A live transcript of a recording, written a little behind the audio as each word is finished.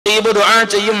റഖീബ് ദുആ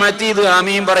ചെയ്യും, അതീദ്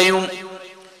ആമീൻ പറയും.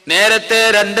 നേരത്തെ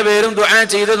രണ്ടുപേരും ദുആ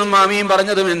ചെയ്തതും ആമീൻ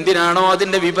പറഞ്ഞതും എന്തിനാണോ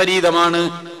അതിന്റെ വിപരീതമാണ്.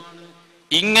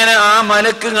 ഇങ്ങനെ ആ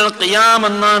മലക്കുകൾ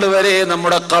ഖിയാമത്ത് നാൾ വരെ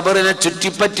നമ്മുടെ ഖബറിനെ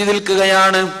ചുറ്റിപ്പറ്റി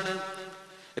നിൽക്കുകയാണ്.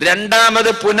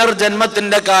 രണ്ടാമത്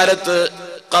പുനർജന്മത്തിന്റെ കാലത്ത്,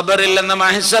 ഖബറിൽ നിന്ന്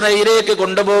മഹ്ശറയിലേക്ക്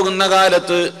കൊണ്ടുപോകുന്ന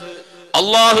കാലത്ത്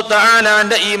അല്ലാഹു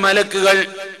തആലാന്റെ ഈ മലക്കുകൾ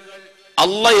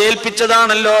അല്ലാഹ്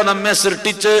ഏൽപ്പിച്ചതാണല്ലോ നമ്മെ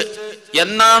സൃഷ്ടിച്ച്.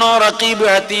 എന്നാണോ റഖീബ്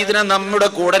അതീദിനെ നമ്മുടെ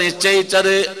കൂടെ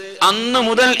നിശ്ചയിച്ചത്, അന്ന്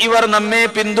മുതൽ ഇവർ നമ്മെ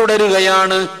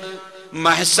പിന്തുടരുകയാണ്.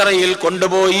 മഹ്ശറയിൽ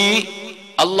കൊണ്ടുപോയി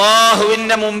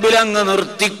അല്ലാഹുവിന്റെ മുമ്പിൽ അങ്ങ്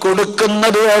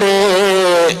നിർത്തിക്കൊടുക്കുന്നത് വരെ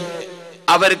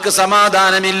അവർക്ക്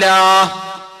സമാധാനമില്ല.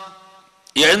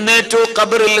 എഴുന്നേറ്റു,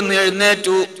 ഖബറിൽ നിന്ന്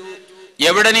എഴുന്നേറ്റു.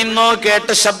 എവിടെ നിന്നോ കേട്ട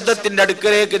ശബ്ദത്തിന്റെ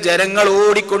അടുക്കലേക്ക് ജനങ്ങൾ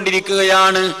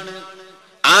ഓടിക്കൊണ്ടിരിക്കുകയാണ്.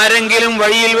 ആരെങ്കിലും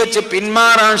വഴിയിൽ വെച്ച്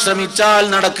പിന്മാറാൻ ശ്രമിച്ചാൽ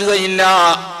നടക്കുകയില്ല.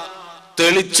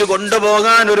 തെളിച്ചു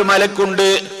കൊണ്ടുപോകാൻ ഒരു മലക്കുണ്ട്.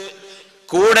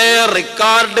 കൂടെ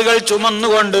റിക്കാർഡുകൾ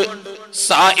ചുമന്നുകൊണ്ട്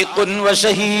സായിഖുൻ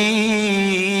വശഹീദ്,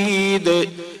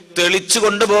 തെളിച്ചു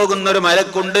കൊണ്ടുപോകുന്ന ഒരു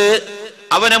മലക്കുണ്ട്.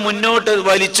 അവനെ മുന്നോട്ട്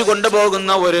വലിച്ചു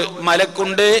കൊണ്ടുപോകുന്ന ഒരു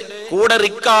മലക്കുണ്ട്. കൂടെ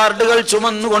റിക്കാർഡുകൾ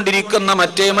ചുമന്നുകൊണ്ടിരിക്കുന്ന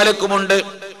മറ്റേ മലക്കുമുണ്ട്.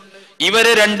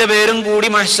 ഇവര് രണ്ടുപേരും കൂടി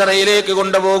മഹ്ശറയിലേക്ക്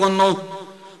കൊണ്ടുപോകുന്നു.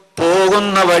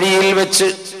 പോകുന്ന വഴിയിൽ വെച്ച്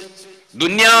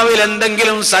ദുന്യാവിൽ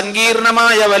എന്തെങ്കിലും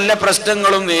സങ്കീർണമായ വല്ല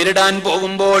പ്രശ്നങ്ങളും നേരിടാൻ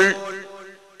പോകുമ്പോൾ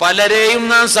പലരെയും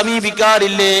നാം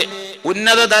സമീപിക്കാറില്ലേ?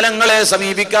 ഉന്നത തലങ്ങളെ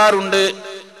സമീപിക്കാറുണ്ട്.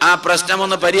 ആ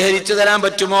പ്രശ്നമൊന്ന് പരിഹരിച്ചു തരാൻ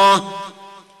പറ്റുമോ?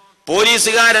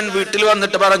 പോലീസുകാരൻ വീട്ടിൽ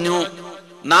വന്നിട്ട് പറഞ്ഞു,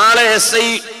 നാളെ SI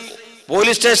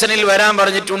പോലീസ് സ്റ്റേഷനിൽ വരാൻ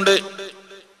പറഞ്ഞിട്ടുണ്ട്.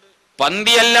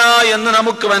 പന്തിയല്ല എന്ന്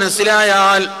നമുക്ക്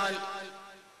മനസ്സിലായാൽ,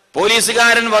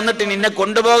 പോലീസുകാരൻ വന്നിട്ട് നിന്നെ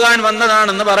കൊണ്ടുപോകാൻ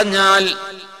വന്നതാണെന്ന് പറഞ്ഞാൽ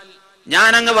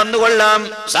ഞാൻ അങ്ങ് വന്നുകൊള്ളാം,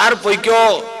 സാർ പൊയ്ക്കോ,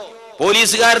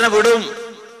 പോലീസുകാരനെ വിടും.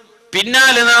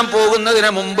 പിന്നാലെ നാം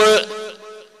പോകുന്നതിന് മുമ്പ്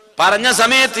പറഞ്ഞ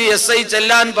സമയത്ത് SI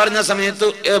ചെല്ലാൻ പറഞ്ഞ സമയത്ത്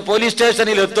പോലീസ്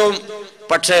സ്റ്റേഷനിൽ എത്തും.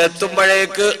 പക്ഷെ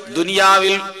എത്തുമ്പോഴേക്ക്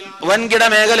ദുനിയാവിൽ വൻകിട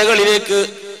മേഖലകളിലേക്ക്,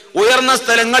 ഉയർന്ന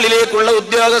സ്ഥലങ്ങളിലേക്കുള്ള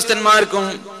ഉദ്യോഗസ്ഥന്മാർക്കും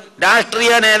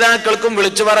രാഷ്ട്രീയ നേതാക്കൾക്കും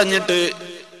വിളിച്ചു പറഞ്ഞിട്ട്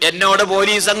എന്നോട്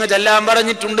പോലീസ് അങ്ങ് ചെല്ലാൻ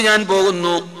പറഞ്ഞിട്ടുണ്ട്, ഞാൻ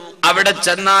പോകുന്നു. അവിടെ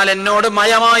ചെന്നാൽ എന്നോട്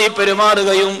മയമായി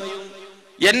പെരുമാറുകയും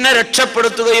എന്നെ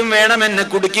രക്ഷപ്പെടുത്തുകയും വേണം, എന്നെ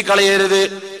കുടുക്കിക്കളയരുത്.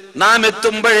 നാം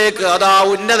എത്തുമ്പോഴേക്ക് അതാ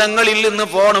ഉന്നതങ്ങളിൽ നിന്ന്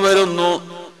ഫോൺ വരുന്നു,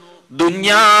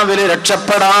 ദുന്യാവില്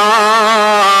രക്ഷപ്പെടാം,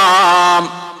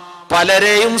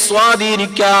 പലരെയും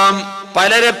സ്വാധീനിക്കാം,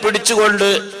 പലരെ പിടിച്ചുകൊണ്ട്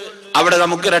അവിടെ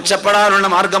നമുക്ക് രക്ഷപ്പെടാനുള്ള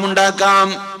മാർഗമുണ്ടാക്കാം.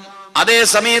 അതേ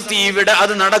സമയത്ത് ഇവിടെ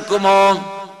അത് നടക്കുമോ?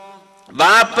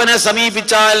 ബാപ്പനെ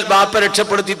സമീപിച്ചാൽ ബാപ്പ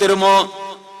രക്ഷപ്പെടുത്തി തരുമോ?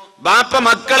 ബാപ്പ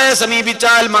മക്കളെ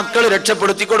സമീപിച്ചാൽ മക്കൾ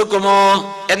രക്ഷപ്പെടുത്തി കൊടുക്കുമോ?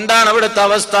 എന്താണ് അവിടുത്തെ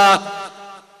അവസ്ഥ?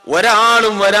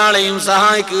 ഒരാളും ഒരാളെയും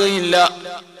സഹായിക്കുകയില്ല.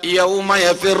 യൗമ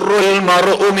യഫിറുൽ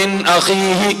മർഉ മിൻ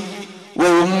അഖീഹി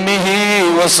വഉമ്മിഹി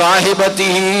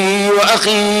വസാഹിബതിഹി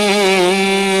വഅഖീഹി.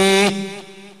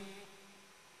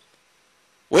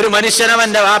 ഒരു മനുഷ്യൻ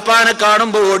അവന്റെ വാപ്പാനെ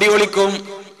കാണുമ്പോൾ ഓടി ഒളിക്കും,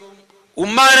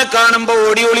 ഉമ്മാനെ കാണുമ്പോൾ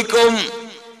ഓടി ഒളിക്കും,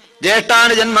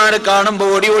 ജ്യേഷ്ഠാനുജന്മാരെ കാണുമ്പോൾ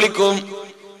ഓടി ഒളിക്കും.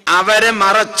 അവരെ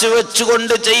മറച്ചു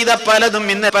വെച്ചുകൊണ്ട് ചെയ്ത പലതും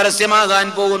ഇന്ന് പരസ്യമാകാൻ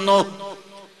പോകുന്നു.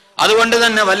 അതുകൊണ്ട്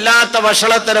തന്നെ വല്ലാത്ത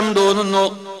വഷളത്തരം തോന്നുന്നു.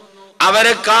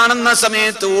 അവരെ കാണുന്ന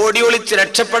സമയത്ത് ഓടി ഒളിച്ച്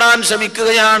രക്ഷപ്പെടാൻ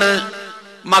ശ്രമിക്കുകയാണ്.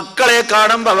 മക്കളെ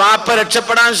കാണുമ്പോ വാപ്പ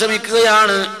രക്ഷപ്പെടാൻ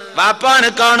ശ്രമിക്കുകയാണ്,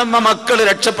 വാപ്പാനെ കാണുമ്പോ മക്കൾ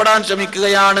രക്ഷപ്പെടാൻ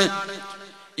ശ്രമിക്കുകയാണ്.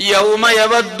 യൗമ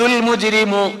യവദ്ദുൽ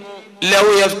മുജ്രിമു ലൗ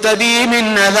യഫ്തദീ മിൻ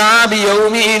അദാബി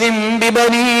യൗമിഇദിൻ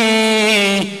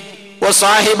ബിബനീഹി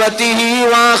വസാഹിബതിഹി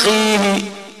വഅഖീഹി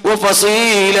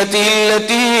വഫസീലതിഹി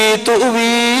അല്ലതീ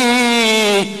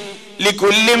തുവീഹി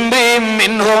ലികുല്ലി ഇംറിഇൻ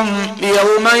മിൻഹും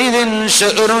യൗമഇദിൻ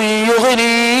ശഅ്റുൻ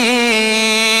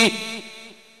യുഗ്നീഹി.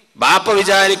 ബാപ്പ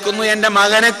വിചാരിക്കുന്നു, എന്റെ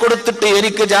മകനെ കൊടുത്തിട്ട്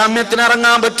എനിക്ക് ജാമ്യത്തിന്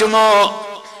ഇറങ്ങാൻ പറ്റുമോ?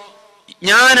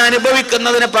 ഞാൻ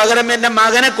അനുഭവിക്കുന്നതിന് പകരം എന്റെ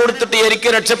മകനെ കൊടുത്തിട്ട് എനിക്ക്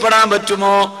രക്ഷപ്പെടാൻ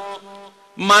പറ്റുമോ?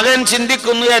 മകൻ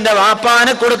ചിന്തിക്കുന്നു, എന്റെ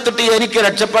വാപ്പാനെ കൊടുത്തിട്ട് എനിക്ക്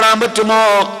രക്ഷപ്പെടാൻ പറ്റുമോ?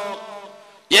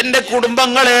 എന്റെ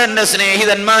കുടുംബങ്ങളെ, എന്റെ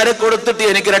സ്നേഹിതന്മാരെ കൊടുത്തിട്ട്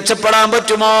എനിക്ക് രക്ഷപ്പെടാൻ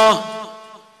പറ്റുമോ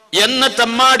എന്ന്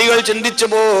തമ്മാടികൾ ചിന്തിച്ചു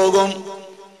പോകും.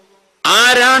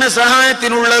 ആരാണ്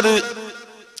സഹായത്തിനുള്ളത്?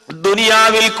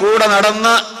 ദുനിയാവിൽ കൂടെ നടന്ന,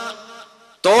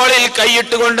 തോളിൽ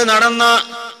കൈയിട്ടുകൊണ്ട് നടന്ന,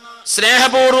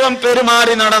 സ്നേഹപൂർവം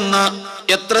പെരുമാറി നടന്ന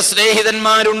എത്ര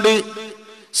സ്നേഹിതന്മാരുണ്ട്.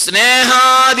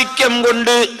 സ്നേഹാധിക്യം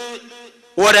കൊണ്ട്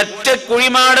ഒരൊറ്റ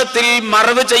കുഴിമാടത്തിൽ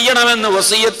മറവ് ചെയ്യണമെന്ന്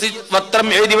വസിയത്ത് പത്രം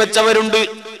എഴുതി വെച്ചവരുണ്ട്.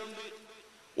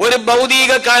 ഒരു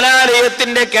ഭൗതിക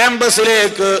കലാലയത്തിന്റെ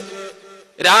ക്യാമ്പസിലേക്ക്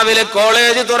രാവിലെ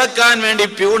കോളേജ് തുറക്കാൻ വേണ്ടി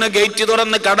പ്യൂണ് ഗേറ്റ്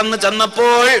തുറന്ന് കടന്നു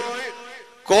ചെന്നപ്പോൾ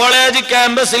കോളേജ്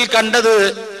ക്യാമ്പസിൽ കണ്ടത്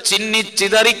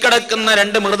ചിന്നിച്ചിതറിക്കിടക്കുന്ന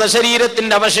രണ്ട്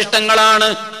മൃതശരീരത്തിന്റെ അവശിഷ്ടങ്ങളാണ്.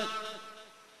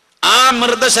 ആ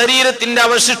മൃതശരീരത്തിന്റെ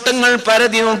അവശിഷ്ടങ്ങൾ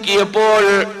പരതി നോക്കിയപ്പോൾ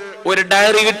ഒരു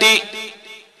ഡയറി കിട്ടി.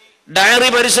 ഡയറി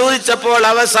പരിശോധിച്ചപ്പോൾ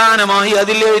അവസാനമായി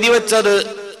അതിൽ എഴുതി വെച്ചത്,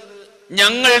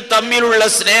 ഞങ്ങൾ തമ്മിലുള്ള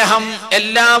സ്നേഹം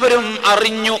എല്ലാവരും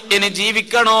അറിഞ്ഞു, ഇനി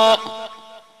ജീവിക്കണോ?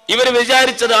 ഇവര്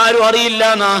വിചാരിച്ചത് ആരും അറിയില്ല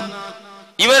എന്നാ.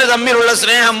 ഇവര് തമ്മിലുള്ള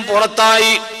സ്നേഹം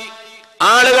പുറത്തായി,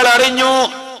 ആളുകൾ അറിഞ്ഞു.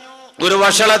 ഒരു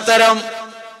വഷളത്തരം.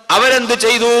 അവരെന്ത്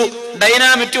ചെയ്തു?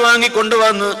 ഡൈനാമിറ്റ്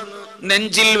വാങ്ങിക്കൊണ്ടുവന്ന്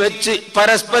നെഞ്ചിൽ വെച്ച്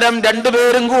പരസ്പരം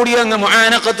രണ്ടുപേരും കൂടി അങ്ങ്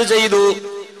മുആനഖത്ത് ചെയ്തു.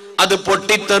 അത്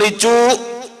പൊട്ടിത്തെറിച്ചു.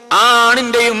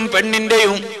 ആണിന്റെയും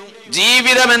പെണ്ണിന്റെയും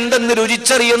ജീവിതം എന്തെന്ന്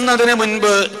രുചിച്ചറിയുന്നതിന്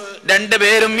മുൻപ്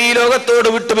രണ്ടുപേരും ഈ ലോകത്തോട്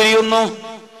വിട്ടുപിരിയുന്നു.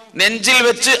 നെഞ്ചിൽ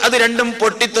വെച്ച് അത് രണ്ടും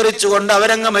പൊട്ടിത്തെറിച്ചുകൊണ്ട്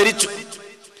അവരങ്ങ് മരിച്ചു.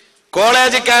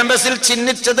 കോളേജ് ക്യാമ്പസിൽ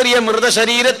ചിന്നിച്ചെറിയ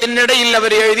മൃതശരീരത്തിന്റെ ഇടയിൽ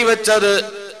അവർ എഴുതി വെച്ചത്,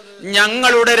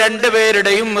 ഞങ്ങളുടെ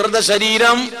രണ്ടുപേരുടെയും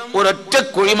മൃതശരീരം ഒരൊറ്റ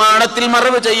കുഴിമാടത്തിൽ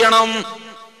മറവ് ചെയ്യണം.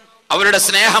 അവരുടെ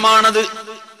സ്നേഹമാണത്.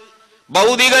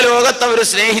 ഭൗതിക ലോകത്ത് അവർ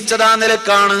സ്നേഹിച്ചതാ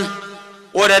നിലക്കാണ്.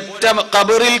 ഒരൊറ്റ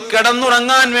ഖബറിൽ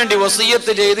കിടന്നുറങ്ങാൻ വേണ്ടി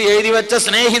വസിയത്ത് ചെയ്ത് എഴുതി വെച്ച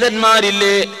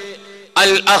സ്നേഹിതന്മാരില്ലേ?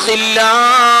 അൽ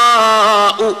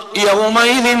അഖില്ലാഉ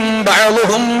യൗമൈദിൻ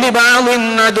ബഅ്ളുഹും ലിബഅ്ളിൻ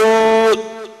അദൂ.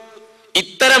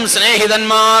 ഇത്തരം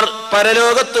സ്നേഹിതന്മാർ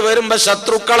പരലോകത്ത് വരുമ്പോ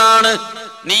ശത്രുക്കളാണ്.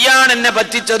 നീയാണ് എന്നെ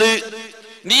പറ്റിച്ചത്,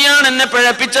 നീയാണ് എന്നെ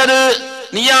പിഴപ്പിച്ചത്,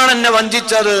 നീയാണ് എന്നെ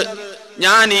വഞ്ചിച്ചത്,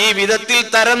 ഞാൻ ഈ വിധത്തിൽ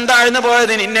തരം താഴ്ന്നു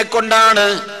പോയത് നിന്നെ കൊണ്ടാണ്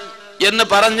എന്ന്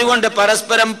പറഞ്ഞുകൊണ്ട്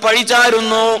പരസ്പരം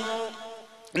പഴിചാരുന്നു.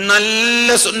 നല്ല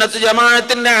സുന്നത്ത്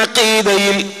ജമാഅത്തിന്റെ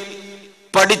അഖീദയിൽ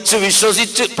പഠിച്ചു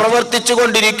വിശ്വസിച്ച് പ്രവർത്തിച്ചു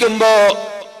കൊണ്ടിരിക്കുമ്പോ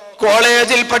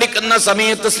കോളേജിൽ പഠിക്കുന്ന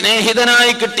സമയത്ത്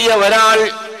സ്നേഹിതനായി കിട്ടിയ ഒരാൾ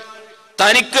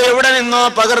തനിക്ക് എവിടെ നിന്നോ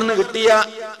പകർന്നു കിട്ടിയ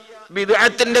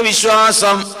ബിദ്അത്തിന്റെ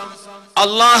വിശ്വാസം,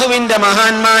 അള്ളാഹുവിന്റെ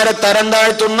മഹാന്മാരെ തരം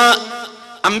താഴ്ത്തുന്ന,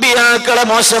 അമ്പിയാക്കളെ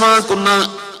മോശമാക്കുന്ന,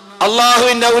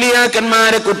 അള്ളാഹുവിന്റെ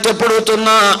ഔലിയാക്കന്മാരെ കുറ്റപ്പെടുത്തുന്ന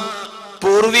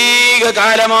പൂർവീക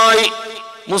കാലമായി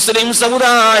മുസ്ലിം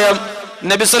സമുദായം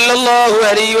നബി സല്ലല്ലാഹു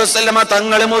അലൈഹി വസല്ലമ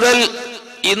തങ്ങൾ മുതൽ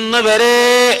ഇന്ന് വരെ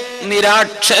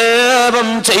നിരാക്ഷേപം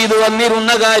ചെയ്തു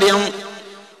വന്നിരുന്ന കാര്യം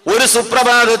ഒരു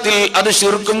സുപ്രഭാതത്തിൽ അത്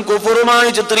ശിർക്കും കുഫറുമായി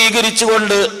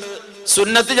ചിത്രീകരിച്ചുകൊണ്ട്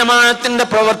സുന്നത്ത് ജമാഅത്തിന്റെ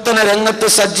പ്രവർത്തന രംഗത്ത്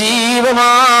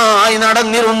സജീവമായി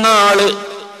നടന്നിരുന്ന ആള്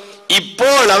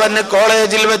ഇപ്പോൾ അവന്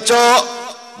കോളേജിൽ വെച്ചോ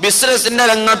ബിസിനസിന്റെ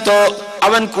രംഗത്തോ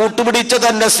അവൻ കൂട്ടുപിടിച്ച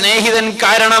തന്റെ സ്നേഹിതൻ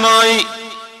കാരണമായി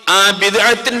ആ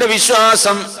ബിദ്അത്തിന്റെ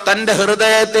വിശ്വാസം തന്റെ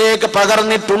ഹൃദയത്തേക്ക്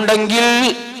പകർന്നിട്ടുണ്ടെങ്കിൽ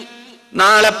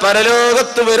നാളെ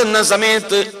പരലോകത്ത് വരുന്ന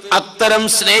സമയത്ത് അത്തരം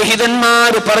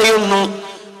സ്നേഹിതന്മാര് പറയുന്നു,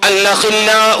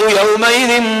 അൽഅഖില്ലാഉ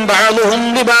യൗമൈദിൻ ബഅ്ളുഹും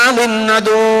ലിബഅ്ളിൻ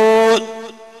അദൂ.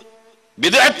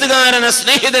 ബിദ്അത്തുകാരനെ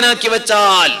സ്നേഹിതനാക്കി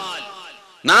വെച്ചാൽ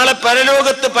നാളെ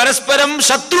പരലോകത്ത് പരസ്പരം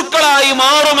ശത്രുക്കളായി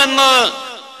മാറുമെന്ന്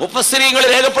മുഫസ്സിരീങ്ങൾ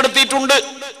രേഖപ്പെടുത്തിയിട്ടുണ്ട്.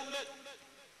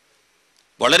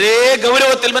 വളരെ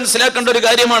ഗൗരവത്തിൽ മനസ്സിലാക്കേണ്ട ഒരു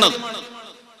കാര്യമാണ്.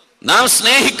 നാം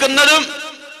സ്നേഹിക്കുന്നതും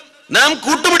നാം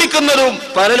കൂട്ടുപിടിക്കുന്നതും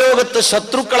പരലോകത്ത്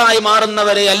ശത്രുക്കളായി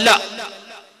മാറുന്നവരെ അല്ല.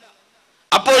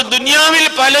 അപ്പോൾ ദുനിയാവിൽ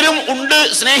പലരും ഉണ്ട്,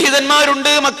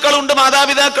 സ്നേഹിതന്മാരുണ്ട്, മക്കളുണ്ട്,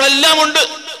 മാതാപിതാക്കളെല്ലാം ഉണ്ട്.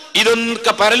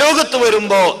 ഇതൊക്കെ പരലോകത്ത്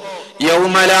വരുമ്പോ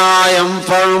യൗമ ലാ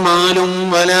യൻഫഉ മാലും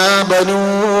വലാ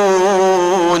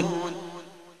ബനൂൻ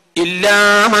ഇല്ലാ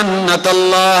മൻ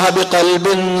അത്തല്ലാഹ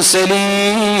ബിഖൽബിൻ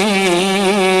സലീം.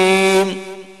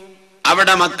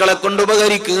 അവിടെ മക്കളെ കൊണ്ട്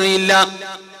ഉപകരിക്കുകയില്ല,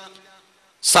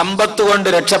 സമ്പത്ത് കൊണ്ട്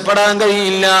രക്ഷപ്പെടാൻ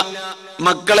കഴിയില്ല,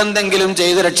 മക്കളെന്തെങ്കിലും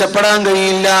ചെയ്ത് രക്ഷപ്പെടാൻ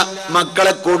കഴിയില്ല,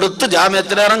 മക്കളെ കൊടുത്ത്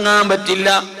ജാമ്യത്തിലിറങ്ങാൻ പറ്റില്ല,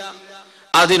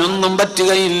 അതിനൊന്നും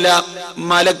പറ്റുകയില്ല.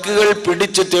 മലക്കുകൾ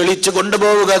പിടിച്ച് തെളിച്ചു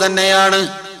കൊണ്ടുപോവുക തന്നെയാണ്.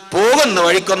 പോകുന്ന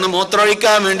വഴിക്കൊന്ന്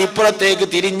മൂത്രമൊഴിക്കാൻ വേണ്ടി ഇപ്പുറത്തേക്ക്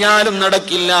തിരിഞ്ഞാലും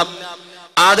നടക്കില്ല.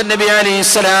 ആദം നബി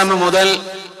അലൈഹിസ്സലാം മുതൽ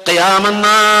ഖിയാമത്ത്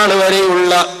നാൾ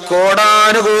വരെയുള്ള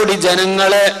കോടാനുകോടി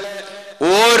ജനങ്ങളെ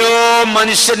ഓരോ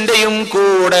മനുഷ്യന്റെയും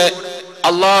കൂടെ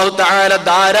അല്ലാഹു തആല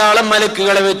ധാരാളം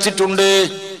മലക്കുകളെ വെച്ചിട്ടുണ്ട്.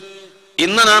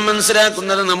 ഇന്ന് നാം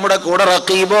മനസ്സിലാക്കുന്നത് നമ്മുടെ കൂടെ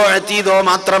റഖീബോ അതീദോ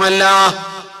മാത്രമല്ല.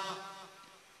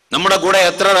 നമ്മുടെ കൂടെ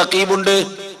എത്ര റഖീബുണ്ട്,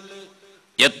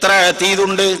 എത്ര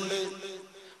അതീദുണ്ട്?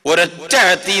 ഒരൊറ്റ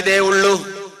അതീദേ ഉള്ളൂ.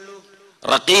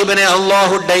 റഖീബിനെ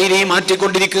അല്ലാഹു ഡെയിലി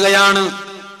മാറ്റിക്കൊണ്ടിരിക്കുകയാണ്.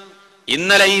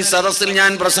 ഇന്നലെ ഈ സദസ്സിൽ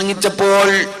ഞാൻ പ്രസംഗിച്ചപ്പോൾ,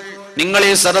 നിങ്ങൾ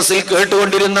ഈ സദസ്സിൽ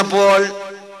കേട്ടുകൊണ്ടിരുന്നപ്പോൾ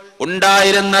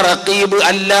ഉണ്ടായിരുന്ന റഖീബ്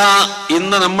അല്ല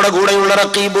ഇന്ന് നമ്മുടെ കൂടെയുള്ള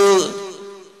റഖീബ്.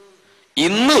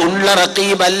 ഇന്ന് ഉള്ള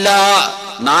റഖീബ് അല്ല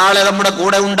നാളെ നമ്മുടെ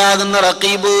കൂടെ ഉണ്ടാകുന്ന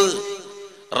റഖീബ്.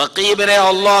 റഖീബിനെ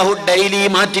അല്ലാഹു ഡെയിലി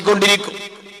മാറ്റിക്കൊണ്ടിരിക്കും.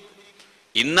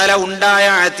 ഇന്നലെ ഉണ്ടായ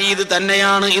അതീദ്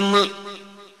തന്നെയാണ് ഇന്ന്.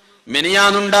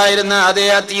 മിനിയാന്നുണ്ടായിരുന്ന അതേ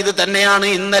അതീദ് തന്നെയാണ്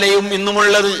ഇന്നലെയും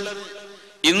ഇന്നുമുള്ളത്.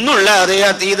 ഇന്നുള്ള അതേ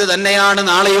അതീദ് തന്നെയാണ്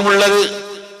നാളെയുമുള്ളത്.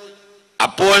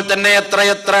 അപ്പോൾ തന്നെ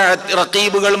എത്രയെത്ര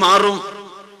റഖീബുകൾ മാറും.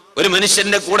 ഒരു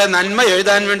മനുഷ്യന്റെ കൂടെ നന്മ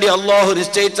എഴുതാൻ വേണ്ടി അള്ളാഹു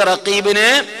നിശ്ചയിച്ച റഖീബിനെ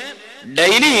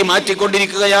ഡെയിലി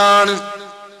മാറ്റിക്കൊണ്ടിരിക്കുകയാണ്.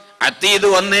 അതീദ്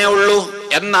വന്നേ ഉള്ളൂ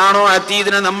എന്നാണോ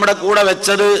അതീദിനെ നമ്മുടെ കൂടെ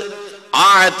വെച്ചത്? ആ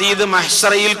അതീദ്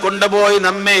മഹ്ശറയിൽ കൊണ്ടുപോയി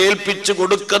നമ്മെ ഏൽപ്പിച്ചു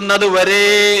കൊടുക്കുന്നത് വരെ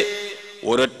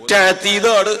ഒരൊറ്റ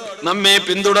അതീദാണ് നമ്മെ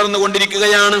പിന്തുടർന്നു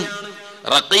കൊണ്ടിരിക്കുകയാണ്.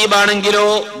 റഖീബാണെങ്കിലോ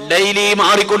ഡെയിലി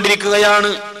മാറിക്കൊണ്ടിരിക്കുകയാണ്.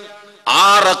 ആ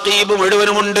റഖീബ്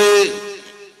മുഴുവനുമുണ്ട്.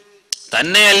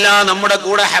 തന്നെയല്ല, നമ്മുടെ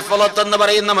കൂടെ ഹഫളത്ത് എന്ന്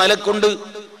പറയുന്ന മലക്കുണ്ട്,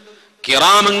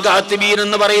 കിറാമൻ കാത്തിബീൻ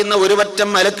എന്ന് പറയുന്ന ഒരു പറ്റം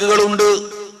മലക്കുകളുണ്ട്.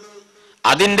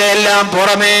 അതിന്റെ എല്ലാം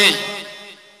പുറമെ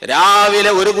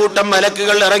രാവിലെ ഒരു കൂട്ടം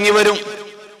മലക്കുകൾ ഇറങ്ങി വരും.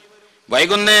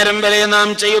 വൈകുന്നേരം വരെ നാം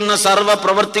ചെയ്യുന്ന സർവ്വ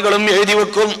പ്രവൃത്തികളും എഴുതി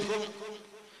വെക്കും.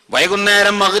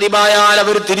 വൈകുന്നേരം മഗ്രിബായാൽ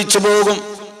അവർ തിരിച്ചു പോകും.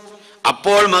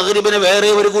 അപ്പോൾ മഗ്രിബിന് വേറെ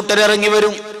ഒരു കൂട്ടർ ഇറങ്ങി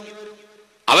വരും.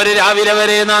 അവര് രാവിലെ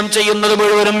വരെ നാം ചെയ്യുന്നത്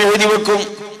മുഴുവനും എഴുതി വെക്കും.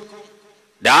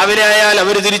 രാവിലെ ആയാൽ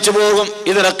അവർ തിരിച്ചു പോകും.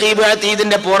 ഇത് റഖീബ്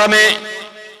അതീദിന്റെ പുറമെ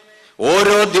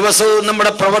ഓരോ ദിവസവും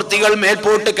നമ്മുടെ പ്രവർത്തികൾ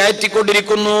മേൽപോട്ട്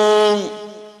കയറ്റിക്കൊണ്ടിരിക്കുന്നു.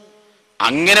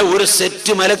 അങ്ങനെ ഒരു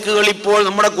സെറ്റ് മലക്കുകൾ ഇപ്പോൾ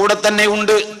നമ്മുടെ കൂടെ തന്നെ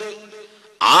ഉണ്ട്.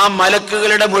 ആ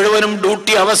മലക്കുകളുടെ മുഴുവനും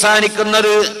ഡ്യൂട്ടി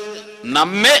അവസാനിക്കുന്നത്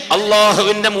നമ്മെ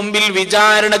അള്ളാഹുവിന്റെ മുമ്പിൽ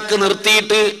വിചാരണക്ക്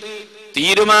നിർത്തിയിട്ട്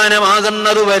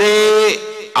തീരുമാനമാകുന്നത് വരെ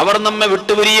അവർ നമ്മെ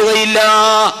വിട്ടുപിരിയുകയില്ല.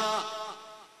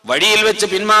 വഴിയിൽ വെച്ച്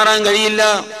പിന്മാറാൻ കഴിയില്ല.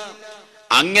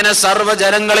 അങ്ങനെ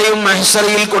സർവ്വജനങ്ങളെയും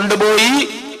മഹ്ശറയിൽ കൊണ്ടുപോയി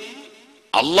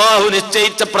അള്ളാഹു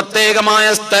നിശ്ചയിച്ച പ്രത്യേകമായ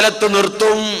സ്ഥലത്ത്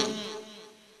നിർത്തും.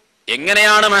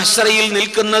 എങ്ങനെയാണ് മഹ്ശറയിൽ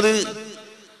നിൽക്കുന്നത്?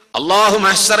 അള്ളാഹു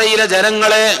മഹ്ശറയിലെ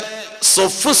ജനങ്ങളെ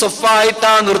സൊഫ്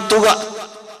സൊഫായിട്ടാ നിർത്തുക.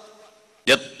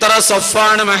 എത്ര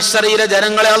സൊഫാണ് മഹ്ശറയിലെ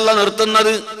ജനങ്ങളെ അള്ളാഹു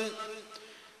നിർത്തുന്നത്?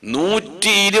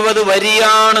 120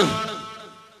 വരിയാണ്.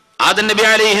 ആദം നബി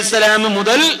അലൈഹിസ്സലാം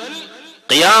മുതൽ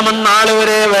ഖിയാമത്ത് നാൾ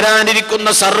വരെ വരാനിരിക്കുന്ന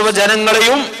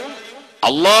സർവ്വജനങ്ങളെയും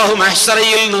അള്ളാഹു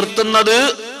മഹ്ശറയിൽ നിർത്തുന്നത്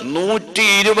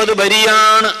 120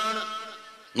 വരിയാണ്.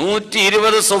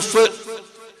 120 സൊഫ്.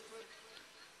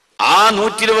 ആ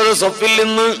 120 സൊഫിൽ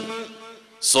നിന്ന്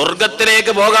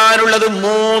സ്വർഗത്തിലേക്ക് പോകാനുള്ളത്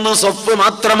 3 സൊഫ്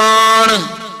മാത്രമാണ്.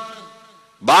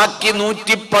 ബാക്കി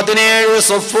 117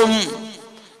 സൊഫും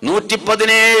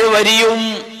 117 വരിയും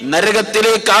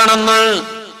നരകത്തിലേക്കാണെന്ന്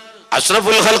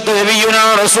അഷ്റഫുൽ ഖൽഖ് നബിയുനാ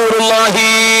റസൂലുള്ളാഹി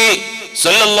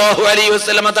സ്വല്ലല്ലാഹു അലൈഹി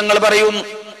വസല്ലം തങ്ങൾ പറയുന്നു.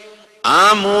 ആ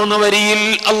 3 വരിയിൽ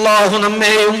അള്ളാഹു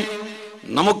നമ്മെയും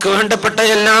നമുക്ക് വേണ്ടപ്പെട്ട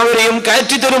എല്ലാവരെയും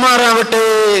കയറ്റി തരുമാറാവട്ടെ.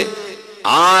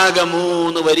 ആകെ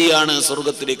 3 വരിയാണ്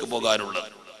സ്വർഗത്തിലേക്ക്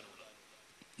പോകാനുള്ളത്.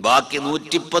 ബാക്കി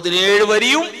 117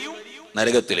 വരിയും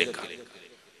നരകത്തിലേക്കാണ്.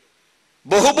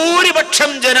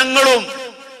 ബഹുഭൂരിപക്ഷം ജനങ്ങളും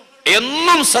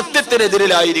എന്നും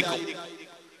സത്യത്തിനെതിരിലായിരിക്കും.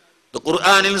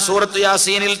 ഖുർആനിൽ സൂറത്ത്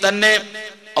യാസീനിൽ തന്നെ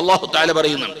അല്ലാഹു തആല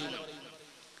പറയുന്നുണ്ട്.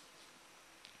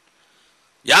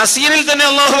 യാസീനിൽ തന്നെ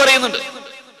അല്ലാഹു പറയുന്നുണ്ട്,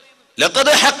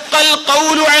 ലഖദ് ഹഖൽ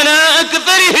ഖൗലു അലാ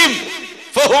അക്തരിഹിം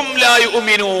ഫഹും ലാ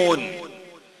യുഅ്മിനൂൻ.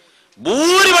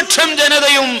 ഭൂരിപക്ഷം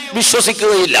ജനതയും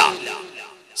വിശ്വസിക്കുകയില്ല,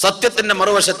 സത്യത്തിന്റെ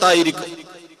മറുവശത്തായിരിക്കും.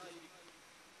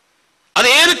 അത്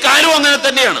ഏത് കാലവും അങ്ങനെ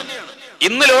തന്നെയാണ്.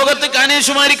 ഇന്ന് ലോകത്ത്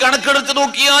കാനേശുമാരി കണക്കെടുത്ത്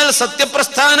നോക്കിയാൽ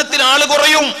സത്യപ്രസ്ഥാനത്തിൽ ആള്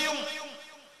കുറയും.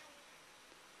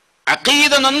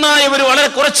 അഖീദ നന്നായവർ വളരെ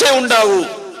കുറച്ചേ ഉണ്ടാവൂ.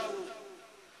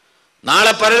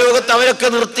 നാളെ പരലോകത്ത് അവരൊക്കെ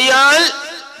നിർത്തിയാൽ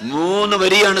 3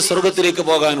 വരിയാണ് സ്വർഗത്തിലേക്ക്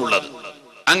പോകാനുള്ളത്.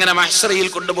 അങ്ങനെ മഹ്ശറയിൽ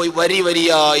കൊണ്ടുപോയി വരി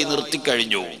വരിയായി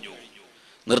നിർത്തിക്കഴിഞ്ഞു.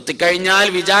 നിർത്തിക്കഴിഞ്ഞാൽ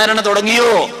വിചാരണ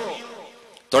തുടങ്ങിയോ?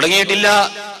 തുടങ്ങിയിട്ടില്ല.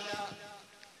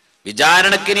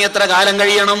 വിചാരണക്കിനി എത്ര കാലം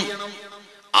കഴിയണം?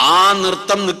 ആ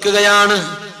നൃത്തം നിൽക്കുകയാണ്.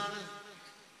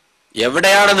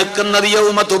 എവിടെയാണ് നിൽക്കുന്നത്?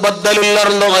 യൗമ തുബദ്ദലുൽ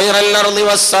അർളു ഗൈറൽ അർളി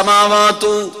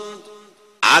വസ്സമാവാതു.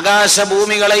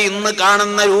 ആകാശഭൂമികളെ ഇന്ന്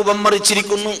കാണുന്ന രൂപം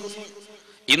മറിച്ചിരിക്കുന്നു.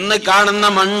 ഇന്ന് കാണുന്ന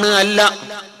മണ്ണ് അല്ല.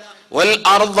 വൽ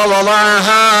അർള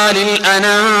വദഅഹാ ലിൽ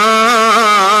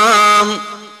അനാം.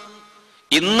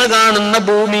 ഇന്ന് കാണുന്ന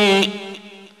ഭൂമി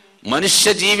മനുഷ്യ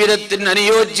ജീവിതത്തിന്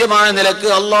അനുയോജ്യമായ നിലക്ക്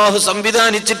അള്ളാഹു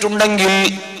സംവിധാനിച്ചിട്ടുണ്ടെങ്കിൽ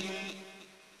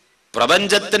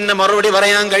പ്രപഞ്ചത്തിന് മറുപടി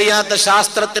പറയാൻ കഴിയാത്ത,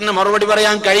 ശാസ്ത്രത്തിന് മറുപടി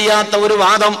പറയാൻ കഴിയാത്ത ഒരു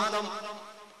വാദം,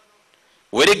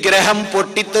 ഒരു ഗ്രഹം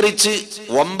പൊട്ടിത്തെറിച്ച്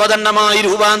 9 എണ്ണമായി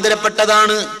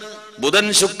രൂപാന്തരപ്പെട്ടതാണ്. ബുധൻ,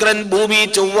 ശുക്രൻ, ഭൂമി,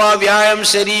 ചൊവ്വ, വ്യാഴം,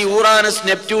 ശനി, യൂറാനസ്,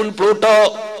 നെപ്റ്റ്യൂൺ, പ്ലൂട്ടോ,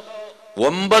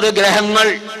 9 ഗ്രഹങ്ങൾ.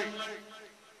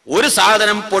 ഒരു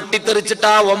സാധനം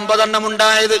പൊട്ടിത്തെറിച്ചിട്ടാ 9 എണ്ണം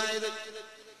ഉണ്ടായത്.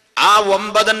 ആ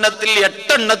 9 എണ്ണത്തിൽ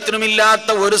 8 എണ്ണത്തിനുമില്ലാത്ത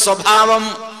ഒരു സ്വഭാവം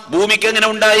ഭൂമിക്ക് എങ്ങനെ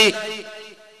ഉണ്ടായി?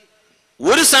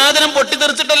 ഒരു സാധനം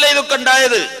പൊട്ടിത്തെറിച്ചിട്ടല്ലേ ഇതൊക്കെ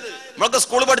ഉണ്ടായത്. നമ്മളൊക്കെ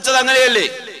സ്കൂൾ പഠിച്ചത് അങ്ങനെയല്ലേ?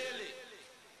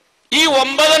 ഈ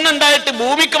 9 എണ്ണം ഉണ്ടായിട്ട്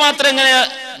ഭൂമിക്ക് മാത്രം എങ്ങനെ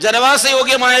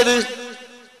ജനവാസയോഗ്യമായത്?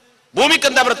 ഭൂമിക്ക്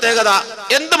എന്താ പ്രത്യേകത?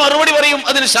 എന്ത് മറുപടി പറയും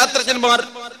അതിന് ശാസ്ത്രജ്ഞന്മാർ?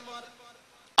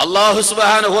 അല്ലാഹു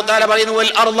സുബ്ഹാനഹു വ തആല പറയുന്നു,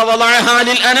 വൽ അർള വദഅഹാ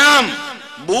ലിൽ അനാം.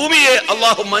 ഭൂമിയെ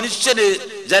അള്ളാഹു മനുഷ്യന്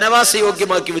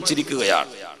ജനവാസയോഗ്യമാക്കി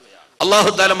വെച്ചിരിക്കുകയാണ്. അള്ളാഹു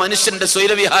താല മനുഷ്യന്റെ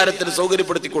സ്വൈരവിഹാരത്തിന്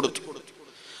സൗകര്യപ്പെടുത്തി കൊടുത്തു.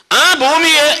 ആ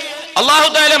ഭൂമിയെ അള്ളാഹു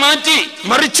താല മാറ്റി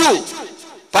മറിച്ചു.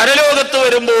 പരലോകത്ത്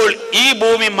വരുമ്പോൾ ഈ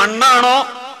ഭൂമി മണ്ണാണോ,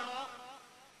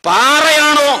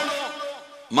 പാറയാണോ,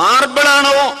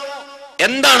 മാർബിളാണോ,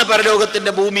 എന്താണ്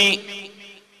പരലോകത്തിന്റെ ഭൂമി?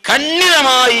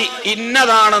 ഖണ്ഡിതമായി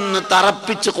ഇന്നതാണെന്ന്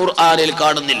തറപ്പിച്ച് ഖുർആനിൽ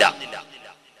കാണുന്നില്ല.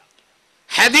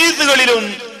 ഹദീസുകളിലും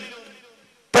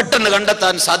പെട്ടെന്ന്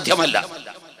കണ്ടെത്താൻ സാധ്യമല്ല.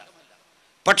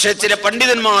 പക്ഷെ ചില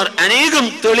പണ്ഡിതന്മാർ അനേകം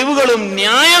തെളിവുകളും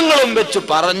ന്യായങ്ങളും വെച്ച്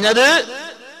പറഞ്ഞത്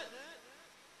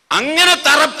അങ്ങനെ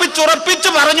തറപ്പിച്ചുറപ്പിച്ച്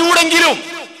പറഞ്ഞുകൂടെങ്കിലും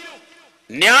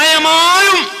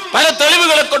ന്യായമായും പല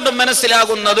തെളിവുകളെ കൊണ്ടും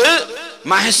മനസ്സിലാകുന്നത്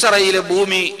മഹ്ശറയിലെ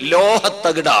ഭൂമി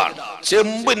ലോഹത്തകിടാണ്,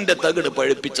 ചെമ്പിന്റെ തകിട്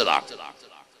പഴുപ്പിച്ചതാണ്.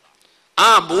 ആ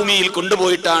ഭൂമിയിൽ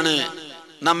കൊണ്ടുപോയിട്ടാണ്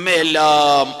നമ്മെ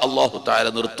എല്ലാം അല്ലാഹു തആല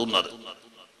നിർത്തുന്നത്.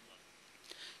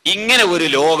 ഇങ്ങനെ ഒരു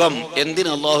ലോകം എന്തിന്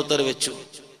അല്ലാഹു തആല വെച്ചു?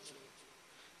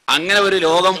 അങ്ങനെ ഒരു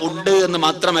ലോകം ഉണ്ട് എന്ന്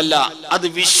മാത്രമല്ല, അത്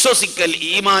വിശ്വസിക്കൽ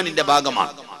ഈമാനിന്റെ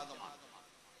ഭാഗമാണ്.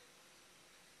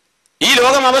 ഈ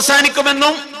ലോകം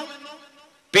അവസാനിക്കുമെന്നും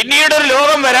പിന്നീടൊരു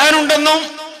ലോകം വരാനുണ്ടെന്നും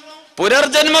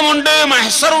പുനർജന്മമുണ്ട്,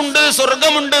 മഹ്ശറുണ്ട്,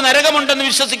 സ്വർഗമുണ്ട്, നരകമുണ്ടെന്ന്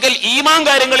വിശ്വസിക്കൽ ഈമാൻ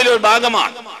കാര്യങ്ങളിൽ ഒരു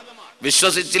ഭാഗമാണ്.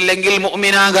 വിശ്വസിച്ചില്ലെങ്കിൽ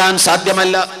മുഅ്മിനാകാൻ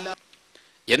സാധ്യമല്ല.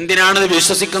 എന്തിനാണത്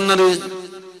വിശ്വസിക്കുന്നത്?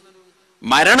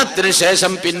 മരണത്തിന്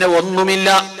ശേഷം പിന്നെ ഒന്നുമില്ല,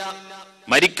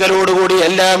 മരിക്കലോടുകൂടി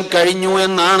എല്ലാം കഴിഞ്ഞു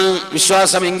എന്നാണ്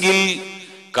വിശ്വാസമെങ്കിൽ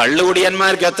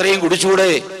കള്ളുകുടിയന്മാർക്ക് എത്രയും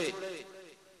കുടിച്ചൂടെ?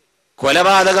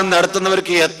 കൊലപാതകം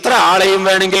നടത്തുന്നവർക്ക് എത്ര ആളെയും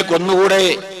വേണമെങ്കിൽ കൊന്നുകൂടെ?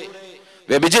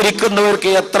 വ്യഭിചരിക്കുന്നവർക്ക്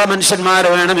എത്ര മനുഷ്യന്മാരെ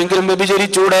വേണമെങ്കിലും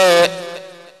വ്യഭിചരിച്ചൂടെ?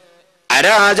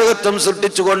 അരാജകത്വം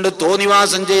സൃഷ്ടിച്ചുകൊണ്ട്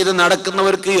തോന്നിവാസം ചെയ്ത്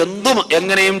നടക്കുന്നവർക്ക് എന്തും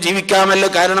എങ്ങനെയും ജീവിക്കാമല്ലോ,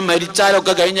 കാരണം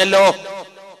മരിച്ചാലൊക്കെ കഴിഞ്ഞല്ലോ.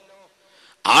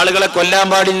 ആളുകളെ കൊല്ലാൻ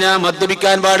പാടില്ല,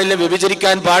 മദ്യപിക്കാൻ പാടില്ല,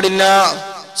 വ്യഭിചരിക്കാൻ പാടില്ല,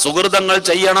 സുഹൃതങ്ങൾ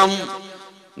ചെയ്യണം,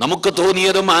 നമുക്ക്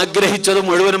തോന്നിയതും ആഗ്രഹിച്ചതും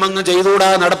മുഴുവനും അങ്ങ്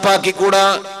ചെയ്തുകൂടാ, നടപ്പാക്കിക്കൂടാ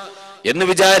എന്ന്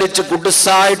വിചാരിച്ച്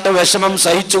കുടുസായിട്ട് വിഷമം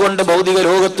സഹിച്ചുകൊണ്ട് ഭൗതിക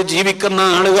ലോകത്ത് ജീവിക്കുന്ന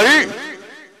ആളുകൾ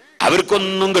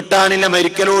അവർക്കൊന്നും കിട്ടാനില്ല,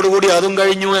 മരിക്കലോടുകൂടി അതും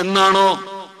കഴിഞ്ഞു എന്നാണോ?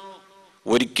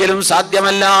 ഒരിക്കലും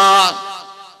സാധ്യമല്ല.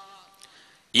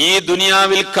 ഈ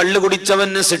ദുനിയാവിൽ കള്ളു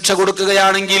കുടിച്ചവന് ശിക്ഷ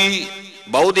കൊടുക്കുകയാണെങ്കിൽ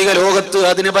ഭൗതിക ലോകത്ത്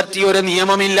അതിനെ പറ്റിയ ഒരു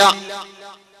നിയമമില്ല.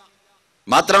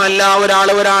 മാത്രമല്ല,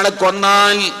 ഒരാളെ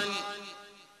കൊന്നാൽ,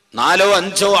 4 or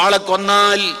 5 ആളെ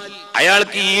കൊന്നാൽ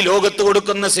അയാൾക്ക് ഈ ലോകത്ത്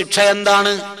കൊടുക്കുന്ന ശിക്ഷ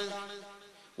എന്താണ്?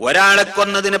 ഒരാളെ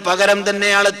കൊന്നതിന് പകരം തന്നെ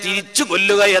അയാളെ തിരിച്ചു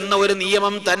കൊല്ലുക എന്ന ഒരു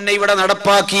നിയമം തന്നെ ഇവിടെ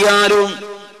നടപ്പാക്കിയാലും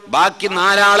ബാക്കി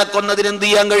 4 ആളെ കൊന്നതിന് എന്ത്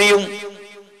ചെയ്യാൻ കഴിയും?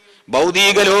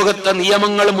 ഭൗതിക ലോകത്തെ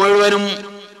നിയമങ്ങൾ മുഴുവനും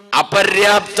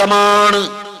അപര്യാപ്തമാണ്.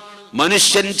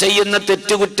 മനുഷ്യൻ ചെയ്യുന്ന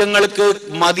തെറ്റുകുറ്റങ്ങൾക്ക്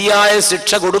മതിയായ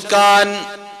ശിക്ഷ കൊടുക്കാൻ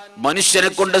മനുഷ്യനെ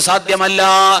കൊണ്ട് സാധ്യമല്ല,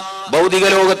 ഭൗതിക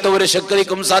ലോകത്തെ ഒരു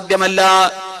ശക്തിക്കും സാധ്യമല്ല.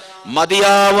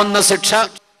 മതിയാവുന്ന ശിക്ഷ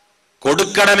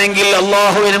കൊടുക്കണമെങ്കിൽ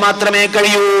അല്ലാഹുവിന് മാത്രമേ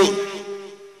കഴിയൂ.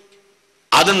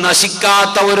 അത്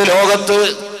നശിക്കാത്ത ഒരു ലോകത്ത്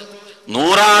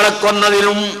 100 ആളെ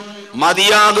കൊന്നതിനും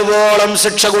മതിയാകുവോളം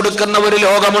ശിക്ഷ കൊടുക്കുന്ന ഒരു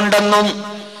ലോകമുണ്ടെന്നും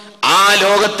ആ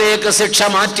ലോകത്തേക്ക് ശിക്ഷ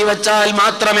മാറ്റിവെച്ചാൽ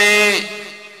മാത്രമേ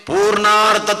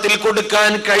പൂർണാർത്ഥത്തിൽ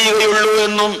കൊടുക്കാൻ കഴിയുകയുള്ളൂ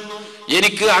എന്നും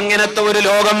എനിക്ക് അങ്ങനത്തെ ഒരു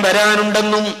ലോകം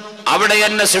വരാനുണ്ടെന്നും അവിടെ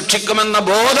എന്നെ ശിക്ഷിക്കുമെന്ന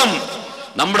ബോധം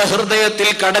നമ്മുടെ ഹൃദയത്തിൽ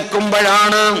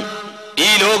കടക്കുമ്പോഴാണ് ഈ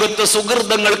ലോകത്ത്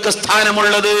സുഹൃതങ്ങൾക്ക്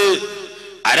സ്ഥാനമുള്ളത്.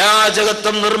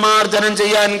 അരാജകത്വം നിർമാർജനം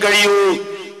ചെയ്യാൻ കഴിയൂ,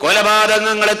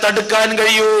 കൊലപാതകങ്ങളെ തടുക്കാൻ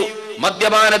കഴിയൂ,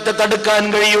 മദ്യപാനത്തെ തടുക്കാൻ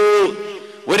കഴിയൂ.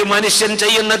 ഒരു മനുഷ്യൻ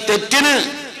ചെയ്യുന്ന തെറ്റിന്,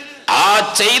 ആ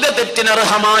ചെയ്ത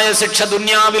തെറ്റിനർഹമായ ശിക്ഷ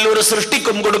ദുന്യാവിൽ ഒരു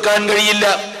സൃഷ്ടിക്കും കൊടുക്കാൻ കഴിയില്ല.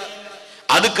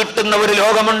 അത് കിട്ടുന്ന ഒരു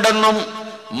ലോകമുണ്ടെന്നും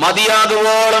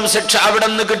മതിയാകുവോളം ശിക്ഷ അവിടെ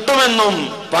നിന്ന് കിട്ടുമെന്നും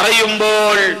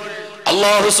പറയുമ്പോൾ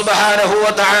അല്ലാഹു സുബ്ഹാനഹു വ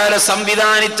തആല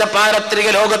സംവിധാനിച്ച പാരത്രിക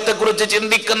ലോകത്തെ കുറിച്ച്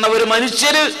ചിന്തിക്കുന്ന ഒരു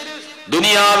മനുഷ്യന്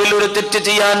ദുനിയാവിൽ ഒരു തെറ്റ്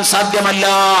ചെയ്യാൻ സാധ്യമല്ല.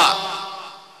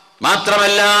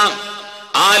 മാത്രമല്ല,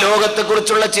 ആ ലോകത്തെ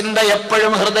കുറിച്ചുള്ള ചിന്ത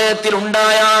എപ്പോഴും ഹൃദയത്തിൽ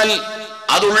ഉണ്ടായാൽ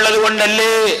അതുള്ളത്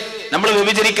കൊണ്ടല്ലേ നമ്മൾ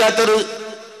വ്യഭിചരിക്കാത്തത്,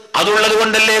 അതുള്ളത്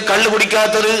കൊണ്ടല്ലേ കള്ളു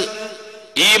കുടിക്കാത്തത്.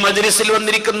 ഈ മജ്‌ലിസിൽ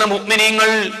വന്നിരിക്കുന്ന മുഅ്മിനീങ്ങൾ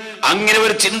അങ്ങനെ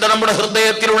ഒരു ചിന്ത നമ്മുടെ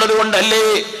ഹൃദയത്തിലുള്ളത് കൊണ്ടല്ലേ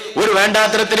ഒരു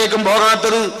വേണ്ടാത്തരത്തിലേക്കും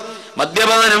പോകാത്തത്.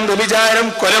 മദ്യപാനം, വ്യഭിചാരം,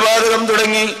 കൊലപാതകം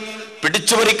തുടങ്ങി,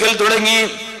 പിടിച്ചുപറിക്കൽ തുടങ്ങി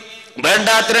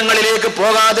വേണ്ടാത്തരങ്ങളിലേക്ക്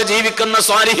പോകാതെ ജീവിക്കുന്ന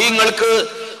സ്വാലിഹീങ്ങൾക്ക്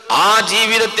ആ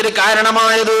ജീവിതത്തിന്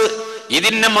കാരണമായത്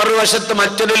ഇതിന്റെ മറുവശത്ത്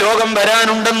മറ്റൊരു ലോകം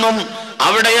വരാനുണ്ടെന്നും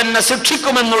അവിടെ എന്നെ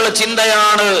ശിക്ഷിക്കുമെന്നുള്ള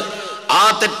ചിന്തയാണ് ആ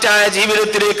തെറ്റായ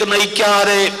ജീവിതത്തിലേക്ക്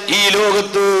നയിക്കാതെ ഈ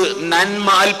ലോകത്ത് നന്മ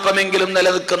അല്പമെങ്കിലും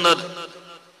നിലനിൽക്കുന്നത്.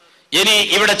 ഇനി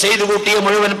ഇവിടെ ചെയ്തു കൂട്ടിയ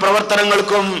മുഴുവൻ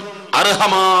പ്രവർത്തനങ്ങൾക്കും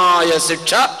അർഹമായ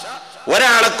ശിക്ഷ,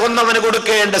 ഒരാളെ കൊന്നവന്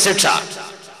കൊടുക്കേണ്ട ശിക്ഷ,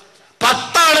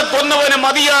 10 ആളെ കൊന്നവന്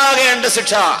മതിയാകേണ്ട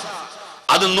ശിക്ഷ,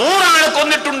 അത് 100 ആളെ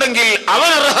കൊന്നിട്ടുണ്ടെങ്കിൽ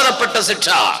അവൻ അർഹതപ്പെട്ട ശിക്ഷ,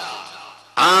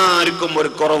 ആർക്കും ഒരു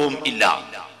കുറവും ഇല്ല.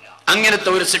 അങ്ങനത്തെ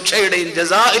ഒരു ശിക്ഷയുടെയും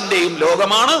ജസാഇന്റെയും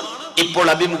ലോകമാണ് ഇപ്പോൾ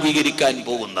അഭിമുഖീകരിക്കാൻ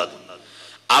പോകുന്നത്.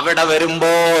 അവിടെ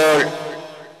വരുമ്പോൾ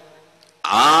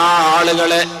ആ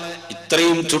ആളുകളെ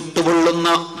ഇത്രയും ചുട്ടുപൊള്ളുന്ന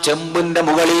ചെമ്പിന്റെ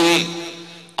മുകളിൽ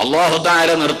അല്ലാഹു തആല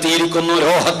നിർത്തിയിരിക്കുന്നു.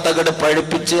 ലോഹത്തകട്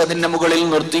പഴുപ്പിച്ച് അതിന്റെ മുകളിൽ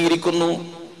നിർത്തിയിരിക്കുന്നു.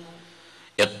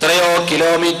 എത്രയോ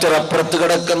കിലോമീറ്റർ അപ്പുറത്ത്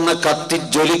കിടക്കുന്ന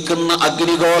കത്തിജ്വലിക്കുന്ന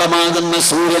അഗ്നിഗോളമാകുന്ന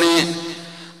സൂര്യനെ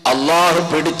അല്ലാഹു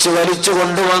പിടിച്ചു വലിച്ചു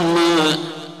കൊണ്ടുവന്ന്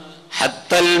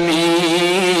ഹത്തൽ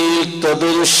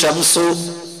ശംസു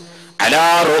അലാ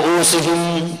റൂസിഹിം,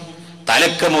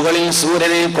 തലക്ക് മുകളിൽ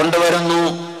സൂര്യനെ കൊണ്ടുവരുന്നു.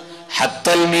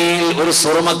 ഹത്തൽ മീൽ, ഒരു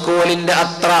സുർമക്കോലിന്റെ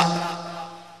അത്ര,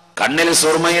 കണ്ണിൽ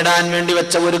സുർമയിടാൻ വേണ്ടി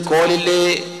വെച്ച ഒരു കോലില്ലേ,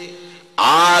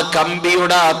 ആ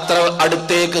കമ്പിയുടെ അത്ര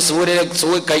അടുത്തേക്ക്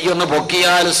കൈയൊന്ന്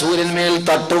പൊക്കിയാൽ സൂര്യന്മേൽ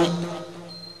തട്ടും.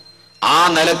 ആ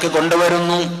നിലക്ക്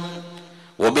കൊണ്ടുവരുന്നു.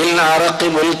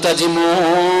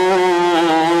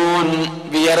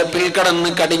 വിയർപ്പിൽ കടന്ന്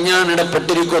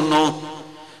കടിഞ്ഞാണിടപ്പെട്ടിരിക്കുന്നു.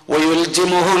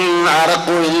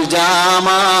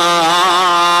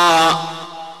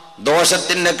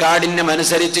 ദോഷത്തിന്റെ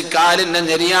കാഠിന്യമനുസരിച്ച് കാലിന്റെ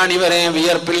നെരിയാണി വരെ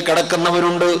വിയർപ്പിൽ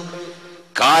കിടക്കുന്നവരുണ്ട്,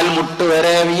 കാൽമുട്ട്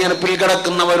വരെ വിയർപ്പിൽ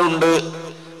കിടക്കുന്നവരുണ്ട്,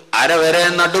 അരവരെ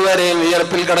നടുവരെ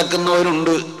വിയർപ്പിൽ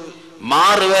കിടക്കുന്നവരുണ്ട്,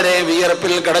 മാറുവരെ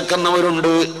വിയർപ്പിൽ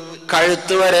കിടക്കുന്നവരുണ്ട്,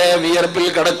 കഴുത്ത് വരെ വിയർപ്പിൽ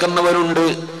കിടക്കുന്നവരുണ്ട്.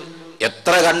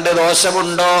 എത്ര കണ്ട്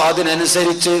ദോഷമുണ്ടോ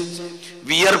അതിനനുസരിച്ച്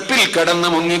വിയർപ്പിൽ കിടന്ന്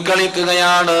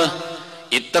മുങ്ങിക്കളിക്കുകയാണ്.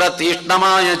 ഇത്ര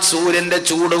തീഷ്ണമായ സൂര്യന്റെ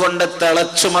ചൂടുകൊണ്ട്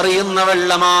തിളച്ചു മറിയുന്ന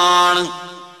വെള്ളമാണ്.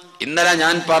 ഇന്നലെ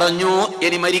ഞാൻ പറഞ്ഞു,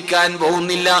 ഇനി മരിക്കാൻ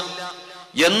പോകുന്നില്ല.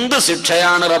 എന്ത്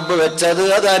ശിക്ഷയാണ് റബ്ബ് വെച്ചത്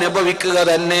അത് അനുഭവിക്കുക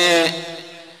തന്നെ.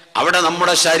 അവിടെ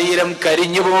നമ്മുടെ ശരീരം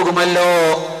കരിഞ്ഞു പോകുമല്ലോ,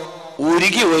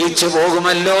 ഉരുകി ഒലിച്ചു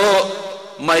പോകുമല്ലോ.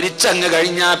 മരിച്ചങ്ങ്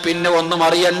കഴിഞ്ഞാൽ പിന്നെ ഒന്നും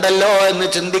അറിയണ്ടല്ലോ എന്ന്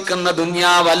ചിന്തിക്കുന്ന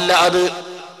ദുന്യാവല്ല അത്.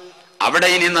 അവിടെ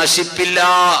ഇനി നശിപ്പില്ല.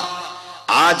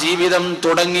 ആ ജീവിതം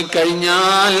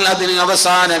തുടങ്ങിക്കഴിഞ്ഞാൽ അതിന്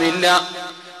അവസാനമില്ല.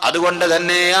 അതുകൊണ്ട്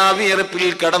തന്നെ ആ വിയർപ്പിൽ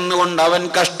കിടന്നുകൊണ്ട് അവൻ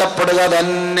കഷ്ടപ്പെടുക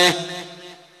തന്നെ,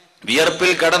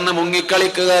 വിയർപ്പിൽ കിടന്ന്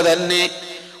മുങ്ങിക്കളിക്കുക തന്നെ,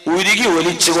 ഉരുകി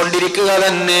ഒലിച്ചു കൊണ്ടിരിക്കുക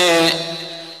തന്നെ.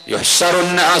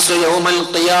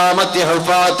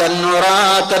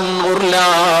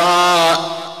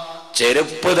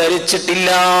 ചെരുപ്പ് ധരിച്ചിട്ടില്ല,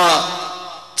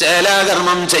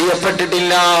 ചേലാകർമ്മം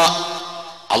ചെയ്യപ്പെട്ടിട്ടില്ല.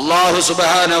 അല്ലാഹു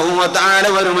സുബ്ഹാനഹു വ തആല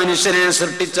ഒരു മനുഷ്യനെ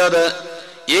സൃഷ്ടിച്ചത്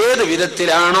ഏത്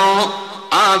വിധത്തിലാണോ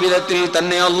ആ വിധത്തിൽ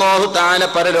തന്നെ അല്ലാഹു തആല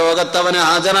പരലോകത്തവനെ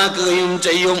ഹാജരാക്കുകയും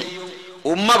ചെയ്യും.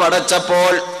 ഉമ്മ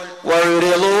പടച്ചപ്പോൾ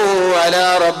വഅരിളൂ അലാ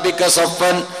റബ്ബിക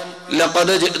സഫൻ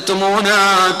ലഖദ് ജിഅ്തുമൂനാ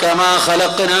കമാ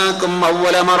ഖലഖനാകും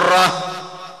അവ്വല മറ.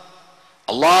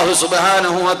 അല്ലാഹു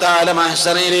സുബ്ഹാനഹു വ തആല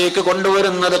മഹ്ശറിലേക്ക്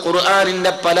കൊണ്ടുവരുന്നത്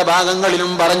ഖുർആനിന്റെ പല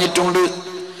ഭാഗങ്ങളിലും പറഞ്ഞിട്ടുണ്ട്.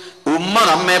 ഉമ്മ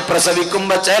നമ്മെ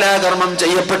പ്രസവിക്കുമ്പോ ചേലാകർമ്മം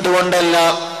ചെയ്യപ്പെട്ടുകൊണ്ടല്ല,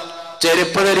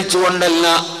 ചെരുപ്പ് ധരിച്ചുകൊണ്ടല്ല,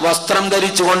 വസ്ത്രം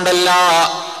ധരിച്ചുകൊണ്ടല്ല.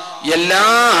 എല്ലാ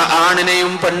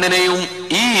ആണിനെയും പെണ്ണിനെയും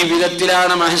ഈ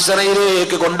വിധത്തിലാണ്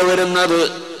മഹ്ശറിലേക്ക് കൊണ്ടുവരുന്നത്.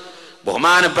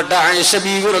 ബഹുമാനപ്പെട്ട ആയിഷ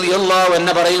ബീവി റളിയല്ലാഹു അൻഹ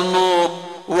പറയുന്നു,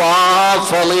 വാ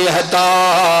ഫളിഹതാ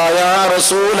യാ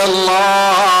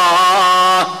റസൂലല്ലാഹ്,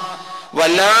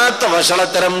 വല്ലാത്ത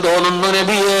വഷളത്തരം തോന്നുന്നു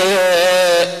നബിയേ,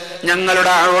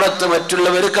 ഞങ്ങളുടെ ഔറത്ത്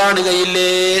മറ്റുള്ളവർ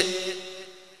കാണുകയില്ലേ?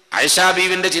 ആയിഷ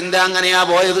ബീവിന്റെ ചിന്ത അങ്ങനെയാ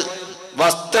പോയത്.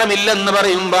 വസ്ത്രമില്ലെന്ന്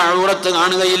പറയുമ്പോ ഔറത്ത്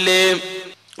കാണുകയില്ലേ?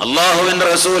 അല്ലാഹുവിന്റെ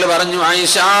റസൂൽ പറഞ്ഞു,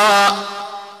 ആയിഷ,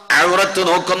 ഔറത്ത്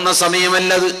നോക്കുന്ന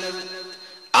സമയമല്ലത്.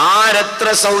 ആരെത്ര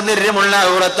സൗന്ദര്യമുള്ള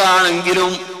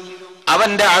ഔറത്താണെങ്കിലും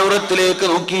അവന്റെ ഔറത്തിലേക്ക്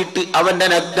നോക്കിയിട്ട് അവന്റെ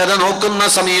നഗ്നത നോക്കുന്ന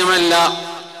സമയമല്ല.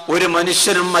 ഒരു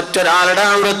മനുഷ്യനും മറ്റൊരാളുടെ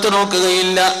ഔറത്ത്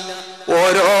നോക്കുകയില്ല.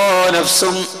 ഓരോ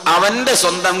നഫ്സും അവന്റെ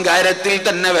സ്വന്തം കാര്യത്തിൽ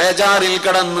തന്നെ വേജാറിൽ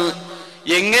കടന്ന്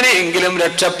എങ്ങനെയെങ്കിലും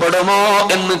രക്ഷപ്പെടുമോ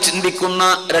എന്ന് ചിന്തിക്കുന്ന,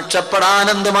 രക്ഷപ്പെടാൻ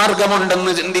എന്ത്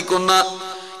മാർഗമുണ്ടെന്ന് ചിന്തിക്കുന്ന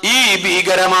ഈ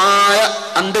ഭീകരമായ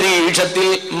അന്തരീക്ഷത്തിൽ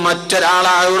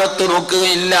മറ്റൊരാളെ ഔറത്ത്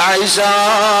നോക്കുകയില്ല ആയിഷ.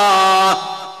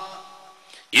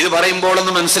 ഇത് പറയുമ്പോൾ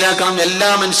ഒന്ന് മനസ്സിലാക്കണം, എല്ലാ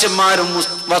മനുഷ്യന്മാരും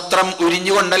വസ്ത്രം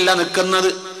ഉരിഞ്ഞുകൊണ്ടല്ല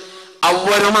നിൽക്കുന്നത്.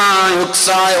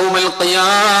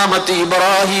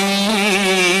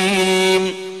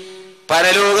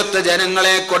 പരലോകത്ത്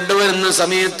ജനങ്ങളെ കൊണ്ടുവരുന്ന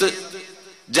സമയത്ത്,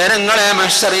 ജനങ്ങളെ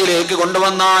മഹ്ശറിലേക്ക്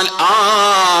കൊണ്ടുവന്നാൽ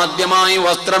ആദ്യമായി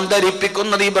വസ്ത്രം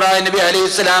ധരിപ്പിക്കുന്നത് ഇബ്രാഹിം നബി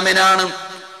അലൈഹിസ്സലാമിനാണ്.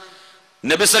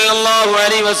 നബി സല്ലല്ലാഹു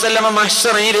അലൈഹി വസല്ലമ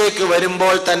മഹ്ശറിലേക്ക്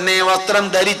വരുമ്പോൾ തന്നെ വസ്ത്രം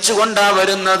ധരിച്ചുകൊണ്ടാ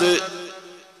വരുന്നത്.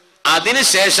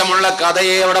 അതിനുശേഷമുള്ള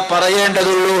കഥയെ അവിടെ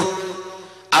പറയേണ്ടതുള്ളൂ.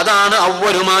 അതാണ്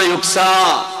അവ്വലുമാ യുക്സാ.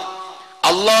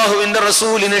 അള്ളാഹുവിന്റെ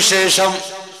റസൂലിന് ശേഷം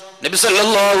നബി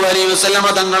സല്ലല്ലാഹു അലൈഹി വസല്ലമ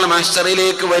തങ്ങൾ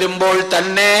മഹ്ശറിലേക്ക് വരുമ്പോൾ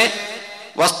തന്നെ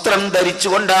വസ്ത്രം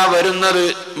ധരിച്ചുകൊണ്ടാ വരുന്നത്.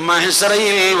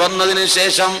 മഹ്ശറയിൽ വന്നതിന്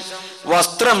ശേഷം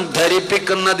വസ്ത്രം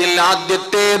ധരിപ്പിക്കുന്നതിൽ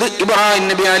ആദ്യത്തേത് ഇബ്രാഹിം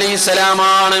നബി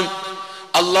അലൈഹിസ്സലാമാണ്.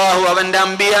 അള്ളാഹു അവന്റെ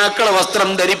അമ്പിയാക്കളെ വസ്ത്രം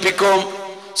ധരിപ്പിക്കും.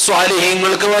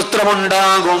 സ്വാലിഹീങ്ങൾക്ക്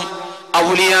വസ്ത്രമുണ്ടാകും,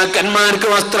 ഔലിയാക്കന്മാർക്ക്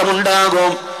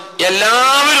വസ്ത്രമുണ്ടാകും.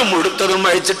 എല്ലാവരും ഉടുത്തതും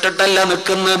അഴിച്ചിട്ടിട്ടല്ല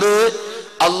നിൽക്കുന്നത്.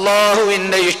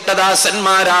 അള്ളാഹുവിന്റെ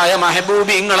ഇഷ്ടദാസന്മാരായ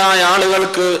മെഹബൂബീങ്ങളായ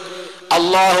ആളുകൾക്ക്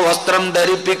അള്ളാഹു വസ്ത്രം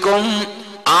ധരിപ്പിക്കും.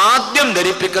 ആദ്യം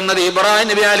ധരിപ്പിക്കുന്നത് ഇബ്രാഹിം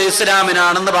നബി അലൈഹി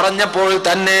ഇസ്ലാമിനാണെന്ന് പറഞ്ഞപ്പോൾ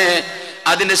തന്നെ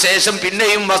അതിന് ശേഷം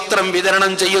പിന്നെയും വസ്ത്രം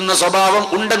വിതരണം ചെയ്യുന്ന സ്വഭാവം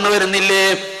ഉണ്ടെന്ന് വരുന്നില്ലേ?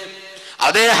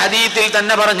 അതേ ഹദീത്തിൽ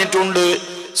തന്നെ പറഞ്ഞിട്ടുണ്ട്,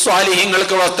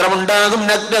 സ്വാലിഹീങ്ങൾക്ക് വസ്ത്രമുണ്ടാകും,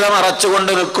 നഗ്നത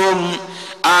മറച്ചുകൊണ്ട് നിൽക്കും.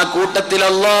 ആ കൂട്ടത്തിൽ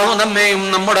അള്ളാഹു നമ്മെയും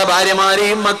നമ്മുടെ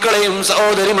ഭാര്യമാരെയും മക്കളെയും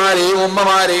സഹോദരിമാരെയും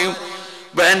ഉമ്മമാരെയും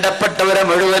വേണ്ടപ്പെട്ടവരെ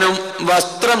മുഴുവനും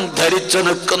വസ്ത്രം ധരിച്ചു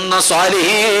നിൽക്കുന്ന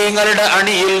സ്വാലിഹീങ്ങളുടെ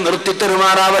അണിയിൽ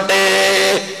നിർത്തിത്തരുമാറാവട്ടെ.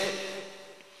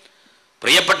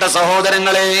 പ്രിയപ്പെട്ട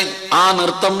സഹോദരങ്ങളെ, ആ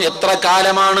നൃത്തം എത്ര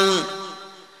കാലമാണ്?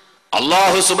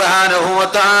 അല്ലാഹു സുബ്ഹാനഹു വ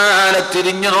തആല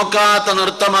തിരിഞ്ഞു നോക്കാത്ത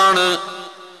നൃത്തമാണ്.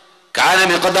 കാന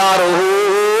മിഖ്ദാറുഹു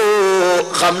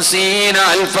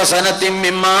 50,000 സനത്തിൻ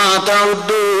മിമ്മാ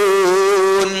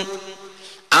തഉദ്ദൂൻ.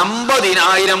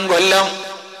 50,000 കൊല്ലം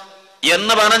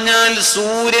എന്ന് പറഞ്ഞാൽ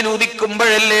സൂര്യൻ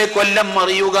ഉദിക്കുമ്പോഴല്ലേ കൊല്ലം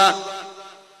മറിയുക.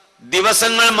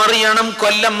 ദിവസങ്ങൾ മറിയണം,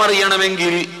 കൊല്ലം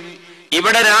മറിയണമെങ്കിൽ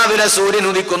ഇവിടെ രാവിലെ സൂര്യൻ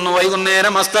ഉദിക്കുന്നു,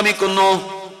 വൈകുന്നേരം അസ്തമിക്കുന്നു.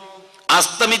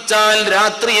 അസ്തമിച്ചാൽ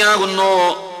രാത്രിയാകുന്നു.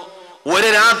 ഒരു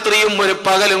രാത്രിയും ഒരു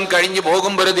പകലും കഴിഞ്ഞു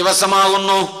പോകുമ്പോൾ ഒരു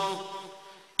ദിവസമാകുന്നു.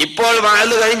 ഇപ്പോൾ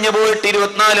വഅദ് കഴിഞ്ഞു പോയിട്ട്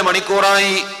 24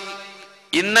 മണിക്കൂറായി.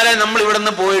 ഇന്നലെ നമ്മൾ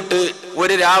ഇവിടുന്ന് പോയിട്ട്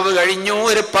ഒരു രാവ് കഴിഞ്ഞു,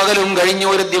 ഒരു പകലും കഴിഞ്ഞു,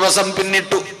 ഒരു ദിവസം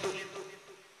പിന്നിട്ടു.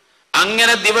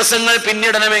 അങ്ങനെ ദിവസങ്ങൾ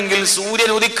പിന്നിടണമെങ്കിൽ സൂര്യൻ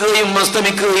ഉദിക്കുകയും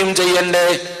അസ്തമിക്കുകയും ചെയ്യണ്ടേ?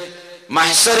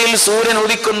 മഹ്ശറിൽ സൂര്യൻ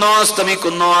ഉദിക്കുന്നോ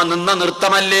അസ്തമിക്കുന്നോ നിന്ന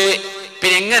നൃത്തമല്ലേ?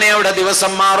 പിന്നെ എങ്ങനെ അവിടെ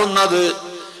ദിവസം മാറുന്നത്?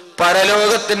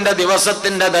 പരലോകത്തിന്റെ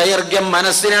ദിവസത്തിന്റെ ദൈർഘ്യം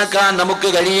മനസ്സിലാക്കാൻ നമുക്ക്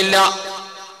കഴിയില്ല.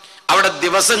 അവിടെ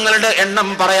ദിവസങ്ങളുടെ എണ്ണം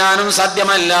പറയാനും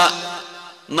സാധ്യമല്ല.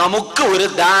 നമുക്ക് ഒരു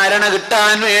ധാരണ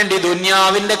കിട്ടാൻ വേണ്ടി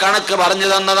ദുനിയാവിന്റെ കണക്ക് പറഞ്ഞു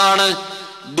തന്നതാണ്.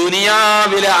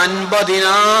 ദുനിയാവിലെ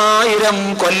 50,000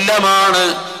 കൊല്ലമാണ്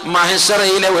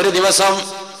മഹ്ശറയിലെ ഒരു ദിവസം.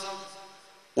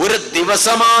 ഒരു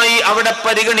ദിവസമായി അവിടെ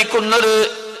പരിഗണിക്കുന്നത്.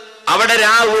 അവിടെ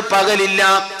രാവ് പകലില്ല,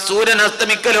 സൂര്യൻ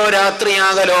അസ്തമിക്കലോ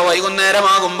രാത്രിയാകലോ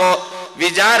വൈകുന്നേരമാകുമ്പോ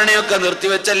വിചാരണയൊക്കെ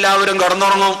നിർത്തിവെച്ച് എല്ലാവരും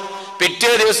കടന്നുറങ്ങും. പിറ്റേ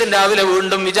ദിവസം രാവിലെ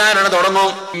വീണ്ടും വിചാരണ തുടങ്ങും.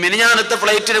 മിനിഞ്ഞാന്നത്തെ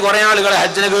ഫ്ലൈറ്റിന് കുറെ ആളുകൾ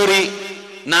ഹജ്ജിന് കയറി,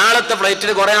 നാളത്തെ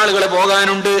ഫ്ലൈറ്റിന് കുറെ ആളുകൾ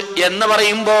പോകാനുണ്ട് എന്ന്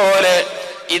പറയും പോലെ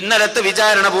ഇന്നലത്തെ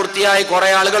വിചാരണ പൂർത്തിയായി കുറെ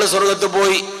ആളുകൾ സ്വർഗത്ത്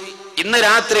പോയി. ഇന്ന്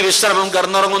രാത്രി വിശ്രമം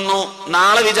കിടന്നുറങ്ങുന്നു,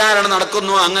 നാളെ വിചാരണ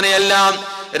നടക്കുന്നു. അങ്ങനെയെല്ലാം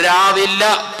രാവില്ല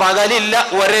പകലില്ല,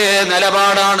 ഒരേ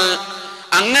നിലപാടാണ്.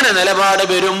 അങ്ങനെ നിലപാട്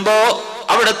വരുമ്പോ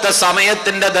അവിടുത്തെ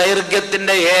സമയത്തിന്റെ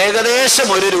ദൈർഘ്യത്തിന്റെ ഏകദേശം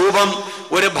ഒരു രൂപം,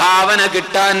 ഒരു ഭാവന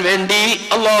കിട്ടാൻ വേണ്ടി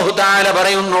അല്ലാഹു തആല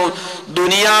പറയുന്നു,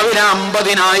 ദുനിയാവിലെ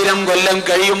 50,000 കൊല്ലം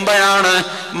കഴിയുമ്പോഴാണ്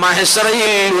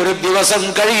മഹ്ശറയിൽ ഒരു ദിവസം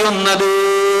കഴിയുന്നത്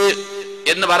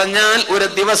എന്ന് പറഞ്ഞാൽ ഒരു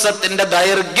ദിവസത്തിന്റെ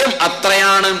ദൈർഘ്യം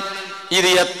അത്രയാണ്. ഇത്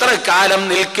എത്ര കാലം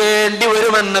നിൽക്കേണ്ടി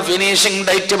വരുമെന്ന് ഫിനിഷിംഗ്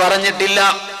ഡേറ്റ് പറഞ്ഞിട്ടില്ല.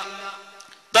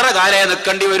 എത്ര കാലേ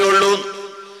നിൽക്കേണ്ടി വരുള്ളൂ.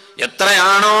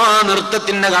 എത്രയാണോ ആ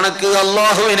നൃത്തത്തിന്റെ കണക്ക്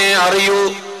അള്ളാഹുവിനെ അറിയൂ.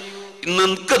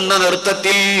 നിൽക്കുന്ന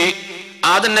നൃത്തത്തിൽ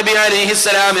ആദം നബി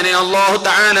അലൈഹിസ്സലാമിനെ അല്ലാഹു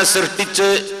തആല സൃഷ്ടിച്ച്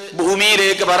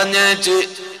ഭൂമിയിലേക്ക് പറഞ്ഞയച്ച്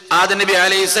ആദം നബി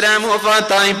അലൈഹിസ്സലാം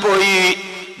വഫാത്തായി പോയി.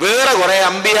 വേറെ കുറെ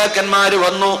അമ്പിയാക്കന്മാര്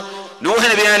വന്നു. നൂഹ്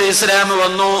നബി അലൈഹിസ്സലാം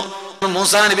വന്നു,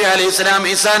 മൂസാ നബി അലൈഹിസ്സലാം,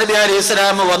 ഈസാ നബി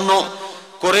അലൈഹിസ്സലാം വന്നു.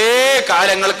 കുറെ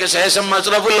കാലങ്ങൾക്ക് ശേഷം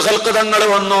അഷ്റഫുൽ ഖൽഖ് തങ്ങൾ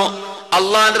വന്നു.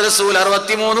 അള്ളാന്റെ റസൂൽ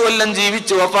 63 കൊല്ലം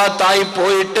ജീവിച്ച് വഫാത്തായി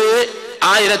പോയിട്ട്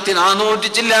 1400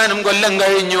 ചില്ലാനും കൊല്ലം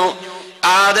കഴിഞ്ഞു.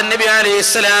 ആദം നബി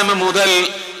അലൈഹിസ്സലാം മുതൽ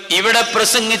ഇവിടെ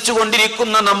പ്രസംഗിച്ചു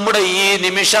കൊണ്ടിരിക്കുന്ന നമ്മുടെ ഈ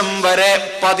നിമിഷം വരെ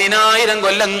 10,000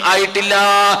 കൊല്ലം ആയിട്ടില്ല.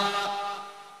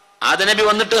 ആദം നബി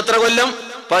വന്നിട്ട് എത്ര കൊല്ലം?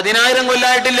 10,000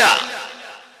 കൊല്ലമായിട്ടില്ല.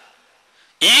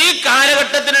 ഈ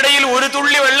കാലഘട്ടത്തിനിടയിൽ ഒരു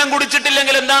തുള്ളി വെള്ളം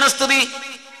കുടിച്ചിട്ടില്ലെങ്കിൽ എന്താണ് സ്ഥിതി?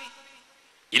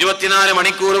 24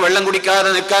 മണിക്കൂർ വെള്ളം കുടിക്കാതെ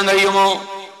നിൽക്കാൻ കഴിയുമോ?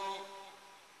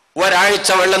 ഒരാഴ്ച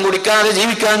വെള്ളം കുടിക്കാതെ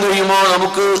ജീവിക്കാൻ കഴിയുമോ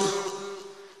നമുക്ക്?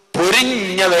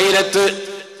 പൊരിഞ്ഞ വെയിലത്ത്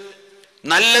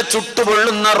നല്ല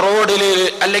ചുട്ടുപൊള്ളുന്ന റോഡില്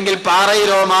അല്ലെങ്കിൽ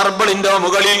പാറയിലോ മാർബിളിന്റെ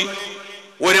മുകളിൽ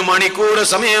 1 മണിക്കൂർ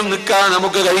സമയം നിൽക്കാൻ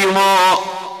നമുക്ക് കഴിയുമോ?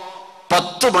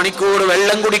 10 മണിക്കൂർ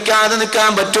വെള്ളം കുടിക്കാതെ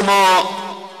നിൽക്കാൻ പറ്റുമോ?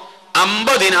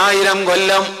 50,000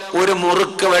 കൊല്ലം ഒരു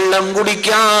മുറുക്ക് വെള്ളം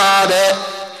കുടിക്കാതെ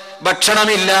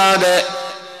ഭക്ഷണമില്ലാതെ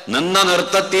നിന്ന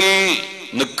നൃത്തത്തിൽ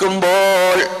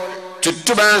നിൽക്കുമ്പോൾ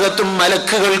ചുറ്റുഭാഗത്തും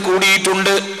മലക്കുകൾ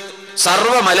കൂടിയിട്ടുണ്ട്.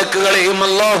 സർവ മലക്കുകളെയും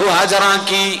അല്ലാഹു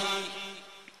ഹാജരാക്കി.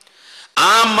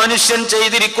 ആ മനുഷ്യൻ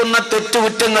ചെയ്തിരിക്കുന്ന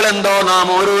തെറ്റുകുറ്റങ്ങൾ എന്തോ, നാം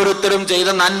ഓരോരുത്തരും ചെയ്ത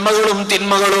നന്മകളും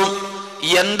തിന്മകളും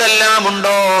എന്തെല്ലാം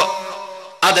ഉണ്ടോ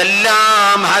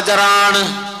അതെല്ലാം ഹാജറാണ്.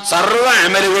 സർവ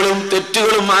അമലുകളും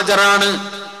തെറ്റുകളും ഹാജറാണ്.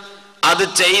 അത്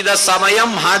ചെയ്ത സമയം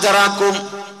ഹാജരാക്കും,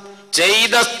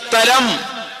 ചെയ്ത സ്ഥലം,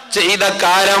 ചെയ്ത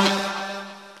കാലം,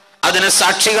 അതിന്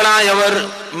സാക്ഷികളായവർ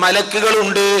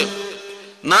മലക്കുകളുണ്ട്.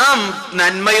 നാം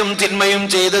നന്മയും തിന്മയും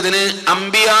ചെയ്തതിന്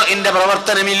അംബിയാഇന്റെ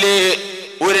പ്രവർത്തനമില്ലേ?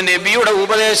 ഒരു നബിയുടെ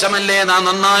ഉപദേശമല്ലേ നാം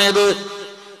നന്നായത്?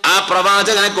 ആ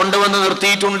പ്രവാചകനെ കൊണ്ടുവന്ന്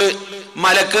നിർത്തിയിട്ടുണ്ട്,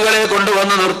 മലക്കുകളെ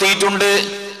കൊണ്ടുവന്ന് നിർത്തിയിട്ടുണ്ട്.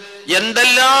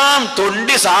 എന്തെല്ലാം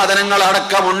തൊണ്ടി സാധനങ്ങൾ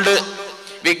അടക്കമുണ്ട്.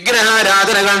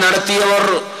 വിഗ്രഹാരാധനകൾ നടത്തിയവർ,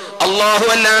 അല്ലാഹു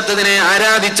അല്ലാത്തതിനെ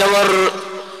ആരാധിച്ചവർ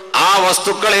ആ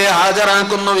വസ്തുക്കളെ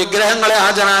ഹാജരാക്കുന്നു, വിഗ്രഹങ്ങളെ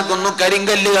ഹാജരാക്കുന്നു,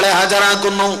 കരിങ്കല്ലുകളെ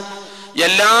ഹാജരാക്കുന്നു.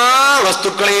 എല്ലാ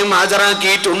വസ്തുക്കളെയും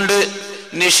ഹാജരാക്കിയിട്ടുണ്ട്.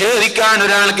 നിഷേധിക്കാൻ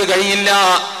ഒരാൾക്ക് കഴിയില്ല.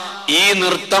 ഈ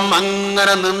നൃത്തം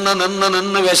അങ്ങനെ നിന്ന് നിന്ന്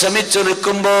നിന്ന് വിഷമിച്ചു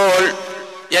നിൽക്കുമ്പോൾ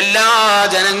എല്ലാ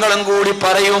ജനങ്ങളും കൂടി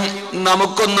പറയും,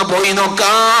 നമുക്കൊന്ന് പോയി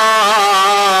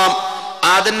നോക്കാം.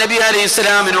 ആദം നബി അലൈഹി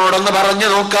ഇസ്ലാമിനോടൊന്ന് പറഞ്ഞു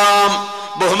നോക്കാം.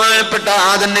 ബഹുമാനപ്പെട്ട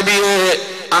ആദം നബിയെ,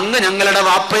 അങ്ങ് ഞങ്ങളുടെ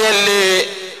വാപ്പയല്ലേ?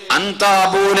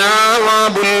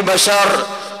 അൻതാബുനാബുൽ ബശർ,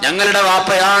 ഞങ്ങളുടെ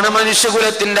വാപ്പയാണ്,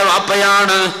 മനുഷ്യകുലത്തിന്റെ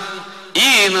വാപ്പയാണ്. ഈ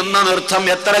നിന്ന നൃത്തം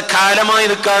എത്ര കാലമായി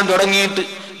നിൽക്കാൻ തുടങ്ങിയിട്ട്,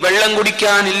 വെള്ളം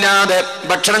കുടിക്കാനില്ലാതെ,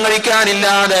 ഭക്ഷണം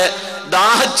കഴിക്കാനില്ലാതെ,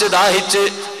 ദാഹിച്ച് ദാഹിച്ച്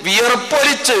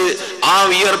വിയർപ്പൊലിച്ച് ആ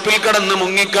വിയർപ്പിൽ കിടന്ന്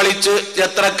മുങ്ങിക്കളിച്ച്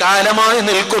എത്ര കാലമായി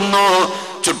നിൽക്കുന്നു.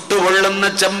 ചുട്ടുകൊള്ളുന്ന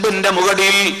ചെമ്പിന്റെ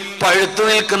മുകളിൽ, പഴുത്തു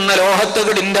നിൽക്കുന്ന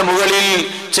ലോഹത്തകിടിന്റെ മുകളിൽ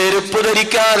ചെരുപ്പ്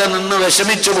ധരിക്കാതെ നിന്ന്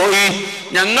വിഷമിച്ചു പോയി.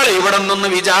 ഞങ്ങൾ ഇവിടെ നിന്ന്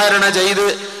വിചാരണ ചെയ്ത്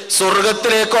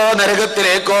സ്വർഗത്തിലേക്കോ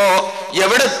നരകത്തിലേക്കോ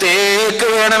എവിടത്തേക്ക്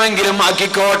വേണമെങ്കിലും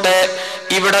ആക്കിക്കോട്ടെ,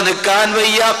 ഇവിടെ നിൽക്കാൻ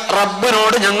വയ്യ,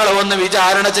 റബ്ബിനോട് ഞങ്ങളെ ഒന്ന്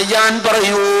വിചാരണ ചെയ്യാൻ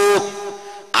പറയൂ.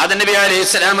 ആദം നബി അലൈഹി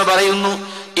സ്വലാം പറയുന്നു,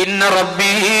 ഇന്ന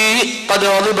റബ്ബി ഖദ്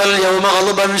ഗളിബൽ യൗമ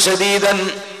ഗളബൻ ശദീദൻ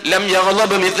ലം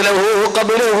യഗ്ളബ് മിത്ലഹു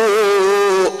ഖബ്ലഹു.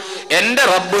 എന്റെ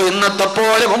റബ്ബ് ഇന്നത്തെ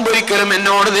പോലെ മുമ്പൊരിക്കലും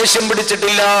എന്നോട് ദേഷ്യം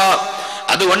പിടിച്ചിട്ടില്ല.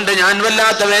 അതുകൊണ്ട് ഞാൻ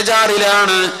വല്ലാത്ത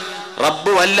വേജാറിലാണ്,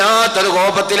 റബ്ബ് വല്ലാത്തൊരു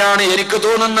കോപത്തിലാണ്. എനിക്ക്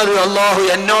തോന്നുന്നത് അല്ലാഹു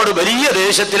എന്നോട് വലിയ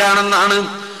ദേഷ്യത്തിലാണെന്നാണ്.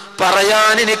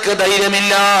 പറയാൻ എനിക്ക്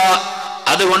ധൈര്യമില്ല.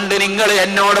 അതുകൊണ്ട് നിങ്ങൾ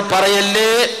എന്നോട്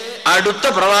പറയല്ലേ, അടുത്ത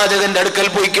പ്രവാചകന്റെ അടുക്കൽ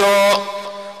പോയിക്കോ.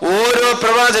 ഓരോ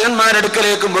പ്രവാചകന്മാരുടെ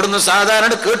അടുക്കലേക്കും ഇവിടുന്ന്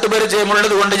സാധാരണ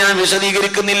കേട്ടുപരിചയമുള്ളത് കൊണ്ട് ഞാൻ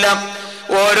വിശദീകരിക്കുന്നില്ല.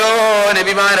 ഓരോ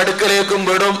നബിമാരുടെ അടുക്കലേക്കും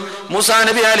വിടും. മൂസാ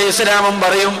നബി അലൈഹി സ്വലാമും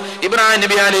പറയും, ഇബ്രാഹിം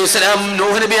നബി അലൈഹി സ്വലാമും,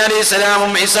 നൂഹ് നബി അലൈഹി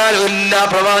സ്വലാമും, ഈസാ, എല്ലാ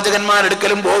പ്രവാചകന്മാരുടെ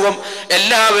അടുക്കലും പോകും.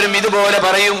 എല്ലാവരും ഇതുപോലെ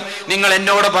പറയും, നിങ്ങൾ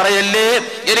എന്നോട് പറയല്ലേ,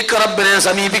 എനിക്ക് റബ്ബിനെ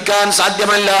സമീപിക്കാൻ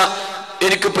സാധ്യമല്ല,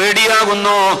 എനിക്ക്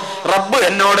പേടിയാകുന്നു, റബ്ബ്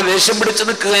എന്നോട് ദേഷ്യം പിടിച്ചു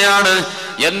നിൽക്കുകയാണ്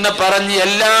എന്ന് പറഞ്ഞ്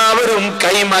എല്ലാവരും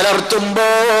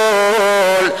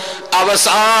കൈമലർത്തുമ്പോൾ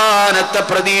അവസാനത്തെ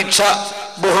പ്രതീക്ഷ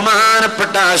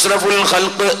ബഹുമാനപ്പെട്ട അഷ്റഫുൽ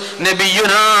ഖൽഖ്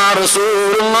നബിയുനാ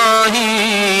റസൂലുള്ളാഹി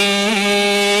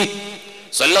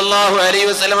സ്വല്ലല്ലാഹു അലൈഹി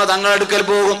വസല്ലം തങ്ങളുടെ അടുക്കൽ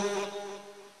പോകും.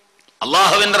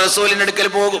 അല്ലാഹുവിന്റെ റസൂലിന്റെ അടുക്കൽ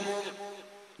പോകും.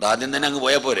 ആദ്യം തന്നെ അങ്ങ്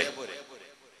പോയാ പോരെ?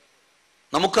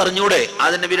 നമുക്കറിഞ്ഞൂടെ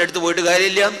ആദ്യം നബിയുടെ അടുത്ത് പോയിട്ട്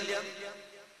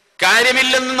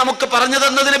കാര്യമില്ലെന്ന് നമുക്ക് പറഞ്ഞു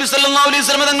തന്നത് നബി സല്ലല്ലാഹു അലൈഹി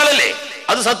വസല്ലം തങ്ങളല്ലേ?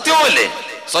 അത് സത്യവുമല്ലേ?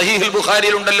 സഹീഹുൽ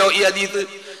ബുഖാരിയിൽ ഉണ്ടല്ലോ ഈ ഹദീസ്.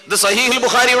 ഇത് സഹീഹുൽ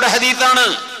ബുഖാരിയുടെ ഹദീസാണ്.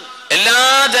 എല്ലാ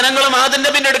ജനങ്ങളും ആദം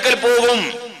നബിന്റെ അടുക്കൽ പോകും,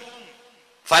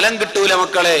 ഫലം കിട്ടൂല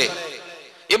മക്കളെ.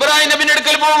 ഇബ്രാഹിം നബിന്റെ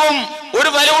അടുക്കൽ പോകും, ഒരു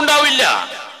ഫലം ഉണ്ടാവില്ല.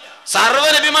 സർവ്വ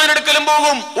നബിമാരുടെ അടുക്കലും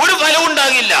പോകും, ഒരു ഫലം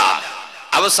ഉണ്ടാകില്ല.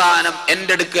 അവസാനം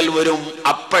എന്റെ അടുക്കൽ വരും,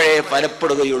 അപ്പോഴേ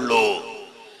ഫലപ്പെടുകയുള്ളൂ.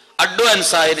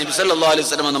 അഡ്വാൻസ് ആയ നബി സല്ലല്ലാഹു അലൈഹി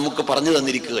വസല്ലം നമുക്ക് പറഞ്ഞു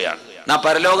തന്നിരിക്കുകയാണ്.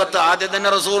 പരലോകത്ത് ആദ്യം തന്നെ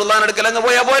റസൂലുള്ളാഹിന്റെ അടുക്കൽ അങ്ങ്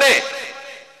പോയാ പോരെ?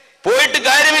 പോയിട്ട്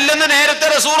കാര്യമില്ലെന്ന് നേരത്തെ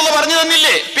റസൂലുള്ളാഹി പറഞ്ഞു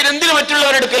തന്നില്ലേ? പിന്നെ എന്തിനു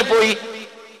മറ്റുള്ളവരുടെ അടുക്കൽ പോയി?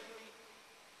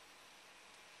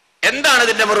 എന്താണ്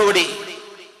ഇതിന്റെ മറുപടി?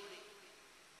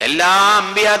 എല്ലാ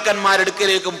അമ്പിയാക്കന്മാരുടെ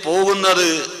അടുക്കലേക്കും പോകുന്നത്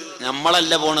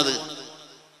നമ്മളല്ല പോണത്,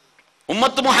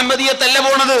 ഉമ്മത്ത് മുഹമ്മദിയത്തല്ല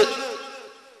പോണത്.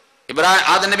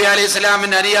 ആദം നബി അലൈഹി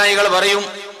സ്വലാമിന്റെ അനുയായികൾ പറയും,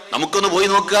 നമുക്കൊന്ന് പോയി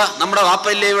നോക്കുക, നമ്മുടെ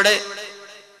വാപ്പല്ലേ ഇവിടെ.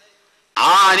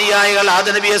 ആ അനുയായികൾ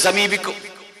ആദം നബിയെ സമീപിക്കും.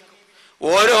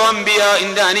 ഓരോ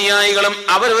അമ്പിയാന്റെ അനുയായികളും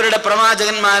അവരവരുടെ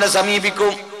പ്രവാചകന്മാരെ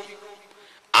സമീപിക്കും.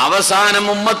 അവസാനം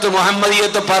ഉമ്മത്ത്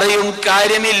മുഹമ്മദിയത്ത് പറയും,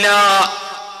 കാര്യമില്ല,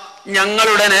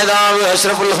 ഞങ്ങളുടെ നേതാവ്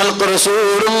അഷ്റഫുൽ ഖൽഖ്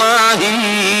റസൂലുള്ളാഹി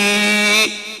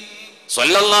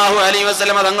സ്വല്ലല്ലാഹു അലൈഹി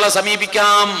വസല്ലം തങ്ങളെ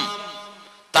സമീപിക്കാം,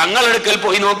 തങ്ങളുടെ അടുക്കൽ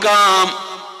പോയി നോക്കാം.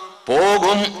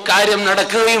 പോകും, കാര്യം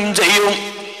നടക്കുകയും ചെയ്യും.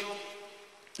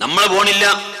 നമ്മൾ പോണില്ല,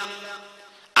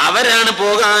 അവരാണ്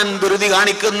പോകാൻ ധൃതി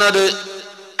കാണിക്കുന്നത്.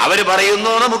 അവര്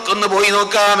പറയുന്നു നമുക്കൊന്ന് പോയി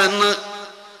നോക്കാമെന്ന്.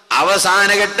 അവസാന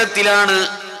ഘട്ടത്തിലാണ്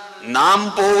നാം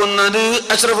പോകുന്നത്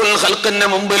അഷ്റഫുൽ ഖൽഖിന്റെ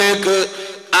മുമ്പിലേക്ക്.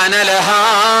 അനലഹാ.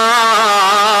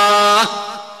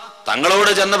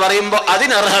 തങ്ങളോട് ചെന്ന് പറയുമ്പോ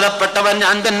അതിനർഹതപ്പെട്ടവൻ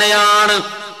ഞാൻ തന്നെയാണ്,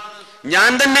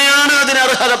 ഞാൻ തന്നെയാണ്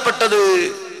അതിനർഹതപ്പെട്ടത്,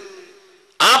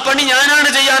 ആ പണി ഞാനാണ്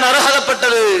ചെയ്യാൻ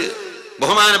അർഹതപ്പെട്ടത്.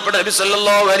 ബഹുമാനപ്പെട്ട നബി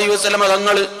സല്ലല്ലാഹു അലൈഹി വസല്ലം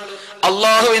തങ്ങൾ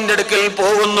അള്ളാഹുവിന്റെ അടുക്കൽ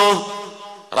പോകുന്നു,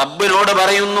 റബ്ബിനോട്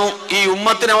പറയുന്നു, ഈ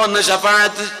ഉമ്മത്തിനെ വന്ന്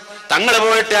ശഫാഅത്ത്. തങ്ങൾ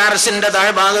പോയിട്ട് അർശിന്റെ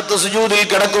താഴ്ഭാഗത്ത് സുജൂദിൽ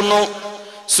കിടക്കുന്നു.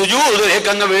 സുജൂദിലേക്ക്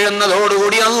അങ്ങ്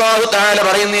വീഴുന്നതോടുകൂടി അല്ലാഹു തആല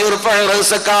പറയുന്നു,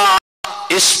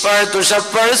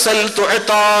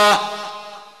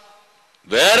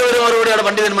 വേറെ ഒരു മറുപടിയാണ്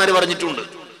പണ്ഡിതന്മാര് പറഞ്ഞിട്ടുണ്ട്.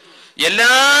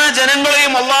 എല്ലാ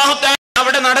ജനങ്ങളെയും അല്ലാഹു തആല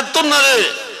അവിടെ നടത്തുന്നത്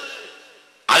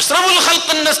അഷ്റഫുൽ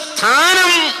ഖൽഖിന്റെ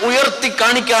സ്ഥാനം ഉയർത്തി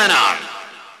കാണിക്കാനാണ്.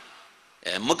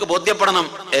 നമുക്ക് ബോധ്യപ്പെടണം,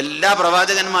 എല്ലാ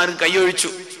പ്രവാചകന്മാരും കൈയൊഴിച്ചു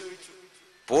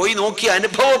പോയി നോക്കി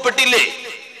അനുഭവപ്പെട്ടില്ലേ?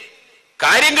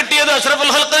 കാര്യം കിട്ടിയത്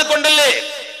അഷ്റഫുൽ ഖൽഖിനെ കൊണ്ടല്ലേ?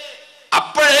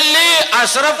 അപ്പോഴല്ലേ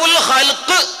അഷ്റഫുൽ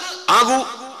ഖൽഖ് ആകൂ,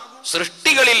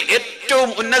 സൃഷ്ടികളിൽ ഏറ്റവും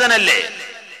ഉന്നതനല്ലേ?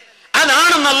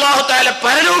 അതാണെന്ന് അല്ലാഹു തആല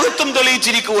പരലോകത്തും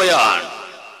തെളിയിച്ചിരിക്കുകയാണ്.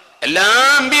 എല്ലാ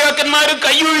അമ്പിയാക്കന്മാരും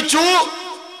കൈയൊഴിച്ചു,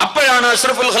 അപ്പോഴാണ്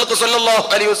അഷ്റഫുൽ ഖൽഖ് സല്ലല്ലാഹു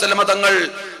അലൈഹി വസല്ലം തങ്ങൾ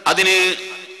അതിന്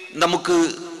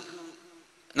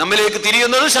നമ്മിലേക്ക്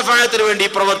തിരിയുന്നതും ശഫാഅത്തിന് വേണ്ടി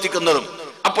പ്രവർത്തിക്കുന്നതും.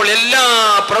 അപ്പോൾ എല്ലാ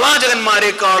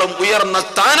പ്രവാചകന്മാരെക്കാളും ഉയർന്ന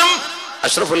സ്ഥാനം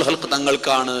അഷ്റഫുൽ ഖൽഖ്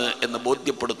തങ്ങൾക്കാണ് എന്ന്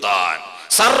ബോധ്യപ്പെടുത്താൻ,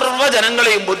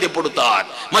 സർവ്വജനങ്ങളെയും ബോധ്യപ്പെടുത്താൻ,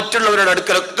 മറ്റുള്ളവരുടെ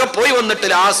അടുക്കലൊക്കെ പോയി വന്നിട്ട്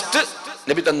ലാസ്റ്റ്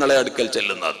നബി തങ്ങളെ അടുക്കൽ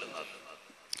ചെല്ലുന്നത്.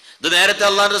 ഇത് നേരത്തെ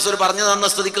അല്ലാഹുവിന്റെ റസൂൽ പറഞ്ഞു തന്ന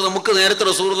സ്ഥിതിക്ക് നമുക്ക് നേരത്തെ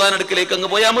റസൂലുള്ളാഹിന്റെ അടുക്കലേക്ക് അങ്ങ്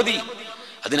പോയാൽ മതി.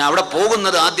 അതിനവിടെ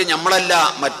പോകുന്നത് ആദ്യം നമ്മളല്ല,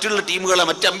 മറ്റുള്ള ടീമുകളെ,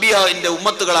 മറ്റമ്പിയാവിന്റെ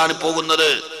ഉമ്മത്തുകളാണ് പോകുന്നത്.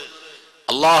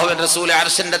 അല്ലാഹുവിന്റെ റസൂൽ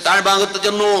അർശിന്റെ താഴ്ഭാഗത്ത്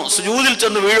ചെന്നു, സുജൂദിൽ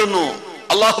ചെന്ന് വീഴുന്നു.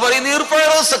 അല്ലാഹു പറയുന്നു,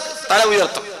 തല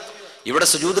ഉയർത്തും. ഇവിടെ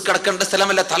സുജൂദ് കിടക്കേണ്ട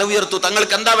സ്ഥലമല്ല, തല ഉയർത്തു.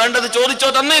 തങ്ങൾക്ക് എന്താ വേണ്ടത് ചോദിച്ചോ,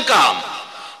 തന്നേക്കാം.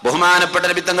 ബഹുമാനപ്പെട്ട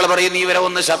നബി തങ്ങൾ പറയുന്നു, ഇവരെ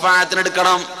ഒന്ന്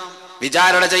ശഫാഅത്തിനെടുക്കണം,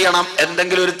 വിചാരണ ചെയ്യണം,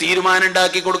 എന്തെങ്കിലും ഒരു തീരുമാനം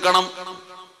ഉണ്ടാക്കി കൊടുക്കണം.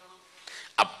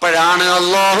 അപ്പോഴാണ്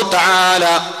അല്ലാഹു തആല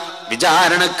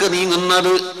വിചാരണക്ക്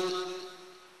നീങ്ങുന്നത്.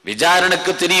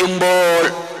 വിചാരണക്ക് തിരിയുമ്പോൾ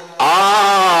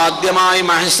ആദ്യമായി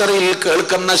മഹ്ശറിൽ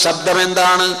കേൾക്കുന്ന ശബ്ദം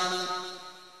എന്താണ്?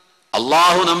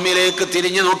 അല്ലാഹു നമ്മിലേക്ക്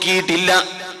തിരിഞ്ഞു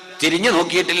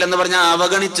നോക്കിയിട്ടില്ലെന്ന് പറഞ്ഞാൽ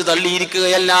അവഗണിച്ച്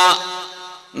തള്ളിയിരിക്കുകയല്ല.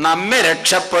 നമ്മെ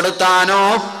രക്ഷപ്പെടുത്താനോ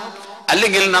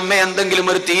അല്ലെങ്കിൽ നമ്മെ എന്തെങ്കിലും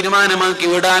ഒരു തീരുമാനമാക്കി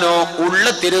വിടാനോ ഉള്ള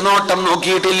തിരുനോട്ടം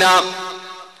നോക്കിയിട്ടില്ല.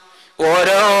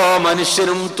 ഓരോ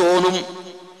മനുഷ്യനും തോന്നും,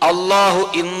 അല്ലാഹു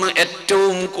ഇന്ന്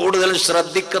ഏറ്റവും കൂടുതൽ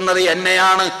ശ്രദ്ധിക്കുന്നത്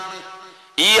എന്നെയാണ്.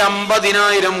 ഈ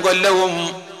 50,000 കൊല്ലവും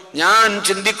ഞാൻ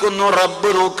ചിന്തിക്കുന്നു, റബ്ബ്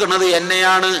നോക്കുന്നത്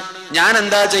എന്നെയാണ്. ഞാൻ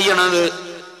എന്താ ചെയ്യണത്?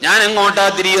 ഞാൻ എങ്ങോട്ടാ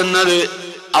തിരിയുന്നത്?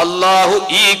 അല്ലാഹു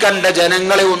ഈ കണ്ട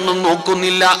ജനങ്ങളെ ഒന്നും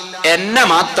നോക്കുന്നില്ല, എന്നെ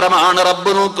മാത്രമാണ്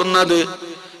റബ്ബ് നോക്കുന്നത്.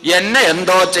 എന്നെ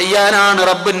എന്തോ ചെയ്യാനാണ്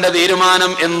റബ്ബിന്റെ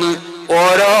തീരുമാനം എന്ന്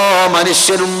ഓരോ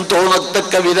മനുഷ്യനും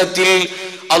തോന്നത്തക്ക വിധത്തിൽ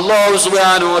അല്ലാഹു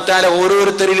സുബ്ഹാനഹു വ തആല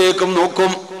ഓരോരുത്തരിലേക്കും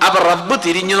നോക്കും. അപ്പൊ റബ്ബ്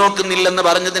തിരിഞ്ഞു നോക്കുന്നില്ലെന്ന്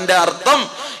പറഞ്ഞതിന്റെ അർത്ഥം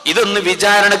ഇതൊന്ന്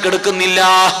വിചാരണക്കെടുക്കുന്നില്ല,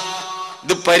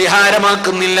 ഇത്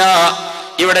പരിഹാരമാക്കുന്നില്ല.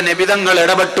 ഇവിടെ നബിതങ്ങൾ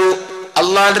ഇടപെട്ടു,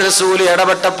 അല്ലാഹുവിന്റെ റസൂൽ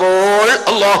ഇടപെട്ടപ്പോൾ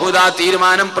അല്ലാഹു ദാ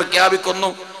തീരുമാനം പ്രഖ്യാപിക്കുന്നു,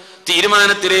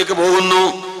 തീരുമാനത്തിലേക്ക് പോകുന്നു.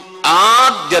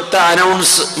 ആദ്യത്തെ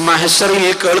അനൗൺസ്, മഹ്ശറിൽ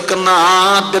കേൾക്കുന്ന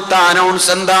ആദ്യത്തെ അനൗൺസ്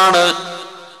എന്താണ്?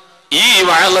 ഈ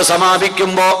വഅള്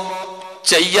സമാപിക്കുമ്പോ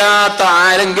ചെയ്യാത്ത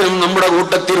ആരെങ്കിലും നമ്മുടെ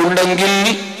കൂട്ടത്തിലുണ്ടെങ്കിൽ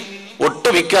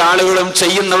ഒട്ടുമിക്ക ആളുകളും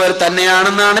ചെയ്യുന്നവർ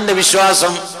തന്നെയാണെന്നാണ് എന്റെ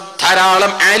വിശ്വാസം.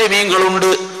 ധാരാളം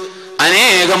ആലിമീങ്ങളുണ്ട്,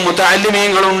 അനേകം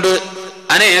മുതഅല്ലിമീങ്ങളുണ്ട്,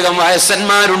 അനേകം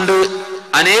വയസ്സന്മാരുണ്ട്,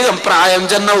 അനേകം പ്രായം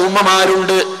ചെന്ന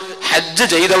ഉമ്മമാരുണ്ട്, ഹജ്ജ്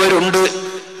ചെയ്തവരുണ്ട്.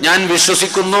 ഞാൻ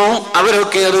വിശ്വസിക്കുന്നു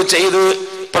അവരൊക്കെ അത് ചെയ്ത്,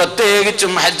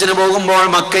 പ്രത്യേകിച്ചും ഹജ്ജിന് പോകുമ്പോൾ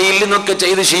മക്കയിൽ നിന്നൊക്കെ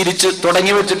ചെയ്ത് ശീലിച്ച്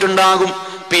തുടങ്ങി വെച്ചിട്ടുണ്ടാകും.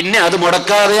 പിന്നെ അത്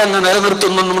മുടക്കാതെ അങ്ങ്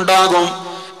നിലനിർത്തുന്നുണ്ടാകും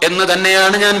എന്ന്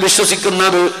തന്നെയാണ് ഞാൻ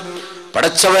വിശ്വസിക്കുന്നത്.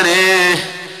 പടച്ചവനെ,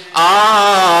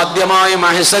 ആദ്യമായി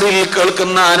മഹ്ശറിൽ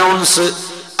കേൾക്കുന്ന അനൗൺസ്,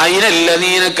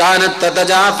 അയ്നല്ലദീന കാനത്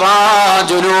തതജാഫാ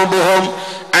ജുനൂബുഹും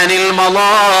അനിൽ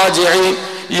മളാജിഇ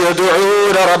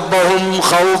യദ്ഊന റബ്ബഹും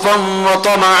ഖൗഫൻ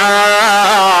വതമആ.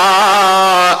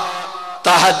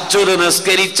 തഹജ്ജുദ്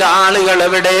നിസ്കരിച്ച ആളുകൾ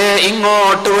എവിടെ?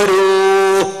 ഇങ്ങോട്ട് വരൂ.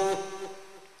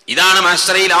 ഇതാണ്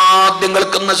മഹ്ശറിൽ ആദ്യം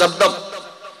കേൾക്കുന്ന ശബ്ദം.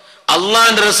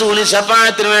 അള്ളാന്റെ റസൂല്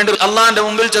ശഫാഅത്തിന് വേണ്ടി അള്ളാന്റെ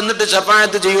മുമ്പിൽ ചെന്നിട്ട്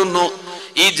ശഫാഅത്ത് ചെയ്യുന്നു.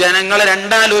 ഈ ജനങ്ങളെ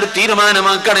രണ്ടാലൊരു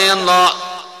തീരുമാനമാക്കണേ എന്ന്.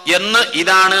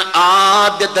 ഇതാണ്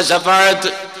ആദ്യത്തെ ശഫാഅത്ത്.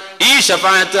 ഈ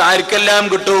ശഫാഅത്ത് ആർക്കെല്ലാം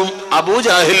കിട്ടും?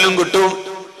 അബൂജാഹിലിനും കിട്ടും.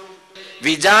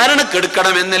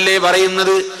 വിചാരണക്കെടുക്കണം എന്നല്ലേ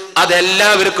പറയുന്നത്?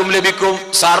 അതെല്ലാവർക്കും ലഭിക്കും,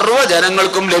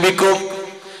 സർവ്വജനങ്ങൾക്കും ലഭിക്കും.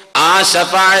 ആ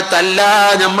ശഫാഅത്തല്ല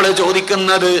നമ്മൾ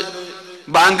ചോദിക്കുന്നത്.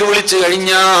 ബാങ്ക് വിളിച്ചു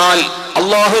കഴിഞ്ഞാൽ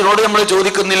അല്ലാഹുവിനോട് നമ്മൾ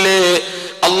ചോദിക്കുന്നില്ലേ,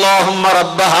 അല്ലാഹുമ്മ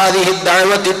റബ്ബ ഹാദിഹി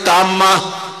ദഅവതി താമ്മ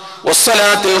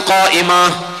വസ്സലാത്തുൽ ഖായിമ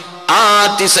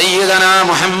ആതി സയ്യിദനാ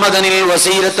മുഹമ്മദനിൽ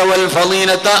വസീലത വൽ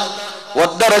ഫളീലത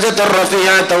വദ്ദറജത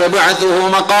റഫീഅത വബഅതുഹു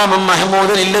മഖാമൻ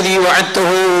മഹ്മൂദൻ الذي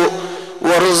وعدته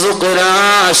വർസുഖ്നാ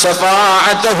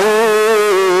ശഫാഅതഹു.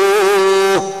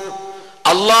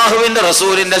 അല്ലാഹുവിന്റെ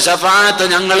റസൂലിന്റെ ശഫാഅത്ത്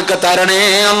ഞങ്ങൾക്ക് തരണേ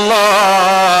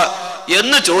അല്ലാഹ്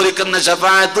എന്ന് ചോദിക്കുന്ന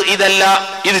ശഫാഅത്ത് ഇതല്ല.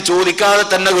 ഇത് ചോദിക്കാതെ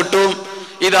തന്നെ കിട്ടും.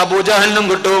 ഇത് അബൂജഹലിനും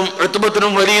കിട്ടും,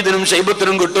 ഉത്ബത്തിനും വലീദിനും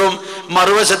ശൈബത്തിനും കിട്ടും,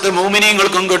 മറുവശത്ത്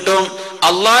മുഅ്മിനീങ്ങൾക്കും കിട്ടും.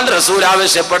 അല്ലാഹുവിന്റെ റസൂൽ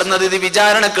ആവശ്യപ്പെടുന്നത് ഇത്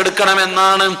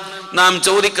വിചാരണക്കെടുക്കണമെന്നാണ്. നാം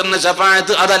ചോദിക്കുന്ന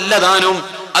ശഫാഅത്ത് അതല്ല താനും.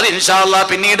 അത് ഇൻഷാ അല്ലാഹ്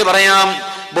പിന്നീട് പറയാം.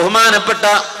 ബഹുമാനപ്പെട്ട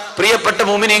പ്രിയപ്പെട്ട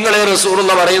മുഅ്മിനീങ്ങളെ,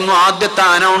 റസൂലുള്ള പറയുന്നു, ആദ്യത്തെ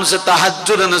അനൗൺസ്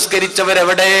തഹജ്ജുദ്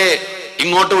നിസ്കരിച്ചവരെവിടെ?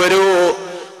 ഇങ്ങോട്ട് വരൂ.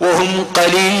 വഹും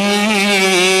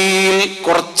ഖലീൽ,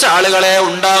 കുറച്ച് ആളുകളെ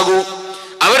ഉണ്ടാകൂ.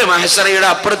 അവര് മഹ്ശറയുടെ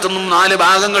അപ്പുറത്തുനിന്നും 4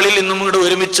 ഭാഗങ്ങളിൽ നിന്നും ഇങ്ങോട്ട്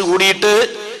ഒരുമിച്ച് കൂടിയിട്ട്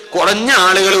കുറഞ്ഞ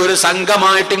ആളുകൾ ഒരു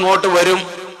സംഘമായിട്ട് ഇങ്ങോട്ട് വരും.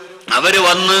 അവര്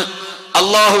വന്ന്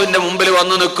അള്ളാഹുവിന്റെ മുമ്പിൽ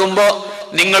വന്ന് നിൽക്കുമ്പോ,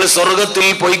 നിങ്ങൾ സ്വർഗത്തിൽ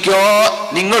പോയിക്കോ,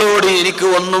 നിങ്ങളോട് എനിക്ക്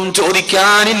ഒന്നും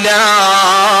ചോദിക്കാനില്ല.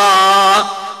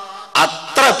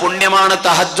 അത്ര പുണ്യമാണ്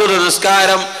തഹജ്ജുദ്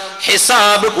നിസ്കാരം.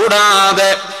 ഹിസാബ് കൂടാതെ,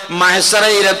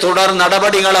 മഹ്ശറയിലെ തുടർ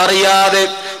നടപടികൾ അറിയാതെ,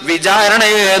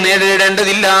 വിചാരണയെ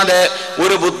നേരിടേണ്ടതില്ലാതെ,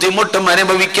 ഒരു ബുദ്ധിമുട്ടും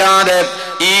അനുഭവിക്കാതെ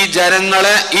ഈ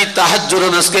ജനങ്ങളെ, ഈ തഹജ്ജുദ്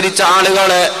നിസ്കരിച്ച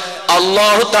ആളുകളെ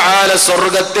അല്ലാഹു തആല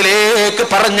സ്വർഗത്തിലേക്ക്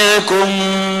പറഞ്ഞേക്കും.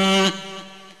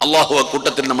 അല്ലാഹു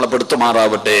അക്കൂട്ടത്തിൽ നമ്മളെ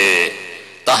പെടുത്തുമാറാവട്ടെ.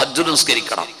 തഹജ്ജുദ്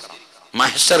നിസ്കരിക്കണം.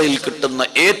 മഹ്ശറിൽ കിട്ടുന്ന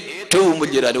ഏറ്റവും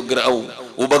വലിയൊരു അനുഗ്രഹവും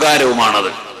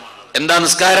ഉപകാരവുമാണത്. എന്താ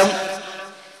നിസ്കാരം?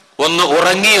 ഒന്ന്,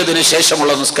 ഉറങ്ങിയതിന്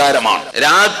ശേഷമുള്ള നിസ്കാരമാണ്.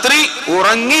 രാത്രി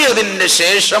ഉറങ്ങിയതിന്റെ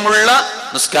ശേഷമുള്ള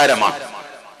നിസ്കാരമാണ്.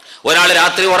 ഒരാൾ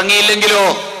രാത്രി ഉറങ്ങിയില്ലെങ്കിലോ,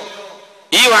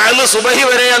 ഈ വഅദ് സുബഹി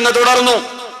വരെ അങ്ങ് തുടർന്നു.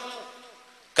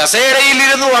 കസേരയിൽ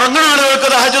ഇരുന്ന് ഉറങ്ങുന്ന ആളുകൾക്ക്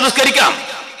തഹജ്ജുദ് നിസ്കരിക്കാം.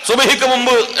 സുബഹിക്ക്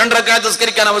മുമ്പ് 2 റക്അത്ത്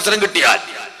നിസ്കരിക്കാൻ അവസരം കിട്ടിയാൽ.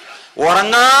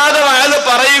 ഉറങ്ങാതെ വഅദ്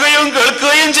പറയുകയും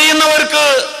കേൾക്കുകയും ചെയ്യുന്നവർക്ക്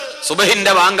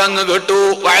സുബഹിന്റെ വാങ്കങ്ങ് കേട്ടു,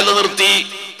 വഅദ് നിർത്തി,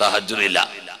 തഹജ്ജുദ് ഇല്ല.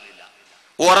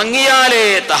 ഉറങ്ങിയാലേ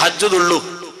തഹജ്ജുദുള്ളൂ.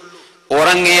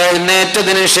 ഉറങ്ങി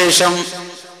എഴുന്നേറ്റതിന് ശേഷം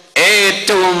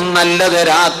ഏറ്റവും നല്ലത്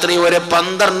രാത്രി ഒരു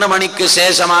 12 മണിക്ക്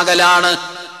ശേഷമാകലാണ്.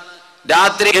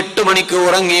 രാത്രി 8 മണിക്ക്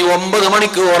ഉറങ്ങി, 9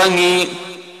 മണിക്ക് ഉറങ്ങി,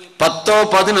 10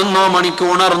 11 മണിക്ക്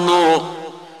ഉണർന്നു,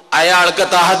 അയാൾക്ക്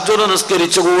തഹജ്ജുദ്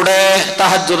നിസ്കരിച്ചുകൂടെ?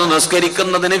 തഹജ്ജുദ്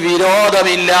നിസ്കരിക്കുന്നതിന്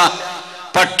വിരോധമില്ല.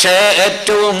 പക്ഷേ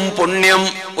ഏറ്റവും പുണ്യം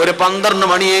ഒരു 12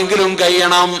 മണിയെങ്കിലും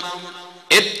കഴിയണം.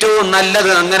 ഏറ്റവും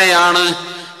നല്ലത് അങ്ങനെയാണ്.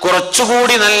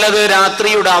 കുറച്ചുകൂടി നല്ലത്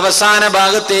രാത്രിയുടെ അവസാന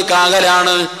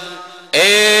ഭാഗത്തേക്കാകലാണ്.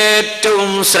 ഏറ്റവും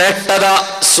ശ്രേഷ്ഠത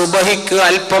സുബഹിക്ക്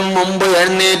അല്പം മുമ്പ്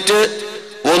എഴുന്നേറ്റ്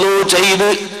വുളു ചെയ്ത്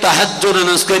തഹജ്ജുദ്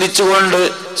നിസ്കരിച്ചുകൊണ്ട്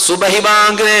സുബഹി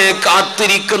ബാങ്കിനെ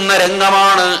കാത്തിരിക്കുന്ന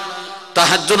രംഗമാണ്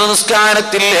തഹജ്ജുദ്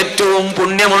നിസ്കാരത്തിൽ ഏറ്റവും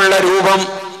പുണ്യമുള്ള രൂപം.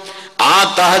 ആ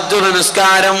തഹജ്ജുദ്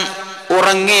നിസ്കാരം,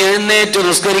 ഉറങ്ങി എഴുന്നേറ്റ്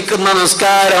നിസ്കരിക്കുന്ന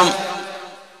നിസ്കാരം,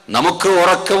 നമുക്ക്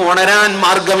ഉറക്കം ഉണരാൻ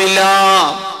മാർഗമില്ല.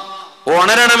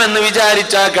 ഉണരണമെന്ന്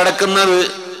വിചാരിച്ചാ കിടക്കുന്നത്,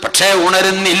 പക്ഷേ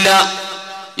ഉണരുന്നില്ല.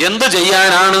 എന്തു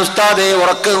ചെയ്യാനാണ് ഉസ്താദേ,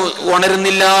 ഉറക്കം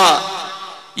ഉണരുന്നില്ല?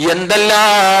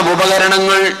 എന്തെല്ലാം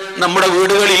ഉപകരണങ്ങൾ നമ്മുടെ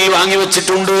വീടുകളിൽ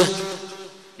വാങ്ങിവെച്ചിട്ടുണ്ട്.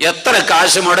 എത്ര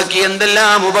കാശ് മുടക്കി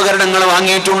എന്തെല്ലാം ഉപകരണങ്ങൾ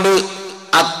വാങ്ങിയിട്ടുണ്ട്.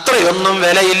 അത്രയൊന്നും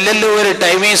വിലയില്ലല്ലോ ഒരു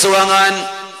ടൈമീസ് വാങ്ങാൻ,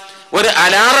 ഒരു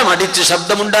അലാറം അടിച്ച്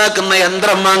ശബ്ദമുണ്ടാക്കുന്ന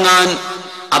യന്ത്രം വാങ്ങാൻ.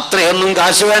 അത്രയൊന്നും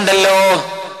കാശ് വേണ്ടല്ലോ.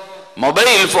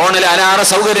 മൊബൈൽ ഫോണിൽ അലാറ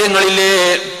സൗകര്യങ്ങളില്ലേ?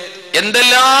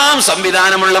 എന്തെല്ലാം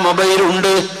സംവിധാനമുള്ള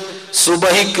മൊബൈലുണ്ട്.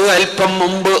 സുബഹിക്ക് അല്പം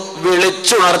മുമ്പ്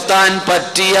വിളിച്ചുണർത്താൻ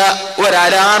പറ്റിയ ഒരു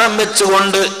അലാറം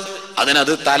വെച്ചുകൊണ്ട്,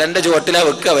 അതിനത് തലന്റെ ചുവട്ടിലാ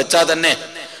വെച്ചാ തന്നെ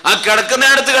ആ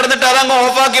കിടക്കുന്നിടത്ത് കിടന്നിട്ട് അതങ്ങ്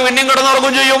ഓഫാക്കി പിന്നെയും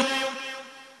കിടന്നുറങ്ങും ചെയ്യും.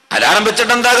 അലാറം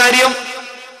വെച്ചിട്ട് എന്താ കാര്യം?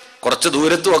 കുറച്ച്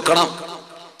ദൂരത്ത് വെക്കണം.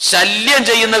 ശല്യം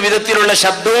ചെയ്യുന്ന വിധത്തിലുള്ള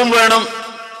ശബ്ദവും വേണം.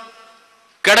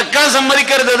 കിടക്കാൻ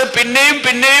സമ്മതിക്കരുത്. അത് പിന്നെയും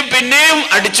പിന്നെയും പിന്നെയും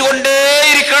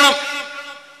അടിച്ചുകൊണ്ടേയിരിക്കണം.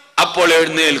 അപ്പോൾ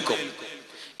എഴുന്നേൽക്കും.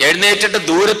 എഴുന്നേറ്റിട്ട്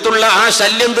ദൂരത്തുള്ള ആ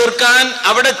ശല്യം തീർക്കാൻ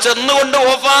അവിടെ ചെന്നുകൊണ്ട്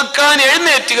ഓഫാക്കാൻ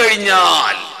എഴുന്നേറ്റ്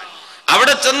കഴിഞ്ഞാൽ,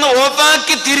 അവിടെ ചെന്ന്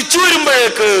ഓഫാക്കി തിരിച്ചു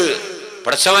വരുമ്പോഴേക്ക്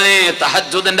പടച്ചവനെ,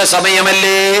 തഹജ്ജുദിന്റെ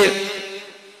സമയമല്ലേ.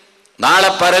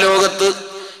 നാളെ പരലോകത്ത്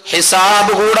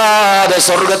ഹിസാബ് കൂടാതെ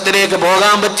സ്വർഗത്തിലേക്ക്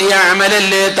പോകാൻ പറ്റിയ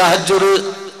അമലല്ലേ തഹജ്ജുദ്.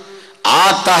 ആ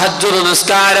തഹജ്ജുദ്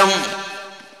നിസ്കാരം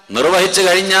നിർവഹിച്ചു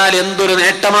കഴിഞ്ഞാൽ എന്തൊരു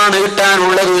നേട്ടമാണ്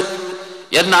കിട്ടാനുള്ളത്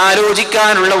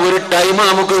എന്നാലോചിക്കാനുള്ള ഒരു ടൈം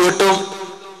നമുക്ക് കിട്ടും.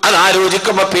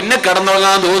 അതാലോചിക്കുമ്പോ പിന്നെ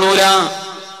കിടന്നുറങ്ങാൻ തോന്നൂല.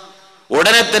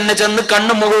 ഉടനെ തന്നെ ചെന്ന്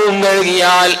കണ്ണും മുഖവും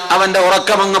കഴുകിയാൽ അവന്റെ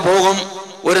ഉറക്കമങ്ങ് പോകും.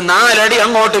 ഒരു 4 അടി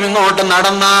അങ്ങോട്ടും ഇങ്ങോട്ടും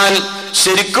നടന്നാൽ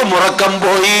ശരിക്കും ഉറക്കം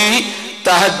പോയി.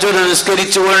 തഹജ്ജുദ്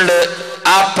നിസ്കരിച്ചുകൊണ്ട്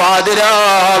ആ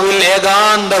പാതിരാവിൽ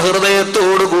ഏകാന്ത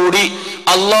ഹൃദയത്തോടു കൂടി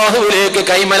അള്ളാഹുവിലേക്ക്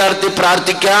കൈമലർത്തി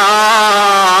പ്രാർത്ഥിക്കാം.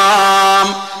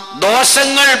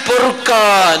 ദോഷങ്ങൾ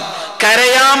പൊറുക്കാൻ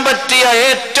കരയാൻ പറ്റിയ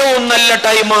ഏറ്റവും നല്ല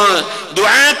ടൈം,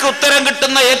 ദുആക്ക് ഉത്തരം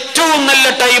കിട്ടുന്ന ഏറ്റവും നല്ല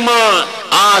ടൈം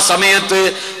ആ സമയത്ത്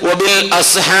വബിൽ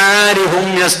അസ്ഹാരിഹും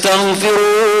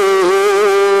യസ്തഗ്ഫിറൂൻ,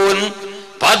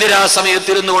 പാതിരാ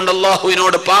സമയത്തിരുന്നു കൊണ്ട്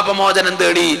അല്ലാഹുവിനോട് പാപമോചനം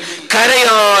തേടി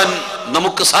കരയാൻ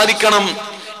നമുക്ക് സാധിക്കണം.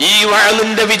 ഈ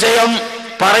വഅലിന്റെ വിജയം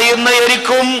പറയുന്ന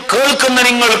എനിക്കും കേൾക്കുന്ന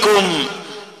നിങ്ങൾക്കും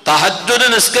തഹജ്ജുദ്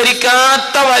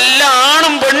നിസ്കരിക്കാത്ത വല്ല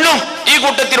ആണും പെണ്ണും ഈ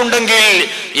കൂട്ടത്തിലുണ്ടെങ്കിൽ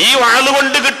ഈ വഅൽ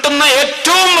കൊണ്ട് കിട്ടുന്ന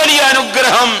ഏറ്റവും വലിയ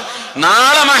അനുഗ്രഹം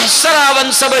നാളെ മഹ്ശറാവൻ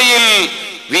സഭയിൽ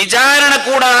വിചാരണ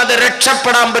കൂടാതെ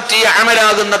രക്ഷപ്പെടാൻ പറ്റിയ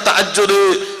അമലാകുന്ന തഹജ്ജുദ്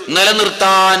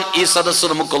നിലനിർത്താൻ ഈ സദസ്സ്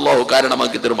നമുക്ക് അല്ലാഹു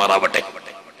കാരണമാക്കി തരുമാറാവട്ടെ.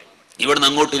 ഇവിടുന്ന്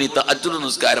അങ്ങോട്ട് ഇനി തഹജ്ജുദ്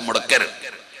നിസ്കാരം മുടക്കരുത്.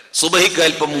 സുബഹിക്ക്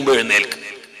അല്പം മുമ്പ് എഴുന്നേൽക്ക്.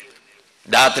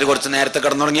 രാത്രി കുറച്ച് നേരത്തെ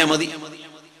കിടന്നുറങ്ങിയാൽ മതി.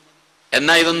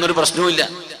 എന്നാ ഇതൊന്നൊരു പ്രശ്നവുമില്ല.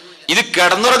 ഇത്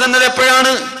കിടന്നുറങ്ങുന്നത്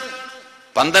എപ്പോഴാണ്?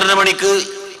 12 മണിക്ക്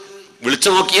വിളിച്ചു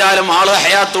നോക്കിയാലും ആള്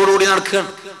ഹയാത്തോടുകൂടി നടക്കുകയാണ്.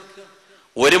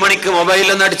 1 മണിക്ക് മൊബൈലിൽ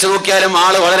നിന്ന് അടിച്ചു നോക്കിയാലും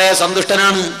ആള് വളരെ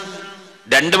സന്തുഷ്ടനാണ്.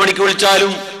 2 മണിക്ക്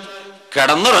വിളിച്ചാലും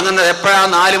കിടന്നുറങ്ങുന്നത് എപ്പോഴാ?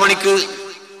 4 മണിക്ക്,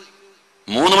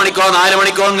 3 മണിക്കോ 4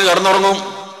 മണിക്കോ അങ്ങ് കിടന്നുറങ്ങും.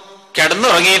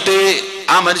 കിടന്നുറങ്ങിയിട്ട്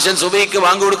ആ മനുഷ്യൻ സുബഹിക്ക്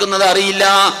വാങ്ങി കൊടുക്കുന്നത് അറിയില്ല.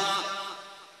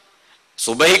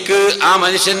 സുബഹിക്ക് ആ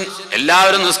മനുഷ്യൻ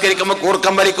എല്ലാവരും നിസ്കരിക്കുമ്പോൾ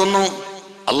കൂർക്കം വലിക്കുന്നു.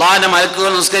 അള്ളാഹിന്റെ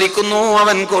മലക്കുകൾ നിസ്കരിക്കുന്നു,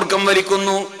 അവൻ കൂർക്കം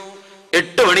വലിക്കുന്നു.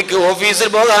 8 മണിക്ക് ഓഫീസിൽ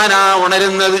പോകാനാ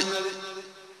ഉണരുന്നത്.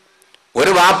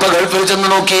 ഒരു വാപ്പ ഗൾഫിൽ ചെന്ന്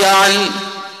നോക്കിയാൽ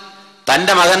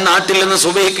തന്റെ മകൻ നാട്ടിൽ നിന്ന്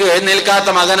സുബഹിക്ക് എഴുന്നേൽക്കാത്ത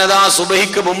മകനതാ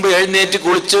സുബഹിക്ക് മുമ്പ് എഴുന്നേറ്റ്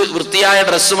കുളിച്ച് വൃത്തിയായ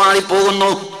ഡ്രസ്സ് മാറി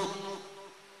പോകുന്നു.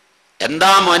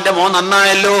 എന്താ എന്റെ മോൻ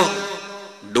നന്നായല്ലോ,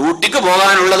 ഡ്യൂട്ടിക്ക്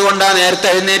പോകാനുള്ളത് കൊണ്ടാ നേരത്തെ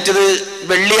എഴുന്നേറ്റത്.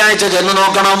 വെള്ളിയാഴ്ച ചെന്ന്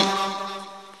നോക്കണം.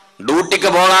 ഡ്യൂട്ടിക്ക്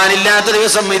പോകാനില്ലാത്ത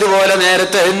ദിവസം ഇതുപോലെ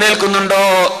നേരത്തെ എഴുന്നേൽക്കുന്നുണ്ടോ?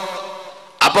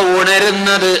 അപ്പൊ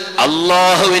ഉണരുന്നത്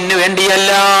അള്ളാഹുവിന്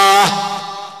വേണ്ടിയല്ല,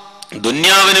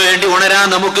 ദുനിയാവിന് വേണ്ടി ഉണരാൻ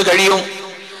നമുക്ക് കഴിയും.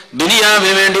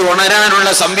 ദുനിയാവിന് വേണ്ടി ഉണരാനുള്ള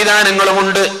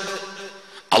സംവിധാനങ്ങളുമുണ്ട്.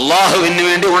 അള്ളാഹുവിന്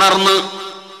വേണ്ടി ഉണർന്ന്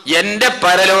എന്റെ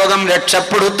പരലോകം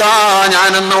രക്ഷപ്പെടുത്താ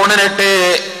ഞാനെന്ന് ഉണരട്ടെ,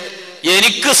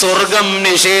 എനിക്ക് സ്വർഗം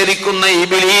നിഷേധിക്കുന്ന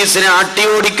ഇബ്ലീസിനെ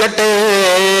അട്ടിയോടിക്കട്ടെ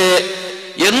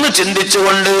എന്ന്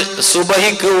ചിന്തിച്ചുകൊണ്ട്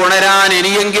സുബഹിക്ക് ഉണരാൻ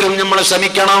ഇനിയെങ്കിലും നമ്മൾ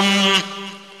ശ്രമിക്കണം.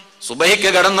 സുബഹിക്ക്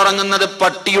കിടന്നുറങ്ങുന്നത്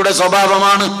പട്ടിയുടെ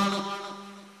സ്വഭാവമാണ്.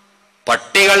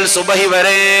 പട്ടികൾ സുബഹി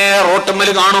വരെ റോട്ടുമ്മൽ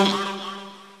കാണും.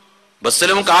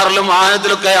 ബസ്സിലും കാറിലും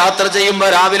വാഹനത്തിലൊക്കെ യാത്ര ചെയ്യുമ്പോൾ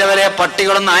രാവിലെ വരെ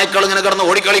പട്ടികളും നായ്ക്കളും ഇങ്ങനെ കിടന്ന്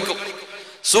ഓടിക്കളിക്കും.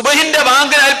 സുബഹിന്റെ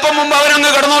ബാങ്കിന് അല്പം മുമ്പ് അവരങ്ങ്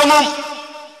കിടന്നുറങ്ങും.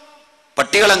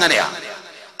 പട്ടികൾ അങ്ങനെയാ.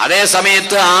 അതേ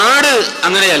സമയത്ത് ആട്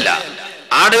അങ്ങനെയല്ല.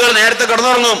 ആടുകൾ നേരത്തെ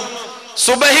കിടന്നുറങ്ങും.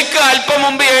 സുബഹിക്ക് അല്പം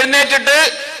മുമ്പ് എഴുന്നേറ്റിട്ട്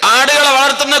ആടുകളെ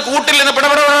വളർത്തുന്ന കൂട്ടിൽ നിന്ന്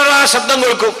പിടപെട ശബ്ദം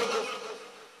കേൾക്കും.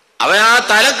 അവൻ ആ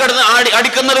തല കിടന്ന്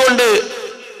അടിക്കുന്നത് കൊണ്ട്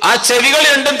ആ ചെവികൾ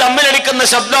രണ്ടും തമ്മിലടിക്കുന്ന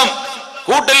ശബ്ദം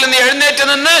കൂട്ടിൽ നിന്ന് എഴുന്നേറ്റ്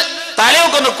നിന്ന്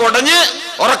തലയൊക്കെ ഒന്ന് കുടഞ്ഞ്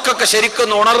ഉറക്കൊക്കെ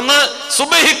ശരിക്കൊന്ന് ഉണർന്ന്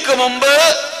സുബഹിക്ക് മുമ്പ്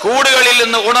കൂടുകളിൽ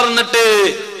നിന്ന് ഉണർന്നിട്ട്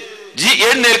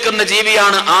എഴുന്നേൽക്കുന്ന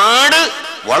ജീവിയാണ് ആട്.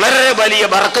 വളരെ വലിയ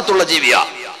ബറക്കത്തുള്ള ജീവിയാ.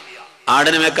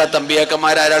 ആടിനെ മേക്കാത്ത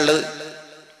അമ്പിയാക്കന്മാരാരുള്ളത്?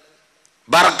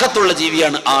 ബറക്കത്തുള്ള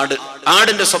ജീവിയാണ് ആട്.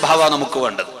 ആടിന്റെ സ്വഭാവമാണ് നമുക്ക്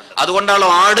വേണ്ടത്. അതുകൊണ്ടാണല്ലോ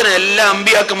ആടിനെ എല്ലാ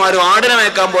അമ്പിയാക്കന്മാരും ആടിനെ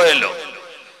മേക്കാൻ പോയല്ലോ.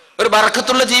 ഒരു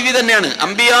ബറക്കത്തുള്ള ജീവി തന്നെയാണ്.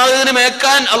 അമ്പിയാവിന്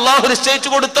മേക്കാൻ അള്ളാഹു നിശ്ചയിച്ചു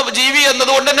കൊടുത്ത ജീവി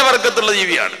എന്നതുകൊണ്ട് തന്നെ ബറക്കത്തുള്ള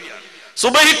ജീവിയാണ്.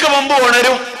 സുബഹിക്ക് മുമ്പ്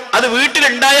ഉണരും. അത്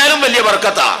വീട്ടിലുണ്ടായാലും വലിയ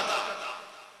ബറക്കത്താ.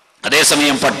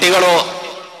 അതേസമയം പട്ടികളോ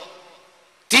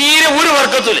തീരെ ഒരു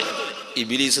ബറക്കത്തില്.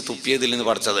 ഇബ്ലീസ് തുപ്പിയതിൽ നിന്ന്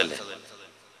പറിച്ചതല്ലേ.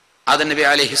 ആദം നബി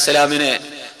അലൈഹിസ്സലാമിനെ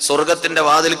സ്വർഗത്തിന്റെ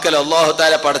വാതിൽക്കൽ അല്ലാഹു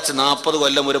തആല പടച്ച് 40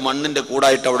 കൊല്ലം ഒരു മണ്ണിന്റെ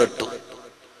കൂടായിട്ട് അവിടെ ഇട്ടു.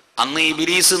 അന്ന്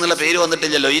ഇബ്ലീസ് എന്നുള്ള പേര്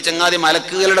വന്നിട്ടില്ലല്ലോ. ഈ ചങ്ങാതി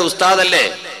മലക്കുകളുടെ ഉസ്താദല്ലേ.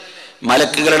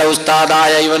 മലക്കുകളുടെ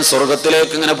ഉസ്താദായ ഇവൻ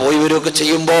സ്വർഗത്തിലേക്ക് ഇങ്ങനെ പോയി വരികയൊക്കെ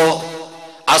ചെയ്യുമ്പോ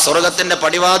ആ സ്വർഗത്തിന്റെ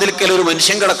പടിവാതിൽക്കൽ ഒരു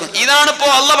മനുഷ്യൻ കിടക്കും. ഇതാണിപ്പോ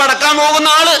അള്ളാഹ് പടക്കാൻ പോകുന്ന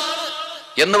ആള്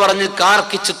എന്ന് പറഞ്ഞ്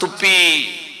കാർക്കിച്ച് തുപ്പി.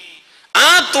 ആ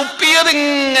തുപ്പിയത്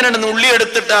ഇങ്ങനെ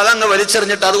നുള്ളിയെടുത്തിട്ട് അതങ്ങ്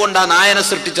വലിച്ചെറിഞ്ഞിട്ട് അതുകൊണ്ടാ നായനെ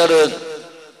സൃഷ്ടിച്ചത്.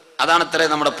 അതാണ് ഇത്ര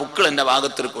നമ്മുടെ പുക്കിളിന്റെ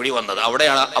ഭാഗത്തൊരു കുഴി വന്നത്.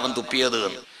 അവിടെയാണ് അവൻ തുപ്പിയത്.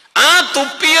 ആ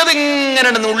തുപ്പിയത് ഇങ്ങനെ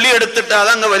നുള്ളിയെടുത്തിട്ട്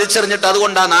അതങ്ങ് വലിച്ചെറിഞ്ഞിട്ട്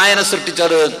അതുകൊണ്ടാ നായനെ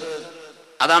സൃഷ്ടിച്ചത്.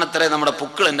 അതാണ് ഇത്ര നമ്മുടെ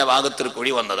പുക്കിളിന്റെ ഭാഗത്തൊരു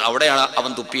കുഴി വന്നത്. അവിടെയാണ്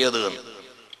അവൻ തുപ്പിയത്.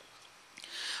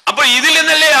 അപ്പൊ ഇതിൽ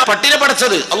നിന്നല്ലേ ആ പട്ടിനെ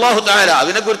പടച്ചത് അല്ലാഹു തആല.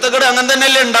 അതിനെ കുരുത്തക്കേട് അങ്ങനെ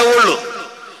തന്നെയല്ലേ ഉണ്ടാവുള്ളൂ.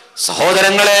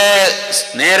 സഹോദരങ്ങളെ,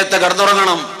 നേരത്തെ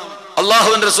കിടന്നുറങ്ങണം.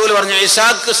 അല്ലാഹുവിന്റെ റസൂൽ പറഞ്ഞു,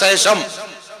 ഇശാക്ക് ശേഷം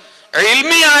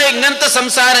ഇൽമിയായ ഇങ്ങനത്തെ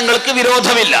സംസാരങ്ങൾക്ക്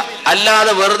വിരോധമില്ല.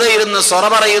 അല്ലാതെ വെറുതെ ഇരുന്ന് സൊറ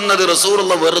പറയുന്നത്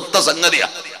റസൂലുള്ള വെറുത്ത സംഗതിയാ.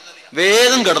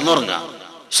 വേഗം കിടന്നുറങ്ങാം.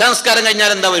 ഇശാ നിസ്കാരം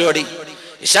കഴിഞ്ഞാൽ എന്താ പരിപാടി?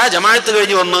 ഇശാ ജമാഅത്ത്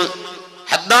കഴിഞ്ഞ് വന്ന്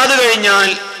ഹദ്ദാദ് കഴിഞ്ഞാൽ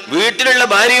വീട്ടിലുള്ള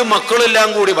ഭാര്യയും മക്കളും എല്ലാം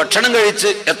കൂടി ഭക്ഷണം കഴിച്ച്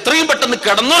എത്രയും പെട്ടെന്ന്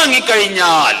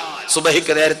കിടന്നുറങ്ങിക്കഴിഞ്ഞാൽ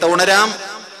സുബഹിക്ക് നേരത്തെ ഉണരാം.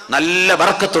 നല്ല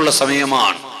ബർക്കത്തുള്ള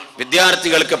സമയമാണ്.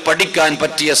 വിദ്യാർത്ഥികൾക്ക് പഠിക്കാൻ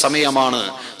പറ്റിയ സമയമാണ്.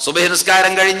 സുബഹി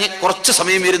നിസ്കാരം കഴിഞ്ഞ് കുറച്ച്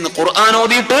സമയം ഇരുന്ന് ഖുർആൻ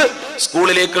ഓതിയിട്ട്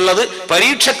സ്കൂളിലേക്കുള്ളത്,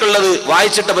 പരീക്ഷക്കുള്ളത്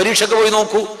വായിച്ചിട്ട് പരീക്ഷയ്ക്ക് പോയി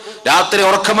നോക്കൂ. രാത്രി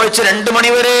ഉറക്കമൊഴിച്ച് 2 മണി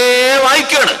വരെ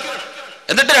വായിക്കാണ്.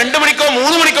 എന്നിട്ട് 2 മണിക്കോ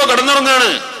 3 മണിക്കോ കിടന്നുറങ്ങാണ്.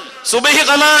 സുബഹി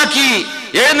ഖലാക്കി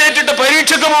എഴുന്നേറ്റിട്ട്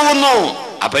പരീക്ഷയ്ക്ക് പോകുന്നു.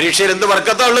 ആ പരീക്ഷയിൽ എന്ത്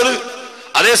ബർക്കത്താ ഉള്ളത്?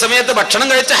 അതേ സമയത്ത് ഭക്ഷണം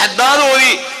കഴിച്ച് ഹദ്ദാദ്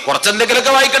ഓതി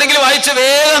കുറച്ചെന്തെങ്കിലുമൊക്കെ വായിക്കണമെങ്കിൽ വായിച്ച്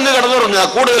വേഗം അങ്ങ് കിടന്നുറങ്ങുക,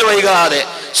 കൂടുതൽ വൈകാതെ.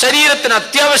 ശരീരത്തിന്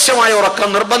അത്യാവശ്യമായ ഉറക്കം,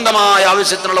 നിർബന്ധമായ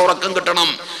ആവശ്യത്തിനുള്ള ഉറക്കം കിട്ടണം.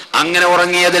 അങ്ങനെ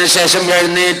ഉറങ്ങിയതിനു ശേഷം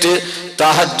എഴുന്നേറ്റ്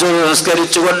തഹജ്ജുദ്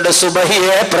നിസ്കരിച്ചുകൊണ്ട്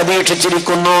സുബഹിയെ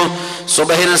പ്രതീക്ഷിച്ചിരിക്കുന്നു.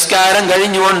 സുബഹി നിസ്കാരം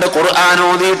കഴിഞ്ഞുകൊണ്ട് ഖുർആൻ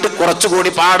ഓതിയിട്ട്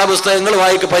കുറച്ചുകൂടി പാഠപുസ്തകങ്ങൾ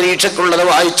വായിക്കും, പരീക്ഷയ്ക്കുള്ളത്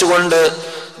വായിച്ചുകൊണ്ട്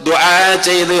ദുആ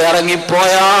ചെയ്ത്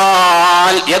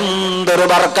ഇറങ്ങിപ്പോയാൽ എന്തൊരു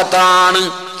ബർക്കത്താണ്.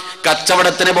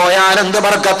 കച്ചവടത്തിന് പോയാൽ എന്ത്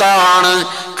ബർക്കത്താണ്,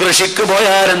 കൃഷിക്ക്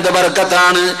പോയാൽ എന്ത്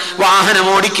ബർക്കത്താണ്, വാഹനം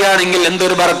ഓടിക്കുകയാണെങ്കിൽ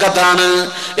എന്തൊരു ബർക്കത്താണ്.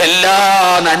 എല്ലാ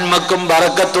നന്മക്കും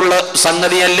ബർക്കത്തുള്ള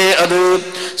സംഗതിയല്ലേ അത്.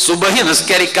 സുബഹി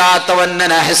നിസ്കരിക്കാത്തവന്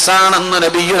നഹ്സാണെന്ന്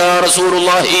നബിയുനാ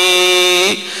റസൂലുള്ളാഹി.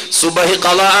 സുബഹി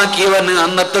ഖളാക്കിയവന്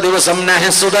അന്നത്തെ ദിവസം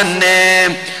നഹ്സു തന്നെ.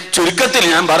 ചുരുക്കത്തിൽ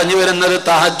ഞാൻ പറഞ്ഞു വരുന്നത്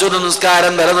തഹജ്ജുദ്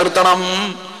നിസ്കാരം നിലനിർത്തണം.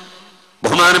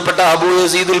 ബഹുമാനപ്പെട്ട അബൂ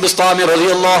യസീദുൽ ബിസ്താമി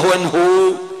റളിയല്ലാഹു അൻഹു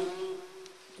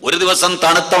ഒരു ദിവസം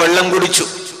തണുത്ത വെള്ളം കുടിച്ചു.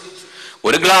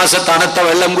 ഒരു ഗ്ലാസ് തണുത്ത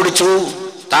വെള്ളം കുടിച്ചു.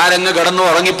 താരങ്ങ് കിടന്നു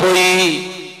ഉറങ്ങിപ്പോയി.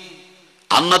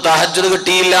 അന്ന് തഹജ്ജുദ്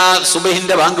കിട്ടിയില്ല.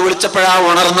 സുബഹിന്റെ ബാങ്ക് വിളിച്ചപ്പോഴാ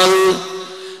ഉണർന്നത്.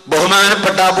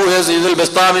 ബഹുമാനപ്പെട്ട അബൂ യസീദുൽ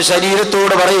ബിസ്താമി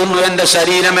ശരീരത്തോട് പറയുന്നു, എന്റെ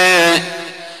ശരീരമേ,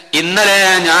 ഇന്നലെ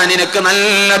ഞാൻ നിനക്ക്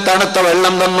നല്ല തണുത്ത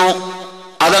വെള്ളം തന്നു,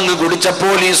 അതങ്ങ്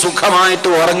കുടിച്ചപ്പോൾ നീ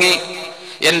സുഖമായിട്ട് ഉറങ്ങി,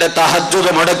 എന്റെ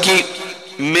തഹജ്ജുദ് മുടക്കി,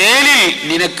 മേലിൽ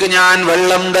നിനക്ക് ഞാൻ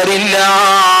വെള്ളം തരില്ല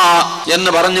എന്ന്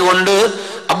പറഞ്ഞുകൊണ്ട്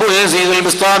അബൂ യസീദുൽ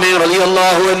ബിസ്താമി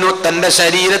റളിയല്ലാഹു അൻഹു തന്റെ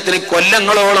ശരീരത്തിന്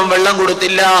കൊല്ലങ്ങളോളം വെള്ളം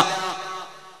കൊടുത്തില്ല.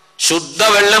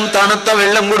 ശുദ്ധവെള്ളം, തണുത്ത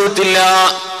വെള്ളം കൊടുത്തില്ല.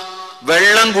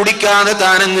 വെള്ളം കുടിക്കാതെ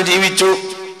താനങ്ങ് ജീവിച്ചു.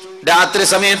 രാത്രി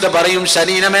സമയത്ത് പറയും,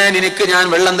 ശരീരമേ, നിനക്ക് ഞാൻ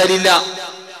വെള്ളം തരില്ല,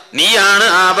 നീയാണ്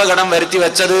അപകടം വരുത്തി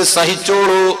വെച്ചത്,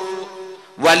 സഹിച്ചോളൂ.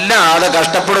 വല്ലാതെ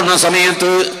കഷ്ടപ്പെടുന്ന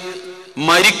സമയത്ത്,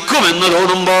 മരിക്കുമെന്ന്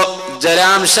തോന്നുമ്പോ,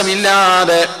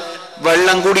 ജലാംശമില്ലാതെ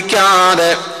വെള്ളം കുടിക്കാതെ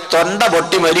തൊണ്ട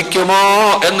പൊട്ടി മരിക്കുമോ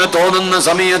എന്ന് തോന്നുന്ന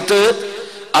സമയത്ത്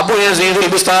അബൂ യസീദുൽ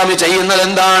ബിസ്താമി ചെയ്യുന്നത്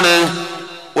എന്താണ്?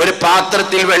 ഒരു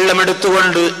പാത്രത്തിൽ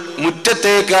വെള്ളമെടുത്തുകൊണ്ട്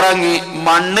മുറ്റത്തേക്ക് ഇറങ്ങി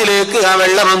മണ്ണിലേക്ക് ആ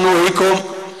വെള്ളം അങ്ങ് ഒഴിക്കും.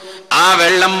 ആ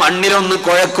വെള്ളം മണ്ണിലൊന്ന്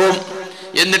കുഴക്കും.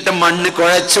 എന്നിട്ട് മണ്ണ്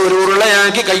കുഴച്ച് ഒരു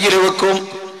ഉരുളയാക്കി കയ്യിൽ വെക്കും.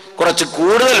 കുറച്ച്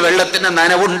കൂടുതൽ വെള്ളത്തിന്റെ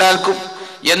നനവുണ്ടാക്കും.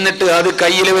 എന്നിട്ട് അത്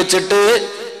കയ്യിൽ വെച്ചിട്ട്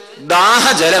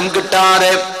ദാഹജലം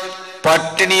കിട്ടാതെ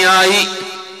പട്ടിണിയായി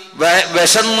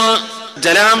വിശന്ന്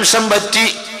ജലാംശം പറ്റി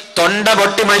തൊണ്ട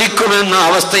പൊട്ടി മരിക്കുമെന്ന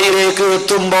അവസ്ഥയിലേക്ക്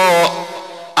എത്തുമ്പോ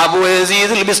അബൂ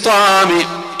യസീദുൽ ബിസ്താമി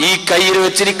ഈ കയ്യിൽ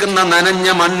വെച്ചിരിക്കുന്ന നനഞ്ഞ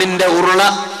മണ്ണിന്റെ ഉരുള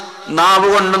നാവ്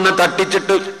കൊണ്ടൊന്ന്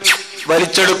തട്ടിച്ചിട്ട്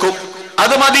വലിച്ചെടുക്കും.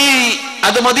 അത് മതി,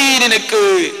 അത് മതി നിനക്ക്,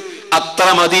 അത്ര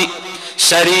മതി.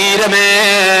 ശരീരമേ,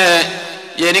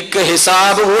 എനിക്ക്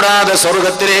ഹിസാബ് കൂടാതെ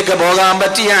സ്വർഗത്തിലേക്ക് പോകാൻ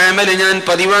പറ്റിയ അമല് ഞാൻ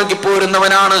പതിവാക്കി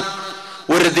പോരുന്നവനാണ്.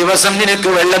 ഒരു ദിവസം നിനക്ക്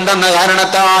വെള്ളം തന്ന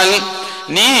കാരണത്താൽ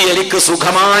നീ എനിക്ക്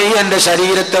സുഖമായി എന്റെ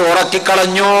ശരീരത്തെ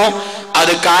ഉറക്കിക്കളഞ്ഞു.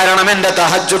 അത് കാരണം എന്റെ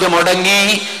തഹജ്ജുദ് മുടങ്ങി.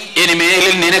 ഇനി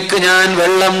മേലിൽ നിനക്ക് ഞാൻ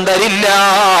വെള്ളം തരില്ല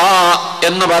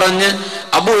എന്ന് പറഞ്ഞ്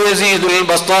അബൂ യസീദുൽ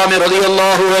ബസ്താമി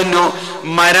റളിയല്ലാഹു അൻഹു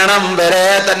മരണം വരെ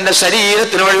തന്റെ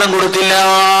ശരീരത്തിന് വെള്ളം കൊടുത്തില്ല.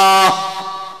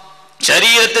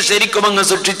 ശരീരത്തെ ശരിക്കും അങ്ങ്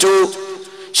സൂക്ഷിച്ചു.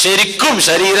 ശരിക്കും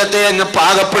ശരീരത്തെ അങ്ങ്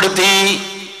പാകപ്പെടുത്തി.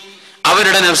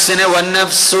 അവരുടെ നഫ്സിനെ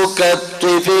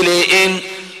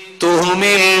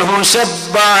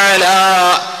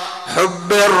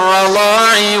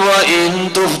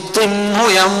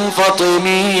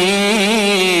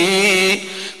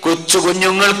കൊച്ചു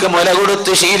കുഞ്ഞുങ്ങൾക്ക് മുല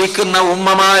കൊടുത്ത് ശീലിക്കുന്ന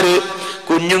ഉമ്മമാര്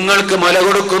കുഞ്ഞുങ്ങൾക്ക് മുല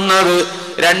കൊടുക്കുന്നത്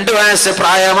 2 വയസ്സ്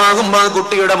പ്രായമാകുമ്പോൾ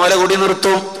കുട്ടിയുടെ മുല കുടി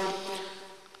നിർത്തും.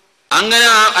 അങ്ങനെ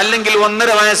അല്ലെങ്കിൽ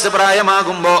 1.5 വയസ്സ്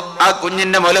പ്രായമാകുമ്പോ ആ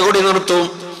കുഞ്ഞിന്റെ മുലകുടി നിർത്തും.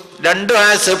 2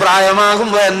 വയസ്സ്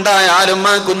പ്രായമാകുമ്പോ എന്തായാലും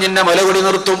ആ കുഞ്ഞിന്റെ മുലകുടി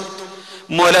നിർത്തും.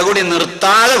 മുലകുടി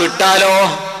നിർത്താതെ വിട്ടാലോ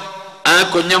ആ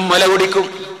കുഞ്ഞും മുല കുടിക്കും.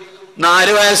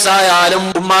 4 വയസ്സായാലും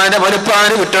ഉമ്മാന്റെ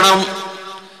മുലപ്പാല് കിട്ടണം.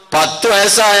 10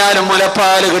 വയസ്സായാലും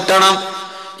മുലപ്പാല് കിട്ടണം.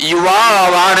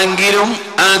 യുവാവാണെങ്കിലും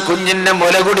ആ കുഞ്ഞിന്റെ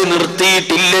മുലകുടി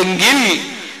നിർത്തിയിട്ടില്ലെങ്കിൽ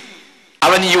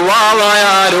അവൻ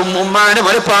യുവാവായാലും ഉമ്മാന്റെ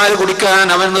മുലപ്പാല് കുടിക്കാൻ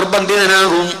അവൻ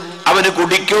നിർബന്ധിതനാകും. അവന്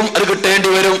കുടിക്കും, അത് കിട്ടേണ്ടി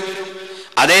വരും.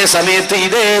 അതേ സമയത്ത്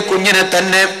ഇതേ കുഞ്ഞിനെ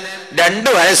തന്നെ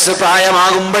 2 വയസ്സ്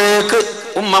പ്രായമാകുമ്പോഴേക്ക്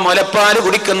ഉമ്മ മുലപ്പാല്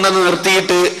കുടിക്കുന്നത്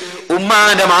നിർത്തിയിട്ട്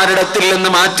ഉമ്മാന്റെ മാരിടത്തിൽ നിന്ന്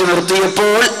മാറ്റി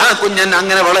നിർത്തിയപ്പോൾ ആ കുഞ്ഞൻ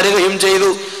അങ്ങനെ വളരുകയും ചെയ്തു.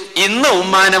 ഇന്ന്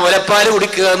ഉമ്മാനെ മുലപ്പാല്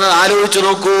കുടിക്കുക എന്ന് ആലോചിച്ചു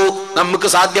നോക്കൂ. നമുക്ക്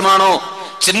സാധ്യമാണോ?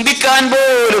 ചിന്തിക്കാൻ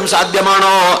പോലും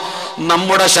സാധ്യമാണോ?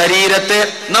 നമ്മുടെ ശരീരത്തെ,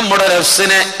 നമ്മുടെ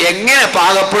നഫ്സിനെ എങ്ങനെ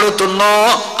പാകപ്പെടുത്തുന്നോ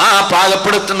ആ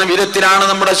പാകപ്പെടുത്തുന്ന വിധത്തിലാണ്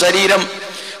നമ്മുടെ ശരീരം.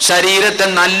 ശരീരത്തെ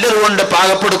നല്ലതുകൊണ്ട്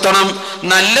പാകപ്പെടുത്തണം,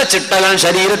 നല്ല ചിട്ടകൾ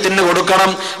ശരീരത്തിന്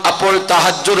കൊടുക്കണം. അപ്പോൾ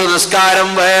തഹജ്ജുദ് നിസ്കാരം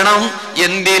വേണം.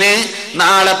 എന്തിന്?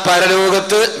 നാളെ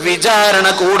പരലോകത്ത് വിചാരണ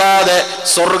കൂടാതെ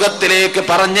സ്വർഗത്തിലേക്ക്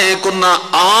പറഞ്ഞേക്കുന്ന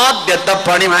ആദ്യത്തെ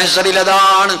പണി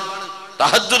മഹ്ശറിലതാണ്.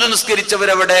 തഹജ്ജുദ്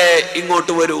നിസ്കരിച്ചവരെവിടെ?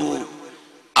 ഇങ്ങോട്ട് വരൂ.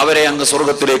 അവരെ അങ്ങ്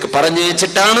സ്വർഗത്തിലേക്ക്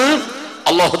പറഞ്ഞേച്ചിട്ടാണ്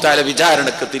അല്ലാഹു തആല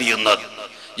വിചാരണക്ക് തിരിയുന്നത്.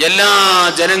 എല്ലാ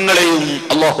ജനങ്ങളെയും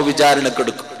അല്ലാഹു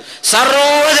വിചാരണക്കെടുക്കും.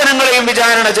 സർവ്വജനങ്ങളെയും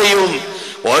വിചാരണ ചെയ്യും.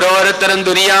 ഓരോരുത്തരും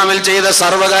ദുനിയാവിൽ ചെയ്ത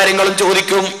സർവ്വകാര്യങ്ങളും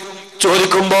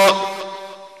ചോദിക്കുമ്പോ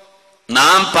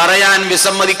നാം പറയാൻ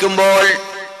വിസമ്മതിക്കുമ്പോൾ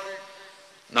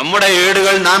നമ്മുടെ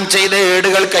ഏടുകൾ, നാം ചെയ്ത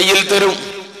ഏടുകൾ കയ്യിൽ തരും.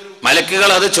 മലക്കുകൾ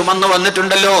അത് ചുമന്നു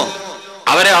വന്നിട്ടുണ്ടല്ലോ,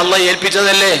 അവരെ അല്ലാഹു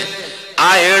ഏൽപ്പിച്ചതല്ലേ. ആ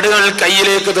ഏടുകൾ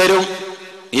കയ്യിലേക്ക് തരും.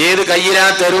 ഏത് കയ്യിലാ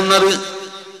തരുന്നത്?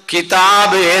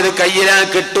 കിതാബ് ഏത് കയ്യിലാ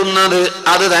കിട്ടുന്നത്?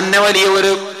 അത് തന്നെ വലിയ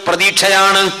ഒരു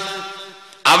പ്രതീക്ഷയാണ്.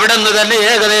 അവിടെ നിന്ന് തന്നെ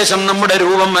ഏകദേശം നമ്മുടെ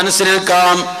രൂപം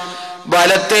മനസ്സിലാക്കാം.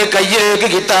 വലത്തെ കയ്യിലേക്ക്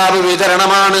കിതാബ്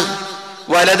വിതരണമാണ്,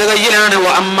 വലത് കയ്യിലാണ്.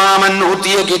 വഅമ്മാമൻ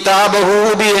ഊതിയ കിതാബഹു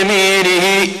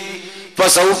ബിയമീനിഹി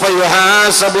ഫസൗഫ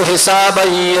യുഹാസബു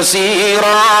ഹിസാബൻ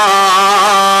യസീറാ.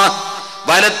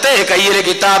 വലത്തെ കയ്യിൽ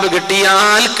കിതാബ്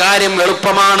കിട്ടിയാൽ കാര്യം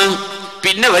എളുപ്പമാണ്.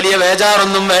 പിന്നെ വലിയ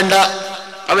വേജാറൊന്നും വേണ്ട.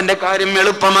 അവന്റെ കാര്യം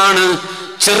എളുപ്പമാണ്.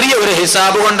 ചെറിയ ഒരു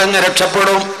ഹിസാബ് കൊണ്ടങ്ങ്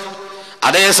രക്ഷപ്പെടും.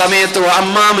 അതേ സമയത്ത്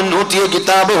അമ്മാമൻ ഊതിയ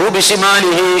കിതാബഹു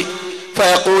ബിശിമാലിഹി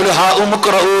ഫയഖൂലു ഹാഉം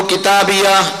ഖറഊ കിതാബിയ.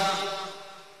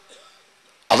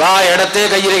 അതാ ഇടത്തെ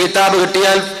കയ്യിലെ കിതാബ്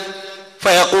കിട്ടിയാൽ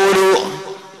ഫയഖൂലു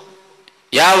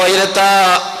യാ വൈലത്താ.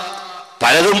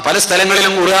 പലതും പല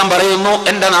സ്ഥലങ്ങളിലും ഖുർആൻ പറയുന്നു,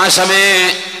 എന്റെ നാശമേ.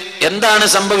 എന്താണ്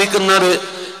സംഭവിക്കുന്നത്?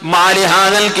 മാലി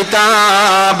ഹാദൽ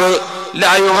കിതാബ്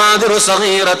ലാ യുഗാദിറു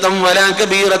സഗീറതൻ വലാ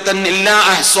കബീറതൻ ഇല്ലാ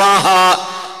അഹ്സാഹാ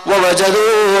വവജദൂ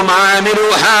മാ അമിലു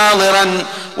ഹാദിറൻ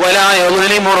വലാ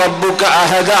യദ്ലിമു റബ്ബുക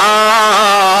അഹദാ.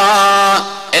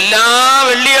 എല്ലാ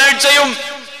വെള്ളിയാഴ്ചയും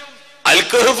അൽ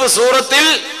കഹ്ഫ് സൂറത്തിൽ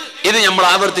ഇത് നമ്മൾ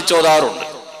ആവർത്തിച്ചോതാറുണ്ട്.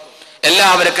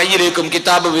 എല്ലാവരുടെ കയ്യിലേക്കും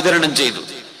കിതാബ് വിതരണം ചെയ്തു.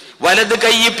 വലത്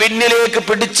കൈ പിന്നിലേക്ക്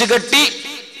പിടിച്ചു കെട്ടി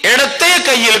ഇടത്തെ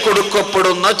കയ്യിൽ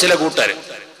കൊടുക്കപ്പെടുന്ന ചില കൂട്ടര്.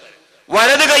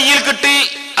 വലത് കയ്യിൽ കിട്ടി,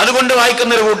 അതുകൊണ്ട്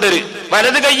വായിക്കുന്ന ഒരു കൂട്ടര്.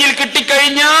 വലത് കയ്യിൽ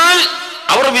കിട്ടിക്കഴിഞ്ഞാൽ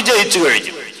അവർ വിജയിച്ചു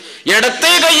കഴിഞ്ഞു.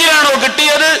 ഇടത്തെ കയ്യിലാണോ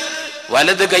കിട്ടിയത്,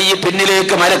 വലത് കൈ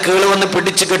പിന്നിലേക്ക് മലക്കുകൾ വന്ന്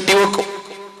പിടിച്ചു കെട്ടിവെക്കും.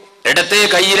 ഇടത്തെ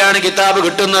കയ്യിലാണ് കിതാബ്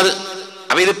കിട്ടുന്നത്.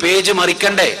 അപ്പൊ ഇത് പേജ്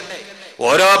മറിക്കണ്ടേ?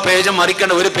 ഓരോ പേജും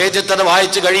മറിക്കണ്ടേ? ഒരു പേജ് അത്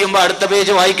വായിച്ചു കഴിയുമ്പോ അടുത്ത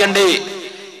പേജ് വായിക്കണ്ടേ?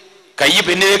 കൈ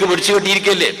പിന്നിലേക്ക് പിടിച്ചു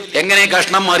കെട്ടിയിരിക്കല്ലേ. എങ്ങനെ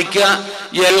കഷ്ണം മറിക്കുക?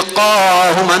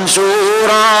 യൽഖാഹു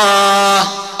മൻശൂറാ.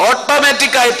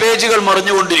 ഓട്ടോമാറ്റിക്കായി പേജുകൾ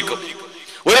മറിഞ്ഞുകൊണ്ടിരിക്കും.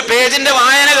 ഒരു പേജിന്റെ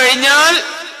വായന കഴിഞ്ഞാൽ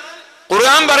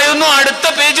ഖുർആൻ പറയുന്നു അടുത്ത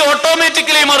പേജ്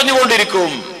ഓട്ടോമാറ്റിക്കലി മറിഞ്ഞുകൊണ്ടിരിക്കും.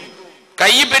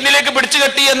 കൈ പിന്നിലേക്ക് പിടിച്ചു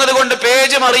കെട്ടി എന്നത് കൊണ്ട്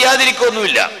പേജ്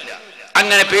മറിയാതിരിക്കൊന്നുമില്ല.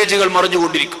 അങ്ങനെ പേജുകൾ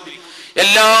മറിഞ്ഞുകൊണ്ടിരിക്കും.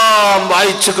 എല്ലാം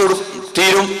വായിച്ചു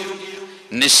തീരും.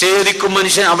 നിഷേധിക്കും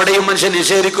മനുഷ്യൻ. അവിടെയും മനുഷ്യൻ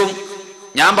നിഷേധിക്കും.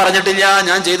 ഞാൻ പറഞ്ഞിട്ടില്ല,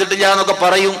 ഞാൻ ചെയ്തിട്ടില്ല എന്നൊക്കെ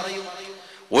പറയും.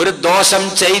 ഒരു ദോഷം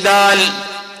ചെയ്താൽ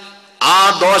ആ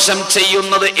ദോഷം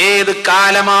ചെയ്യുന്നത് ഏത്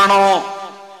കാലമാണോ,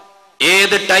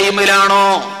 ഏത് ടൈമിലാണോ,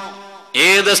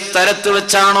 ഏത് സ്ഥലത്ത്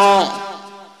വെച്ചാണോ,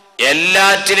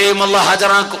 എല്ലാറ്റിനെയും അല്ലാഹു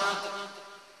ഹാജരാക്കും.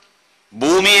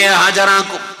 ഭൂമിയെ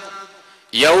ഹാജരാക്കും.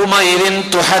 യൗമഇദിൻ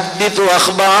തുഹദ്ദിതു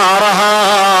അഖ്ബാറഹാ.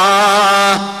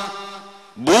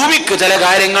 ഭൂമിക്ക് ചില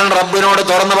കാര്യങ്ങൾ റബ്ബിനോട്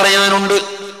തുറന്നു പറയാനുണ്ട്.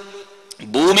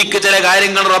 ഭൂമിക്ക് ചില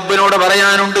കാര്യങ്ങൾ റബ്ബിനോട്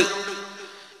പറയാനുണ്ട്.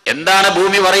 എന്താണ്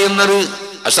ഭൂമി പറയുന്നത്?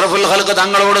 അഷ്റഫുൽ ഖൽഖ്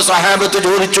തങ്ങളോട് സ്വഹാബത്ത്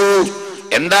ചോദിച്ചു,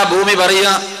 എന്താ ഭൂമി പറയുക?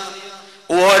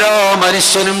 ഓരോ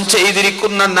മനുഷ്യനും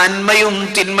ചെയ്തിരിക്കുന്ന നന്മയും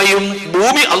തിന്മയും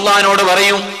ഭൂമി അള്ളാഹിനോട്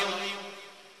പറയും.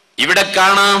 ഇവിടെ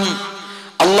കാണാം,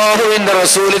 അള്ളാഹുവിന്റെ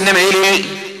റസൂലിന്റെ മേലിൽ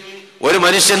ഒരു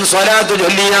മനുഷ്യൻ സ്വലാത്ത്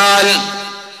ചൊല്ലിയാൽ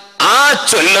ആ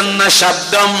ചൊല്ലുന്ന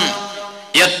ശബ്ദം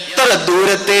എത്ര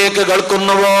ദൂരത്തേക്ക്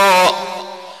കേൾക്കുന്നുവോ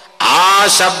ആ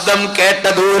ശബ്ദം കേട്ട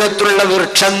ദൂരത്തുള്ള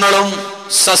വൃക്ഷങ്ങളും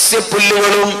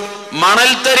സസ്യപുല്ലുകളും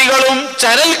മണൽത്തരികളും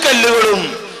ചരൽക്കല്ലുകളും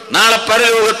നാളെ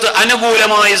പരലോകത്ത്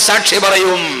അനുകൂലമായി സാക്ഷി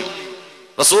പറയും.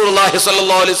 റസൂലുള്ളാഹി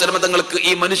സ്വല്ലല്ലാഹു അലൈഹി വസല്ലം തങ്ങൾക്ക്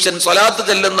ഈ മനുഷ്യൻ സ്വലാത്ത്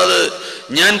ചെല്ലുന്നത്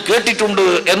ഞാൻ കേട്ടിട്ടുണ്ട്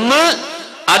എന്ന്,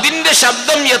 അതിന്റെ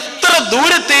ശബ്ദം എത്ര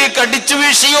ദൂരത്തേക്ക് അടിച്ചു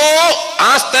വീശിയോ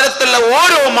ആ സ്ഥലത്തുള്ള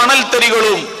ഓരോ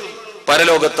മണൽത്തരികളും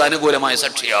പരലോകത്ത് അനുകൂലമായ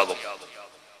സാക്ഷിയാകും.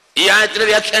 ഈ ആയത്തിനെ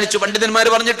വ്യാഖ്യാനിച്ചു പണ്ഡിതന്മാർ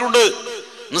പറഞ്ഞിട്ടുണ്ട്,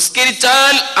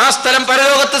 നിസ്കരിച്ചാൽ ആ സ്ഥലം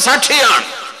പരലോകത്ത് സാക്ഷിയാണ്.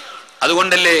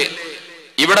 അതുകൊണ്ടല്ലേ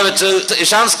ഇവിടെ വെച്ച്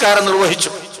ഇശാൻസ്കാരം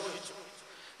നിർവഹിച്ചു.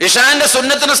 ഇശാന്റെ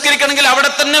സുന്നത്ത് നിസ്കരിക്കണമെങ്കിൽ അവിടെ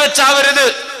തന്നെ വെച്ചാവരുത്.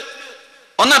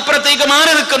 ഒന്ന് അപ്പുറത്തേക്ക്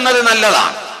മാറി നിൽക്കുന്നത്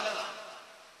നല്ലതാണ്.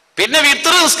 പിന്നെ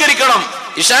വിത്ർ നിസ്കരിക്കണം.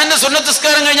 ഇശാന്റെ സുന്നത്ത്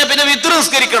നിസ്കാരം കഴിഞ്ഞാൽ പിന്നെ വിത്ർ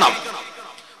നിസ്കരിക്കണം.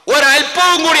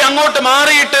 ഒരൽപ്പവും കൂടി അങ്ങോട്ട്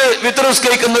മാറിയിട്ട് വിത്ർ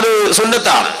നിസ്കരിക്കുന്നത്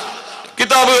സുന്നത്താണ്.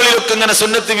 കിതാബുകളിലൊക്കെ ഇങ്ങനെ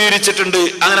സുന്നത്ത് വിവരിച്ചിട്ടുണ്ട്.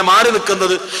 അങ്ങനെ മാറി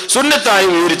നിൽക്കുന്നത് സുന്നത്തായി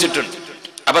വിവരിച്ചിട്ടുണ്ട്.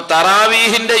 അപ്പൊ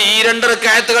തറാവീഹിന്റെ ഈ 2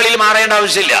 റക്അത്തുകളിൽ മാറേണ്ട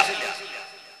ആവശ്യമില്ല.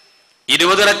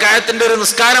 20 റക്അത്തിന്റെ ഒരു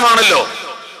നിസ്കാരമാണല്ലോ.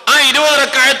 ആ 20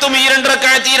 റക്അത്തും ഈ 2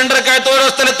 റക്അത്ത് ഓരോ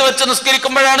സ്ഥലത്ത് വെച്ച്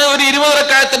നിസ്കരിക്കുമ്പോഴാണ് ഒരു 20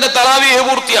 റക്അത്തിന്റെ തറാവീഹ്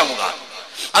പൂർത്തിയാവുക.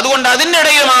 അതുകൊണ്ട് അതിന്റെ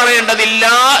ഇടയിൽ മാറേണ്ടതില്ല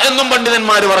എന്നും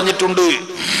പണ്ഡിതന്മാർ പറഞ്ഞിട്ടുണ്ട്.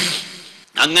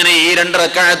 അങ്ങനെ ഈ 2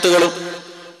 റക്അത്തുകളും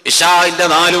ഇശാന്റെ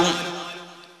 4ഉം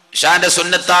ഇശാന്റെ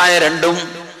സുന്നത്തായ 2ഉം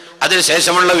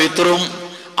അതിനുശേഷമുള്ള വിത്റും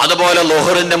അതുപോലെ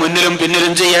ളുഹറിന്റെ മുന്നിലും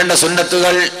പിന്നിലും ചെയ്യേണ്ട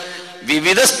സുന്നത്തുകൾ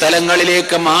വിവിധ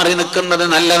സ്ഥലങ്ങളിലേക്ക് മാറി നിൽക്കുന്നത്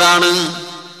നല്ലതാണ്.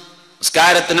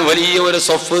 നിസ്കാരത്തിന് വലിയ ഒരു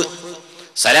സൊഫ്,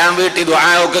 സലാം വീട്ടി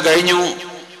ദുആ ഒക്കെ കഴിഞ്ഞു,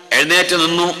 എഴുന്നേറ്റ്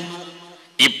നിന്നു.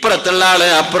 ഇപ്പുറത്തുള്ള ആള്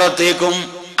അപ്പുറത്തേക്കും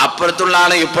അപ്പുറത്തുള്ള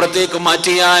ആളെ ഇപ്പുറത്തേക്കും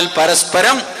മാറ്റിയാൽ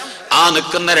പരസ്പരം ആ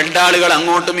നിൽക്കുന്ന 2 ആളുകൾ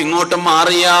അങ്ങോട്ടും ഇങ്ങോട്ടും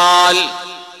മാറിയാൽ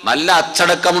നല്ല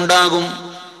അച്ചടക്കമുണ്ടാകും,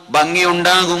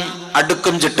 ഭംഗിയുണ്ടാകും,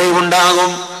 അടുക്കും ചിട്ടയും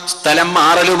ഉണ്ടാകും. സ്ഥലം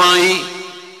മാറലുമായി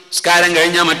നിസ്കാരം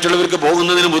കഴിഞ്ഞാൽ മറ്റുള്ളവർക്ക്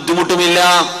പോകുന്നതിന് ബുദ്ധിമുട്ടുമില്ല.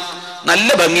 നല്ല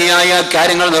ഭംഗിയായ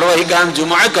കാര്യങ്ങൾ നിർവഹിക്കാൻ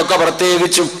ജുമുഅക്കൊക്കെ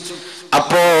പ്രത്യേകിച്ചും.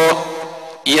 അപ്പോ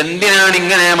എന്തിനാണ്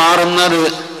ഇങ്ങനെ മാറുന്നത്?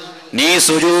 നീ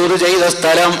സുജൂദ് ചെയ്ത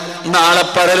സ്ഥലം നാളെ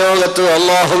പരലോകത്ത്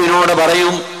അല്ലാഹുവിനോട്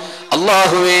പറയും,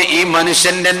 അല്ലാഹുവേ, ഈ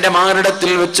മനുഷ്യൻ എന്റെ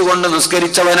മാറിടത്തിൽ വെച്ചുകൊണ്ട്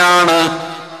നിസ്കരിച്ചവനാണ്,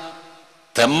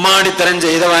 തെമ്മാടിത്തരം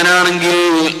ചെയ്തവനാണെങ്കിൽ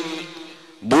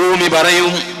ഭൂമി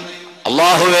പറയും,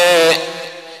 അല്ലാഹുവേ,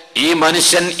 ഈ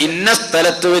മനുഷ്യൻ ഇന്ന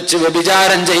സ്ഥലത്ത് വെച്ച്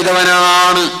വ്യഭിചാരം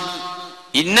ചെയ്തവനാണ്,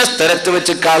 ഇന്ന സ്ഥലത്ത്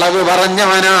വെച്ച് കളവ്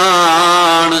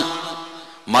പറഞ്ഞവനാണ്.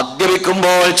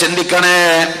 മദ്യപിക്കുമ്പോൾ ചിന്തിക്കണേ,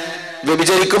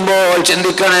 വ്യഭിചരിക്കുമ്പോൾ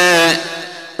ചിന്തിക്കണേ,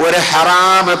 ഒരു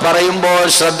ഹറാമ് പറയുമ്പോൾ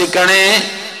ശ്രദ്ധിക്കണേ.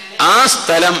 ആ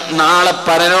സ്ഥലം നാളെ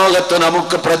പരലോകത്ത്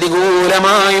നമുക്ക്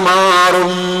പ്രതികൂലമായി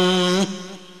മാറും.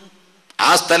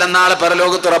 ആ സ്ഥലം നാളെ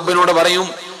പരലോകത്ത് റബ്ബിനോട് പറയും,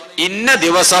 ഇന്ന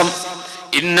ദിവസം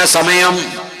ഇന്ന സമയം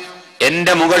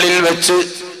എന്റെ മുകളിൽ വെച്ച്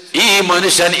ഈ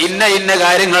മനുഷ്യൻ ഇന്ന ഇന്ന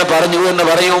കാര്യങ്ങൾ പറഞ്ഞു എന്ന്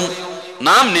പറയും.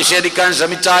 നാം നിഷേധിക്കാൻ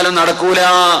ശ്രമിച്ചാലും നടക്കൂല.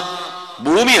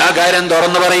 ഭൂമി ആ കാര്യം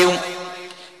തുറന്നു പറയും.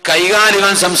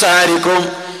 കൈകാലുകൾ സംസാരിക്കും.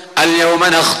 അൽയൗമ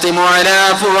നഖ്തിമു അലാ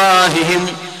അഫ്വാഹിഹിം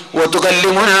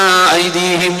വതുകല്ലിമുനാ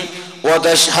ഐദീഹിം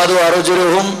വതശ്ഹദു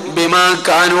അർജുലുഹും ബിമാ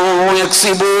കാനൂ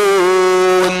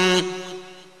യക്സിബൂൻ.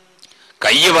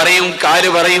 കൈ പറയും, കാല്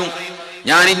പറയും,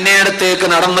 ഞാൻ ഇന്നയിടത്തേക്ക്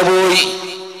നടന്നുപോയി.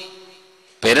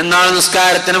 പെരുന്നാൾ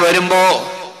നിസ്കാരത്തിന് വരുമ്പോ,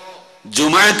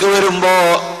 ജുമുഅക്ക് വരുമ്പോ,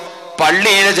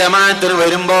 പള്ളിയിലെ ജമാഅത്തിന്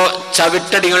വരുമ്പോ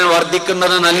ചവിട്ടടികൾ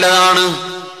വർദ്ധിക്കുന്നത് നല്ലതാണ്.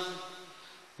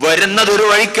 വരുന്നത് ഒരു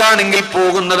വഴിക്കാണെങ്കിൽ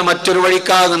പോകുന്നത് മറ്റൊരു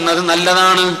വഴിക്കാകുന്നത്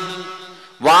നല്ലതാണ്.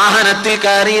 വാഹനത്തിൽ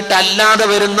കയറിയിട്ടല്ലാതെ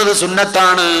വരുന്നത്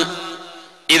സുന്നത്താണ്.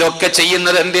 ഇതൊക്കെ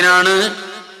ചെയ്യുന്നത് എന്തിനാണ്?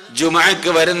 ജുമുഅക്ക്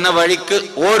വരുന്ന വഴിക്ക്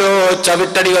ഓരോ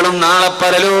ചവിട്ടടികളും നാളെ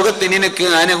പരലോകത്ത് നിനക്ക്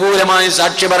അനുകൂലമായി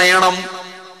സാക്ഷി പറയണം.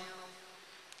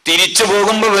 തിരിച്ചു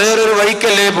പോകുമ്പോ വേറൊരു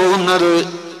വഴിക്കല്ലേ പോകുന്നത്?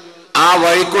 ആ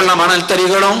വഴിക്കുള്ള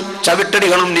മണൽത്തടികളും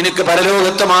ചവിട്ടടികളും നിനക്ക്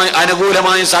പരലോകത്തുമായി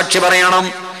അനുകൂലമായി സാക്ഷി പറയണം.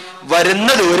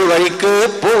 വരുന്നത് ഒരു വഴിക്ക്,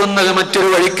 പോകുന്നത് മറ്റൊരു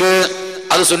വഴിക്ക്,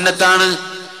 അത് സുന്നത്താണ്.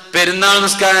 പെരുന്നാൾ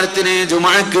നിസ്കാരത്തിന്,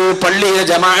 ജുമുഅക്ക്, പള്ളിയിലെ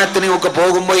ജമാഅത്തിന് ഒക്കെ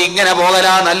പോകുമ്പോ ഇങ്ങനെ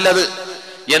പോകലാ നല്ലത്.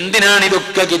 എന്തിനാണ്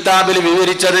ഇതൊക്കെ കിതാബിൽ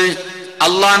വിവരിച്ചത്?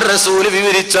 അല്ലാഹുവിന്റെ റസൂൽ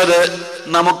വിവരിച്ചത്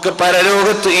നമുക്ക്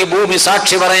പരലോകത്ത് ഈ ഭൂമി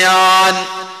സാക്ഷി പറയാൻ.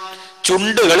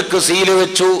 ചുണ്ടുകൾക്ക് സീല്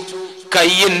വെച്ചു,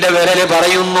 കയ്യിന്റെ വിരല്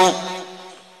പറയുന്നു,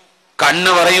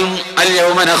 കണ്ണ് പറയും,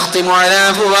 അൽയൗമ നഖ്തിമു അലാ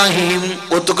അഫ്വാഹിഹിം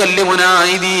വതുകല്ലിമുനാ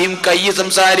ഐദീഹിം. കൈ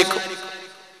സംസാരിക്കും,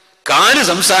 കാല്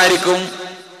സംസാരിക്കും.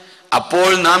 അപ്പോൾ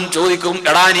നാം ചോദിക്കും,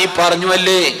 എടാ നീ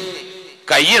പറഞ്ഞുവല്ലേ?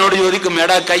 കയ്യിനോട് ചോദിക്കും,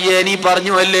 എടാ കയ്യെ നീ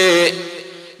പറഞ്ഞുവല്ലേ?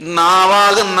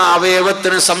 നാവാകുന്ന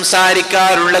അവയവത്തിന്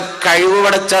സംസാരിക്കാനുള്ള കഴിവ്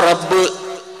പടച്ച റബ്ബ്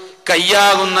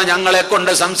കയ്യാകുന്ന ഞങ്ങളെ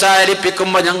കൊണ്ട്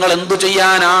സംസാരിപ്പിക്കുമ്പോ ഞങ്ങൾ എന്തു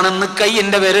ചെയ്യാനാണെന്ന്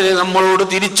കയ്യിന്റെ വിരല് നമ്മളോട്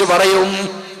തിരിച്ചു പറയും.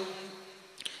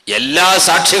 എല്ലാ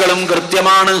സാക്ഷികളും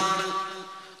കൃത്യമാണ്.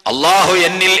 അല്ലാഹു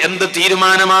എന്നിൽ എന്ത്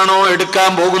തീരുമാനമാണോ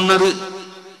എടുക്കാൻ പോകുന്നത്,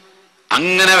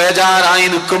 അങ്ങനെ വേജാറായി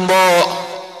നിൽക്കുമ്പോ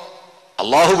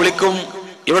അല്ലാഹു വിളിക്കും,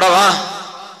 ഇവിടെ വാ.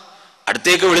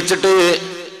 അടുത്തേക്ക് വിളിച്ചിട്ട്,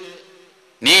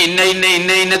 നീ ഇന്ന ഇന്ന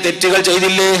ഇന്ന ഇന്ന തെറ്റുകൾ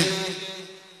ചെയ്തില്ലേ?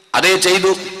 അതേ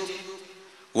ചെയ്തു.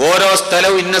 ഓരോ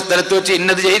സ്ഥലവും ഇന്ന സ്ഥലത്ത് വെച്ച്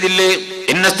ഇന്നത് ചെയ്തില്ലേ,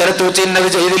 ഇന്ന സ്ഥലത്ത് വെച്ച് ഇന്നത്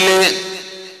ചെയ്തില്ലേ?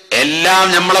 എല്ലാം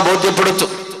നമ്മളെ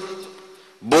ബോധ്യപ്പെടുത്തും.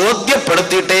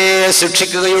 ബോധ്യപ്പെടുത്തിയിട്ടേ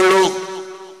ശിക്ഷിക്കുകയുള്ളൂ.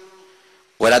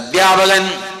 ഒരധ്യാപകൻ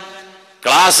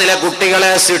ക്ലാസ്സിലെ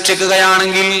കുട്ടികളെ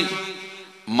ശിക്ഷിക്കുകയാണെങ്കിൽ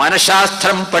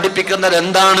മനഃശാസ്ത്രം പഠിപ്പിക്കുന്നത്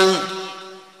എന്താണ്?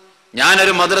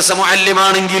 ഞാനൊരു മദ്രസ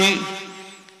മുഅല്ലിമാണെങ്കിൽ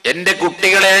എന്റെ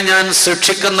കുട്ടികളെ ഞാൻ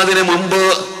ശിക്ഷിക്കുന്നതിന് മുമ്പ്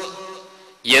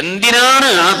എന്തിനാണ്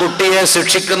ആ കുട്ടിയെ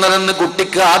ശിക്ഷിക്കുന്നതെന്ന്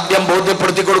കുട്ടിക്ക് ആദ്യം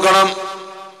ബോധ്യപ്പെടുത്തി കൊടുക്കണം.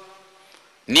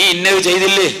 നീ ഇന്നത്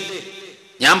ചെയ്തില്ലേ,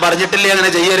 ഞാൻ പറഞ്ഞിട്ടില്ലേ അങ്ങനെ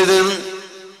ചെയ്യരുത്,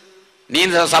 നീ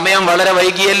സമയം വളരെ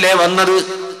വൈകിയല്ലേ വന്നത്,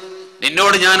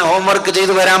 നിന്നോട് ഞാൻ ഹോംവർക്ക്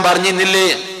ചെയ്തു വരാൻ പറഞ്ഞിരുന്നില്ലേ,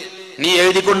 നീ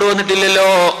എഴുതി കൊണ്ടുവന്നിട്ടില്ലല്ലോ.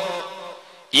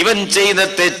 ഇവൻ ചെയ്ത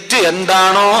തെറ്റ്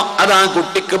എന്താണോ അത് ആ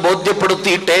കുട്ടിക്ക്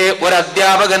ബോധ്യപ്പെടുത്തിയിട്ടേ ഒരു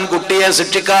അധ്യാപകൻ കുട്ടിയെ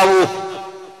ശിക്ഷിക്കാവൂ.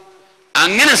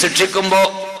 അങ്ങനെ ശിക്ഷിക്കുമ്പോ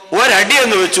ഒരടി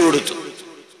അങ്ങ് വെച്ചു കൊടുത്തു,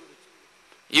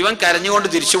 ഇവൻ കരഞ്ഞുകൊണ്ട്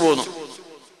തിരിച്ചു പോന്നു.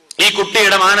 ഈ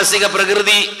കുട്ടിയുടെ മാനസിക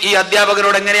പ്രകൃതി ഈ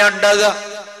അധ്യാപകരോട് എങ്ങനെയാ ഉണ്ടാകുക?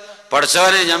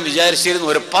 പഠിച്ചവനെ, ഞാൻ വിചാരിച്ചിരുന്നു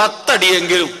ഒരു 10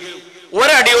 അടിയെങ്കിലും,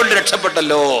 ഒരടി കൊണ്ട്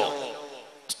രക്ഷപ്പെട്ടല്ലോ.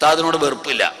 ഉസ്താദിനോട്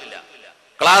വെറുപ്പില്ല,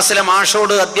 ക്ലാസ്സിലെ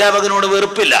മാഷോട് അധ്യാപകനോട്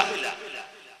വെറുപ്പില്ല,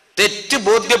 തെറ്റ്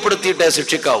ബോധ്യപ്പെടുത്തിയിട്ടേ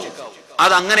ശിക്ഷിക്കാവൂ.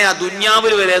 അതങ്ങനെയാ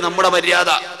ദുന്യാവിൽ വരെ നമ്മുടെ മര്യാദ.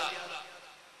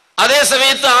 അതേ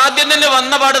സമയത്ത് ആദ്യം തന്നെ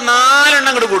വന്നപാട് 4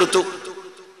 എണ്ണം കൂടെ കൊടുത്തു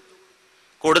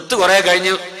കുറെ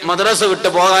കഴിഞ്ഞ് മദ്രസ വിട്ട്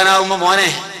പോകാനാവുമ്പോ, മോനെ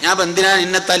ഞാൻ എന്തിനാ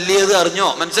നിന്നെ തല്ലിയത് അറിഞ്ഞോ,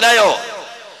 മനസ്സിലായോ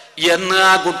എന്ന്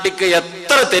ആ കുട്ടിക്ക്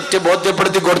എത്ര തെറ്റ്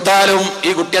ബോധ്യപ്പെടുത്തി കൊടുത്താലും ഈ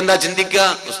കുട്ടി എന്താ ചിന്തിക്കുക?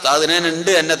 ഉസ്താദിനെ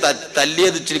ഉണ്ട്, എന്നെ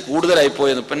തല്ലിയത് ഇച്ചിരി കൂടുതലായി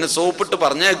പോയെന്ന്, പിന്നെ സോപ്പിട്ട്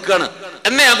പറഞ്ഞേക്കാണ്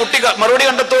എന്നേ ആ കുട്ടി മറുപടി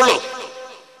കണ്ടെത്തുള്ളൂ.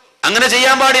 അങ്ങനെ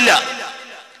ചെയ്യാൻ പാടില്ല.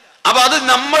 അപ്പൊ അത്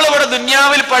നമ്മളിവിടെ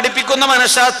ദുന്യാവിൽ പഠിപ്പിക്കുന്ന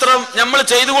മനഃശാസ്ത്രം നമ്മൾ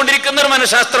ചെയ്തുകൊണ്ടിരിക്കുന്ന ഒരു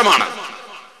മനഃശാസ്ത്രമാണ്.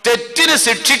 തെറ്റിന്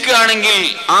ശിക്ഷിക്കുകയാണെങ്കിൽ,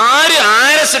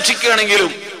 ആരെ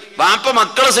ശിക്ഷിക്കുകയാണെങ്കിലും, വാപ്പ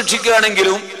മക്കളെ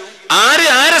ശിക്ഷിക്കുകയാണെങ്കിലും,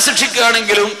 ആരെ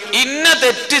ശിക്ഷിക്കുകയാണെങ്കിലും ഇന്ന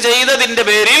തെറ്റ് ചെയ്തതിന്റെ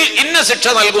പേരിൽ ഇന്ന ശിക്ഷ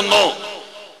നൽകുന്നു.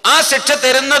 ആ ശിക്ഷ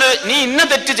തരുന്നത് നീ ഇന്ന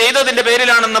തെറ്റ് ചെയ്തതിന്റെ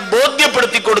പേരിലാണെന്ന്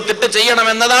ബോധ്യപ്പെടുത്തി കൊടുത്തിട്ട്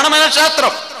ചെയ്യണമെന്നതാണ്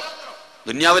മനഃശാസ്ത്രം.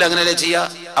 ദുന്യാവിൽ അങ്ങനെയല്ലേ ചെയ്യാ?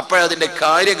 അപ്പോഴതിന്റെ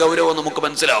കാര്യ ഗൗരവം നമുക്ക്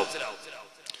മനസ്സിലാവും.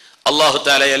 അല്ലാഹു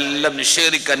തആല എല്ലാം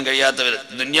നിഷേധിക്കാൻ കഴിയാത്തവർ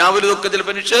ദുന്യാവിൽ ഇതൊക്കെ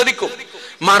ചിലപ്പോൾ നിഷേധിക്കും,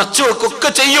 മറച്ചു വെക്കൊക്കെ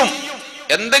ചെയ്യും,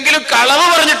 എന്തെങ്കിലും കളവ്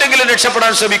പറഞ്ഞിട്ടെങ്കിലും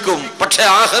രക്ഷപ്പെടാൻ ശ്രമിക്കും. പക്ഷെ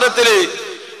ആഖിറത്തില്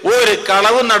ഒരു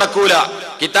കളവും നടക്കൂല.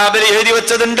 കിതാബിൽ എഴുതി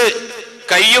വെച്ചതുണ്ട്,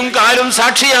 കയ്യും കാലും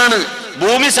സാക്ഷിയാണ്,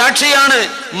 ഭൂമി സാക്ഷിയാണ്,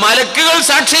 മലക്കുകൾ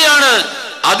സാക്ഷിയാണ്,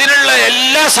 അതിനുള്ള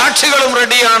എല്ലാ സാക്ഷികളും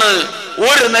റെഡിയാണ്.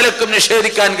 ഒരു നിലക്കും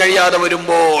നിഷേധിക്കാൻ കഴിയാതെ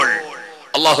വരുമ്പോൾ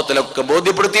അല്ലാഹു തആല ഒക്കെ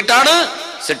ബോധ്യപ്പെടുത്തിയിട്ടാണ്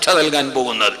ശിക്ഷ നൽകാൻ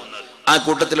പോകുന്നത്. ആ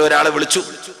കൂട്ടത്തിൽ ഒരാളെ വിളിച്ചു,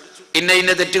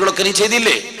 ഇന്ന തെറ്റുകളൊക്കെ നീ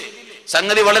ചെയ്തില്ലേ,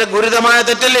 സംഗതി വളരെ ഗുരുതരമായ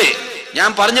തെറ്റല്ലേ, ഞാൻ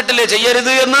പറഞ്ഞിട്ടില്ലേ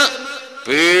ചെയ്യരുത് എന്ന്.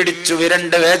 പേടിച്ചു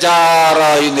വിരണ്ട്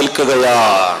വേജാറായി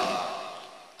നിൽക്കുകയാണ്.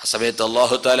 ആ സമയത്ത്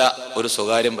അല്ലാഹു തആല ഒരു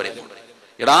സ്വകാര്യം പറയുന്നു,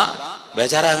 എടാ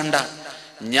ബേജാറാകണ്ട,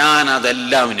 ഞാൻ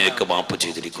അതെല്ലാം നിനക്ക് മാപ്പ്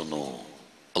ചെയ്തിരിക്കുന്നു.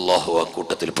 അല്ലാഹു ആ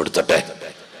കൂട്ടത്തിൽ പെടുത്തട്ടെ.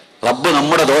 റബ്ബ്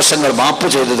നമ്മുടെ ദോഷങ്ങൾ മാപ്പ്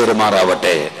ചെയ്തു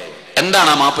തരുമാറാവട്ടെ. എന്താണ്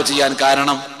ആ മാപ്പ് ചെയ്യാൻ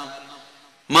കാരണം?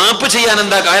 മാപ്പ് ചെയ്യാൻ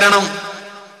എന്താ കാരണം?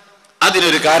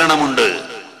 അതിനൊരു കാരണമുണ്ട്.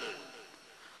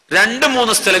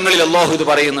 2-3 സ്ഥലങ്ങളിൽ അല്ലാഹു ഇത്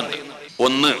പറയുന്നുണ്ട്.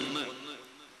 ഒന്ന്,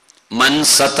 മൻ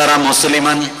സതറ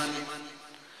മുസ്ലിമൻ,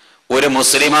 ഒരു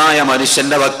മുസ്ലിമായ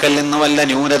മനുഷ്യന്റെ വക്കൽ നിന്ന് വല്ല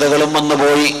ന്യൂനതകളും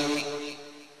വന്നുപോയി,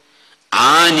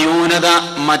 ആ ന്യൂനത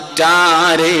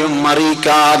മറ്റാരെയും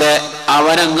അറിയിക്കാതെ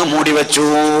അവനങ്ങ് മൂടിവെച്ചു.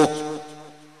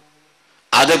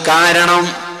 അത് കാരണം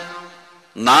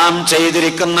നാം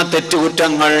ചെയ്തിരിക്കുന്ന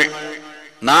തെറ്റുകുറ്റങ്ങൾ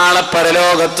നാളെ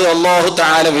പരലോകത്ത് അല്ലാഹു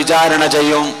തആല വിചാരണ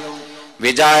ചെയ്യും.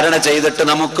 വിചാരണ ചെയ്തിട്ട്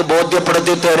നമുക്ക്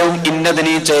ബോധ്യപ്പെടുത്തി തരും, ഇന്നത്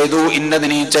നീ ചെയ്തു, ഇന്നത്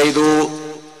നീ ചെയ്തു.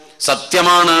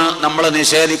 സത്യമാണ്, നമ്മൾ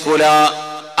നിഷേധിക്കൂല,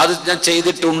 അത് ഞാൻ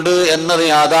ചെയ്തിട്ടുണ്ട് എന്നത്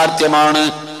യാഥാർത്ഥ്യമാണ്.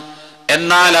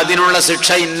 എന്നാൽ അതിനുള്ള ശിക്ഷ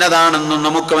ഇന്നതാണെന്നും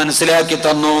നമുക്ക് മനസ്സിലാക്കി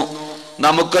തന്നു.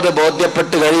 നമുക്കത്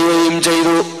ബോധ്യപ്പെട്ട് കഴിയുകയും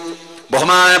ചെയ്തു.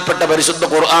 ബഹുമാനപ്പെട്ട പരിശുദ്ധ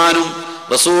ഖുർആനും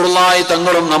റസൂലുള്ളാഹി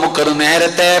തങ്ങളും നമുക്കത്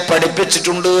നേരത്തെ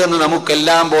പഠിപ്പിച്ചിട്ടുണ്ട് എന്ന്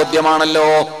നമുക്കെല്ലാം ബോധ്യമാണല്ലോ,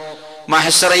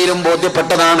 മഹ്ശറയിലും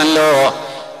ബോധ്യപ്പെട്ടതാണല്ലോ.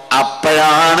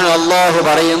 അപ്പോഴാണ് അല്ലാഹു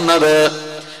പറയുന്നത്,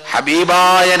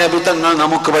 ഹബീബായ നബി തങ്ങൾ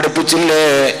നമുക്ക് പഠിപ്പിച്ചില്ലേ,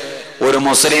 ഒരു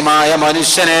മുസ്ലിമായ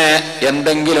മനുഷ്യനെ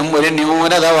എന്തെങ്കിലും ഒരു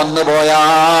ന്യൂനത വന്നു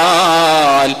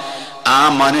പോയാൽ ആ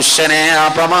മനുഷ്യനെ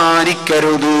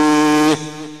അപമാനിക്കരുത്.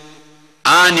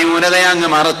 ആ ന്യൂനത അങ്ങ്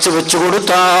മറച്ചു വെച്ചു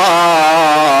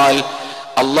കൊടുത്താൽ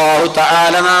അല്ലാഹു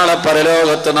തആല നാളെ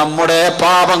പരലോകത്ത് നമ്മുടെ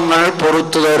പാപങ്ങൾ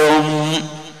പൊറുത്തു തരും.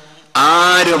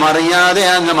 ആരും അറിയാതെ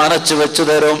അങ്ങ് മറച്ചു വെച്ചു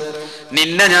തരും.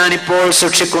 നിന്നെ ഞാനിപ്പോൾ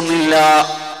ശിക്ഷിക്കുന്നില്ല,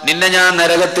 നിന്നെ ഞാൻ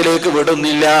നരകത്തിലേക്ക്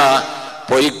വിടുന്നില്ല,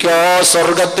 പൊയ്ക്കോ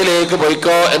സ്വർഗത്തിലേക്ക്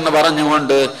പൊയ്ക്കോ എന്ന്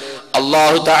പറഞ്ഞുകൊണ്ട്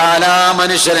അല്ലാഹു തആല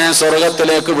മനുഷ്യനെ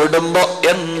സ്വർഗത്തിലേക്ക് വിടുമ്പോ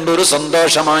എന്തൊരു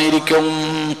സന്തോഷമായിരിക്കും.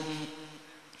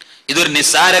 ഇതൊരു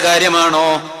നിസ്സാര കാര്യമാണോ?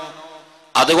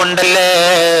 അതുകൊണ്ടല്ലേ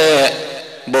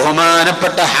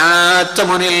ബഹുമാനപ്പെട്ട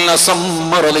ഹാത്തമുനിൽ അസം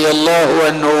റളിയല്ലാഹു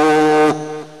അൻഹു,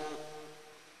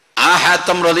 ആ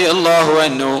ഹാത്തം റളിയല്ലാഹു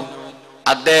അൻഹു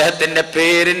അദ്ദേഹത്തിന്റെ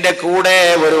പേരിന്റെ കൂടെ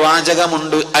ഒരു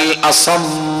വാചകമുണ്ട്, അൽ അസം.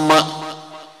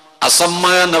 അസമ്മ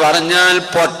എന്ന് പറഞ്ഞാൽ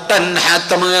പൊട്ടൻ,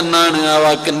 ഹാത്തമ് എന്നാണ് ആ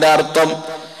വാക്കിന്റെ അർത്ഥം.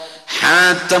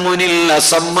 ഹാത്തമുനിൽ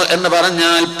അസമ്മ എന്ന്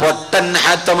പറഞ്ഞാൽ പൊട്ടൻ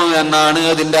ഹാത്തമ് എന്നാണ്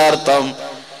അതിന്റെ അർത്ഥം.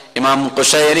 ഇമാം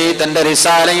ഖുശൈരി തന്റെ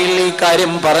റിസാലയിൽ ഈ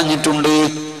കാര്യം പറഞ്ഞിട്ടുണ്ട്.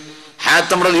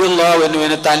 ഹാത്തം റളിയല്ലാഹു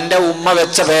അൻഹുവിന് തന്റെ ഉമ്മ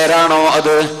വെച്ച പേരാണോ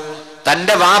അത്?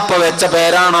 തന്റെ വാപ്പ വെച്ച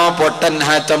പേരാണോ പൊട്ടൻ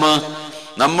ഹാത്തമ്?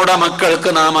 നമ്മുടെ മക്കൾക്ക്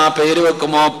നാം ആ പേര്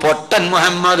വെക്കുമോ? പൊട്ടൻ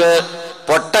മുഹമ്മദ്,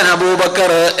 പൊട്ടൻ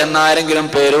അബൂബക്കർ എന്നാരെങ്കിലും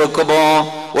പേര് വെക്കുമോ?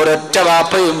 ഒരൊറ്റ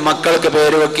വാപ്പയും മക്കൾക്ക്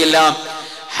പേര് വെക്കില്ല.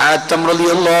 ഹാത്തം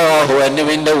റളിയല്ലാഹു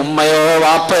അൻഹുവിന്റെ ഉമ്മയോ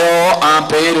വാപ്പയോ ആ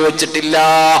പേര് വെച്ചിട്ടില്ല.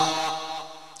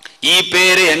 ഈ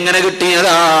പേര് എങ്ങനെ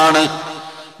കിട്ടിയതാണ്?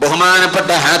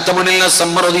 ബഹുമാനപ്പെട്ട ഹാത്തമുനിൽ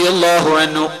അസ്സം റളിയല്ലാഹു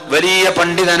അൻഹു വലിയ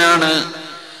പണ്ഡിതനാണ്,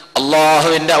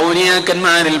 അള്ളാഹുവിന്റെ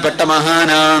ഔലിയാക്കന്മാരിൽപ്പെട്ട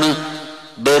മഹാനാണ്.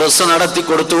 ദർസ് നടത്തി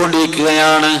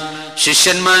കൊടുത്തുകൊണ്ടിരിക്കുകയാണ്.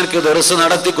 ശിഷ്യന്മാർക്ക് ദർസ്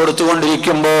നടത്തി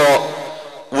കൊടുത്തുകൊണ്ടിരിക്കുമ്പോ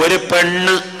ഒരു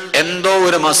പെണ്ണ് എന്തോ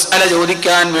ഒരു മസ്അല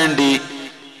ചോദിക്കാൻ വേണ്ടി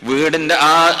വീടിന്റെ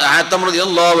ആ ഹാത്തം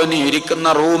റളിയല്ലാഹു അൻഹു ഇരിക്കുന്ന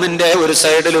റൂമിന്റെ ഒരു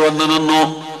സൈഡിൽ വന്നു നിന്നു.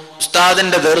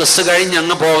 ഉസ്താദിന്റെ ദർസ് കഴിഞ്ഞ്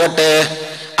അങ്ങ് പോകട്ടെ,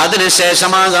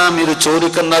 അതിനുശേഷമാകാം ഇത്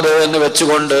ചോദിക്കുന്നത് എന്ന്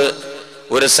വെച്ചുകൊണ്ട്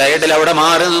ഒരു സൈഡിൽ അവിടെ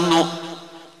മാറി നിന്നു.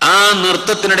 ആ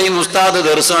നൃത്തത്തിനിടയിൽ ഉസ്താദ്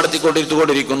ദർസ്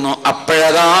നടത്തിക്കൊണ്ടിരിക്കുന്നു.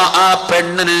 അപ്പോഴതാ ആ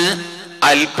പെണ്ണിന്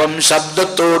അല്പം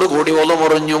ശബ്ദത്തോടു കൂടി ഒളു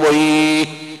മുറിഞ്ഞുപോയി,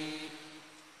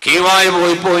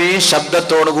 കീവായി പോയി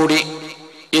ശബ്ദത്തോടു കൂടി.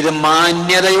 ഇത്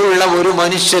മാന്യതയുള്ള ഒരു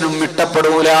മനുഷ്യനും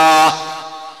ഇഷ്ടപ്പെടൂല.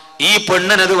 ഈ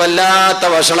പെണ്ണിനത് വല്ലാത്ത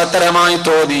വഷളത്തരമായി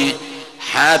തോന്നി.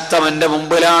 ഹാത്തമന്റെ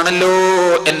മുമ്പിലാണല്ലോ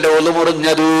എന്റെ ഒളു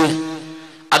മുറിഞ്ഞത്,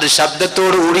 അത്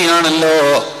ശബ്ദത്തോടു കൂടിയാണല്ലോ,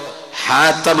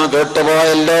 ഹാത്തമ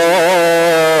കേട്ടുപോയല്ലോ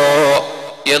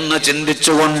എന്ന്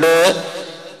ചിന്തിച്ചുകൊണ്ട്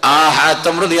ആ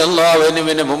ഹാത്തം റളിയല്ലാഹു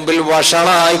അൻഹുവിന് മുമ്പിൽ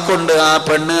വഷളായിക്കൊണ്ട് ആ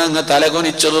പെണ്ണ് അങ്ങ്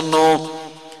തലകുനിച്ചു നിന്നു.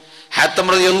 ഹാത്തം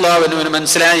റളിയല്ലാഹു അൻഹുവിന്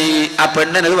മനസ്സിലായി ആ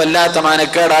പെണ്ണിന് വല്ലാത്ത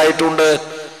മാനക്കേടായിട്ടുണ്ട്.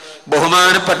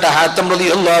 ബഹുമാനപ്പെട്ട ഹാത്തം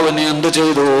റളിയല്ലാഹു അൻഹു എന്തു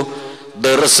ചെയ്തു?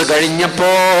 ദർസ്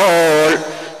കഴിഞ്ഞപ്പോൾ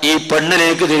ഈ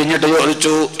പെണ്ണിലേക്ക് തിരിഞ്ഞിട്ട്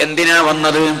ചോദിച്ചു, എന്തിനാ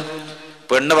വന്നത്?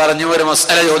 പെണ്ണ് പറഞ്ഞു, ഒരു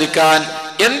മസ്അല ചോദിക്കാൻ.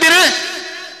 എന്തിന്?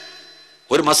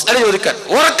 ഒരു മസ്അല ചോദിക്കാൻ.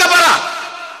 ഉറക്കെ പറ,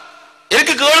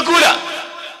 എനിക്ക് കേൾക്കൂല.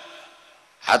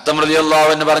 ഹാത്തം റളിയല്ലാഹു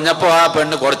അൻഹു പറഞ്ഞപ്പോ ആ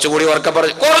പെണ്ണ് കുറച്ചുകൂടി ഉറക്കെ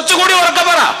പറഞ്ഞു, കുറച്ചുകൂടി ഉറക്കെ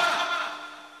പറ.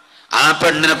 ആ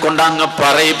പെണ്ണിനെ കൊണ്ട് അങ്ങ്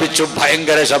പറയിപ്പിച്ചു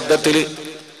ഭയങ്കര ശബ്ദത്തില്.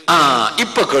 ആ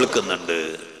ഇപ്പൊ കേൾക്കുന്നുണ്ട്.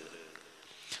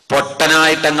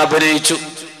 പൊട്ടനായിട്ട് അങ്ങ്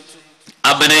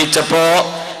അഭിനയിച്ചപ്പോ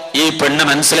ഈ പെണ്ണ്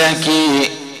മനസ്സിലാക്കി,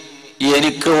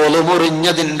 എനിക്ക്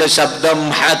ഒളുമുറിഞ്ഞതിന്റെ ശബ്ദം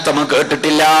ഹാത്തം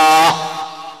കേട്ടിട്ടില്ല.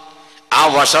 ആ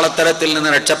വഷളത്തരത്തിൽ നിന്ന്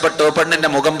രക്ഷപ്പെട്ടു. പെണ്ണിന്റെ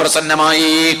മുഖം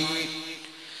പ്രസന്നമായി.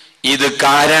 ഇത്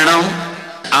കാരണം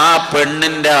ആ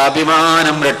പെണ്ണിന്റെ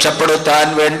അഭിമാനം രക്ഷപ്പെടുത്താൻ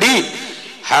വേണ്ടി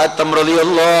ഹാത്തം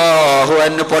റളിയല്ലാഹു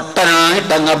അൻഹു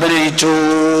പൊട്ടനായിട്ട് അങ്ങ് അഭിനയിച്ചു.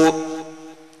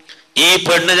 ഈ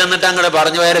പെണ്ണ് ചെന്നിട്ട് അങ്ങോട്ട്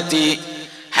പറഞ്ഞു വരത്തി,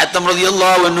 ഹാത്തം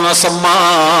റളിയല്ലാഹു അൻഹു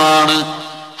അസമ്മാണ്,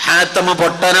 ഹാത്തം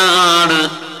പൊട്ടനാണ്,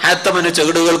 ഹാത്തമിന്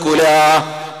ചെകിട് കേൾക്കൂല.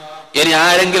 ഇനി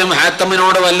ആരെങ്കിലും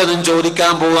ഹാത്തമിനോട് വല്ലതും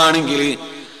ചോദിക്കാൻ പോവുകയാണെങ്കിൽ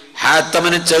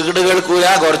ഹാത്തമിന് ചെകിട് കേൾക്കൂല,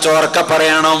 കുറച്ച് ഉറക്കെ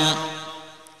പറയണം.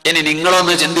 ഇനി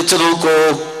നിങ്ങളൊന്ന് ചിന്തിച്ചു നോക്കൂ,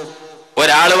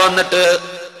 ഒരാള് വന്നിട്ട്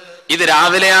ഇത്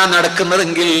രാവിലെയാ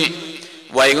നടക്കുന്നതെങ്കിൽ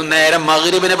വൈകുന്നേരം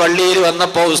മഗ്രിബിന് പള്ളിയിൽ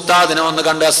വന്നപ്പോ ഉസ്താദിനെ ഒന്ന്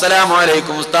കണ്ടു, അസ്സലാമു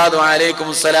അലൈക്കും ഉസ്താദ്. വഅലൈക്കും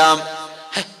അസ്സലാം.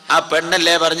 ആ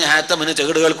പെണ്ണല്ലേ പറഞ്ഞ് ഹാത്തമിന്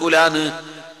ചെകിട് കേൾക്കൂലെന്ന്.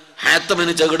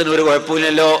 ഹാത്തമിന് ചെകിടിന് ഒരു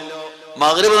കുഴപ്പമില്ലല്ലോ.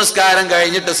 മഗ്രിബ് നിസ്കാരം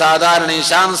കഴിഞ്ഞിട്ട് സാധാരണ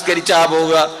ഇശാ നിസ്കരിച്ചാ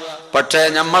പോവുക. പക്ഷെ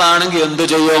നമ്മളാണെങ്കിൽ എന്തു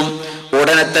ചെയ്യും?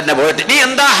 ഉടനെ തന്നെ പോയിട്ട്, നീ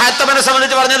എന്താ ഹാത്തമിനെ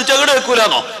സംബന്ധിച്ച് പറഞ്ഞത്? ചെകിട്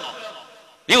കേൾക്കൂലെന്നോ?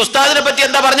 നീ ഉസ്താദിനെ പറ്റി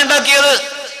എന്താ പറഞ്ഞുണ്ടാക്കിയത്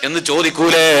എന്ന്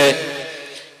ചോദിക്കൂലേ?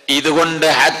 ഇതുകൊണ്ട്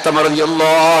ഹാത്തം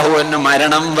റളിയല്ലാഹു അൻഹു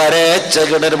മരണം വരെ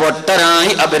ചെകിട്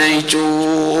പൊട്ടനായി അഭിനയിച്ചു.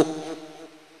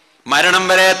 മരണം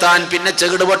വരെ താൻ പിന്നെ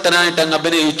ചെകിട് പൊട്ടനായിട്ട് അങ്ങ്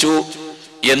അഭിനയിച്ചു.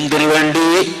 എന്തിനു വേണ്ടി?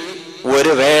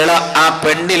 ഒരു വേള ആ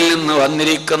പെണ്ണിൽ നിന്ന്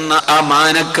വന്നിരിക്കുന്ന ആ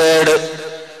മാനക്കേട്,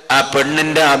 ആ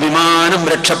പെണ്ണിന്റെ അഭിമാനം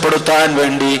രക്ഷപ്പെടുത്താൻ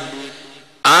വേണ്ടി.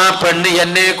 ആ പെണ്ണ്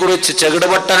എന്നെ കുറിച്ച് ചെകിട്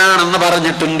പൊട്ടനാണെന്ന്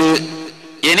പറഞ്ഞിട്ടുണ്ട്.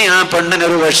 ഇനി ആ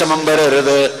പെണ്ണിനൊരു വിഷമം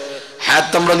വരരുത്.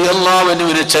 ഹാത്തം റളിയല്ലാഹു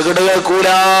അൻഹുവിന് ചെകിട് കേൾക്കൂല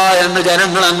എന്ന്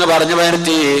ജനങ്ങൾ അങ്ങ് പറഞ്ഞു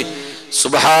വരുത്തി.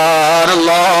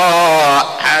 സുബ്ഹാനല്ലാഹ്,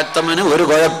 ഹാത്തമിന് ഒരു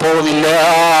കുഴപ്പവുമില്ല.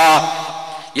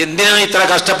 എന്തിനാ ഇത്ര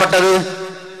കഷ്ടപ്പെട്ടത്?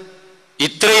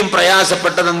 ഇത്രയും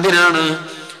പ്രയാസപ്പെട്ടത് എന്തിനാണ്?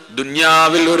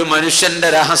 ദുനിയാവിൽ ഒരു മനുഷ്യന്റെ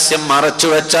രഹസ്യം മറച്ചു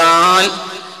വെച്ചാൽ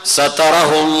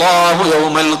സതറഹുല്ലാഹു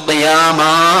യൗമൽ ഖിയാമ,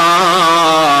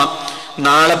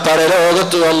 നാളെ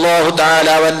പരലോകത്ത് അല്ലാഹു തആല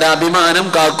അവന്റെ അഭിമാനം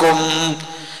കാക്കും.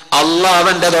 അല്ലാഹ്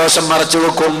അവന്റെ ദോഷം മറച്ചു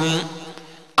വെക്കും.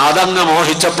 അതങ്ങ്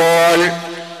മോഹിച്ചപ്പോൾ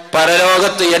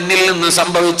പരലോകത്ത് എന്നിൽ നിന്ന്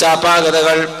സംഭവിച്ച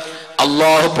അപാകതകൾ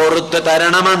അല്ലാഹു പൊറുത്ത്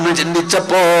തരണമെന്ന്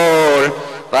ചിന്തിച്ചപ്പോൾ,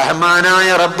 റഹ്മാനായ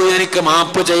റബ്ബ് എനിക്ക്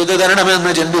മാപ്പ് ചെയ്തു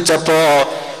തരണമെന്ന് ചിന്തിച്ചപ്പോ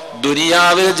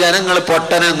ദുനിയാവിൽ ജനങ്ങൾ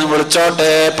പൊട്ടനെന്ന്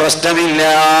വിളിച്ചോട്ടെ, പ്രശ്നമില്ല.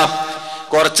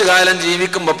 കുറച്ചു കാലം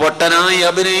ജീവിക്കുമ്പോ പൊട്ടനായി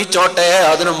അഭിനയിച്ചോട്ടെ,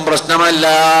 അതിനും പ്രശ്നമല്ല.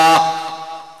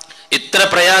 ഇത്ര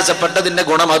പ്രയാസപ്പെട്ടതിന്റെ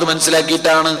ഗുണം അത്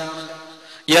മനസ്സിലാക്കിയിട്ടാണ്.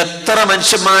 എത്ര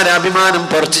മനുഷ്യന്മാരെ അഭിമാനം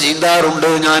പറിച്ച് ചീന്താറുണ്ട്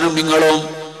ഞാനും നിങ്ങളും.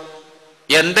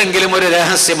 എന്തെങ്കിലും ഒരു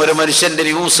രഹസ്യം ഒരു മനുഷ്യന്റെ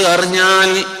ന്യൂസ് അറിഞ്ഞാൽ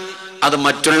അത്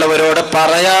മറ്റുള്ളവരോട്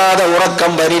പറയാതെ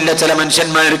ഉറക്കം വരില്ല ചില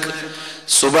മനുഷ്യന്മാർക്ക്.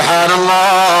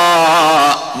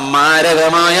 സുബ്ഹാനല്ലാഹ്,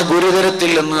 മാരകമായ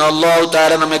ഗുരുതരത്തിൽ നിന്ന് അല്ലാഹു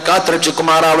തആല നമ്മെ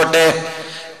കാത്തുരക്ഷിക്കുമാറാവട്ടെ.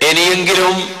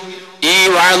 ഇനിയെങ്കിലും ഈ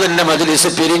വാളിന്റെ മജ്ലിസ്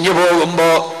പിരിഞ്ഞു പോകുമ്പോ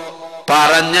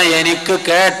പറഞ്ഞ എനിക്ക്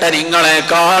കേട്ട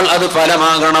നിങ്ങളെക്കാൾ അത്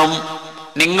ഫലമാകണം,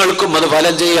 നിങ്ങൾക്കും അത്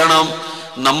ഫലം ചെയ്യണം.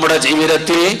 നമ്മുടെ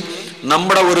ജീവിതത്തിൽ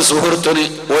നമ്മുടെ ഒരു സുഹൃത്തിന്,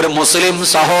 ഒരു മുസ്ലിം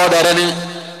സഹോദരന്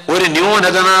ഒരു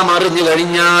ന്യൂനത നാം അറിഞ്ഞു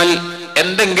കഴിഞ്ഞാൽ,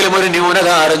 എന്തെങ്കിലും ഒരു ന്യൂനത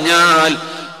അറിഞ്ഞാൽ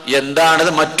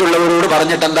എന്താണത് മറ്റുള്ളവരോട്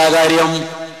പറഞ്ഞിട്ട് എന്താ കാര്യം?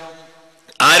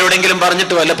 ആരോടെങ്കിലും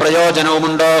പറഞ്ഞിട്ട് വല്ല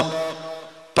പ്രയോജനവുമുണ്ടോ?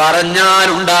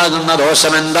 പറഞ്ഞാലുണ്ടാകുന്ന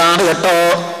ദോഷം എന്താണ് കേട്ടോ,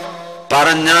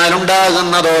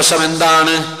 പറഞ്ഞാലുണ്ടാകുന്ന ദോഷം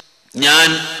എന്താണ്? ഞാൻ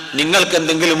നിങ്ങൾക്ക്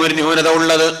എന്തെങ്കിലും ഒരു ന്യൂനത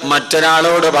ഉള്ളത്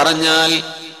മറ്റൊരാളോട് പറഞ്ഞാൽ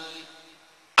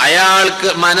അയാൾക്ക്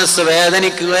മനസ്സ്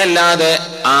വേദനിക്കുകയല്ലാതെ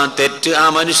ആ തെറ്റ് ആ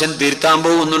മനുഷ്യൻ തിരുത്താൻ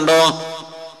പോകുന്നുണ്ടോ?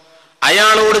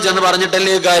 അയാളോട് ചെന്ന്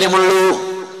പറഞ്ഞിട്ടല്ലേ കാര്യമുള്ളൂ.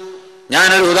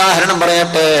 ഞാനൊരു ഉദാഹരണം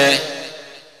പറയട്ടെ.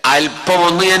 അല്പം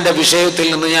ഒന്ന് എന്റെ വിഷയത്തിൽ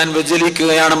നിന്ന് ഞാൻ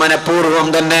വ്യതിചലിക്കുകയാണ് മനഃപൂർവ്വം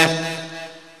തന്നെ.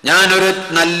 ഞാനൊരു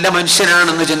നല്ല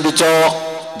മനുഷ്യനാണെന്ന് ചിന്തിച്ചോ,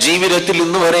 ജീവിതത്തിൽ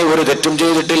ഇന്ന് വരെ ഒരു തെറ്റും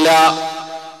ചെയ്തിട്ടില്ല.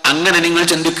 അങ്ങനെ നിങ്ങൾ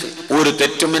ചിന്തിക്ക്, ഒരു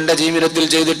തെറ്റും എന്റെ ജീവിതത്തിൽ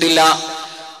ചെയ്തിട്ടില്ല.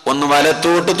 ഒന്ന്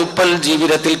വലത്തോട്ട് തുപ്പൽ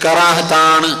ജീവിതത്തിൽ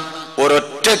കറാഹത്താണ്,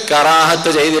 ഒരൊറ്റ കറാഹത്ത്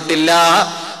ചെയ്തിട്ടില്ല.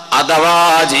 അഥവാ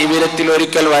ജീവിതത്തിൽ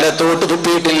ഒരിക്കൽ വലത്തോട്ട്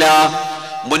തുപ്പിയിട്ടില്ല.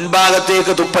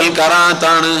 മുൻഭാഗത്തേക്ക് തുപ്പൽ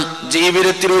കറാഹത്താണ്,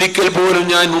 ജീവിതത്തിൽ ഒരിക്കൽ പോലും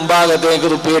ഞാൻ മുൻഭാഗത്തേക്ക്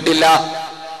തുപ്പിയിട്ടില്ല.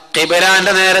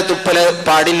 ഖിബലാന്റെ നേരെ തുപ്പല്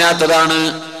പാടില്ലാത്തതാണ്.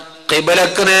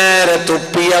 ഖിബലക്ക് നേരെ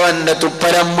തുപ്പിയവന്റെ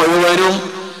തുപ്പലം മുഴുവനും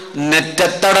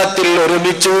നെറ്റത്തടത്തിൽ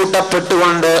ഒരുമിച്ച്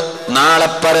കൂട്ടപ്പെട്ടുകൊണ്ട് നാളെ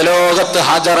പരലോകത്ത്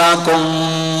ഹാജരാക്കും.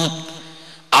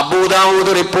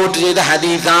 അബൂദാവൂദ് റിപ്പോർട്ട് ചെയ്ത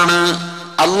ഹദീസാണ്,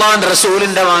 അള്ളാഹുവിന്റെ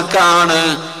റസൂലിന്റെ വാക്കാണ്.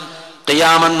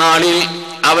 ഖിയാമത്ത് നാളിൽ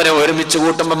അവരെ ഒരുമിച്ച്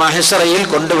കൂട്ടുമ്പോ മഹ്ശറയിൽ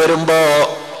കൊണ്ടുവരുമ്പോ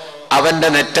അവന്റെ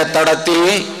നെറ്റത്തടത്തിൽ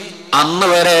അന്ന്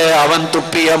വരെ അവൻ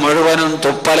തുപ്പിയ മുഴുവനും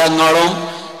തുപ്പലങ്ങളും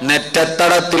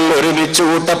നെറ്റത്തടത്തിൽ ഒരുമിച്ച്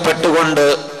കൂട്ടപ്പെട്ടുകൊണ്ട്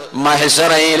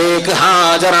മഹ്ശറയിലേക്ക്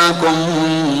ഹാജരാക്കും.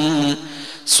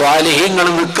 സ്വാലിഹീങ്ങൾ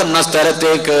നിൽക്കുന്ന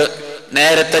സ്ഥലത്തേക്ക്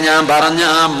നേരത്തെ ഞാൻ പറഞ്ഞ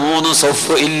ആ 3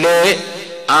 സഫ് ഇല്ലേ,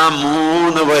 ആ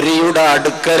 3 വരിയുടെ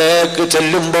അടുക്കലേക്ക്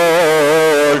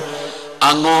ചെല്ലുമ്പോൾ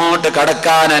അങ്ങോട്ട്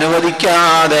കടക്കാൻ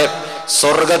അനുവദിക്കാതെ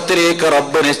സ്വർഗത്തിലേക്ക്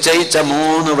റബ്ബ് നിശ്ചയിച്ച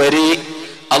 3 വരി,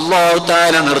 അല്ലാഹു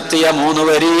തആല നിർത്തിയ 3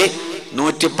 വരി,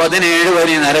 117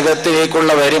 വരി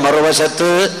നരകത്തിലേക്കുള്ള വരി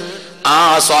മറുവശത്ത്, ആ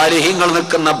സ്വാലിഹീങ്ങൾ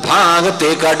നിൽക്കുന്ന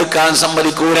ഭാഗത്തേക്ക് അടുക്കാൻ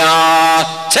സമ്മതിക്കൂല.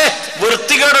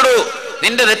 വൃത്തികേടു,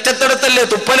 നിന്റെ നെറ്റത്തെടുത്തല്ലേ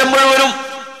തുപ്പലം മുഴുവനും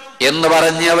എന്ന്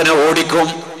പറഞ്ഞ് അവനെ ഓടിക്കും.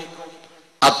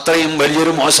 അത്രയും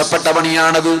വലിയൊരു മോശപ്പെട്ട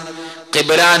പണിയാണത്.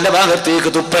 ഖിബലാന്റെ ഭാഗത്തേക്ക്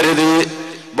തുപ്പരുത്,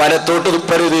 വലത്തോട്ട്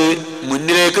തുപ്പരുത്,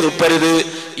 മുന്നിലേക്ക് തുപ്പരുത്,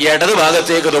 ഇടത്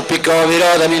ഭാഗത്തേക്ക് തുപ്പിക്കോ,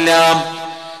 വിരോധമില്ല.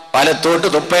 വലത്തോട്ട്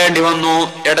തുപ്പേണ്ടി വന്നു,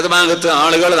 ഇടത് ഭാഗത്ത്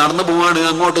ആളുകൾ നടന്നു പോവാണ്,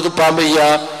 അങ്ങോട്ട് തുപ്പാൻ വയ്യ,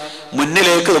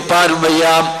 മുന്നിലേക്ക് തുപ്പാനും വയ്യ.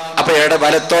 അപ്പൊ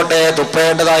വലത്തോട്ടെ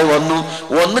തുപ്പേണ്ടതായി വന്നു.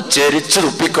 ഒന്ന് ചെരിച്ച്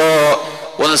തുപ്പിക്കോ,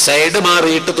 ഒന്ന് സൈഡ്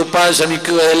മാറിയിട്ട് തുപ്പാൻ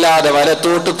ശ്രമിക്കുകയല്ലാതെ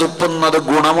വലത്തോട്ട് തുപ്പുന്നത്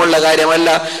ഗുണമുള്ള കാര്യമല്ല.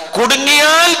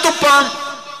 കുടുങ്ങിയാൽ തുപ്പാം,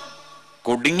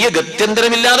 കുടുങ്ങിയ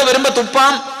ഗത്യന്തരമില്ലാതെ വരുമ്പോ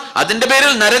തുപ്പാം, അതിന്റെ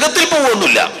പേരിൽ നരകത്തിൽ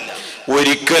പോകുന്നില്ല.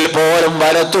 ഒരിക്കൽ പോലും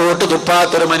വലത്തോട്ട്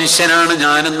തുപ്പാത്തൊരു മനുഷ്യനാണ്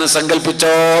ഞാനെന്ന്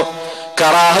സങ്കല്പിച്ചോ.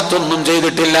 കറാഹത്തൊന്നും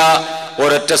ചെയ്തിട്ടില്ല,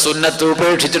 ഒരൊറ്റ സുന്നത്ത്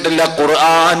ഉപേക്ഷിച്ചിട്ടില്ല,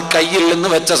 ഖുർആൻ കയ്യിൽ നിന്ന്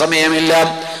വെച്ച സമയമില്ല,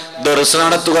 ദർസ്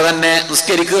നടത്തുക തന്നെ,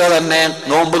 നിസ്കരിക്കുക തന്നെ,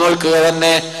 നോമ്പ് നോൽക്കുക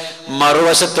തന്നെ.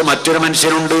 മറുവശത്ത് മറ്റൊരു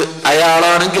മനുഷ്യനുണ്ട്,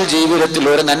 അയാളാണെങ്കിൽ ജീവിതത്തിൽ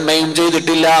ഒരു നന്മയും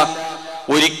ചെയ്തിട്ടില്ല,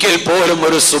 ഒരിക്കൽ പോലും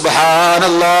ഒരു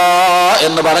സുബ്ഹാനല്ലാഹ്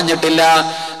എന്ന് പറഞ്ഞിട്ടില്ല.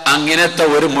 അങ്ങനത്തെ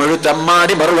ഒരു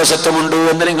മുഴുത്തമ്മാടി മറുവശത്തുമുണ്ട്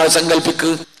എന്ന് നിങ്ങൾ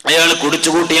സങ്കല്പിക്ക്. അയാൾ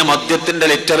കുടിച്ചുകൂട്ടിയ മദ്യത്തിന്റെ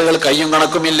ലിറ്ററുകൾ കയ്യും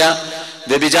കണക്കുമില്ല,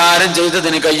 വ്യഭിചാരം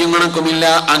ചെയ്തതിന് കയ്യും കണക്കുമില്ല.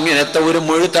 അങ്ങനത്തെ ഒരു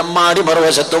മുഴുത്തമ്മാടി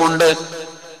മറുവശത്തുമുണ്ട്.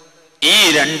 ഈ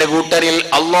 2 കൂട്ടരിൽ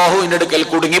അള്ളാഹുവിന്റെ അടുക്കൽ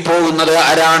കുടുങ്ങിപ്പോകുന്നത്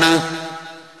ആരാണ്?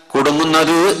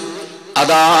 കുടുങ്ങുന്നത്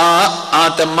അതാ ആ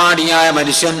തെമ്മാടിയായ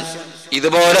മനുഷ്യൻ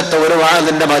ഇതുപോലത്തെ ഒരു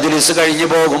വാളിന്റെ മജ്ലിസ് കഴിഞ്ഞു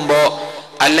പോകുമ്പോ,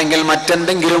 അല്ലെങ്കിൽ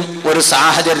മറ്റെന്തെങ്കിലും ഒരു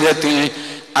സാഹചര്യത്തിൽ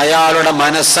അയാളുടെ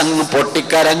മനസ്സങ്ങ്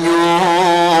പൊട്ടിക്കരഞ്ഞു,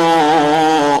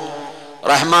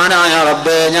 റഹ്മാനായ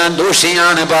റബ്ബേ, ഞാൻ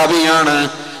ദോഷിയാണ്, പാപിയാണ്,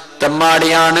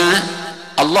 തെമ്മാടിയാണ്,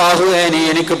 അല്ലാഹുവേ നീ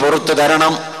എനിക്ക് പുറത്തു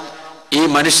തരണം. ഈ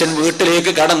മനുഷ്യൻ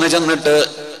വീട്ടിലേക്ക് കടന്നു ചെന്നിട്ട്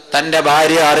തന്റെ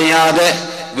ഭാര്യ അറിയാതെ,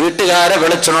 വീട്ടുകാരെ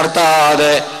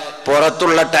വിളിച്ചുണർത്താതെ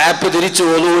പുറത്തുള്ള ടാപ്പ് തിരിച്ചു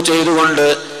ഒളു ചെയ്തുകൊണ്ട്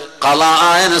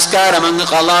ഖളായ നിസ്കാരം അങ്ങ്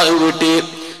ഖളാ വീട്ടി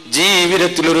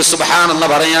ജീവിതത്തിൽ ഒരു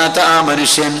സുബ്ഹാനല്ലാഹ് പറയാത്ത ആ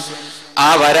മനുഷ്യൻ ആ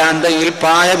വരാന്തയിൽ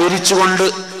പായ വിരിച്ചുകൊണ്ട്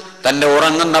തന്റെ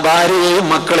ഉറങ്ങുന്ന ഭാര്യയെയും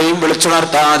മക്കളെയും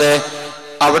വിളിച്ചുണർത്താതെ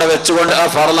അവിടെ വെച്ചുകൊണ്ട് ആ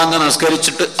ഫർളങ്ങ്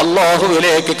നിസ്കരിച്ചിട്ട്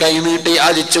അല്ലാഹുവിലേക്ക് കൈനീട്ടി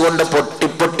യാചിച്ചുകൊണ്ട്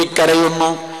പൊട്ടിപ്പൊട്ടിക്കരയുന്നു.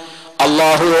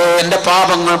 അല്ലാഹുവേ, എന്റെ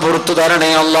പാപങ്ങൾ പുറത്തു തരണേ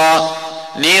അല്ലാ,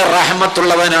 നീ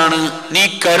റഹ്മത്തുള്ളവനാണ്, നീ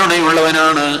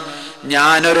കരുണയുള്ളവനാണ്.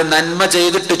 ഞാനൊരു നന്മ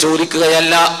ചെയ്തിട്ട്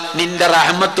ചോദിക്കുകയല്ല, നിന്റെ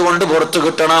റഹ്മത്ത് കൊണ്ട് പുറത്തു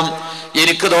കിട്ടണം.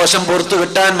 എനിക്ക് ദോഷം പുറത്തു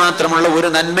കിട്ടാൻ മാത്രമുള്ള ഒരു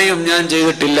നന്മയും ഞാൻ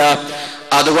ചെയ്തിട്ടില്ല,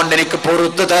 അതുകൊണ്ട് എനിക്ക്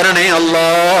പുറത്തു തരണേ അല്ലാ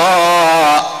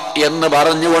എന്ന്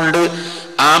പറഞ്ഞുകൊണ്ട്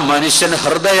ആ മനുഷ്യൻ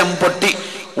ഹൃദയം പൊട്ടി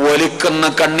ഒലിക്കുന്ന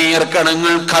കണ്ണീർ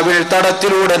കണങ്ങൾ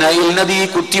കവിൾത്തടത്തിലൂടെ നൈൽ നദി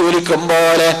കുത്തി ഒലിക്കും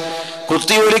പോലെ,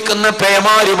 കുത്തി ഒലിക്കുന്ന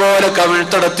പേമാരി പോലെ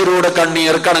കവിൾത്തടത്തിലൂടെ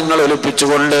കണ്ണീർ കണങ്ങൾ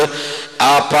ഒലിപ്പിച്ചുകൊണ്ട്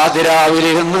ആ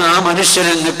പാതിരാവിലിരുന്ന് ആ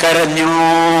മനുഷ്യനങ്ങ് കരഞ്ഞു.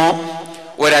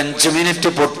 5 മിനിറ്റ്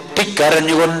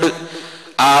പൊട്ടിക്കരഞ്ഞുകൊണ്ട്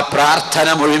ആ പ്രാർത്ഥന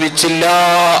മുഴുമിച്ചില്ല.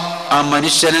 ആ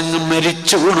മനുഷ്യനങ്ങ്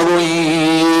മരിച്ചു വീണുപോയി.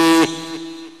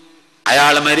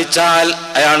 അയാൾ മരിച്ചാൽ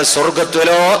അയാൾ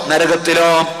സ്വർഗത്തിലോ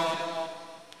നരകത്തിലോ?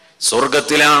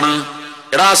 സ്വർഗത്തിലാണ്.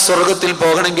 എടാ, സ്വർഗത്തിൽ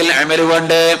പോകണമെങ്കിൽ അമല്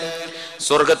വേണ്ടേ?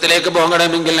 സ്വർഗത്തിലേക്ക്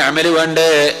പോകണമെങ്കിൽ അമല്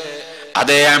വേണ്ടേ?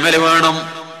 അതേ, അമല് വേണം.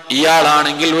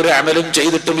 ഇയാളാണെങ്കിൽ ഒരു അമലും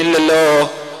ചെയ്തിട്ടുമില്ലല്ലോ.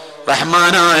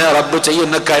 റഹ്മാനായ റബ്ബ്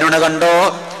ചെയ്യുന്ന കരുണ കണ്ടോ?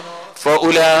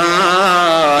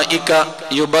 ഫഉലൈക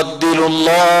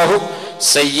യുബദ്ദിലുല്ലാഹു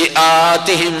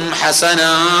സയ്യിആതിഹിം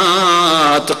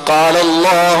ഹസനാത്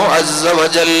ഖാലല്ലാഹു അസ്സ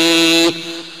വജൽ.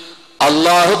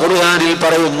 അല്ലാഹു ഖുർആനിൽ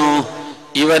പറയുന്നു,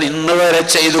 ഇവൻ ഇന്ന് വരെ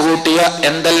ചെയ്തു കൂട്ടിയ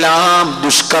എന്തെല്ലാം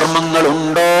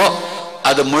ദുഷ്കർമ്മങ്ങളുണ്ടോ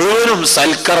അത് മുഴുവനും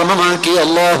സൽക്കർമ്മമാക്കി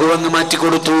അല്ലാഹു അങ്ങ്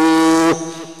മാറ്റിക്കൊടുത്തു.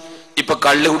 ഇപ്പൊ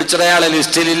കള്ളു കുടിച്ചത് അയാളെ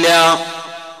ലിസ്റ്റിലില്ല,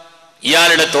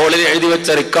 ഇയാളുടെ തോളിൽ എഴുതി വെച്ച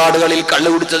റെക്കോർഡുകളിൽ കള്ളു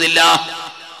കുടിച്ചതില്ല,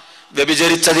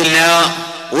 വ്യഭിചരിച്ചതില്ല,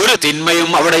 ഒരു തിന്മയും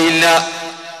അവിടെയില്ല.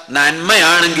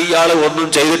 നന്മയാണെങ്കിൽ ഇയാൾ ഒന്നും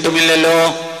ചെയ്തിട്ടുമില്ലല്ലോ.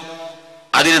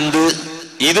 അതിനെന്ത്?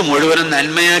 ഇത് മുഴുവനും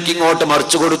നന്മയാക്കി ഇങ്ങോട്ട്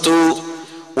മറിച്ചു കൊടുത്തു.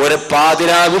 ഒരു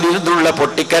പാതിരാവിൽ ഇരുന്നുള്ള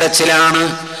പൊട്ടിക്കരച്ചിലാണ്.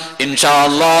 ഇൻഷാ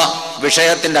അല്ലാഹ്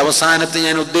വിഷയത്തിന്റെ അവസാനത്ത്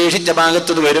ഞാൻ ഉദ്ദേശിച്ച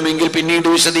ഭാഗത്ത് വരുമെങ്കിൽ പിന്നീട്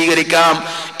വിശദീകരിക്കാം.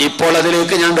 ഇപ്പോൾ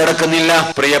അതിലേക്ക് ഞാൻ കിടക്കുന്നില്ല.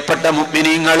 പ്രിയപ്പെട്ട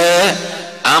മുഅ്മിനീങ്ങളെ,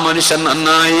 ആ മനുഷ്യൻ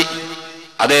നന്നായി.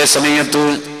 അതേ സമയത്ത്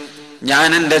ഞാൻ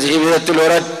എന്റെ ജീവിതത്തിൽ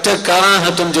ഒരൊറ്റ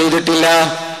കറാഹത്തും ചെയ്തിട്ടില്ല.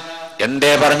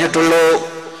 എന്തേ പറഞ്ഞിട്ടുള്ളൂ?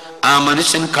 ആ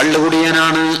മനുഷ്യൻ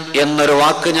കള്ളുകുടിയനാണ് എന്നൊരു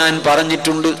വാക്ക് ഞാൻ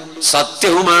പറഞ്ഞിട്ടുണ്ട്.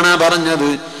 സത്യവുമാണ് പറഞ്ഞത്.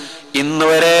 ഇന്ന്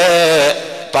വരെ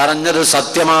പറഞ്ഞത്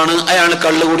സത്യമാണ്. അയാൾ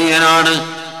കള്ളുകുടിയനാണ്,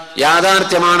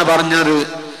 യാഥാർത്ഥ്യമാണ് പറഞ്ഞത്.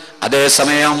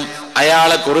 അതേസമയം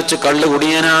അയാളെ കുറിച്ച്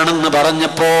കള്ളുകുടിയനാണെന്ന്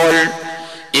പറഞ്ഞപ്പോൾ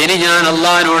ഇനി ഞാൻ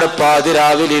അള്ളാഹിനോട്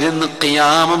പാതിരാവിലിരുന്ന്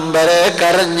ഖിയാമം വരെ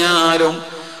കരഞ്ഞാലും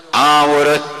ആ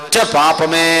ഒരൊറ്റ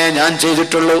പാപമേ ഞാൻ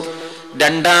ചെയ്തിട്ടുള്ളൂ.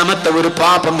 രണ്ടാമത്തെ ഒരു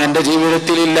പാപം എന്റെ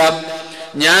ജീവിതത്തിലില്ല.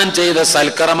 ഞാൻ ചെയ്ത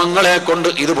സൽക്കർമ്മങ്ങളെ കൊണ്ട്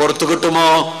ഇത് പുറത്തു കിട്ടുമോ?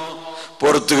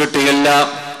 പുറത്തു കിട്ടുകയില്ല.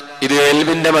 ഇത്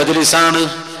എൽമിന്റെ മജ്ലിസാണ്.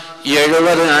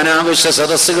 70 അനാവശ്യ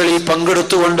സദസ്സുകളിൽ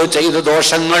പങ്കെടുത്തുകൊണ്ട് ചെയ്ത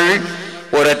ദോഷങ്ങൾ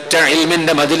ഒരൊറ്റ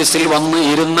ഇൽമിന്റെ മജ്ലിസിൽ വന്ന്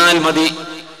ഇരുന്നാൽ മതി.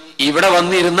 ഇവിടെ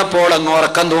വന്നിരുന്നപ്പോൾ അങ്ങ്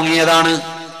ഉറക്കം തൂങ്ങിയതാണ്,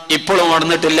 ഇപ്പോഴും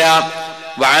ഉണർന്നിട്ടില്ല.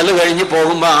 വയല് കഴിഞ്ഞ്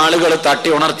പോകുമ്പോ ആളുകൾ തട്ടി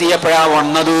ഉണർത്തിയപ്പോഴാ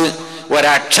വന്നത്.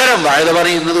 ഒരക്ഷരം വയല്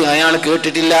പറയുന്നത് അയാൾ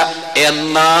കേട്ടിട്ടില്ല.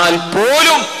 എന്നാൽ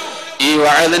പോലും ഈ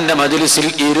വയലിന്റെ മജ്ലിസിൽ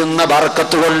ഇരുന്ന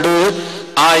ബർക്കത്ത് കൊണ്ട്,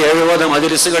 ആ 70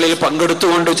 മജ്ലിസുകളിൽ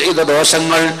പങ്കെടുത്തുകൊണ്ട് ചെയ്ത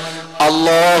ദോഷങ്ങൾ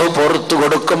അല്ലാഹു പുറത്തു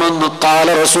കൊടുക്കുമെന്ന് ഖാല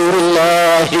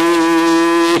റസൂലുള്ളാഹി.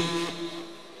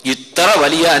 ഇത്ര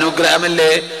വലിയ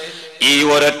അനുഗ്രഹമല്ലേ? ഈ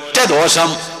ഒരൊറ്റ ദോഷം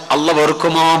അല്ലാഹു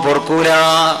പൊറുക്കുമോ? പൊറുക്കൂല.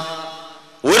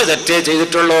 ഒരു തെറ്റേ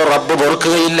ചെയ്തിട്ടുള്ളൂ, റബ്ബ്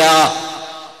പൊറുക്കുകയില്ല.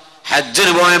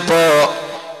 ഹജ്ജിന് പോയപ്പോ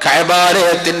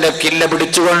കഅബാലയത്തിന്റെ കില്ല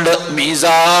പിടിച്ചുകൊണ്ട്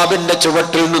മീസാബിന്റെ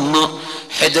ചുവട്ടിൽ നിന്ന്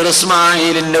ഹജർ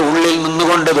ഇസ്മായിലിന്റെ ഉള്ളിൽ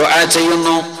നിന്നുകൊണ്ട് ദുആ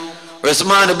ചെയ്യുന്നു.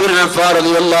 ഉസ്മാൻ ഇബ്നു അഫ്ഫാൻ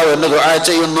റളിയല്ലാഹു അൻഹു ദുആ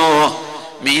ചെയ്യുന്നു.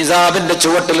 മീസാബിന്റെ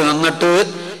ചുവട്ടിൽ നിന്നിട്ട്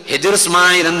ഹജർ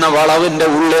ഇസ്മായിൽ എന്ന വളവിന്റെ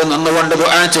ഉള്ളിൽ നിന്നുകൊണ്ട്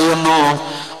ദുആ ചെയ്യുന്നു.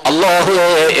 അല്ലാഹുവേ,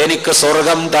 എനിക്ക്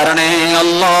സ്വർഗം തരണേ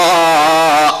അല്ലാ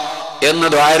എന്ന്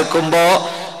ദുആർക്കുമ്പോ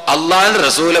അല്ലാഹുവിന്റെ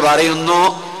റസൂല് പറയുന്നു,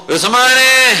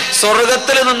 ഉസ്മാനെ,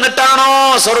 സ്വർഗത്തിൽ നിന്നിട്ടാണോ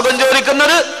സ്വർഗം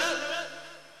ചോദിക്കുന്നത്?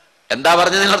 എന്താ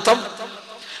പറഞ്ഞതിനർത്ഥം?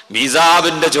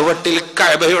 മീസാബിന്റെ ചുവട്ടിൽ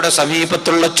കഅബയുടെ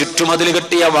സമീപത്തുള്ള ചുറ്റുമതിൽ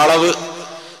കെട്ടിയ വളവ്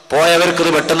പോയവർക്ക്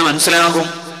ഇത് പെട്ടെന്ന് മനസ്സിലാകും.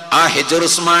 ആ ഹിജർ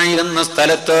ഇസ്മായിൽ എന്ന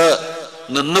സ്ഥലത്ത്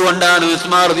നിന്നുകൊണ്ടാണ്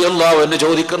ഉസ്മാൻ റളിയല്ലാഹു അൻഹു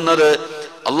ചോദിക്കുന്നത്,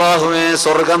 അല്ലാഹുവേ,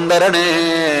 സ്വർഗം തരണേ.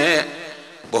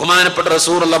 ബഹുമാനപ്പെട്ട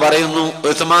റസൂലുള്ളാഹി പറയുന്നു,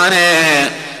 ഉസ്മാനെ,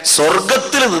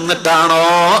 സ്വർഗത്തിൽ നിന്നിട്ടാണോ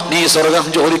നീ സ്വർഗം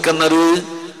ചോദിക്കുന്നത്?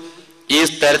 ഈ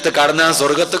സ്ഥലത്ത് കടന്ന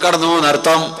സ്വർഗത്ത് കടന്നു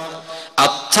എന്നർത്ഥം.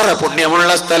 അത്ര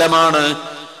പുണ്യമുള്ള സ്ഥലമാണ്.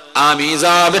 ആ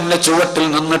മീസാബിന്റെ ചുവട്ടിൽ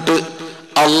നിന്നിട്ട്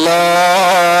അല്ലാ,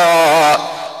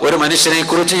 ഒരു മനുഷ്യനെ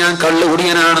കുറിച്ച് ഞാൻ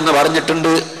കള്ളുകുടിയനാണെന്ന്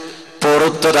പറഞ്ഞിട്ടുണ്ട്,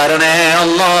 പുറത്തു തരണേ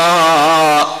അല്ലാ.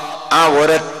 ആ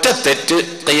ഒരൊറ്റ തെറ്റ്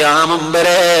ഖിയാമം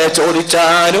വരെ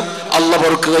ചോദിച്ചാലും അല്ലാഹ്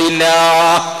പൊറുക്കുകയില്ല.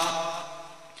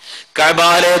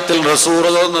 കഅബാലയത്തിൽ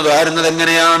റസൂലുള്ളാഹി വരുന്നത്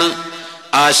എങ്ങനെയാണ്?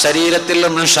 ആ ശരീരത്തിൽ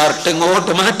നിന്ന് ഷർട്ട്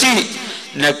ഇങ്ങോട്ട് മാറ്റി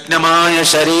നഗ്നമായ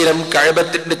ശരീരം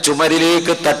കഅബത്തിന്റെ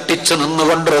ചുമരിലേക്ക് തട്ടിച്ചു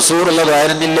നിന്നുകൊണ്ട് റസൂലുള്ളാഹി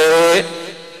വരുന്നില്ലേ?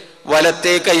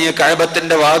 വലത്തെ കൈ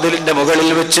കഅബത്തിന്റെ വാതിലിന്റെ മുകളിൽ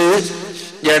വെച്ച്,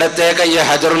 ഇടത്തെ കൈ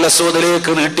ഹജറുൽ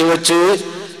അസ്വദിലേക്ക് നീട്ടിവെച്ച്,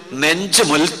 നെഞ്ച്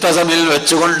മുൽത്തസമിൽ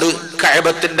വെച്ചുകൊണ്ട്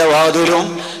കഅബത്തിന്റെ വാതിലും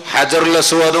ഹജറുൽ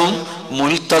അസ്വദും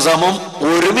മുൽത്തസമും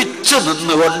ഒരുമിച്ച്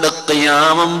നിന്നുകൊണ്ട്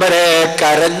ഖിയാമം വരെ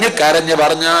കരഞ്ഞ് കരഞ്ഞ്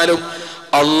പറഞ്ഞാലും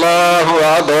അല്ലാഹു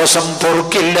ആ ദോഷം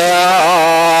പൊറുക്കില്ല.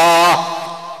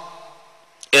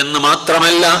 എന്ന്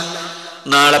മാത്രമല്ല,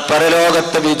 നാളെ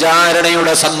പരലോകത്തെ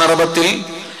വിചാരണയുടെ സന്ദർഭത്തിൽ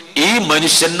ഈ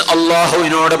മനുഷ്യൻ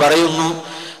അല്ലാഹുവിനോട് പറയുന്നു,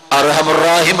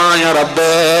 അർഹമുർ-റഹീമായ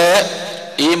റബ്ബേ,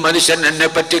 ഈ മനുഷ്യൻ എന്നെ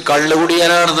പറ്റി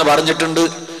കള്ളുകുടിയനാണെന്ന് പറഞ്ഞിട്ടുണ്ട്,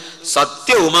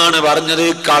 സത്യവുമാണ് പറഞ്ഞത്,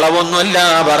 കളവൊന്നുമല്ല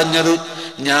പറഞ്ഞത്,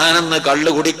 ഞാനെന്ന്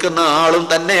കള്ളു കുടിക്കുന്ന ആളും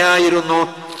തന്നെയായിരുന്നു.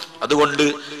 അതുകൊണ്ട്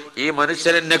ഈ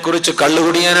മനുഷ്യൻ എന്നെ കുറിച്ച്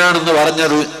കള്ളുകുടിയനാണെന്ന്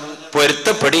പറഞ്ഞത്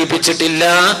പൊരുത്തപ്പെടിപ്പിച്ചിട്ടില്ല,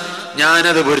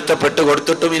 ഞാനത് പൊരുത്തപ്പെട്ടു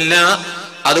കൊടുത്തിട്ടുമില്ല.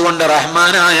 അതുകൊണ്ട്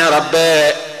റഹ്മാനായ റബ്ബേ,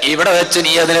 ഇവിടെ വെച്ച്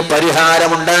നീ അതിന്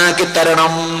പരിഹാരമുണ്ടാക്കി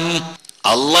തരണം.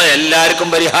 അല്ലാഹ് എല്ലാവർക്കും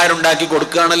പരിഹാരം ഉണ്ടാക്കി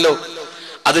കൊടുക്കുകയാണല്ലോ.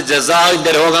 അത്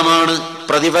ജസാഇന്റെ ലോകമാണ്,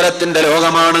 പ്രതിഫലത്തിന്റെ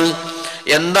ലോകമാണ്.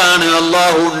 എന്താണ്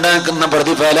അല്ലാഹു ഉണ്ടാക്കുന്ന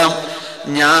പ്രതിഫലം?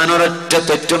 ഞാനൊരൊറ്റ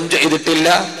തെറ്റും ചെയ്തിട്ടില്ല,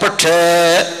 പക്ഷേ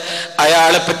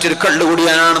അയാളെ പറ്റി ഒരു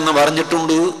കള്ളുകുടിയാനാണെന്ന്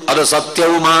പറഞ്ഞിട്ടുണ്ട്, അത്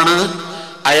സത്യവുമാണ്.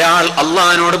 അയാൾ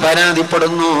അള്ളാഹിനോട്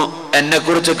പരാതിപ്പെടുന്നു, എന്നെ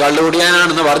കുറിച്ച്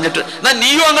കള്ളുകുടിയാനാണെന്ന് പറഞ്ഞിട്ട്. എന്നാ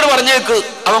നീയും അങ്ങോട്ട് പറഞ്ഞേക്ക്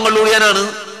അവൻ കള്ളുകുടിയാനാണ്.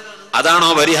 അതാണോ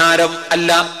പരിഹാരം?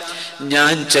 അല്ല.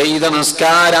 ഞാൻ ചെയ്ത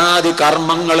നിസ്കാരാദി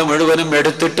കർമ്മങ്ങൾ മുഴുവനും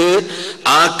എടുത്തിട്ട്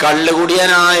ആ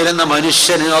കള്ളുകുടിയനായിരുന്ന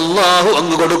മനുഷ്യന് അള്ളാഹു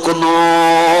അങ്ങ് കൊടുക്കുന്നു.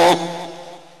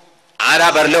 ആരാ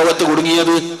പരലോകത്ത്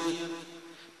കുടുങ്ങിയത്?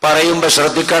 പറയുമ്പോ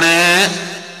ശ്രദ്ധിക്കണേ.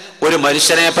 ഒരു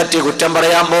മനുഷ്യനെ പറ്റി കുറ്റം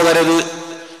പറയാൻ പോകരുത്,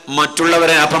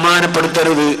 മറ്റുള്ളവരെ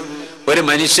അപമാനപ്പെടുത്തരുത്. ഒരു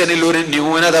മനുഷ്യനിൽ ഒരു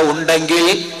ന്യൂനത ഉണ്ടെങ്കിൽ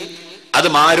അത്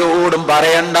ആരോടും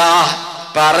പറയണ്ട.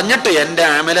 പറഞ്ഞിട്ട് എന്റെ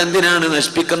അമലെന്തിനാണ്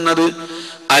നശിപ്പിക്കുന്നത്?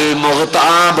 അൽ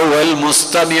മുഗ്താബ് വൽ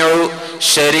മുസ്തമിഉ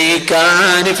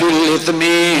ശരീകാനി ഫിൽ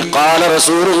ഇത്മി ഖാല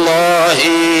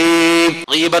റസൂലുള്ളാഹി.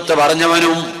 ഗീബത്ത്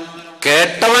പറഞ്ഞവനും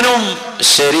കേട്ടവനും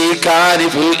ശരീകാനി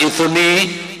ഫിൽ ഇത്മി,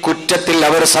 കുറ്റത്തിൽ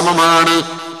അവർ സമമാണ്,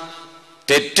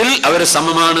 തെറ്റിൽ അവർ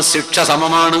സമമാണ്, ശിക്ഷ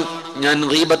സമമാണ്. ഞാൻ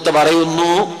ഗീബത്ത്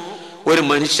പറയുന്നു, ഒരു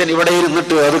മനുഷ്യൻ ഇവിടെ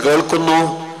ഇരുന്നിട്ട് അത് കേൾക്കുന്നു,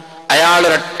 അയാൾ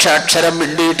ഒരൊറ്റ അക്ഷരം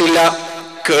മിണ്ടിയിട്ടില്ല,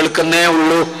 കേൾക്കുന്നേ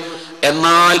ഉള്ളൂ.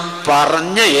 എന്നാൽ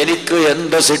പറഞ്ഞ എനിക്ക്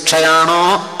എന്ത് ശിക്ഷയാണോ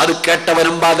അത്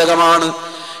കേട്ടവനും ബാധകമാണ്.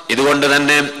 ഇതുകൊണ്ട്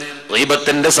തന്നെ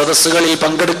ഗീബത്തിന്റെ സദസ്സുകളിൽ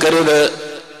പങ്കെടുക്കരുത്.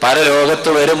 പരലോകത്ത്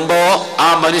വരുമ്പോ ആ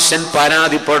മനുഷ്യൻ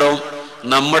പരാതിപ്പെടും,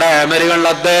 നമ്മുടെ അമലുകൾ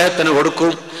അദ്ദേഹത്തിന്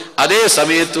കൊടുക്കും. അതേ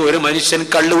സമയത്ത് ഒരു മനുഷ്യൻ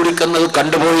കള്ളുകുടിക്കുന്നത്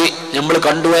കണ്ടുപോയി, നമ്മൾ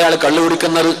കണ്ടു അയാൾ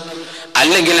കള്ളുകുടിക്കുന്നത്,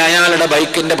 അല്ലെങ്കിൽ അയാളുടെ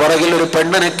ബൈക്കിന്റെ പുറകിൽ ഒരു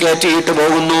പെണ്ണിനെ കയറ്റിയിട്ട്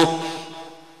പോകുന്നു,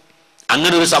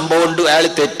 അങ്ങനെ ഒരു സംഭവം ഉണ്ട്, അയാൾ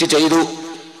തെറ്റ് ചെയ്തു,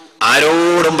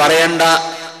 ആരോടും പറയണ്ട.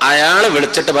 അയാളെ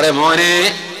വിളിച്ചിട്ട് പറയാം, മോനെ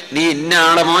നീ ഇന്ന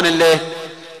ആളെ മോനല്ലേ,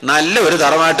 നല്ല ഒരു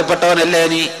തറവാട്ടിൽപ്പെട്ടവനല്ലേ,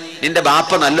 നിന്റെ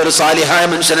ബാപ്പ നല്ലൊരു സാലിഹായ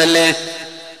മനുഷ്യനല്ലേ,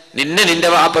 നിന്റെ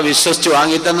ബാപ്പ വിശ്വസിച്ച്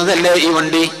വാങ്ങി തന്നതല്ലേ ഈ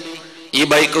വണ്ടി, ഈ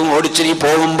ബൈക്കും ഓടിച്ച് നീ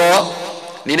പോകുമ്പോ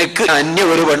നിനക്ക് അന്യ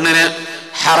ഒരു പെണ്ണിന്,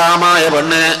 ഹറാമായ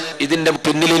പെണ്ണിന് ഇതിന്റെ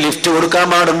പിന്നിൽ ലിഫ്റ്റ് കൊടുക്കാൻ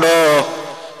പാടുണ്ടോ?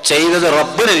 ചെയ്തത്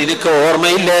റബ്ബിന് നിനക്ക്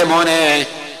ഓർമ്മയില്ലേ മോനെ?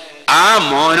 ആ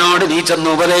മോനോട് നീ ചെന്ന്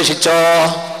ഉപദേശിച്ചോ?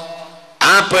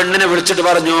 ആ പെണ്ണിനെ വിളിച്ചിട്ട്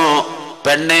പറഞ്ഞു,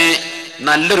 പെണ്ണെ,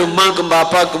 നല്ലൊരു ഉമ്മാക്കും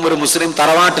ബാപ്പാക്കും ഒരു മുസ്ലിം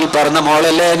തറവാട്ടിൽ പിറന്ന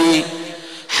മോളല്ലേ നീ,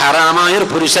 ഹറാമായൊരു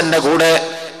പുരുഷന്റെ കൂടെ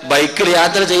ബൈക്കിൽ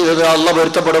യാത്ര ചെയ്തത് അള്ളാഹ്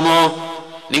പൊരുത്തപ്പെടുമോ?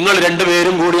 നിങ്ങൾ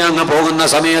രണ്ടുപേരും കൂടി അങ്ങ് പോകുന്ന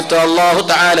സമയത്ത് അല്ലാഹു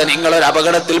തആല നിങ്ങളൊരു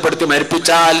അപകടത്തിൽപ്പെടുത്തി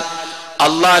മരിപ്പിച്ചാൽ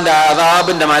അള്ളാന്റെ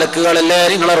അദാബിന്റെ മലക്കുകളല്ലേ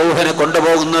നിങ്ങളെ റൂഹിനെ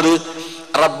കൊണ്ടുപോകുന്നത്?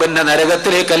 റബ്ബിന്റെ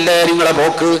നരകത്തിലേക്കല്ലേ നിങ്ങളെ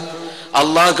പോക്ക്?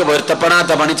 അള്ളാഹ്ക്ക്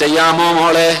പൊരുത്തപ്പെടാത്ത പണി ചെയ്യാമോ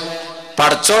മോളെ?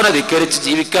 പടച്ചോനെ ധിക്കരിച്ച്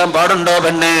ജീവിക്കാൻ പാടുണ്ടോ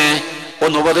പെണ്ണെ?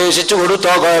 ഒന്ന് ഉപദേശിച്ചു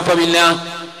കൊടുത്തോ? കുഴപ്പമില്ല.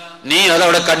 നീ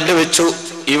അതവിടെ കണ്ടുവെച്ചു,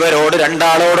 ഇവരോട്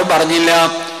രണ്ടാളോടും പറഞ്ഞില്ല.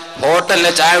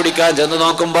 ഹോട്ടലിലെ ചായ കുടിക്കാൻ ചെന്ന്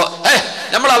നോക്കുമ്പോ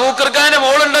നമ്മൾ അബൂക്കർഖാന്റെ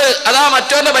മോളുണ്ട്, അതാ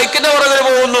മറ്റോന്റെ ബൈക്കിന്റെ പുറകിൽ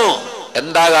പോകുന്നു.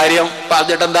 എന്താ കാര്യം?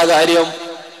 പറഞ്ഞിട്ട് എന്താ കാര്യം?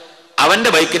 അവന്റെ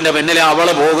ബൈക്കിന്റെ പിന്നിലെ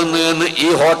അവള് പോകുന്നു എന്ന് ഈ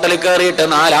ഹോട്ടലിൽ കയറിയിട്ട്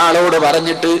നാലാളോട്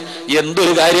പറഞ്ഞിട്ട്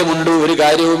എന്തൊരു കാര്യമുണ്ട്? ഒരു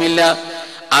കാര്യവുമില്ല.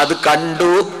 അത്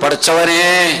കണ്ടു, പഠിച്ചവനെ,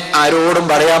 ആരോടും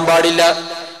പറയാൻ പാടില്ല,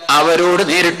 അവരോട്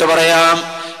നേരിട്ട് പറയാം.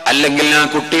 അല്ലെങ്കിൽ ഞാൻ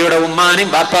കുട്ടിയുടെ ഉമ്മാനും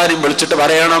ബാപ്പാനും വിളിച്ചിട്ട്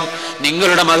പറയണം,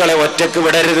 നിങ്ങളുടെ മകളെ ഒറ്റക്ക്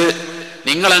വിടരുത്,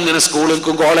 നിങ്ങളങ്ങനെ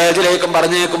സ്കൂളിലേക്കും കോളേജിലേക്കും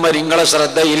പറഞ്ഞേക്കുമ്പോൾ നിങ്ങളെ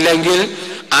ശ്രദ്ധയില്ലെങ്കിൽ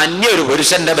അന്യൊരു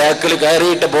പുരുഷന്റെ ബാക്കിൽ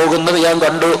കയറിയിട്ട് പോകുന്നത് ഞാൻ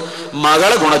കണ്ടു.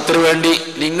 മകളെ ഗുണത്തിന് വേണ്ടി,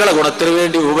 നിങ്ങളെ ഗുണത്തിന്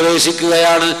വേണ്ടി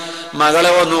ഉപദേശിക്കുകയാണ്.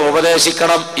 മകളെ ഒന്ന്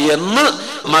ഉപദേശിക്കണം എന്ന്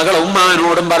മകളെ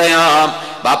ഉമ്മാനോടും പറയാം,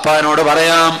 ബാപ്പാനോട്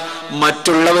പറയാം.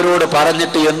 മറ്റുള്ളവരോട്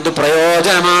പറഞ്ഞിട്ട് എന്ത്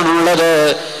പ്രയോജനമാണുള്ളത്?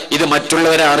 ഇത്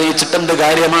മറ്റുള്ളവരെ അറിയിച്ചിട്ടെന്ത്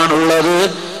കാര്യമാണുള്ളത്?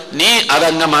 നീ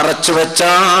അതങ്ങ് മറച്ചു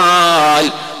വെച്ചാൽ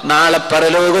നാളെ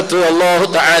പരലോകത്ത് അല്ലാഹു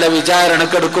തആല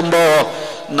വിചാരണക്കെടുക്കുമ്പോ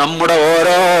നമ്മുടെ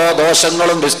ഓരോ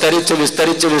ദോഷങ്ങളും വിസ്തരിച്ച്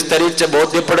വിസ്തരിച്ച് വിസ്തരിച്ച്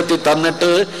ബോധ്യപ്പെടുത്തി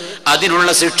തന്നിട്ട് അതിനുള്ള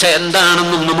ശിക്ഷ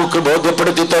എന്താണെന്നും നമുക്ക്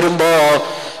ബോധ്യപ്പെടുത്തി തരുമ്പോ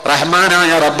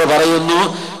റഹ്മാനായ റബ്ബ് പറയുന്നു,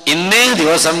 ഇന്നേ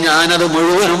ദിവസം ഞാനത്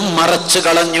മുഴുവനും മറച്ചു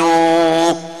കളഞ്ഞു.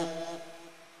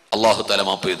 അല്ലാഹു തആല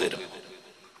മാപ്പ് ചെയ്തു തരും.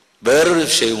 വേറൊരു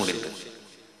വിഷയം കൂടിയുണ്ട്.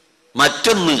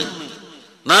 മറ്റൊന്ന്,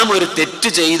 നാം ഒരു തെറ്റ്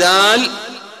ചെയ്താൽ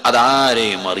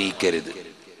അതാരെയും അറിയിക്കരുത്.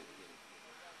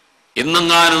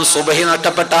 ഇന്നെങ്ങാനും സുബഹി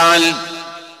നഷ്ടപ്പെട്ടാൽ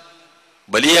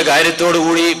വലിയ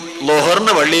കാര്യത്തോടുകൂടി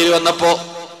ലോഹറിന് പള്ളിയിൽ വന്നപ്പോ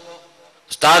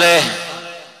ഉസ്താദേ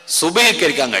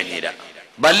സുബഹിക്കരിക്കാൻ കഴിഞ്ഞില്ല,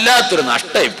 വല്ലാത്തൊരു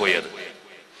നഷ്ടമായിപ്പോയത്.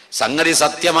 സംഗതി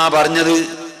സത്യമാ പറഞ്ഞത്,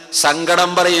 സങ്കടം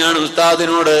പറയാണ്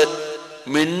ഉസ്താദിനോട്.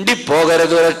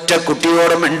 മിണ്ടിപ്പോകരുത്, ഒരൊറ്റ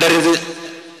കുട്ടിയോട് മിണ്ടരുത്.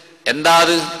 എന്താ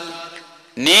അത്?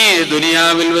 നീ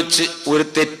ദുനിയാവിൽ വെച്ച് ഒരു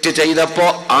തെറ്റ് ചെയ്തപ്പോ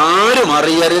ആരും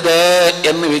അറിയരുത്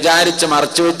എന്ന് വിചാരിച്ച്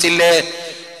മറച്ചു വെച്ചില്ലേ?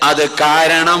 അത്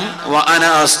കാരണം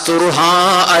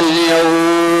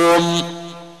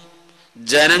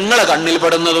ജനങ്ങളെ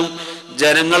കണ്ണിൽപ്പെടുന്നതും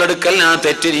ജനങ്ങളെടുക്കൽ ആ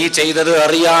തെറ്റ് നീ ചെയ്തത്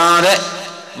അറിയാതെ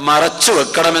മറച്ചു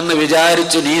വെക്കണമെന്ന്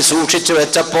വിചാരിച്ച് നീ സൂക്ഷിച്ചു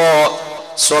വെച്ചപ്പോ,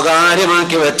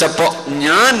 സ്വകാര്യമാക്കി വെച്ചപ്പോ,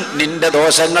 ഞാൻ നിന്റെ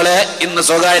ദോഷങ്ങളെ ഇന്ന്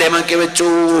സ്വകാര്യമാക്കി വെച്ചു.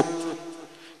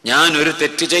 ഞാൻ ഒരു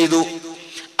തെറ്റ് ചെയ്തു,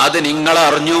 അത്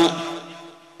നിങ്ങളറിഞ്ഞു.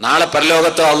 നാളെ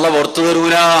പരലോകത്ത് അല്ലാഹു പുറത്തു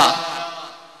തരൂല.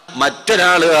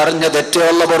 മറ്റൊരാള് അറിഞ്ഞ തെറ്റ്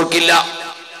അല്ലാഹു പൊറുക്കില്ല.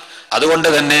 അതുകൊണ്ട്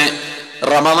തന്നെ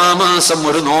റമദാൻ മാസം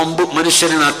ഒരു നോമ്പ്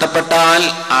മനുഷ്യന് നഷ്ടപ്പെട്ടാൽ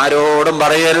ആരോടും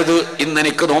പറയരുത്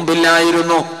ഇന്നെനിക്ക്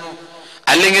നോമ്പില്ലായിരുന്നു,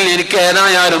 അല്ലെങ്കിൽ എനിക്ക്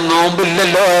ഏതായാലും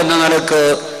നോമ്പില്ലല്ലോ എന്ന നിലക്ക്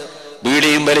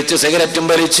ബീഡിയും വലിച്ച് സിഗരറ്റും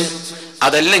വലിച്ച്,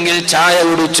 അതല്ലെങ്കിൽ ചായ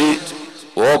കുടിച്ച്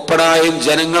ഓപ്പണായും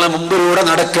ജനങ്ങളെ മുമ്പിലൂടെ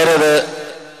നടക്കരുത്.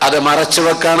 അത് മറച്ചു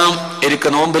വെക്കണം. എനിക്ക്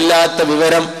നോമ്പില്ലാത്ത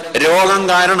വിവരം, രോഗം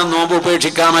കാരണം നോമ്പ്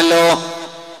ഉപേക്ഷിക്കാമല്ലോ.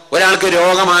 ഒരാൾക്ക്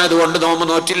രോഗമായതുകൊണ്ട് നോമ്പ്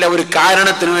നോറ്റില്ല, ഒരു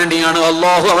കാരണത്തിന് വേണ്ടിയാണ്,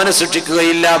 അല്ലാഹു അവനെ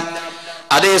ശിക്ഷിക്കുകയില്ല.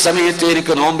 അതേ സമയത്ത്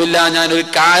എനിക്ക് നോമ്പില്ല, ഞാനൊരു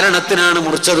കാരണത്തിനാണ്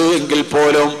മുറിച്ചത് എങ്കിൽ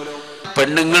പോലും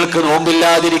പെണ്ണുങ്ങൾക്ക്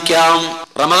നോമ്പില്ലാതിരിക്കാം.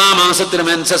 റമദാൻ മാസത്തിന്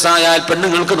മെൻസസ് ആയാൽ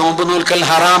പെണ്ണുങ്ങൾക്ക് നോമ്പ് നോൽക്കൽ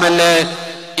ഹറാമല്ലേ?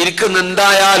 ഇരിക്കുന്ന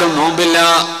എന്തായാലും നോമ്പില്ല.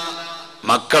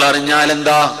 മക്കൾ അറിഞ്ഞാൽ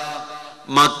എന്താ?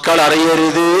 മക്കൾ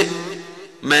അറിയരുത്.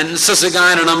 മെൻസസ്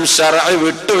കാരണം ശർഅ്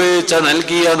വിട്ടുവീഴ്ച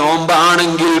നൽകിയ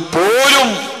നോമ്പാണെങ്കിൽ പോലും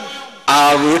ആ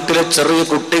വീട്ടിലെ ചെറിയ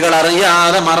കുട്ടികൾ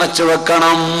അറിയാതെ മറച്ചു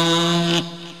വെക്കണം.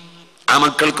 ആ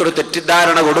മക്കൾക്കൊരു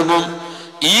തെറ്റിദ്ധാരണ കൊടുങ്ങും.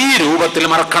 ഈ രൂപത്തിൽ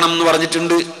മറക്കണം എന്ന്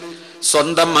പറഞ്ഞിട്ടുണ്ട്.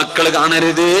 സ്വന്തം മക്കൾ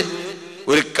കാണരുത്.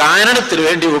 ഒരു കാരണത്തിന്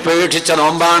വേണ്ടി ഉപേക്ഷിച്ച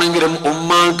നോമ്പാണെങ്കിലും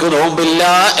ഉമ്മാക്ക് നോമ്പില്ല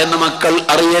എന്ന് മക്കൾ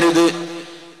അറിയരുത്.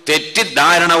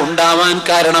 തെറ്റിദ്ധാരണ ഉണ്ടാവാൻ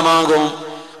കാരണമാകും.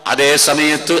 അതേ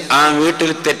സമയത്ത് ആ വീട്ടിൽ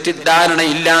തെറ്റിദ്ധാരണ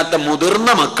ഇല്ലാത്ത മുതിർന്ന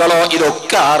മക്കളോ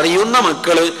ഇതൊക്കെ അറിയുന്ന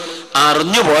മക്കള്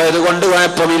അറിഞ്ഞു പോയത് കൊണ്ട്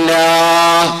കുഴപ്പമില്ല.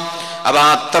 അപ്പൊ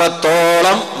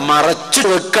അത്രത്തോളം മറച്ചു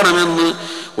വെക്കണമെന്ന്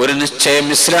ഒരു നിശ്ചയം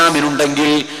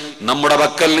ഇസ്ലാമിനുണ്ടെങ്കിൽ നമ്മുടെ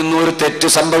പക്കൽ നിന്ന് ഒരു തെറ്റ്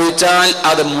സംഭവിച്ചാൽ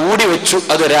അത് മൂടി വെച്ചു,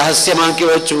 അത് രഹസ്യമാക്കി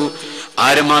വെച്ചു,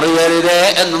 ആരും അറിയരുതേ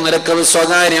എന്ന നിലക്ക്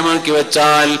സ്വകാര്യമാക്കി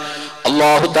വെച്ചാൽ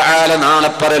അല്ലാഹു തആല നാളെ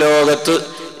പരലോകത്ത്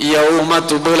യൗമ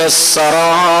തുബ്ലസ് സറായിർ,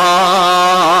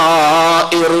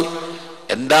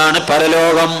 എന്താണ്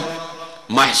പരലോകം?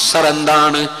 മഹ്ശർ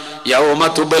എന്താണ്? യൗമ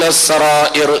തുബ്ലസ്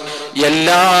സറായിർ,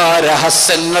 എല്ലാ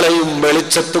രഹസ്യങ്ങളെയും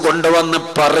വെളിച്ചത്ത് കൊണ്ടുവന്ന്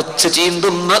പറിച്ചു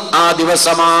ചീന്തുന്ന ആ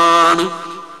ദിവസമാണ്.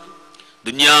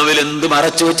 ദുനിയാവിൽ എന്ത്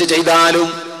മറച്ചു വെച്ച് ചെയ്താലും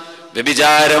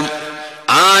വ്യഭിചാരം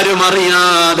ആരും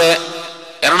അറിയാതെ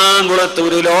എറണാകുളത്ത്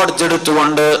ഒരു ലോഡ്ജ്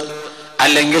എടുത്തുകൊണ്ട്,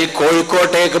 അല്ലെങ്കിൽ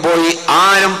കോഴിക്കോട്ടേക്ക് പോയി,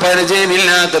 ആരും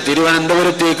പരിചയമില്ലാത്ത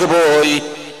തിരുവനന്തപുരത്തേക്ക് പോയി,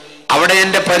 അവിടെ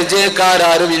എന്റെ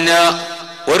പരിചയക്കാരുമില്ല,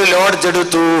 ഒരു ലോഡ്ജ്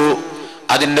എടുത്തു.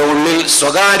 അതിന്റെ ഉള്ളിൽ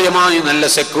സ്വകാര്യമായി നല്ല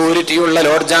സെക്യൂരിറ്റിയുള്ള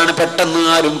ലോഡ്ജാണ്. പെട്ടെന്ന്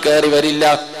ആരും കയറി വരില്ല,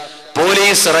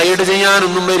 പോലീസ് റെയ്ഡ്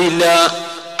ചെയ്യാനൊന്നും വരില്ല.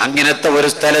 അങ്ങനത്തെ ഒരു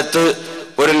സ്ഥലത്ത്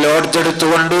ഒരു ലോഡ്ജ്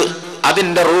എടുത്തുകൊണ്ട്,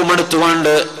 അതിന്റെ റൂം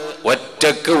എടുത്തുകൊണ്ട്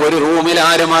ഒറ്റക്ക് ഒരു റൂമിൽ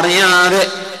ആരും അറിയാതെ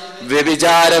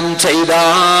വ്യഭിചാരം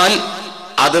ചെയ്താൽ,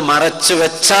 അത് മറച്ചു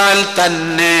വെച്ചാൽ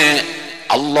തന്നെ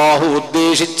അല്ലാഹു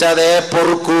ഉദ്ദേശിച്ചതേ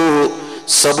പൊറുക്കൂ.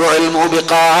 സബഉൽ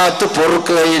മൂബിഖാത്ത്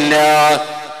പൊറുക്കുകയില്ല,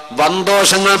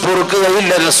 വന്തോഷങ്ങൾ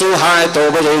പൊറുക്കുകയില്ല, നസൂഹായ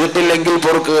തൗബ ചെയ്തിട്ടില്ലെങ്കിൽ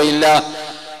പൊറുക്കുകയില്ല.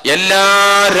 എല്ലാ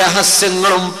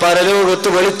രഹസ്യങ്ങളും പരലോകത്ത്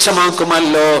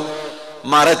വെളിച്ചമാക്കുമല്ലോ.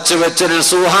 മറച്ചു വെച്ച്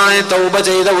നസൂഹായ തൗബ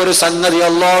ചെയ്ത ഒരു സംഗതി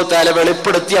അല്ലാഹു തആല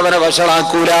വെളിപ്പെടുത്തി അവനെ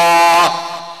വഷളാക്കൂല.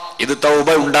 ഇത് തൗബ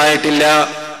ഉണ്ടായിട്ടില്ല,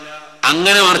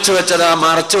 അങ്ങനെ മറച്ചു വെച്ചതാ.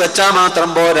 മറച്ചു വെച്ചാ മാത്രം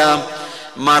പോരാ,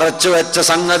 മറച്ചു വെച്ച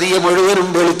സംഗതിയെ മുഴുവനും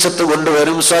വെളിച്ചത്ത്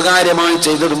കൊണ്ടുവരും, സ്വകാര്യമായി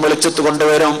ചെയ്തതും വെളിച്ചത്ത്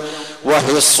കൊണ്ടുവരും.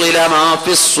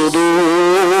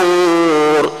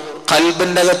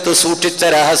 ഖൽബിന്റെ അകത്ത് സൂക്ഷിച്ച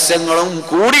രഹസ്യങ്ങളും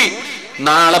കൂടി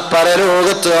നാളെ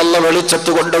പരലോകത്ത് അല്ലാഹു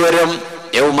വെളിച്ചത്ത് കൊണ്ടുവരും.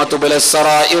 യൗമതുബില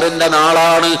സറായിറിന്റെ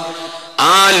നാളാണ്.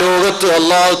 ആ ലോകത്ത്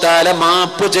അല്ലാഹു തആല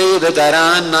മാപ്പ് ചെയ്ത്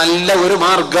തരാൻ നല്ല ഒരു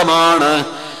മാർഗമാണ്.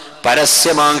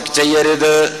 പരസ്യമായി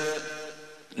ചെയ്യരുത്.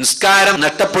 നിസ്കാരം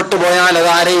നഷ്ടപ്പെട്ടു പോയാൽ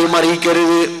അതാരെയും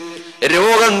അറിയിക്കരുത്.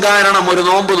 രോഗം കാരണം ഒരു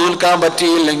നോമ്പ് നോൽക്കാൻ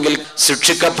പറ്റിയില്ലെങ്കിൽ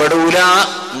ശിക്ഷിക്കപ്പെടൂല,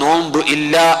 നോമ്പ്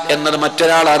ഇല്ല എന്നത്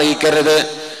മറ്റൊരാൾ അറിയിക്കരുത്.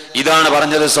 ഇതാണ്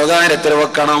പറഞ്ഞത്, സ്വകാര്യത്തിൽ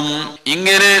വെക്കണം.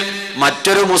 ഇങ്ങനെ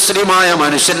മറ്റൊരു മുസ്ലിമായ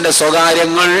മനുഷ്യന്റെ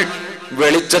സ്വകാര്യങ്ങൾ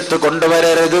വെളിച്ചത്ത്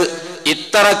കൊണ്ടുവരരുത്.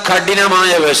 ഇത്ര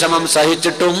കഠിനമായ വിഷമം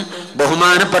സഹിച്ചിട്ടും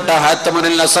ബഹുമാനപ്പെട്ട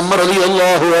ഹാത്തമുൽ അസ്സം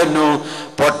റളിയല്ലാഹു അൻഹു,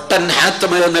 പൊട്ടൻ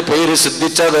ഹാത്തമ എന്ന പേര്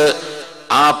സിദ്ധിച്ചത്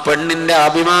ആ പെണ്ണിന്റെ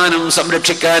അഭിമാനം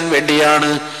സംരക്ഷിക്കാൻ വേണ്ടിയാണ്.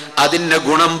 അതിന്റെ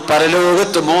ഗുണം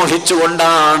പരലോകത്ത്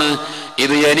മോഹിച്ചുകൊണ്ടാണ്.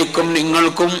 ഇത് എനിക്കും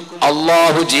നിങ്ങൾക്കും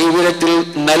അള്ളാഹു ജീവിതത്തിൽ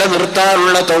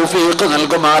നിലനിർത്താനുള്ള തൗഫീഖ്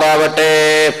നൽകുമാറാവട്ടെ.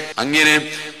 അങ്ങനെ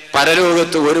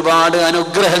പരലോകത്ത് ഒരുപാട്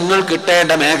അനുഗ്രഹങ്ങൾ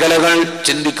കിട്ടേണ്ട മേഖലകൾ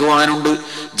ചിന്തിക്കുവാനുണ്ട്.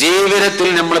 ജീവിതത്തിൽ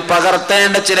നമ്മൾ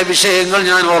പകർത്തേണ്ട ചില വിഷയങ്ങൾ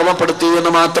ഞാൻ ഓർമ്മപ്പെടുത്തി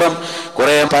എന്ന് മാത്രം.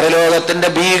 കുറെ പരലോകത്തിന്റെ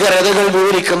ഭീകരതകൾ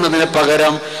വിവരിക്കുന്നതിന്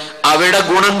പകരം അവിടെ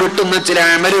ഗുണം കിട്ടുന്ന ചില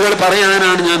അമലുകൾ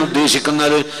പറയാനാണ് ഞാൻ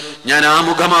ഉദ്ദേശിക്കുന്നത്. ഞാൻ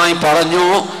ആമുഖമായി പറഞ്ഞു,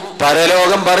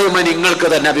 പരലോകം പറയുമ്പോൾ നിങ്ങൾക്ക്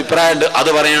തന്നെ അഭിപ്രായമുണ്ട്, അത്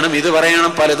പറയണം ഇത്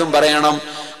പറയണം പലതും പറയണം.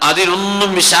 അതിനൊന്നും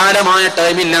വിശാലമായ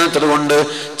ടൈമില്ലാത്തത് കൊണ്ട്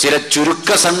ചില ചുരുക്ക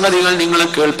സംഗതികൾ നിങ്ങളെ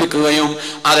കേൾപ്പിക്കുകയും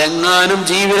അതെങ്ങാനും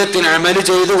ജീവിതത്തിൽ അമല്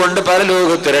ചെയ്തുകൊണ്ട്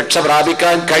പരലോകത്ത് രക്ഷ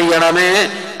പ്രാപിക്കാൻ കഴിയണമേ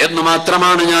എന്ന്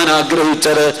മാത്രമാണ് ഞാൻ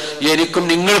ആഗ്രഹിച്ചത്. എനിക്കും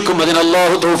നിങ്ങൾക്കും അതിന്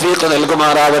അല്ലാഹു തൗഫീഖ്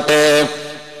നൽകുമാറാവട്ടെ.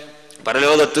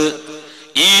 പരലോകത്ത്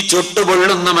ഈ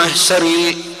ചുട്ടുപൊള്ളുന്ന മഹ്ശറിൽ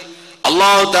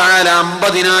അല്ലാഹു തആല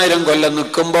 50,000 കൊല്ലം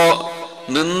നിൽക്കുമ്പോ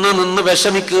നിന്ന്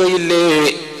വിഷമിക്കുകയില്ലേ?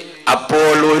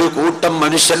 അപ്പോൾ ഒരു കൂട്ടം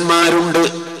മനുഷ്യന്മാരുണ്ട്,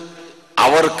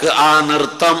 അവർക്ക് ആ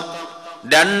നൃത്തം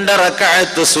 2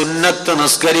 റക്അത്ത് സുന്നത്ത്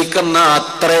നിസ്കരിക്കുന്ന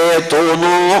അത്രേ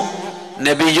തോന്നൂ.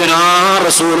 നബിയുനാ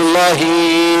റസൂലുള്ളാഹി.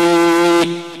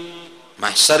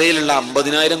 മഹ്ശറിലുള്ള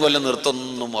 50,000 കൊല്ലം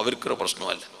നൃത്തമൊന്നും അവർക്കൊരു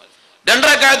പ്രശ്നമല്ല. 2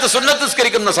 റക്അത്ത് സുന്നത്ത്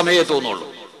നിസ്കരിക്കുന്ന സമയത്ത് തോന്നുള്ളൂ.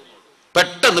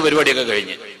 പെട്ടെന്ന് പരിപാടിയൊക്കെ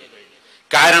കഴിഞ്ഞ്.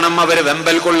 കാരണം അവര്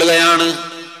വെമ്പൽ കൊള്ളുകയാണ്.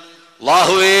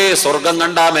 അല്ലാഹുവേ, സ്വർഗം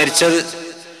കണ്ടാ മരിച്ചത്,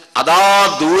 അതാ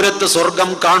ദൂരത്ത് സ്വർഗം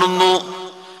കാണുന്നു.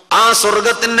 ആ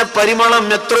സ്വർഗത്തിന്റെ പരിമളം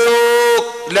എത്രയോ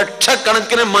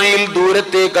ലക്ഷക്കണക്കിന് മൈൽ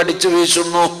ദൂരത്തേക്ക് അടിച്ചു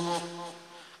വീശുന്നു.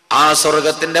 ആ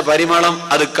സ്വർഗത്തിന്റെ പരിമളം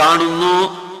അത് കാണുന്നു.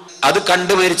 അത്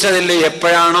കണ്ടു മരിച്ചതല്ലേ,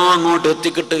 എപ്പോഴാണോ അങ്ങോട്ട്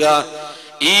എത്തിക്കിട്ടുക?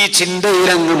 ഈ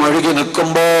ചിന്തയിലങ്ങ് മുഴുകി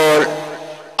നിൽക്കുമ്പോൾ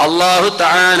അല്ലാഹു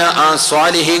തആല ആ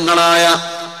സ്വാലിഹീങ്ങളായ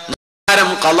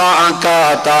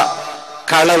ഖളാഅക്കാത്ത,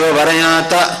 കളവ്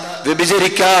പറയാത്ത,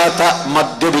 വ്യഭിചരിക്കാത്ത,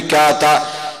 മദ്യപിക്കാത്ത,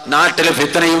 നാട്ടില്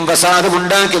ഫിത്നയും ഫസാദും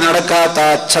ഉണ്ടാക്കി നടക്കാത്ത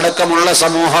അച്ചടക്കമുള്ള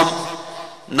സമൂഹം,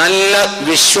 നല്ല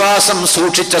വിശ്വാസം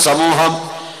സൂക്ഷിച്ച സമൂഹം,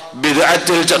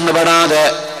 ബിദ്അത്തിൽ ചെന്നുപെടാതെ,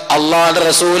 അല്ലാഹുവിന്റെ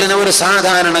റസൂലിനെ ഒരു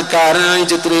സാധാരണക്കാരനായി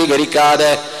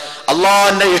ചിത്രീകരിക്കാതെ,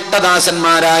 അല്ലാഹുവിന്റെ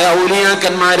ഇഷ്ടദാസന്മാരായ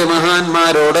ഔലിയാക്കന്മാര്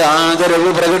മഹാന്മാരോട് ആദരവ്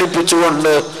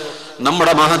പ്രകടിപ്പിച്ചുകൊണ്ട്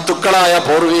നമ്മുടെ മഹത്തുക്കളായ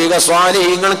പൂർവിക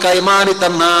സ്വാലിഹീങ്ങൾ കൈമാറി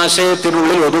തന്ന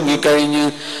ആശയത്തിനുള്ളിൽ ഒതുങ്ങിക്കഴിഞ്ഞ്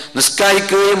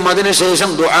നിസ്കരിക്കുകയും അതിനുശേഷം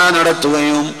ദുആ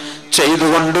നടത്തുകയും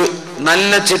ചെയ്തുകൊണ്ട്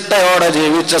നല്ല ചിട്ടയോടെ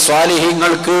ജീവിച്ച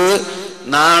സ്വാലിഹീങ്ങൾക്ക്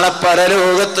നാളെ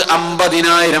പരലോകത്ത്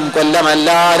 50,000 കൊല്ലമല്ല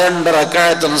 2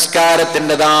 റക്അത്ത്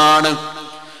നിസ്കാരത്തിൻ്റെതാണ്.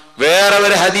 വേറെ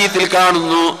ഒരു ഹദീത്തിൽ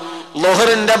കാണുന്നു,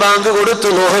 ളുഹറിന്റെ ബാങ്ക് കൊടുത്തു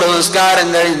ളുഹർ നിസ്കാരം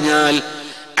കഴിഞ്ഞാൽ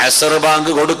അസ്ർ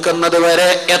ബാങ്ക് കൊടുക്കുന്നത് വരെ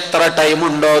എത്ര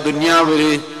ടൈമുണ്ടോ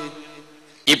ദുനിയാവില്?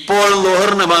 ഇപ്പോൾ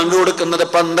ളുഹറിന് ബാങ്ക് കൊടുക്കുന്നത്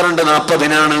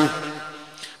 12:40-നാണ്.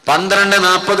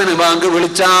 12:40 ബാങ്ക്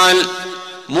വിളിച്ചാൽ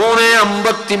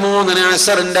 3:53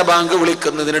 അസറിന്റെ ബാങ്ക്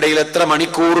വിളിക്കുന്നതിനിടയിൽ എത്ര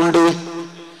മണിക്കൂറുണ്ട്?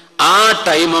 ആ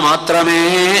ടൈം മാത്രമേ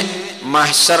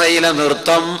മഹ്ശറയിലെ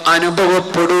നൃത്തം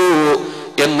അനുഭവപ്പെടൂ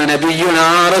എന്ന് നബിയുനാ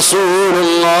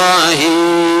റസൂലുള്ളാഹി.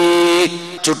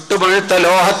 ചുട്ടുപഴുത്ത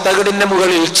ലോഹത്തകിടിന്റെ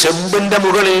മുകളിൽ, ചെമ്പിന്റെ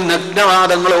മുകളിൽ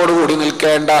നഗ്നവാദങ്ങളോടുകൂടി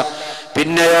നിൽക്കേണ്ട,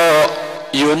 പിന്നെയോ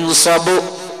യുൻസബു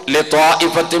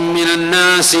ലിത്വാഇഫത്തിൻ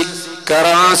മിനന്നാസി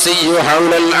കറാസിയു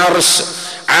ഹൗലൽ അർശ്,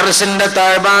 അർശിന്റെ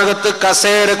താഴ്ഭാഗത്ത്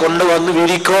കസേര കൊണ്ടുവന്ന്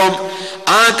വിരിക്കും.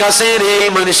 ആ കസേരയിൽ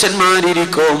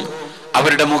മനുഷ്യന്മാരിരിക്കും.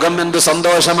 അവരുടെ മുഖം എന്ത്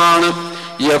സന്തോഷമാണ്!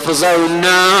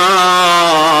 യഫ്സഉന്നാസു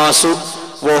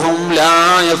വഹും ലാ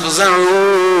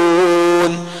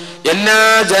യഫ്സഊൻ. എല്ലാ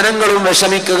ജനങ്ങളും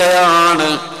വിഷമിക്കുകയാണ്,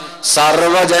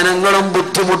 സർവ്വജനങ്ങളും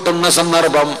ബുദ്ധിമുട്ടുന്ന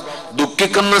സന്ദർഭം.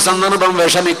 ദുഃഖിക്കുന്ന സന്ദർഭം,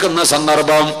 വിഷമിക്കുന്ന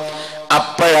സന്ദർഭം,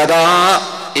 അപ്പോഴതാ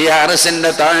ഈ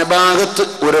അറസിന്റെ താഴ്ഭാഗത്ത്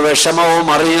ഒരു വിഷമവും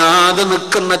അറിയാതെ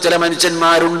നിൽക്കുന്ന ചില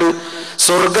മനുഷ്യന്മാരുണ്ട്.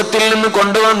 സ്വർഗത്തിൽ നിന്ന്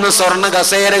കൊണ്ടുവന്ന് സ്വർണ്ണ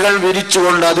കസേരകൾ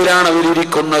വിരിച്ചുകൊണ്ട് അതിലാണ്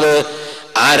അവരിയ്ക്കുന്നത്.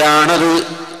 ആരാണത്?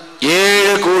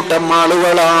 7 കൂട്ടം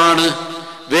ആളുകളാണ്.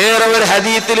 വേറെ ഒരു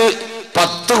ഹദീസില്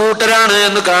 10 കൂട്ടരാണ്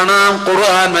എന്ന് കാണാം.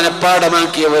 ഖുർആൻ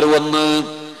മനഃപ്പാഠമാക്കിയവർ ഒന്ന്,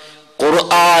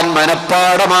 ഖുർആൻ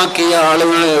മനഃപ്പാഠമാക്കിയ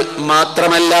ആളുകൾ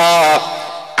മാത്രമല്ല,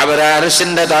 അവർ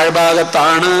അർശിന്റെ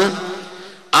താഴ്ഭാഗത്താണ്.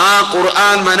 ആ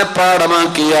ഖുർആൻ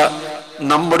മനഃപ്പാഠമാക്കിയ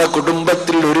നമ്മുടെ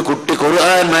കുടുംബത്തിൽ ഒരു കുട്ടി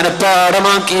ഖുർആൻ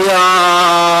മനഃപ്പാഠമാക്കിയാൽ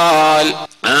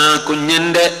ആ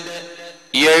കുഞ്ഞിന്റെ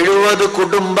 70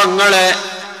 കുടുംബങ്ങളെ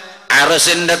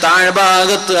അർശിന്റെ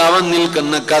താഴ്ഭാഗത്ത് അവൻ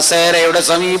നിൽക്കുന്ന കസേരയുടെ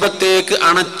സമീപത്തേക്ക്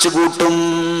അണച്ചുകൂട്ടും.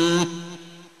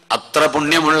 അത്ര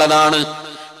പുണ്യമുള്ളതാണ്.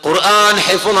 ഖുർആൻ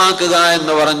ഹിഫ്ളാക്കുക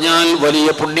എന്ന് പറഞ്ഞാൽ വലിയ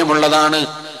പുണ്യമുള്ളതാണ്.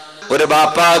 ഒരു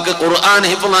ബാപ്പാക്ക് ഖുർആൻ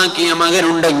ഹിഫ്ളാക്കിയ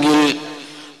മകനുണ്ടെങ്കിൽ,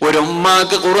 ഒരു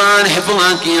ഉമ്മാക്ക് ഖുർആൻ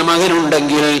ഹിഫ്ളാക്കിയ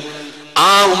മകനുണ്ടെങ്കിൽ,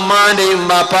 ആ ഉമ്മാന്റെയും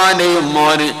ബാപ്പാന്റെയും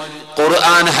മോന്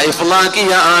ഖുർആൻ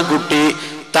ഹിഫ്ളാക്കിയ ആ കുട്ടി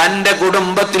തന്റെ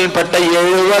കുടുംബത്തിൽപ്പെട്ട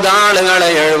 70 ആളുകളെ,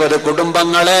 70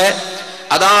 കുടുംബങ്ങളെ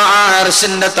അതാ ആ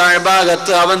അർശിന്റെ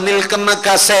താഴ്ഭാഗത്ത് അവൻ നിൽക്കുന്ന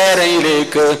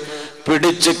കസേരയിലേക്ക്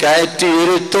പിടിച്ച്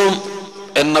കയറ്റിയിരുത്തും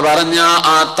എന്ന് പറഞ്ഞ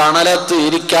ആ തണലത്ത്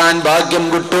ഇരിക്കാൻ ഭാഗ്യം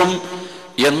കിട്ടും.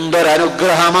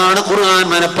 എന്തൊരനുഗ്രഹമാണ് ഖുർആൻ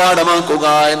മനഃപ്പാഠമാക്കുക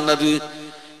എന്നത്.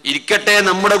 ഇരിക്കട്ടെ,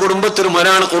 നമ്മുടെ കുടുംബത്തിലും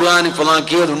ഒരാൾ ഖുർആൻ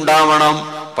ഹിഫ്ളാക്കിയതുണ്ടാവണം.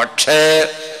 പക്ഷേ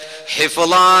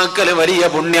ഹിഫ്ളാക്കല് വലിയ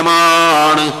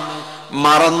പുണ്യമാണ്.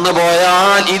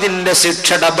 മറന്നുപോയാൽ ഇതിന്റെ ശിക്ഷ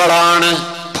ഡബിളാണ്,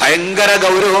 ഭയങ്കര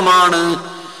ഗൗരവമാണ്.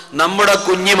 നമ്മുടെ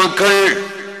കുഞ്ഞുമക്കൾ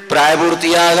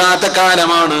പ്രായപൂർത്തിയാകാത്ത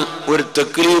കാലമാണ്, ഒരു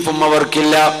തക്ലീഫും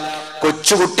അവർക്കില്ല,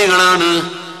 കൊച്ചുകുട്ടികളാണ്.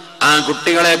 ആ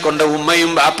കുട്ടികളെ കൊണ്ട്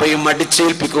ഉമ്മയും ബാപ്പയും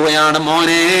അടിച്ചേൽപ്പിക്കുകയാണ്,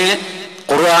 മോനെ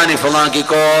ഖുർആൻ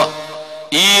ഹിഫ്ളാക്കിക്കോ.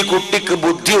 ഈ കുട്ടിക്ക്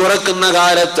ബുദ്ധി ഉറക്കുന്ന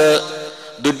കാലത്ത്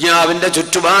ദുനിയാവിന്റെ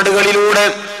ചുറ്റുപാടുകളിലൂടെ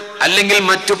അല്ലെങ്കിൽ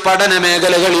മറ്റു പഠന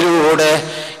മേഖലകളിലൂടെ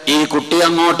ഈ കുട്ടി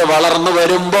അങ്ങോട്ട് വളർന്നു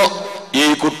വരുമ്പോ ഈ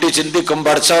കുട്ടി ചിന്തിക്കും,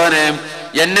 പഠിച്ചവനെ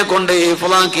എന്നെ കൊണ്ട്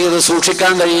ഹിഫ്ളാക്കിയത്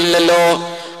സൂക്ഷിക്കാൻ കഴിയില്ലല്ലോ,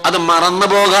 അത് മറന്നു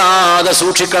പോകാതെ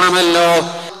സൂക്ഷിക്കണമല്ലോ.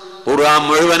 ഖുർആൻ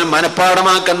മുഴുവനും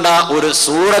മനഃപ്പാഠമാക്കണ്ട, ഒരു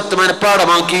സൂറത്ത്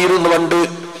മനഃപ്പാഠമാക്കിയിരുന്നു പണ്ട്.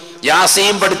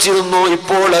 യാസീൻ പഠിച്ചിരുന്നു,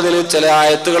 ഇപ്പോൾ അതിൽ ചില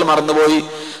ആയത്തുകൾ മറന്നുപോയി.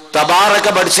 തബാറക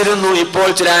പഠിച്ചിരുന്നു, ഇപ്പോൾ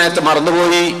ചില ആയത്ത്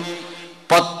മറന്നുപോയി.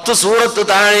 10 സൂറത്ത്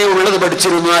താഴെ ഉള്ളത്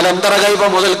പഠിച്ചിരുന്നു. അലന്തറ ഗൈബ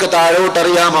മുതൽക്ക് താഴോട്ട്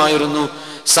അറിയാമായിരുന്നു,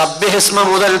 സബ്ബിഹിസ്മ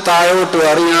മുതൽ താഴോട്ട്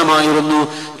അറിയാമായിരുന്നു.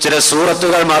 ചില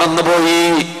സൂറത്തുകൾ മറന്നുപോയി.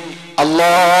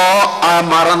 ആ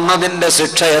മറന്നതിന്റെ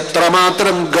ശിക്ഷ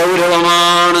എത്രമാത്രം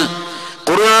ഗൗരവമാണ്.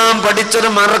 ഖുർആൻ പഠിച്ചത്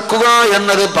മറക്കുക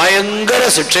എന്നത് ഭയങ്കര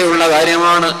ശിക്ഷയുള്ള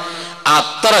കാര്യമാണ്.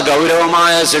 അത്ര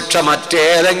ഗൗരവമായ ശിക്ഷ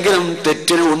മറ്റേതെങ്കിലും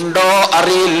തെറ്റിന് ഉണ്ടോ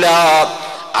അറിയില്ല.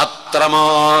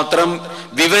 അത്രമാത്രം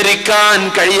വിവരിക്കാൻ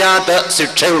കഴിയാത്ത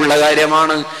ശിക്ഷയുള്ള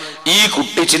കാര്യമാണ്. ഈ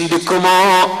കുട്ടി ചിന്തിക്കുമോ,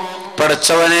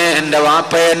 പഠിച്ചവനെ എന്റെ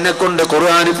വാപ്പ എന്നെ കൊണ്ട്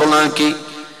ഖുർആൻ ഹിഫ്ളാക്കി,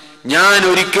 ഞാൻ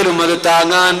ഒരിക്കലും അത്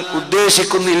താങ്ങാൻ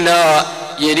ഉദ്ദേശിക്കുന്നില്ല,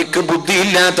 എനിക്ക്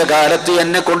ബുദ്ധിയില്ലാത്ത കാലത്ത്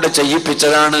എന്നെ കൊണ്ട്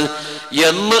ചെയ്യിപ്പിച്ചതാണ്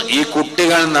എന്ന് ഈ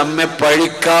കുട്ടികൾ നമ്മെ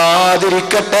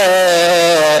പഴിക്കാതിരിക്കട്ടെ,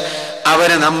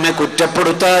 അവരെ നമ്മെ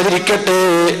കുറ്റപ്പെടുത്താതിരിക്കട്ടെ.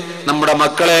 നമ്മുടെ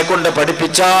മക്കളെ കൊണ്ട്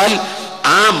പഠിപ്പിച്ചാൽ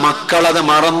ആ മക്കളത്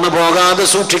മറന്നു പോകാതെ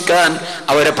സൂക്ഷിക്കാൻ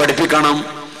അവരെ പഠിപ്പിക്കണം,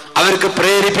 അവർക്ക്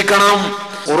പ്രേരിപ്പിക്കണം.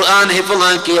 ഖുർആൻ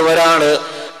ഹിഫ്ളാക്കിയ ഒരാള്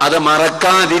അത്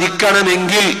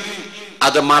മറക്കാതിരിക്കണമെങ്കിൽ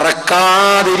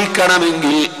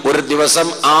ഒരു ദിവസം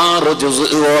 6 ജുസ്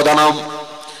ഓതണം,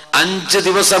 5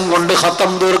 ദിവസം കൊണ്ട്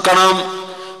ഖത്തം തീർക്കണം,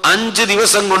 5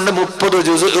 ദിവസം കൊണ്ട് 30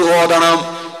 ജുസ് ഓതണം.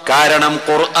 കാരണം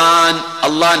ഖുർആൻ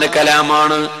അള്ളാന്റെ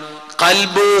കലാമാണ്,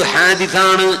 ഖൽബ്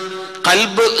ഹാദിസാണ്,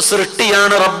 ഖൽബ്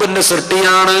സൃഷ്ടിയാണ്, റബ്ബിന്റെ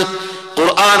സൃഷ്ടിയാണ്.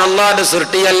 ഖുർആൻ അള്ളാന്റെ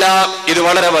സൃഷ്ടിയല്ല, ഇത്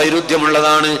വളരെ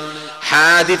വൈരുദ്ധ്യമുള്ളതാണ്.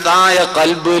 ഹാദിസായ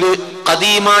ഖൽബില്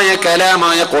ഖദീമായ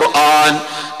കലാമായ ഖുർആൻ,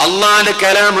 അള്ളാന്റെ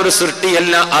കലാം ഒരു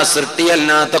സൃഷ്ടിയല്ല. ആ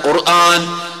സൃഷ്ടിയല്ലാത്ത ഖുർആൻ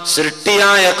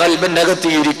സൃഷ്ടിയായ ഖൽബിന്റെ അകത്ത്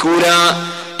ഇരിക്കൂല.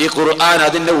 ഈ ഖുർആൻ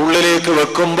അതിന്റെ ഉള്ളിലേക്ക്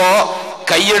വെക്കുമ്പോ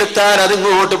കൈയെടുത്താൽ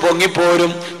അതിങ്ങോട്ട്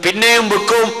പൊങ്ങിപ്പോരും, പിന്നെയും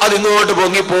വെക്കും, അതിങ്ങോട്ട്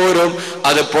പൊങ്ങിപ്പോരും.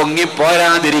 അത്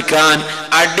പൊങ്ങിപ്പോരാതിരിക്കാൻ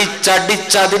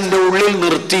അടിച്ചതിന്റെ ഉള്ളിൽ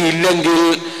നിർത്തിയില്ലെങ്കിൽ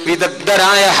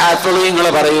വിദഗ്ധരായ ഹാഫിളീങ്ങൾ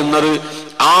പറയുന്നത്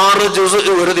 6 ജുസ്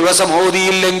ഒരു ദിവസം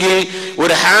ഓതിയില്ലെങ്കിൽ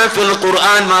ഒരു ഹാഫിൾ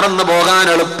ഖുർആൻ മറന്നു പോകാൻ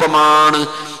എളുപ്പമാണ്,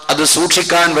 അത്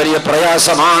സൂക്ഷിക്കാൻ വലിയ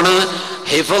പ്രയാസമാണ്.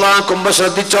 ഹിഫ്ളാക്കുമ്പോ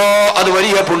ശ്രദ്ധിച്ചോ, അത്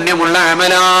വലിയ പുണ്യമുള്ള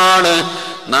അമലാണ്.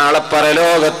 നാളെ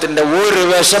പരലോകത്തിന്റെ ഒരു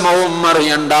വിഷമവും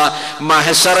അറിയണ്ട,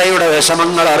 മഹ്ശറയുടെ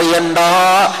വിഷമങ്ങൾ അറിയണ്ട.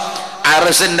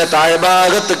 അർശിന്റെ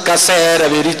താഴ്ഭാഗത്ത് കസേര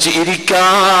വിരിച്ച്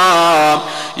ഇരിക്കാം.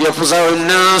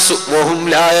 യഫ്സഉന്നാസു വഹും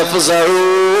ലാ യഫ്സഊൻ.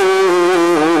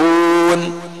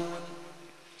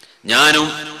 ഞാനും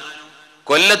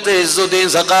കൊല്ലത്ത് ഇസ്സുദ്ദീൻ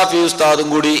സഖാഫി ഉസ്താദും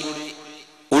കൂടി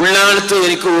ഉള്ളാളത്ത്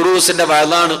എനിക്ക് ഉറൂസിന്റെ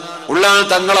വയലാണ്. ഉള്ളാൾ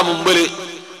തങ്ങളെ മുമ്പില്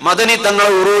മദനി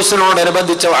തങ്ങളെ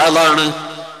ഉറൂസിനോടനുബന്ധിച്ച വയലാണ്.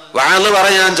 വയല്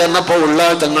പറയാൻ ചെന്നപ്പോ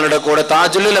ഉള്ളാൾ തങ്ങളുടെ കൂടെ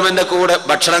താജുൽ ഉലമന്റെ കൂടെ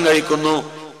ഭക്ഷണം കഴിക്കുന്നു.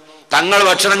 തങ്ങൾ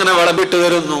ഭക്ഷണം ഇങ്ങനെ വിളമ്പിട്ട്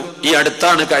തരുന്നു. ഈ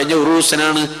അടുത്താണ്, കഴിഞ്ഞ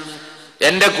ഉറൂസിനാണ്.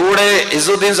 എന്റെ കൂടെ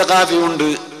ഇസ്സുദ്ദീൻ സഖാഫി ഉണ്ട്.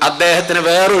 അദ്ദേഹത്തിന്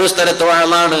വേറൊരു സ്ഥലത്ത്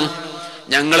വയലാണ്.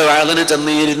 ഞങ്ങൾ വയലിന്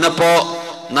ചെന്ന് ഇരുന്നപ്പോ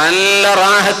നല്ല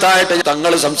റാഹത്തായിട്ട്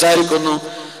തങ്ങൾ സംസാരിക്കുന്നു.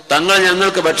 തങ്ങൾ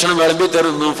ഞങ്ങൾക്ക് ഭക്ഷണം വിളമ്പി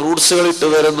തരുന്നു, ഫ്രൂട്ട്സുകൾ ഇട്ട്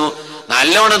തരുന്നു.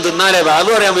 നല്ലവണ്ണം തിന്നാലേ വാത്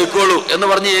പറയാൻ വെക്കുള്ളൂ എന്ന്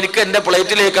പറഞ്ഞ് എനിക്ക് എന്റെ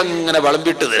പ്ലേറ്റിലേക്ക് അങ്ങനെ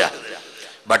വിളമ്പിട്ട് തരാം.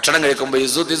 ഭക്ഷണം കഴിക്കുമ്പോ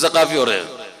ഇസ്സുദ്ദീൻ സഖാഫി പറയും,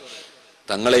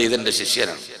 തങ്ങളെ ഇതെന്റെ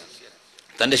ശിഷ്യനാണ്,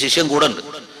 തന്റെ ശിഷ്യൻ കൂടെ ഉണ്ട്,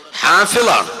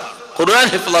 ഹാഫിളാണ്, ഖുർആൻ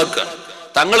ഹിഫ്ളാക്കുക,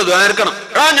 തങ്ങൾ ദ്വാരക്കണം.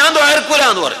 ഞാൻ ദ്വാരക്കൂല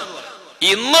എന്ന് പറയും.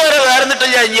 ഇന്ന് വരെ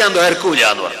ദ്വാരന്നിട്ടില്ല, ഇനി ഞാൻ ദ്വാരക്കൂല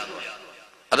എന്ന് പറയും.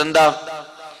 അതെന്താ?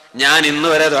 ഞാൻ ഇന്ന്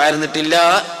വരെ ദ്വാരന്നിട്ടില്ല,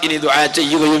 ഇനി ദ്വാ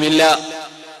ചെയ്യുകയുമില്ല.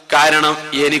 കാരണം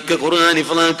എനിക്ക് ഖുർആൻ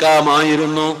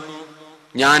ഹിഫ്ളാക്കാമായിരുന്നു,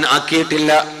 ഞാൻ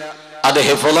ആക്കിയിട്ടില്ല. അത്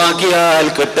ഹിഫ്ളാക്കിയാൽ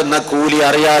കിട്ടുന്ന കൂലി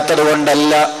അറിയാത്തത്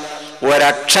കൊണ്ടല്ല,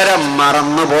 ഒരക്ഷരം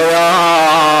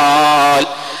മറന്നുപോയാൽ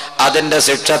അതിന്റെ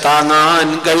ശിക്ഷ താങ്ങാൻ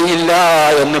കഴിയില്ല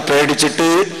എന്ന് പേടിച്ചിട്ട്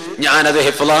ഞാനത്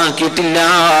ഹിഫ്ളാക്കിയിട്ടില്ല.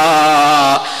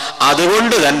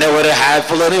 അതുകൊണ്ട് തന്നെ ഒരു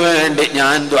ഹാഫിളിന് വേണ്ടി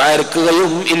ഞാൻ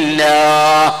ദ്വാരക്കുകയും ഇല്ല.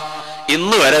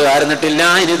 ഇന്ന് വരെ ദ്വാരന്നിട്ടില്ല,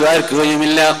 ഇനി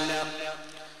ദ്വാരക്കുകയുമില്ല.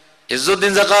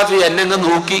 ഇസ്സുദ്ദീൻ സഖാഫി എന്നെ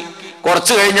നോക്കി.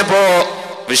 കുറച്ചു കഴിഞ്ഞപ്പോ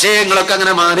വിഷയങ്ങളൊക്കെ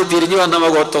അങ്ങനെ മാറി തിരിഞ്ഞു വന്നപ്പോ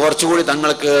കുറച്ചുകൂടി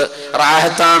തങ്ങൾക്ക്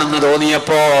റാഹത്താണെന്ന്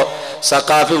തോന്നിയപ്പോ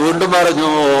സഖാഫി വീണ്ടും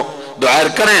പറഞ്ഞു,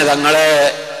 ദ്വാരക്കണേ തങ്ങളെ,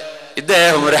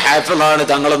 ഇദ്ദേഹം ഒരു ഹാഫിളാണ്,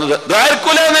 തങ്ങളൊന്ന്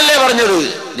ദ്വാരക്കൂല എന്നല്ലേ പറഞ്ഞത്?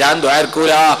 ഞാൻ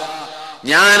ദ്വാരക്കൂല,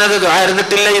 ഞാനത്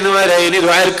ദ്വാരന്നിട്ടില്ല ഇന്ന് വരെ, ഇനി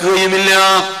ദ്വാരക്കുകയുമില്ല.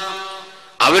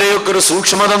 അവരെയൊക്കെ ഒരു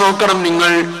സൂക്ഷ്മത നോക്കണം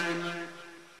നിങ്ങൾ.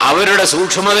 അവരുടെ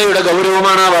സൂക്ഷ്മതയുടെ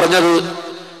ഗൗരവമാണ് പറഞ്ഞത്.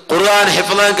 ഖുർആൻ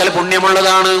ഹിഫ്ളാക്കൽ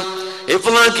പുണ്യമുള്ളതാണ്.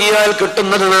 ഹിഫ്ളാക്കിയാൽ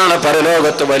കിട്ടുന്നത് നാളെ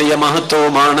പരലോകത്ത് വലിയ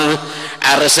മഹത്വവുമാണ്.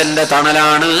 അർശിന്റെ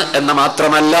തണലാണ് എന്ന്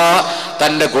മാത്രമല്ല,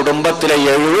 തന്റെ കുടുംബത്തിലെ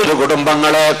 70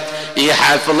 കുടുംബങ്ങളെ, ഈ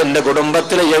ഹാഫിളിന്റെ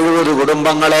കുടുംബത്തിലെ 70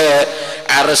 കുടുംബങ്ങളെ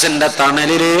അർശിന്റെ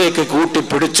തണലിലേക്ക്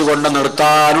കൂട്ടിപ്പിടിച്ചുകൊണ്ട്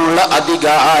നിർത്താനുള്ള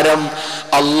അധികാരം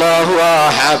അല്ലാഹു ആ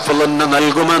ഹാഫിളിന്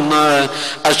നൽകുമെന്ന്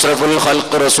അഷ്റഫുൽ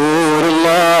ഖൽഖ്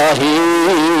റസൂലുള്ളാഹി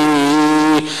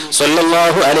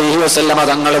സ്വല്ലല്ലാഹു അലൈഹി വസല്ലമ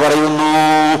തങ്ങൾ പറയുന്നു.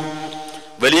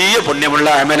 വലിയ പുണ്യമുള്ള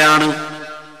അമലാണ്.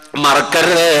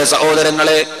 മറക്കരുതേ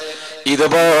സഹോദരങ്ങളെ.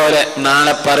 ഇതുപോലെ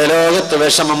നാളെ പരലോകത്ത്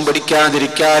വിഷമം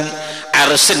പിടിക്കാതിരിക്കാൻ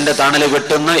അർശിന്റെ തണല്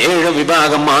കിട്ടുന്ന 7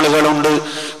 വിഭാഗം ആളുകളുണ്ട്.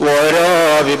 ഓരോ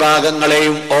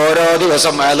വിഭാഗങ്ങളെയും ഓരോ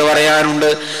ദിവസം അത് പറയാനുണ്ട്.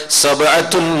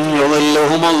 സബഅത്തുൻ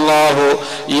യുളില്ലുഹുമല്ലാഹു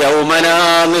യൗമ ലാ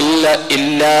ളില്ല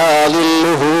ഇല്ലാ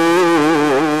ളില്ലുഹു.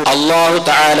 അല്ലാഹു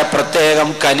തആല പ്രത്യേകം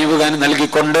കനിവുകൾ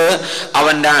നൽകിക്കൊണ്ട്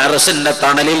അവന്റെ അർശിന്റെ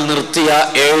തണലിൽ നിർത്തിയ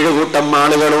 7 കൂട്ടം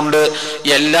ആളുകളുണ്ട്.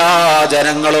 എല്ലാ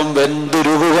ജനങ്ങളും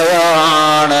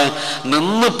വെന്തുരുകുകയാണ്,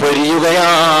 നിന്ന്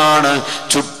പൊരിയുകയാണ്.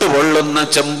 ചുട്ടുപൊള്ളുന്ന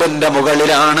ചെമ്പിന്റെ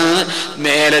മുകളിലാണ്,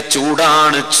 മേലെ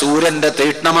ചൂടാണ്, സൂര്യന്റെ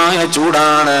തീക്ഷ്ണമായ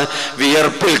ചൂടാണ്.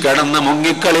 വിയർപ്പിൽ കിടന്ന്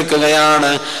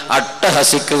മുങ്ങിക്കളിക്കുകയാണ്,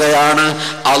 അട്ടഹസിക്കുകയാണ്.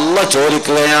 അല്ലാഹു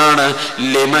ചോദിക്കുകയാണ്,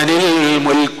 ലിമനിൽ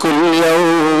മുൽക്കുൽ യൗം.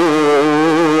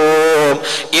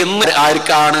 ഇന്ന്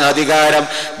ആർക്കാണ് അധികാരം?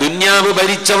 ദുന്യാവ്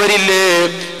ഭരിച്ചവരില്ലേ?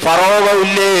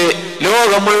 ഫറോവയില്ലേ?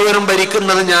 ലോകം മുഴുവനും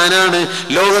ഭരിക്കുന്നത് ഞാനാണ്,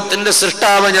 ലോകത്തിന്റെ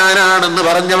സൃഷ്ടാവ് ഞാനാണെന്ന്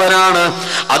പറഞ്ഞവരാണ്.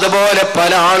 അതുപോലെ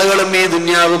പല ആളുകളും ഈ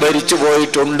ദുന്യാവ് ഭരിച്ചു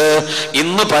പോയിട്ടുണ്ട്.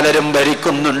 ഇന്ന് പലരും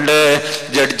ഭരിക്കുന്നുണ്ട്.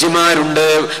 ജഡ്ജിമാരുണ്ട്,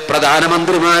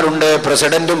 പ്രധാനമന്ത്രിമാരുണ്ട്,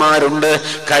 പ്രസിഡന്റുമാരുണ്ട്,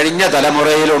 കഴിഞ്ഞ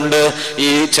തലമുറയിലുണ്ട്. ഈ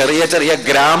ചെറിയ ചെറിയ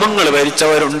ഗ്രാമങ്ങൾ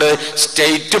ഭരിച്ചവരുണ്ട്,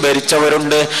 സ്റ്റേറ്റ്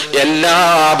ഭരിച്ചവരുണ്ട്. എല്ലാ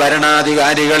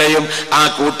ഭരണാധികാരികളെയും ആ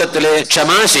കൂട്ടത്തിലെ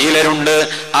ക്ഷമാശീലരുണ്ട്,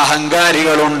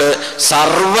 അഹങ്കാരികളുണ്ട്.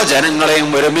 സർവ്വജനങ്ങളെയും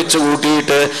ഒരുമിച്ച്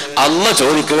കൂട്ടിയിട്ട് അല്ലാഹു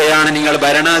ചോദിക്കുകയാണ്, നിങ്ങൾ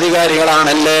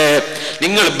ഭരണാധികാരികളാണല്ലേ,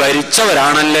 നിങ്ങൾ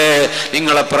ഭരിച്ചവരാണല്ലേ,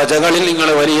 നിങ്ങളെ പ്രജകളിൽ നിങ്ങൾ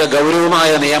വലിയ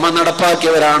ഗൗരവമായ നിയമം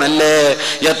നടപ്പാക്കിയവരാണല്ലേ,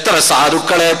 എത്ര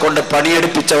സാധുക്കളെ കൊണ്ട്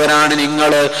പണിയെടുപ്പിച്ചവരാണ്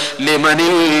നിങ്ങൾ.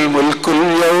 ലിമനിൽ മുൽക്കുൽ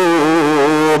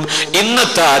യൗം.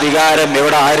 ഇന്നത്തെ അധികാരം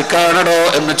എവിടെ ആർക്കാണോ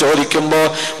എന്ന് ചോദിക്കുമ്പോ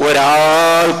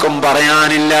ഒരാൾക്കും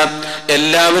പറയാനില്ല.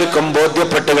 എല്ലാവർക്കും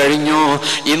ബോധ്യപ്പെട്ടു കഴിഞ്ഞു,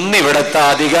 ഇന്നിവിടത്തെ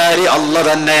അധികാരി അല്ലാഹു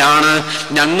തന്നെയാണ്.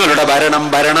 ഞങ്ങളുടെ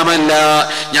ഭരണമല്ല,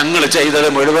 ഞങ്ങൾ ചെയ്തത്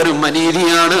മുഴുവനും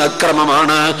അനീതിയാണ്,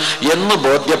 അക്രമമാണ് എന്ന്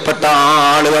ബോധ്യപ്പെട്ട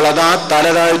ആളുകൾ അതാ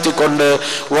തലതാഴ്ത്തിക്കൊണ്ട്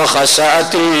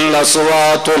വഖശഅത്തിൽ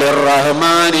അസ്വാതു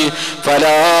ലിർറഹ്മാനി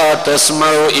ഫലാ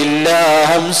തസ്മഉ ഇല്ലാ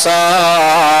ഹംസാ.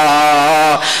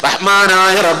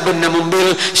 റഹ്മാനായ റബ്ബിന്റെ മുമ്പിൽ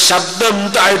ശബ്ദം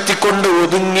താഴ്ത്തിക്കൊണ്ട്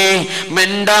ഒതുങ്ങി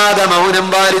മിണ്ടാതെ മൗനം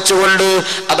പാലിച്ചുകൊണ്ട്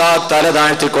അതാ തല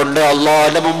താഴ്ത്തിക്കൊണ്ട്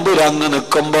അല്ലാഹുവിന്റെ മുമ്പിൽ അങ്ങ്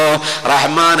നിൽക്കുമ്പോ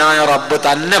റഹ്മാനായ റബ്ബ്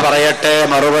തന്നെ പറയട്ടെ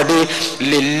മറുപടി,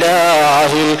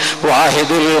 ലില്ലാഹിൽ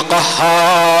വാഹിദുൽ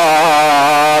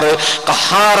ഖഹാർ,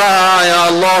 ഖഹാറായ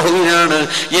അല്ലാഹുവിനാണ്,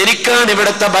 എനിക്കാണ്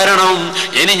ഇവിടുത്തെ ഭരണം,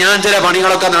 ഇനി ഞാൻ ചില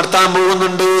പണികളൊക്കെ നടത്താൻ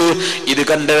പോകുന്നുണ്ട്. ഇത്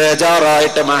കണ്ട്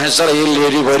ബേജാറായിട്ട് മഹ്ശറയിൽ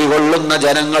എരിപൊരി കൊള്ളുന്ന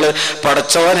ജനങ്ങള്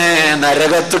പടച്ചവനെ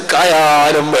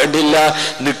നരകത്തുക്കായാലും വേണ്ടില്ല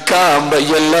നിൽക്കാൻ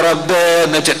വയ്യല്ല റബ്ബേ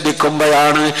എന്ന്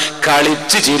ചിന്തിക്കുമ്പോഴാണ്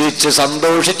കളിച്ച് ചിരിച്ച്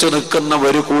സന്തോഷിച്ചു നിൽക്കുന്ന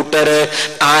ഒരു കൂട്ടര്.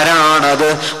 ആരാണത്?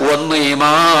 ഒന്ന്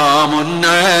ഇമാമുൻ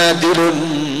ആദിലുൻ,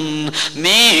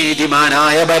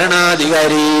 നീതിമാനായ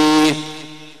ഭരണാധികാരി.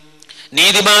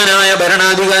 നീതിമാനായ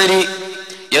ഭരണാധികാരി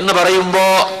എന്ന് പറയുമ്പോ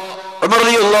ഉമർ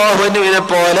റളിയല്ലാഹു അൻഹുവിനെ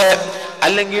പോലെ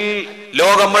അല്ലെങ്കിൽ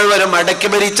ലോകം മുഴുവനും അടക്കി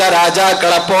ഭരിച്ച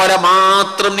രാജാക്കളെ പോലെ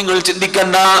മാത്രം നിങ്ങൾ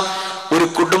ചിന്തിക്കണ്ട. ഒരു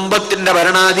കുടുംബത്തിന്റെ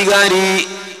ഭരണാധികാരി,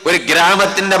 ഒരു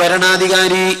ഗ്രാമത്തിന്റെ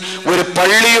ഭരണാധികാരി, ഒരു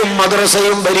പള്ളിയും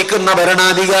മദ്രസയും ഭരിക്കുന്ന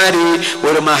ഭരണാധികാരി,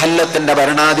 ഒരു മഹല്ലത്തിന്റെ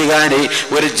ഭരണാധികാരി,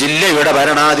 ഒരു ജില്ലയുടെ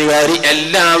ഭരണാധികാരി,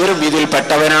 എല്ലാവരും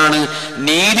ഇതിൽപ്പെട്ടവനാണ്.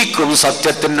 നീതിക്കും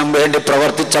സത്യത്തിനും വേണ്ടി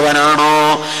പ്രവർത്തിച്ചവനാണോ?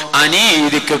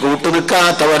 അനീതിക്ക്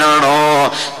കൂട്ടുനിൽക്കാത്തവനാണോ?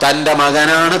 തന്റെ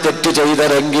മകനാണ് തെറ്റ്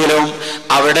ചെയ്തതെങ്കിലും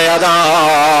അവിടെ അതാ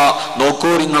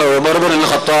നോക്കൂ നിങ്ങൾ, ഉമർ ഇബ്നുൽ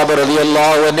ഖത്താബ്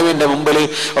റളിയല്ലാഹു അൻഹുവിന്റെ മുമ്പിൽ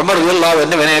ഉമർ റളിയല്ലാഹു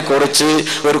അൻഹുവിനെ കുറിച്ച്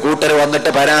ഒരു കൂട്ടർ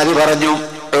വന്നിട്ട് പരാതി പറഞ്ഞു.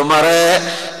 ഉമറേ,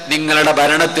 നിങ്ങളുടെ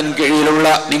ഭരണത്തിന് കീഴിലുള്ള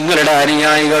നിങ്ങളുടെ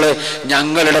അനുയായികള്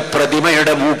ഞങ്ങളുടെ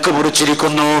പ്രതിമയുടെ മൂക്ക്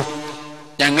മുറിച്ചിരിക്കുന്നു,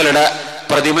 ഞങ്ങളുടെ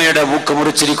പ്രതിമയുടെ മൂക്ക്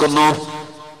മുറിച്ചിരിക്കുന്നു.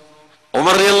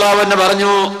 ഉമർ റളിയല്ലാഹു അൻഹു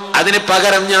പറഞ്ഞു, അതിന്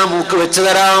പകരം ഞാൻ മൂക്ക് വെച്ചു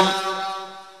തരാം,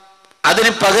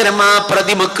 അതിന് പകരം ആ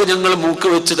പ്രതിമക്ക് ഞങ്ങൾ മൂക്ക്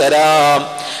വെച്ചു തരാം.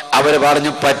 അവര്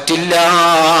പറഞ്ഞു പറ്റില്ല,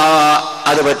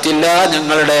 അത് പറ്റില്ല,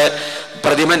 ഞങ്ങളുടെ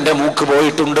പ്രതിമന്റെ മൂക്ക്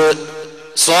പോയിട്ടുണ്ട്,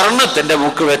 സ്വർണത്തിന്റെ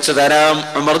മൂക്ക് വെച്ച് തരാം.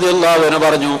 ഉമർ റളിയല്ലാഹു അൻഹു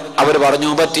പറഞ്ഞു. അവർ പറഞ്ഞു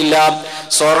പറ്റില്ല,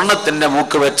 സ്വർണത്തിന്റെ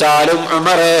മൂക്ക് വെച്ചാലും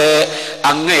ഉമറേ,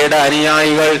 അങ്ങയുടെ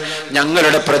അനുയായികൾ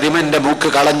ഞങ്ങളുടെ പ്രതിമന്റെ മൂക്ക്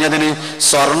കളഞ്ഞതിന്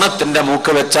സ്വർണത്തിന്റെ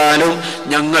മൂക്ക് വെച്ചാലും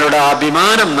ഞങ്ങളുടെ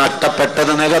അഭിമാനം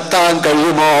നഷ്ടപ്പെട്ടത് നികത്താൻ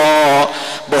കഴിയുമോ?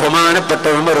 ബഹുമാനപ്പെട്ട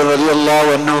ഉമർ റളിയല്ലാഹു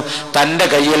അൻഹു തന്റെ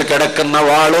കയ്യിൽ കിടക്കുന്ന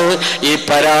വാള് ഈ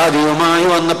പരാതിയുമായി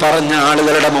വന്ന് പറഞ്ഞ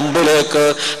ആളുകളുടെ മുമ്പിലേക്ക്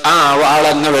ആ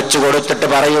വാളങ്ങ് വെച്ചു കൊടുത്തിട്ട്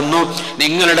പറയുന്നു,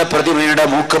 നിങ്ങളുടെ പ്രതിമയുടെ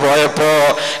മൂക്ക് പോയപ്പോ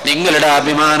നിങ്ങളുടെ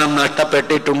അഭിമാനം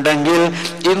നഷ്ടപ്പെട്ടിട്ടുണ്ടെങ്കിൽ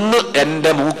ഇന്ന്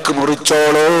എന്റെ മൂക്ക്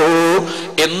മുറിച്ചോളൂ,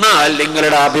 എന്നാൽ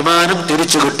നിങ്ങളുടെ അഭിമാനം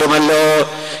തിരിച്ചു കിട്ടുമല്ലോ.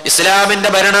 ഇസ്ലാമിന്റെ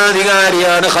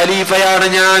ഭരണാധികാരിയാണ്, ഖലീഫയാണ്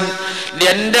ഞാൻ.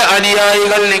 എന്റെ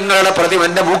അനുയായികൾ നിങ്ങളുടെ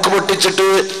പ്രതിമന്റെ മൂക്ക് പൊട്ടിച്ചിട്ട്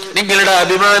നിങ്ങളുടെ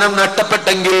അഭിമാനം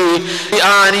നഷ്ടപ്പെട്ടെങ്കിൽ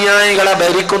ആ അനുയായികളെ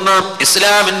ഭരിക്കുന്ന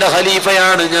ഇസ്ലാമിന്റെ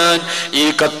ഖലീഫയാണ് ഞാൻ. ഈ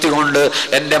കത്തി കൊണ്ട്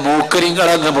എന്റെ മൂക്ക്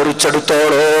നിങ്ങളങ്ങ്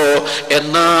മുറിച്ചെടുത്തോളൂ,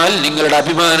 എന്നാൽ നിങ്ങളുടെ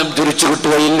അഭിമാനം തിരിച്ചു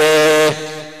കിട്ടുകയില്ലേ?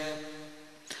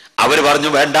 അവര് പറഞ്ഞു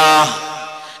വേണ്ട,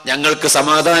 ഞങ്ങൾക്ക്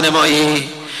സമാധാനമായി.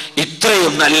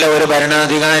 ഇത്രയും നല്ല ഒരു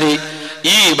ഭരണാധികാരി,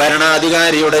 ഈ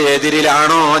ഭരണാധികാരിയുടെ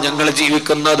എതിരിലാണോ ഞങ്ങൾ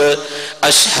ജീവിക്കുന്നത്?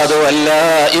 അശ്ഹദു അല്ലാ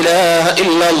ഇലാഹ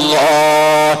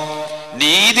ഇല്ലല്ലാഹ്.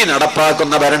 നീതി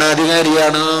നടപ്പാക്കുന്ന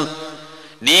ഭരണാധികാരിയാണ്,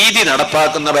 നീതി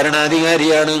നടപ്പാക്കുന്ന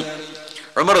ഭരണാധികാരിയാണ്.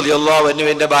 ഉമർ റളിയല്ലാഹു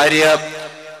അൻഹുവിന്റെ ഭാര്യ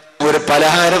ഒരു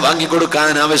പലഹാരം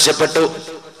വാങ്ങിക്കൊടുക്കാൻ ആവശ്യപ്പെട്ടു.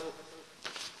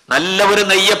 നല്ല ഒരു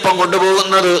നെയ്യപ്പം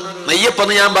കൊണ്ടുപോകുന്നത്, നെയ്യപ്പം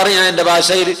എന്ന് ഞാൻ പറയാം എന്റെ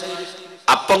ഭാഷയിൽ,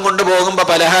 അപ്പം കൊണ്ടുപോകുമ്പോ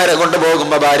പലഹാരം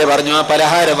കൊണ്ടുപോകുമ്പോ ഭാര്യ പറഞ്ഞു, ആ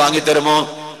പലഹാരം വാങ്ങിത്തരുമോ?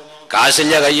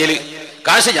 കാശില്ല കയ്യിൽ,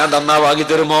 കാശ് ഞാൻ തന്നാ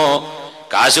വാങ്ങിത്തരുമോ?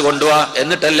 കാശ് കൊണ്ടുപോവാ,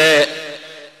 എന്നിട്ടല്ലേ.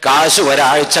 കാശ്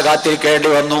ഒരാഴ്ച കാത്തിരിക്കേണ്ടി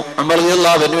വന്നു. ഉമർ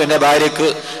റളിയല്ലാഹു അൻഹുവിന്റെ ഭാര്യക്ക്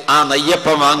ആ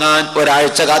നെയ്യപ്പം വാങ്ങാൻ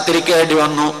ഒരാഴ്ച കാത്തിരിക്കേണ്ടി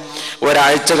വന്നു.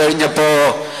 ഒരാഴ്ച കഴിഞ്ഞപ്പോ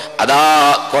അതാ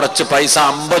കുറച്ച് പൈസ,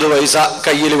 50 പൈസ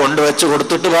കയ്യിൽ കൊണ്ടുവച്ച്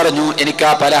കൊടുത്തിട്ട് പറഞ്ഞു, എനിക്ക്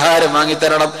ആ പലഹാരം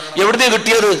വാങ്ങിത്തരണം. എവിടുന്ന്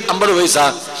കിട്ടിയത് 50 പൈസ?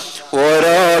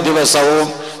 ഓരോ ദിവസവും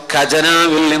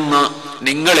ഖജനാവിൽ നിന്ന്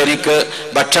നിങ്ങൾ എനിക്ക്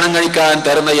ഭക്ഷണം കഴിക്കാൻ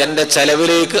തരുന്ന എന്റെ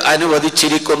ചെലവിലേക്ക്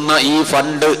അനുവദിച്ചിരിക്കുന്ന ഈ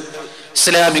ഫണ്ട്,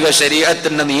 ഇസ്ലാമിക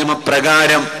ശരീഅത്തിന്റെ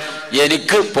നിയമപ്രകാരം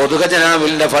എനിക്ക്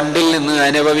പൊതുഖജനാവിന്റെ ഫണ്ടിൽ നിന്ന്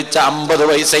അനുഭവിച്ച 50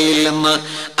 പൈസയിൽ നിന്ന്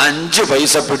 5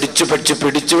 പൈസ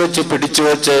പിടിച്ചു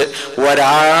വെച്ച്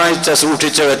ഒരാഴ്ച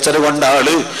സൂക്ഷിച്ചു വെച്ചത്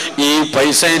കൊണ്ടാണ് ഈ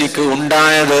പൈസ എനിക്ക്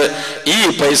ഉണ്ടായത്. ഈ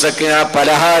പൈസക്ക് ആ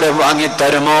പലഹാരം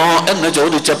വാങ്ങിത്തരുമോ എന്ന്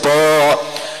ചോദിച്ചപ്പോ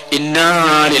ഇന്നാ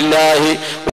ലില്ലാഹി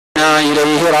വ ഇന്നാ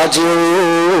ഇലൈഹി റാജിഊൻ,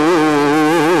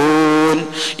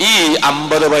 ഈ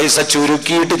 50 പൈസ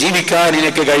ചുരുക്കിയിട്ട് ജീവിക്കാൻ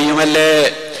എനിക്ക് കഴിയുമല്ലേ?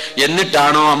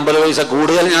 എന്നിട്ടാണോ 50 പൈസ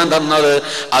കൂടുതൽ ഞാൻ തന്നത്?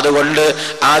 അതുകൊണ്ട്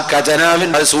ആ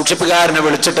ഖജനാവിന്റെ സൂക്ഷിപ്പുകാരനെ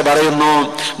വിളിച്ചിട്ട് പറയുന്നു,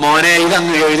 മോനെ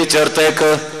ഇതങ്ങ് എഴുതി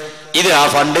ചേർത്തേക്ക്, ഇത് ആ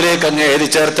ഫണ്ടിലേക്ക് അങ്ങ് എഴുതി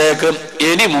ചേർത്തേക്ക്,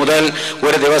 ഇനി മുതൽ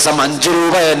ഒരു ദിവസം 5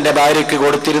 രൂപ എന്റെ ഭാര്യയ്ക്ക്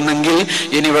കൊടുത്തിരുന്നെങ്കിൽ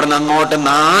ഇനി ഇവിടുന്ന് അങ്ങോട്ട്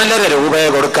 4.5 രൂപയെ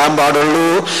കൊടുക്കാൻ പാടുള്ളൂ.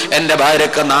 എന്റെ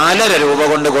ഭാര്യക്ക് 4.5 രൂപ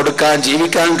കൊണ്ട് കൊടുക്കാൻ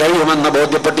ജീവിക്കാൻ കഴിയുമെന്ന്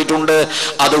ബോധ്യപ്പെട്ടിട്ടുണ്ട്.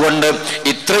 അതുകൊണ്ട്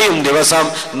ഇത്രയും ദിവസം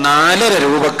 4.5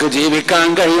 രൂപക്ക് ജീവിക്കാൻ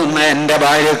കഴിയുന്ന എന്റെ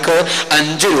ഭാര്യക്ക്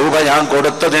 5 രൂപ ഞാൻ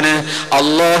കൊടുത്തതിന്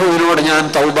അള്ളാഹുവിനോട് ഞാൻ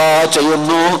തൗബ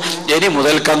ചെയ്യുന്നു. ഇനി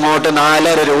മുതൽക്കങ്ങോട്ട്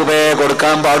 4.5 രൂപയെ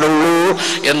കൊടുക്കാൻ പാടുള്ളൂ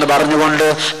എന്ന് പറഞ്ഞുകൊണ്ട്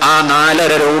ആ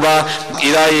 4.5 രൂപ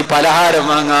ഇതായി പലഹാരം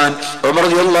വാങ്ങാൻ ഉമർ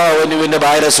റളിയല്ലാഹു അൻഹുവിന്റെ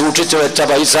ഭാര്യ സൂക്ഷിച്ചു വെച്ച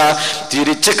പൈസ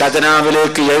തിരിച്ച്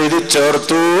ഖജനാവിലേക്ക് എഴുതി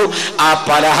ചേർത്തു. ആ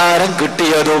പലഹാരം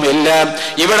കിട്ടിയതും എല്ലാം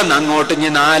ഇവിടെ നിന്ന് അങ്ങോട്ട് ഇനി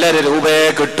 4.5 രൂപയെ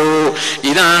കിട്ടൂ.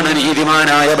 ഇതാണ്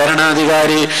നീതിമാനായ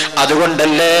ഭരണാധികാരി.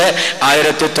 അതുകൊണ്ടല്ലേ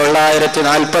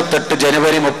 1948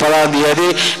 ജനുവരി 30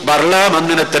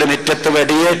 പാർലമെന്റിനത്തിന് മുറ്റത്ത്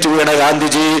വെടിയേറ്റു വീണ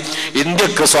ഗാന്ധിജി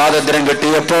ഇന്ത്യക്ക് സ്വാതന്ത്ര്യം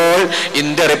കിട്ടിയപ്പോൾ,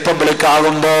 ഇന്ത്യ റിപ്പബ്ലിക്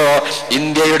ആകുമ്പോ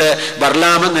ഇന്ത്യയുടെ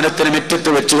പാർലമെന്റിനത്തിന് മുറ്റത്ത്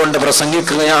വെച്ചുകൊണ്ട്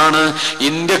പ്രസംഗിക്കുകയാണ്.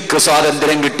 ഇന്ത്യക്ക്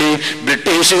സ്വാതന്ത്ര്യം കിട്ടി,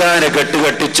 ബ്രിട്ടീഷുകാരെ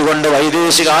കെട്ടുകെട്ടിച്ചുകൊണ്ട്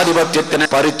വൈദേശികാധിപത്യത്തിന്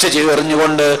പറിച്ചു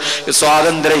ചേർന്നുകൊണ്ട്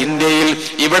സ്വാതന്ത്ര്യ ഇന്ത്യയിൽ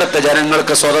ഇവിടുത്തെ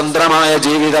ജനങ്ങൾക്ക് സ്വതന്ത്രമായ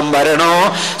ജീവിതം വരണോ,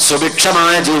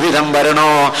 സുഭിക്ഷമായ ജീവിതം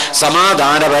വരണോ,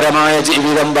 സമാധാനപരമായ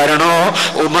ജീവിതം വരണോ,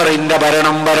 ഉമറിന്റെ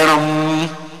ഭരണം വരണം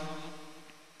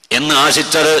എന്ന്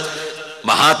ആശിച്ചത്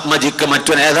മഹാത്മജിക്ക്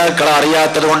മറ്റു നേതാക്കളെ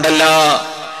അറിയാത്തത് കൊണ്ടല്ല,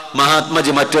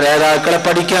 മഹാത്മജി മറ്റു നേതാക്കളെ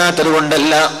പഠിക്കാത്തത്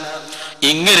കൊണ്ടല്ല.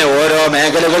 ഇങ്ങനെ ഓരോ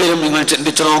മേഖലകളിലും നിങ്ങൾ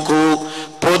ചിന്തിച്ചു നോക്കൂ.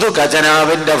 പൊതു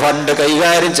ഖജനാവിന്റെ ഫണ്ട്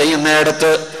കൈകാര്യം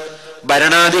ചെയ്യുന്നിടത്ത്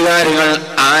ഭരണാധികാരികൾ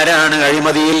ആരാണ്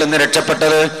അഴിമതിയിൽ നിന്ന്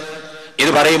രക്ഷപ്പെട്ടത്?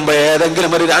 ഇത് പറയുമ്പോ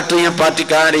ഏതെങ്കിലും ഒരു രാഷ്ട്രീയ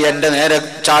പാർട്ടിക്കാർ എന്റെ നേരെ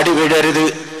ചാടി വീഴരുത്.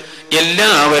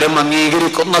 എല്ലാവരും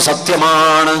അംഗീകരിക്കുന്ന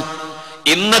സത്യമാണ്.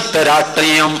 ഇന്നത്തെ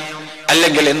രാഷ്ട്രീയം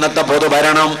അല്ലെങ്കിൽ ഇന്നത്തെ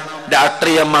പൊതുഭരണം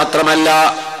രാഷ്ട്രീയം മാത്രമല്ല,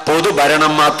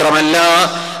 പൊതുഭരണം മാത്രമല്ല,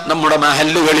 നമ്മുടെ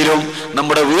മഹല്ലുകളിലും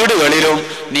നമ്മുടെ വീടുകളിലും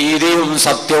നീതിയും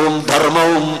സത്യവും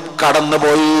ധർമ്മവും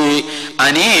കടന്നുപോയി.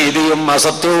 അനീതിയും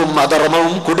അസത്യവും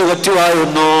അധർമ്മവും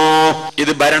കുടിവച്ചുവായിരുന്നു.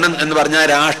 ഇത് ഭരണം എന്ന് പറഞ്ഞാൽ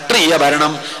രാഷ്ട്രീയ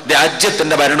ഭരണം,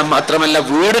 രാജ്യത്തിന്റെ ഭരണം മാത്രമല്ല,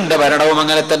 വീടിന്റെ ഭരണവും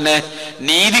അങ്ങനെ തന്നെ.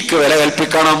 നീതിക്ക് വില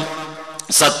കൽപ്പിക്കണം,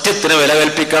 സത്യത്തിന് വില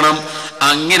കൽപ്പിക്കണം.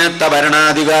 അങ്ങനത്തെ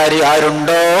ഭരണാധികാരി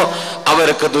ആരുണ്ടോ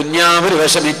അവർക്ക് ദുന്യാവിൽ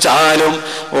വിഷമിച്ചാലും,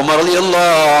 ഉമർ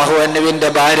റളിയല്ലാഹു അൻഹുവിന്റെ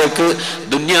ഭാര്യക്ക്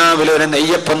ദുന്യാവിൽ ഒരു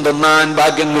നെയ്യപ്പം തിന്നാൻ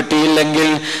ഭാഗ്യം കിട്ടിയില്ലെങ്കിൽ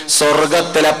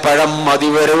സ്വർഗത്തിലെ പഴം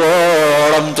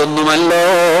മതിവരുവോളം തിന്നുമല്ലോ.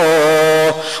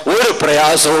 ഒരു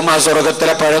പ്രയാസവും ആ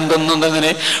സ്വർഗത്തിലെ പഴം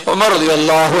തിന്നുന്നതിന് ഉമർ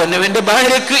റളിയല്ലാഹു അൻഹുവിന്റെ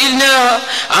ഭാര്യക്ക് ഇല്ല.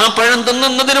 ആ പഴം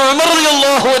തിന്നുന്നതിന് ഉമർ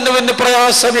റളിയല്ലാഹു അൻഹുവിന്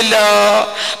പ്രയാസമില്ല.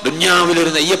 ദുന്യാവിൽ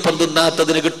ഒരു നെയ്യപ്പം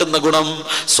തിന്നാത്തതിന് കിട്ടുന്ന ഗുണം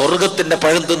സ്വർഗത്തിന്റെ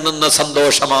പഴം തിന്നുന്ന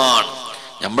സന്തോഷമാണ്.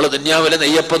 നമ്മൾ ദുന്യാവിലെ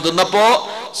നെയ്യപ്പം തിന്നപ്പോ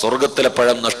സ്വർഗത്തിലെ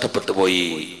പഴം നഷ്ടപ്പെട്ടു പോയി.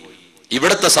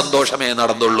 ഇവിടത്തെ സന്തോഷമേ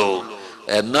നടന്നുള്ളൂ.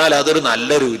 എന്നാൽ അതൊരു നല്ല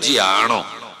രുചിയാണോ?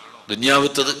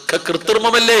 ദുന്യാവിത്തതൊക്കെ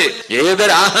കൃത്രിമമല്ലേ?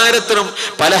 ഏതൊരു ആഹാരത്തിനും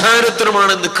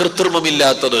പലഹാരത്തിനുമാണ് ഇന്ന്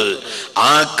കൃത്രിമമില്ലാത്തത്.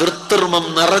 ആ കൃത്രിമം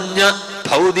നിറഞ്ഞ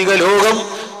ഭൗതിക ലോകം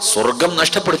സ്വർഗം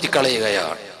നഷ്ടപ്പെടുത്തി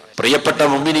കളയുകയാണ്. പ്രിയപ്പെട്ട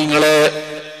മുഅ്മിനീങ്ങളെ,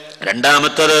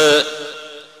 രണ്ടാമത്തത്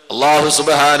അല്ലാഹു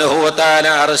സുബ്ഹാനഹു വ തആല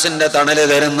അർശിന്റെ തണല്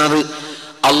തരുന്നത്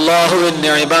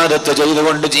അല്ലാഹുവിനെ ഇബാദത്ത്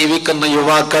ചെയ്തുകൊണ്ട് ജീവിക്കുന്ന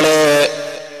യുവാക്കളെ,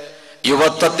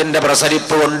 യുവത്വത്തിന്റെ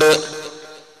പ്രസരിപ്പ് കൊണ്ട്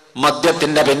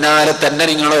മദ്യത്തിന്റെ പിന്നാലെ തന്നെ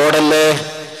നിങ്ങൾ ഓടല്ലേ,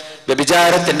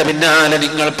 വ്യഭിചാരത്തിന്റെ പിന്നാലെ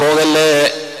നിങ്ങൾ പോകല്ലേ,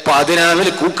 പാതിരാവിൽ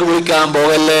കൂക്ക് വിളിക്കാൻ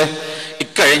പോകല്ലേ.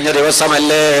 ഇക്കഴിഞ്ഞ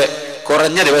ദിവസമല്ലേ,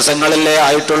 കുറഞ്ഞ ദിവസങ്ങളല്ലേ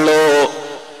ആയിട്ടുള്ളൂ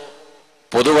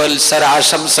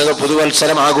പുതുവത്സരാശംസകൾ,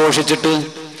 പുതുവത്സരം ആഘോഷിച്ചിട്ട്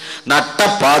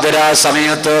നട്ടപ്പാതിരാ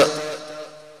സമയത്ത്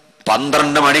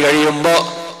 12 മണി കഴിയുമ്പോ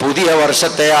പുതിയ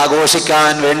വർഷത്തെ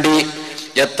ആഘോഷിക്കാൻ വേണ്ടി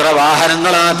എത്ര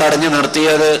വാഹനങ്ങളാ തടഞ്ഞു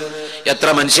നിർത്തിയത്. എത്ര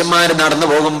മനുഷ്യന്മാര് നടന്നു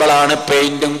പോകുമ്പോഴാണ്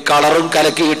പെയിന്റും കളറും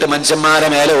കലക്കിയിട്ട് മനുഷ്യന്മാരെ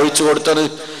മേലെ ഒഴിച്ചു കൊടുത്തത്.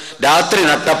 രാത്രി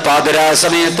നട്ടപ്പാതിരാ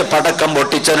സമയത്ത് പടക്കം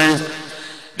പൊട്ടിച്ചത്.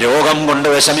 രോഗം കൊണ്ട്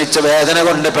വിഷമിച്ച് വേദന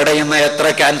കൊണ്ട് പിടയുന്ന എത്ര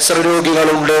ക്യാൻസർ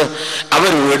രോഗികളുണ്ട്.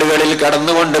 അവർ വീടുകളിൽ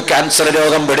കടന്നുകൊണ്ട് ക്യാൻസർ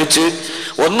രോഗം പിടിച്ച്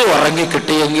ഒന്ന്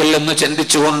ഉറങ്ങിക്കിട്ടിയെങ്കിൽ എന്ന്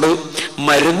ചിന്തിച്ചുകൊണ്ട്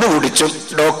മരുന്ന് കുടിച്ചും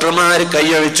ഡോക്ടർമാർ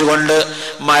കൈയഴിച്ചുകൊണ്ട്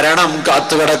മരണം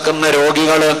കാത്തുകിടക്കുന്ന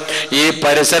രോഗികൾ ഈ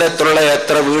പരിസരത്തുള്ള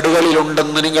എത്ര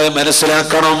വീടുകളിലുണ്ടെന്ന് നിങ്ങൾ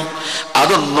മനസ്സിലാക്കണം.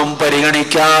 അതൊന്നും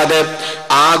പരിഗണിക്കാതെ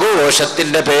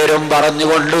ആഘോഷത്തിന്റെ പേരും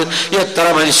പറഞ്ഞുകൊണ്ട് എത്ര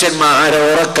മനുഷ്യന്മാരെ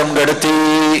ഉറക്കം കെടുത്തി.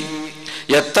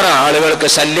 എത്ര ആളുകൾക്ക്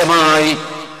ശല്യമായി.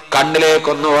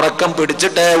 കണ്ണിലേക്കൊന്ന് ഉറക്കം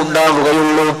പിടിച്ചിട്ടേ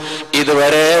ഉണ്ടാവുകയുള്ളൂ.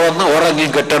 ഇതുവരെ ഒന്ന്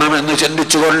ഉറങ്ങിക്കിട്ടണമെന്ന്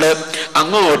ചിന്തിച്ചുകൊണ്ട്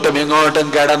അങ്ങോട്ടും ഇങ്ങോട്ടും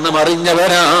കിടന്ന്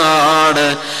മറിഞ്ഞവരാണ്.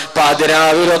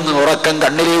 പാതിരാവിലൊന്ന് ഉറക്കം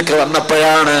കണ്ണിലേക്ക്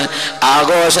വന്നപ്പോഴാണ്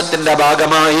ആഘോഷത്തിന്റെ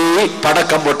ഭാഗമായി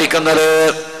പടക്കം പൊട്ടിക്കുന്നത്,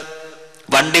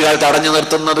 വണ്ടികൾ തടഞ്ഞു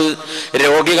നിർത്തുന്നത്.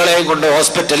 രോഗികളെയും കൊണ്ട്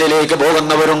ഹോസ്പിറ്റലിലേക്ക്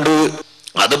പോകുന്നവരുണ്ട്.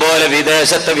 അതുപോലെ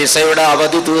വിദേശത്തെ വിസയുടെ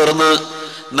അവധി തീർന്ന്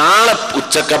നാളെ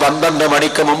ഉച്ചക്ക് 12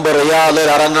 മണിക്ക് മുമ്പ് റിയാദിൽ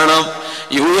ഇറങ്ങണം,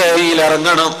 UAE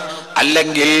ഇറങ്ങണം,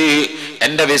 അല്ലെങ്കിൽ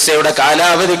എന്റെ വിസയുടെ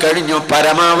കാലാവധി കഴിഞ്ഞു,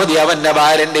 പരമാവധി അവന്റെ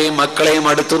ഭാര്യന്റെയും മക്കളെയും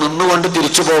അടുത്ത് നിന്നുകൊണ്ട്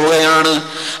തിരിച്ചു പോവുകയാണ്.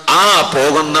 ആ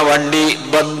പോകുന്ന വണ്ടി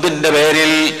ബന്ദിന്റെ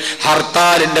പേരിൽ,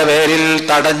 ഹർത്താലിന്റെ പേരിൽ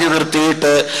തടഞ്ഞു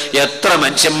നിർത്തിയിട്ട് എത്ര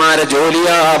മനുഷ്യന്മാരെ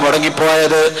ജോലിയാ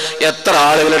മുടങ്ങിപ്പോയത്, എത്ര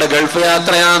ആളുകളുടെ ഗൾഫ്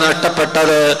യാത്രയാ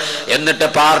നഷ്ടപ്പെട്ടത്. എന്നിട്ട്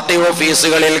പാർട്ടി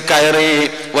ഓഫീസുകളിൽ കയറി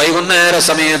വൈകുന്നേര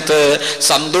സമയത്ത്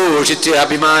സന്തോഷിച്ച്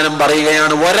അഭിമാനം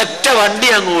പറയുകയാണ്. ഒരൊറ്റ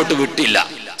വണ്ടി അങ്ങോട്ട് വിട്ടില്ല,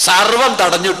 സർവം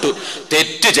തടഞ്ഞിട്ടു.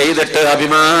 തെറ്റ് ചെയ്തിട്ട്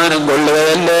അഭിമാനം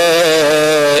കൊള്ളുകയല്ലേ?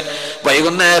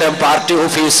 വൈകുന്നേരം പാർട്ടി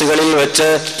ഓഫീസുകളിൽ വെച്ച്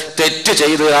തെറ്റ്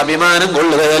ചെയ്ത് അഭിമാനം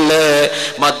കൊള്ളുകയല്ലേ?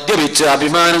 മദ്യപിച്ച്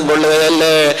അഭിമാനം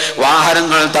കൊള്ളുകയല്ലേ?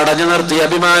 വാഹനങ്ങൾ തടഞ്ഞു നിർത്തി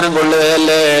അഭിമാനം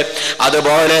കൊള്ളുകയല്ലേ?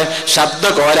 അതുപോലെ ശബ്ദ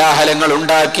കോലാഹലങ്ങൾ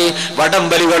ഉണ്ടാക്കി,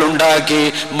 വടംവലികൾ ഉണ്ടാക്കി,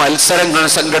 മത്സരങ്ങൾ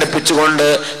സംഘടിപ്പിച്ചുകൊണ്ട്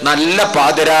നല്ല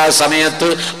പാതിരാ സമയത്ത്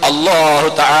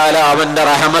അല്ലാഹു തആല അവന്റെ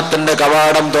റഹമത്തിന്റെ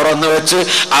കവാടം തുറന്നു വെച്ച്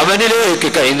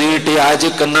അവനിലേക്ക് കൈനീട്ടി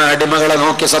യാചിക്കുന്ന അടിമകളെ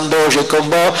നോക്കി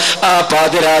സന്തോഷിക്കുമ്പോ ആ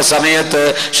പാതിരാ സമയത്ത്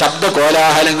ശബ്ദ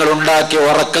കോലാഹലങ്ങൾ ഉണ്ടാക്കി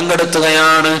ഉറക്കം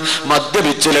കെടുത്തുകയാണ്,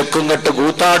 മദ്യപിച്ച് ലക്കും കെട്ട്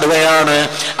കൂത്താടുകയാണ്,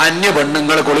 അന്യ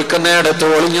പെണ്ണുങ്ങൾ കുളിക്കുന്നിടത്ത്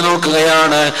ഒളിഞ്ഞു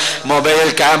നോക്കുകയാണ്. മൊബൈൽ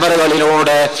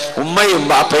ക്യാമറകളിലൂടെ ഉമ്മയും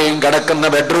ബാപ്പയും കിടക്കുന്ന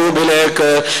ബെഡ്റൂമിലേക്ക്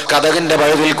കതകിന്റെ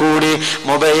പഴുതിൽ കൂടി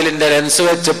മൊബൈലിന്റെ ലെൻസ്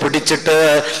വെച്ച് പിടിച്ചിട്ട്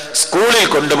സ്കൂളിൽ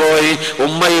കൊണ്ടുപോയി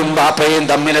ഉമ്മയും ബാപ്പയും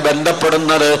തമ്മിൽ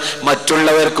ബന്ധപ്പെടുന്നത്,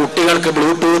 മറ്റുള്ളവർ കുട്ടികൾക്ക്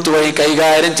ബ്ലൂടൂത്ത് വഴി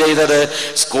കൈകാര്യം ചെയ്തത്,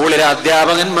 സ്കൂളിലെ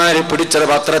അധ്യാപകന്മാര് പിടിച്ചത്,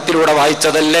 പത്രത്തിലൂടെ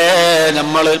വായിച്ചതല്ലേ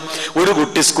നമ്മള്. ഒരു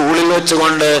കുട്ടി സ്കൂളിൽ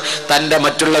വെച്ചുകൊണ്ട് തന്റെ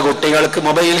മറ്റുള്ള കുട്ടികൾക്ക്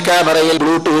മൊബൈൽ ക്യാമറയിൽ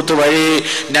ബ്ലൂടൂത്ത് വഴി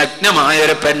നഗ്നമായ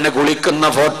ഒരു പെണ്ണ് കുളിക്കുന്ന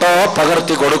ഫോട്ടോ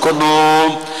പകർത്തി കൊടുക്കുന്നു.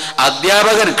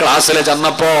 അധ്യാപകൻ ക്ലാസ്സിൽ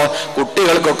ചെന്നപ്പോ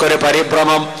കുട്ടികൾക്കൊക്കെ ഒരു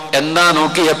പരിഭ്രമം. എന്താ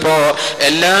നോക്കിയപ്പോ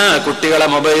എല്ലാ കുട്ടികളെ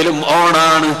മൊബൈലും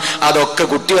ഓണാണ്. അതൊക്കെ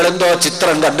കുട്ടികൾ എന്തോ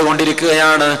ചിത്രം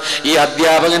കണ്ടുകൊണ്ടിരിക്കുകയാണ്. ഈ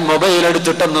അധ്യാപകൻ മൊബൈൽ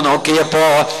എടുത്തിട്ടൊന്ന് നോക്കിയപ്പോ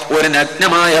ഒരു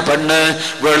നഗ്നമായ പെണ്ണ്,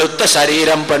 വെളുത്ത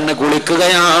ശരീരം പെണ്ണ്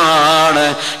കുളിക്കുകയാണ്.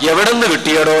 എവിടെന്ന്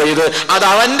കിട്ടിയടോ ഇത്? അത്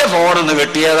അവന്റെ ഫോണിന്ന്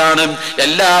കിട്ടിയതാണ്.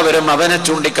 എല്ലാവരും അവനെ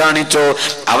ചൂണ്ടിക്കാണിച്ചു.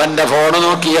 അവന്റെ ഫോണ്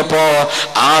നോക്കിയപ്പോ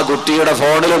ആ കുട്ടിയുടെ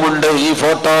ഫോണിലുമുണ്ട് ഈ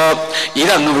ഫോട്ടോ.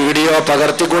 ഇതങ്ങ് വീഡിയോ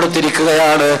പകർത്തി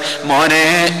കൊടുത്തിരിക്കുകയാണ്. മോനെ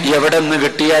എവിടെന്ന്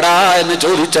കിട്ടിയടാ എന്ന്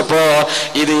ചോദിച്ചപ്പോ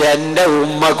ഇത് എന്റെ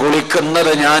ഉമ്മ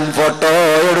കുളിക്കുന്നത് ഞാൻ ഫോട്ടോ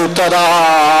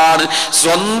എടുത്തതാണ്.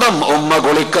 സ്വന്തം ഉമ്മ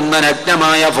കുളിക്കുന്ന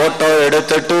നഗ്നമായ ഫോട്ടോ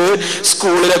എടുത്തിട്ട്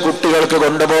സ്കൂളിലെ കുട്ടികൾക്ക്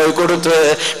കൊണ്ടുപോയി കൊടുത്ത്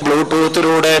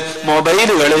ബ്ലൂടൂത്തിലൂടെ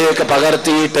മൊബൈലുകളിലേക്ക്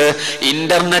പകർത്തിയിട്ട്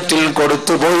ഇന്റർനെറ്റിൽ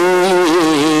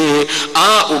കൊടുത്തുപോയി. ആ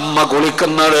ഉമ്മ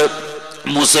കുളിക്കുന്നത്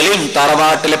മുസ്ലിം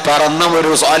തറവാട്ടിൽ പറന്ന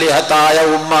ഒരു സ്വാലിഹത്തായ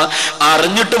ഉമ്മ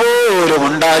അറിഞ്ഞിട്ട് പോലും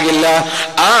ഉണ്ടാകില്ല.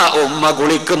 ആ ഉമ്മ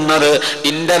കുളിക്കുന്നത്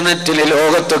ഇന്റർനെറ്റിൽ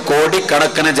ലോകത്ത്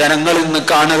കോടിക്കണക്കിന് ജനങ്ങൾ ഇന്ന്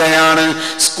കാണുകയാണ്.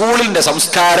 സ്കൂളിന്റെ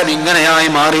സംസ്കാരം ഇങ്ങനെയായി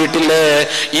മാറിയിട്ടില്ലേ?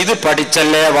 ഇത്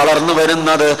പഠിച്ചല്ലേ വളർന്നു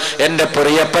വരുന്നത്? എന്റെ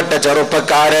പ്രിയപ്പെട്ട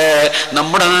ചെറുപ്പക്കാരെ,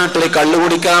 നമ്മുടെ നാട്ടിൽ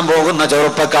കള്ളുകുടിക്കാൻ പോകുന്ന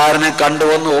ചെറുപ്പക്കാരനെ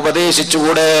കണ്ടുവന്ന്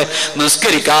ഉപദേശിച്ചുകൂടെ?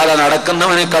 നിസ്കരിക്കാതെ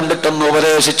നടക്കുന്നവനെ കണ്ടിട്ടൊന്ന്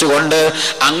ഉപദേശിച്ചുകൊണ്ട്,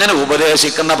 അങ്ങനെ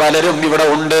ഉപദേശിക്കുന്ന പലരും ഇവിടെ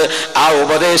ഉണ്ട്. ആ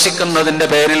ഉപദേശിക്കുന്നതിന്റെ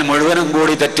പേരിൽ മുഴുവനും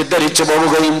കൂടി തെറ്റിദ്ധരിച്ചു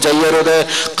പോവുകയും ചെയ്യരുത്.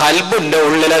 ഖൽബിന്റെ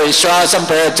ഉള്ളിലെ വിശ്വാസം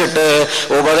പേച്ചിട്ട്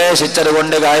ഉപദേശിച്ചത്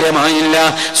കൊണ്ട് കാര്യമായില്ല.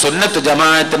 സുന്നത്ത്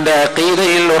ജമാഅത്തിന്റെ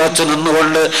അഖീദയിൽ ഉറച്ചു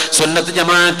നിന്നുകൊണ്ട്, സുന്നത്ത്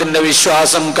ജമാഅത്തിന്റെ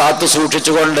വിശ്വാസം കാത്തു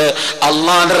സൂക്ഷിച്ചുകൊണ്ട്,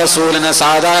 അല്ലാഹുവിന്റെ റസൂലിനെ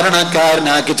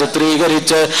സാധാരണക്കാരനാക്കി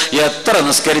ചിത്രീകരിച്ച് എത്ര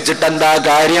നിസ്കരിച്ചിട്ട് എന്താ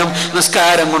കാര്യം?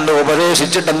 നിസ്കാരം കൊണ്ട്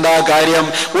ഉപദേശിച്ചിട്ട് എന്താ കാര്യം?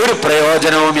 ഒരു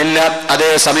പ്രയോജനവുമില്ല.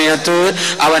 അതേ സമയത്ത്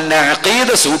അവന്റെ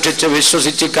അഖീദ സൂക്ഷിച്ച്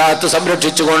വിശ്വസിച്ച് കാത്ത്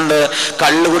സംരക്ഷിച്ചുകൊണ്ട്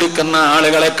കള്ളുകുടിക്കുന്ന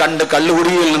ആളുകളെ കണ്ട്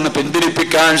കള്ളുകുടിയിൽ നിന്ന്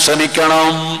പിന്തിരിപ്പിക്കാൻ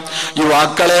ശ്രമിക്കണം.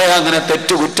 യുവാക്കളെ അങ്ങനെ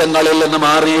തെറ്റുകുറ്റങ്ങളിൽ നിന്ന്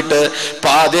മാറിയിട്ട്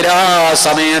പാതിരാ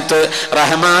സമയത്ത്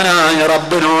റഹ്മാനായ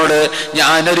റബ്ബിനോട്,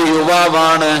 ഞാനൊരു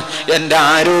യുവാവാണ്, എന്റെ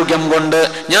ആരോഗ്യം കൊണ്ട്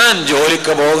ഞാൻ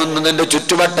ജോലിക്ക് പോകുന്നതിന്റെ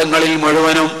ചുറ്റുവട്ടങ്ങളിൽ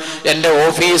മുഴുവനും, എന്റെ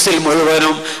ഓഫീസിൽ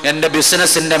മുഴുവനും, എന്റെ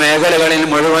ബിസിനസിന്റെ മേഖലകളിൽ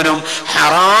മുഴുവനും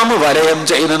ഹറാമ് വലയം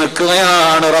ചെയ്ത്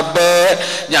നിൽക്കുകയാണ് റബ്ബേ.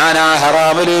 ഞാൻ ആ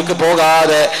ഹറാമിലേക്ക്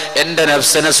പോകാതെ എന്റെ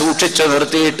നഫ്സിനെ സൂക്ഷിച്ചു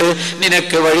നിർത്തിയിട്ട്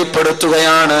നിനക്ക്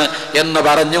വഴിപ്പെടുത്തുകയാണ് എന്ന്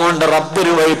പറഞ്ഞുകൊണ്ട്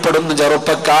റബ്ബിന് വഴിപ്പെടുന്ന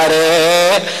ചെറുപ്പക്കാരെ,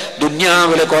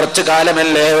 ദുന്യാവില് കുറച്ചു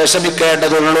കാലമല്ലേ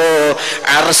വിഷമിക്കേണ്ടതുള്ളൂ.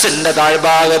 അർശിന്റെ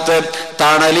താഴ്ഭാഗത്ത്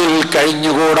തണലിൽ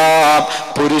കഴിഞ്ഞുകൂടാം.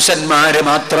 പുരുഷന്മാര്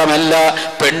മാത്രമല്ല,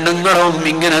 പെണ്ണുങ്ങളും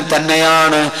ഇങ്ങനെ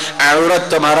തന്നെയാണ്.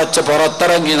 ഔറത്ത് മറച്ച്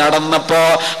പുറത്തിറങ്ങി നടന്നപ്പോ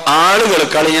ആളുകൾ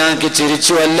കളിയാക്കി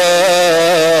ചിരിച്ചുവല്ലേ?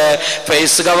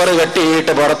 ഫേസ് കവർ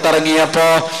കെട്ടിയിട്ട് പുറത്തിറങ്ങിയപ്പോ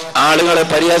ആളുകൾ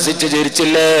പരിഹസിച്ച്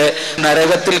ചിരിച്ചില്ലേ?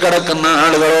 നരകത്തിൽ കിടക്കുന്ന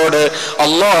ആളുകളോട്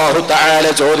അല്ലാഹു തആല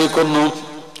ചോദിക്കുന്നു,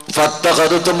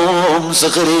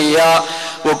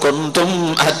 വകുന്തും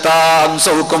ഹത്താ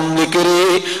അൻസൗകും ദിക്രി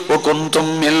വകുന്തും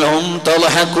മിൻഹും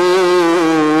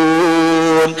തൽഹഖൂൻ.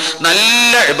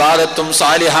 നല്ല ഇബാദത്തും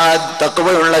സാലിഹാത്ത്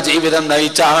തഖ്വയുള്ള ജീവിതം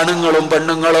നയിച്ച ആണുങ്ങളും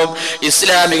പെണ്ണുങ്ങളും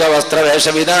ഇസ്ലാമിക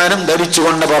വസ്ത്രവേഷവിധാനം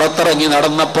ധരിച്ചുകൊണ്ട് പുറത്തിറങ്ങി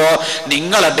നടന്നപ്പോ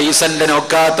നിങ്ങളെ ഡീസന്റ്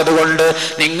നോക്കാത്തത് കൊണ്ട്,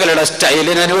 നിങ്ങളുടെ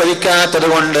സ്റ്റൈലിന് അനുവദിക്കാത്തത്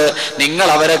കൊണ്ട് നിങ്ങൾ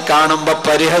അവരെ കാണുമ്പോ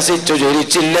പരിഹസിച്ചു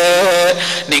ചിരിച്ചില്ലേ?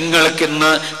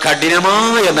 നിങ്ങൾക്കിന്ന്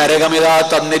കഠിനമായ നരകമിതാ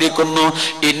തന്നിരിക്കുന്നു.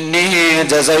 ഇന്നീ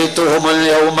ജസൈതുഹുമുൽ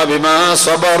യൗമ ബിമാ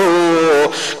സബറൂ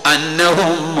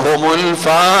അന്നഹും ഹുമുൽ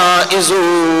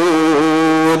ഫായിസൂൻ.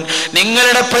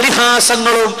 നിങ്ങളുടെ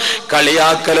പരിഹാസങ്ങളും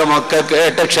കളിയാക്കലും ഒക്കെ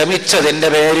കേട്ട് ക്ഷമിച്ചതിന്റെ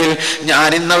പേരിൽ ഞാൻ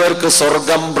ഇന്നവർക്ക്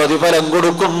സ്വർഗം പ്രതിഫലം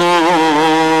കൊടുക്കുന്നു.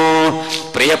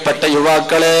 പ്രിയപ്പെട്ട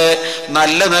യുവാക്കളെ,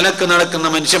 നല്ല നിലക്ക് നടക്കുന്ന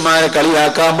മനുഷ്യന്മാരെ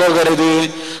കളിയാക്കാൻ പോകരുത്.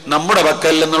 നമ്മുടെ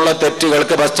പക്കൽ നിന്നുള്ള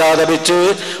തെറ്റുകൾക്ക് പശ്ചാത്തപിച്ച്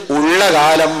ഉള്ള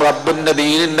കാലം റബ്ബിന്റെ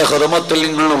ദീനിന്റെ ഖിദ്മത്തിൽ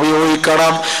നിങ്ങൾ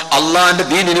ഉപയോഗിക്കണം. അള്ളാന്റെ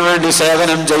ദീനിനു വേണ്ടി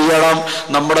സേവനം ചെയ്യണം.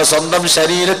 നമ്മുടെ സ്വന്തം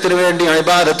ശരീരത്തിന് വേണ്ടി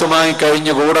ഇബാദത്തുമായി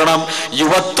കഴിഞ്ഞുകൂടണം.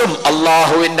 യുവത്വം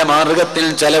അള്ളാഹുവിന്റെ മാർഗത്തിൽ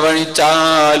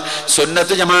ചെലവഴിച്ചാൽ,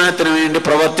 സുന്നത്ത് ജമാഅത്തിന് വേണ്ടി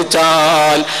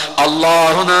പ്രവർത്തിച്ചാൽ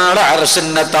അള്ളാഹു നാളെ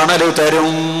അർശിന്റെ തണല്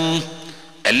തരും.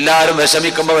 എല്ലാരും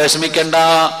വിഷമിക്കുമ്പോ വിഷമിക്കണ്ട.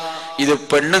 ഇത്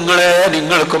പെണ്ണുങ്ങളെ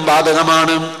നിങ്ങൾക്കും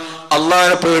ബാധകമാണ്.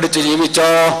 അള്ളാഹുവിനെ പേടിച്ച് ജീവിച്ചോ.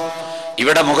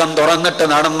 ഇവിടെ മുഖം തുറന്നിട്ട്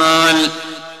നടന്നാൽ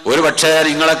ഒരുപക്ഷെ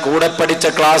നിങ്ങളെ കൂടെ പഠിച്ച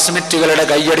ക്ലാസ്മേറ്റുകളുടെ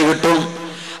കയ്യടി കിട്ടും.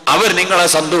 അവർ നിങ്ങളെ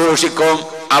സന്തോഷിക്കും.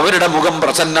 അവരുടെ മുഖം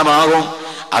പ്രസന്നമാകും.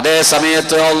 അതേ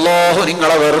സമയത്ത് അല്ലാഹു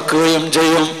നിങ്ങളെ വെറുക്കുകയും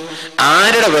ചെയ്യും.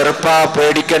 ആരുടെ വെറുപ്പാ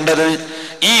പേടിക്കേണ്ടത്?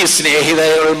 ഈ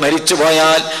സ്നേഹിതകൾ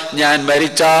മരിച്ചുപോയാൽ, ഞാൻ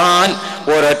മരിച്ചാൽ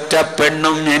ഒരൊറ്റ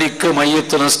പെണ്ണും എനിക്ക്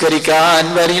മയ്യത്ത് നിസ്കരിക്കാൻ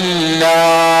വരില്ല.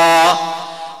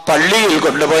 പള്ളിയിൽ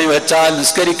കൊണ്ടുപോയി വെച്ചാൽ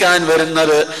നിസ്കരിക്കാൻ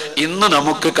വരുന്നത് ഇന്ന്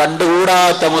നമുക്ക്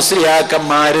കണ്ടുകൂടാത്ത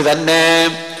മുസ്ലിയാക്കന്മാര് തന്നെ.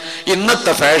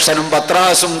 ഇന്നത്തെ ഫാഷനും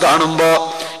പത്രാസും കാണുമ്പോ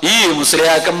ഈ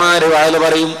മുസ്ലിയാക്കന്മാര് വയല്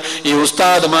പറയും, ഈ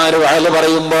ഉസ്താദുമാര് വയല്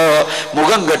പറയുമ്പോ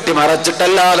മുഖം കെട്ടി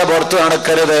മറച്ചിട്ടല്ലാതെ പുറത്തു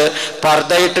നടക്കരുത്,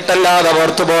 പർദ്ദയിട്ടിട്ടല്ലാതെ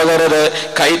പുറത്തു പോകരുത്,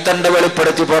 കൈത്തണ്ട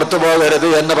വെളിപ്പെടുത്തി പുറത്തു പോകരുത്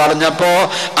എന്ന് പറഞ്ഞപ്പോ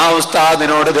ആ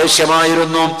ഉസ്താദിനോട്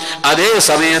ദേഷ്യമായിരുന്നു. അതേ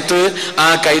സമയത്ത് ആ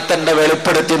കൈത്തണ്ട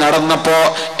വെളിപ്പെടുത്തി നടന്നപ്പോ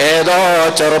ഏതോ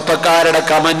ചെറുപ്പക്കാരുടെ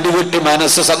കമന്റ് കിട്ടി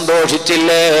മനസ്സ്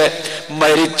സന്തോഷിച്ചില്ലേ?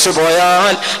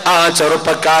 മരിച്ചുപോയാൽ ആ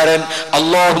ചെറുപ്പക്കാരൻ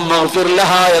അല്ലാഹുമ്മ ഗ്ഫിർ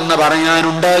ലഹാ എന്ന്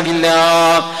പറയാനുണ്ടാകില്ല.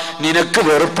 നിനക്ക്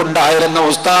വെറുപ്പുണ്ടായിരുന്ന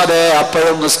ഉസ്താദെ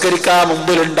അപ്പോഴും നിസ്കരിക്കാൻ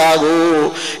മുമ്പിലുണ്ടാകൂ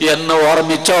എന്ന്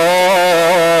ഓർമ്മിച്ചോ.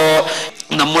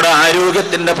 നമ്മുടെ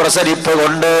ആരോഗ്യത്തിന്റെ പ്രസരിപ്പ്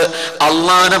കൊണ്ട്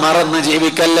അള്ളാനെ മറന്ന്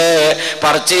ജീവിക്കല്ലേ.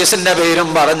 പർച്ചേസിന്റെ പേരും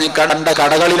പറഞ്ഞ്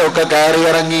കടകളിലൊക്കെ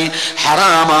കയറിയിറങ്ങി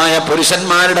ഹറാമായ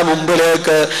പുരുഷന്മാരുടെ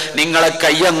മുമ്പിലേക്ക് നിങ്ങളെ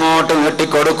കയ്യങ്ങോട്ട്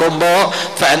നീട്ടിക്കൊടുക്കുമ്പോ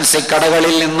ഫാൻസി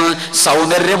കടകളിൽ നിന്ന്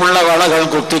സൗന്ദര്യമുള്ള വളകൾ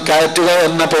കുത്തിക്കയറ്റുക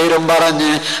എന്ന പേരും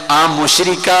പറഞ്ഞ് ആ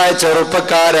മുശ്രിക്കായ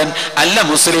ചെറുപ്പക്കാരൻ, അല്ല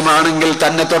മുസ്ലിം ആണെങ്കിൽ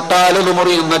തന്നെ തൊട്ടാലത്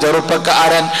മുറിയുന്ന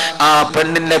ചെറുപ്പക്കാരൻ ആ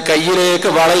പെണ്ണിന്റെ കയ്യിലേക്ക്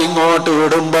വള ഇങ്ങോട്ട്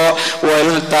വിടുമ്പോ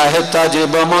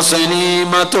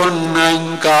مسلمة عن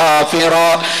كافرة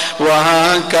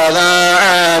وهكذا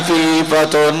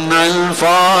عفيفة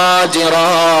الفاجرة.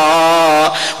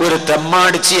 ഒരു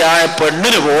തെമ്മാടിച്ചിയായ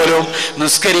പെണ്ണിന് പോലും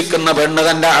നിസ്കരിക്കുന്ന പെണ്ണ്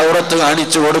തന്റെ ഔറത്ത്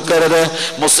കാണിച്ചു കൊടുക്കരുത്.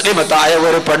 മുസ്ലിമത്തായ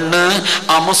ഒരു പെണ്ണ്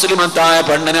അമുസ്ലിമത്തായ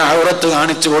പെണ്ണിന് ഔറത്ത്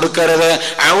കാണിച്ചു കൊടുക്കരുത്.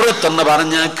 ഔറത്ത് എന്ന്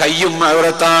പറഞ്ഞ കയ്യും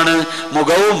ഔറത്താണ്,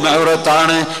 മുഖവും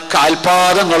ഔറത്താണ്,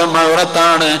 കാൽപാദങ്ങളും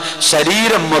ഔറത്താണ്,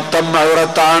 ശരീരം മൊത്തം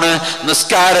ഔറത്താണ്.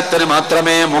 നിസ്കാരത്തിന്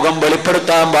മാത്രമേ മുഖം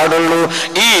വെളിപ്പെടുത്താൻ പാടുള്ളൂ.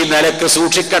 ഈ നിലക്ക്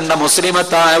സൂക്ഷിക്കേണ്ട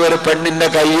മുസ്ലിമത്തായ ഒരു പെണ്ണിന്റെ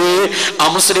കൈ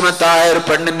അമുസ്ലിമത്തായ ഒരു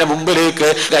പെണ്ണിന്റെ മുമ്പിലേക്ക്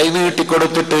കൈനീട്ടി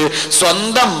കൊടുത്തിട്ട്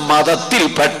സ്വന്തം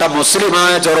മതത്തിൽപ്പെട്ട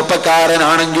മുസ്ലിമായ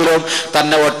ചെറുപ്പക്കാരനാണെങ്കിലും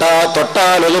തന്നെ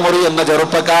തൊട്ടാൽ ഒലിമുറി എന്ന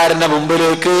ചെറുപ്പക്കാരന്റെ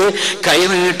മുമ്പിലേക്ക്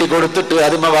കൈനീട്ടി കൊടുത്തിട്ട്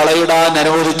അതിമ വളയിടാൻ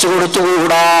അനുവദിച്ചു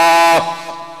കൊടുത്തുകൂടാ.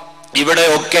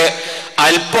 ഇവിടെയൊക്കെ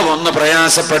അല്പം ഒന്ന്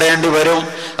പ്രയാസപ്പെടേണ്ടി വരും.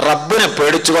 റബ്ബിനെ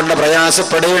പേടിച്ചുകൊണ്ട്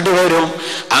പ്രയാസപ്പെടേണ്ടി വരും.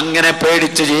 അങ്ങനെ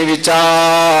പേടിച്ച്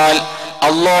ജീവിച്ചാൽ,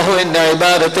 അല്ലാഹുവിന്റെ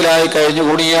ഇബാദത്തിലായി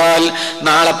കഴിഞ്ഞുകൂടിയാൽ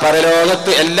നാളെ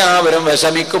പരലോകത്ത് എല്ലാവരും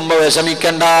വിഷമിക്കുമ്പോ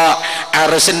വിഷമിക്കണ്ട,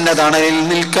 അർശിന്റെ തണലിൽ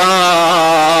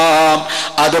നിൽക്കാം.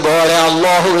 അതുപോലെ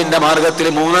അല്ലാഹുവിന്റെ മാർഗത്തിൽ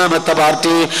മൂന്നാമത്തെ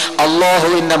പാർട്ടി,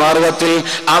 അല്ലാഹുവിന്റെ മാർഗത്തിൽ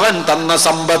അവൻ തന്ന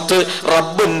സമ്പത്ത്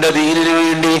റബ്ബിന്റെ ദീനിനു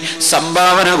വേണ്ടി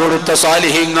സംഭാവന കൊടുത്ത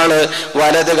സാലിഹീങ്ങള്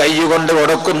വലത് കൈ കൊണ്ട്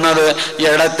കൊടുക്കുന്നത്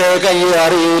ഇടത്തെ കൈ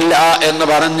അറിയില്ല എന്ന്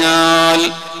പറഞ്ഞാൽ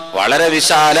വളരെ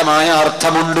വിശാലമായ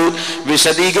അർത്ഥമുണ്ട്.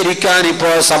 വിശദീകരിക്കാൻ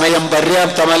ഇപ്പോൾ സമയം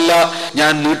പര്യാപ്തമല്ല,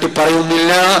 ഞാൻ നീട്ടി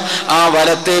പറയുന്നില്ല. ആ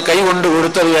വലത്തെ കൈ കൊണ്ട്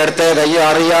കൊടുത്തത് ഇടത്തെ കൈ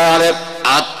അറിയാതെ,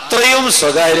 അത്രയും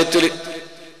സ്വകാര്യത്തിൽ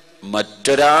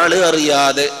മറ്റൊരാള്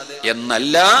അറിയാതെ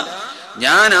എന്നല്ല,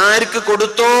 ഞാൻ ആർക്ക്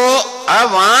കൊടുത്തോ ആ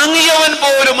വാങ്ങിയവൻ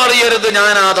പോലും അറിയരുത്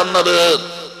ഞാനാ തന്നത്.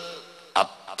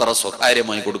 അത്ര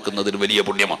സ്വകാര്യമായി കൊടുക്കുന്നതിന് വലിയ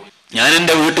പുണ്യമാണ്. ഞാൻ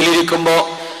എൻ്റെ വീട്ടിലിരിക്കുമ്പോ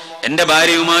എൻ്റെ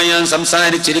ഭാര്യയുമായി ഞാൻ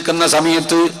സംസാരിച്ചിരിക്കുന്ന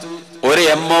സമയത്ത് ഒരു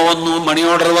MO വന്നു, മണി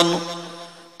ഓർഡർ വന്നു.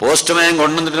 പോസ്റ്റ്മാൻ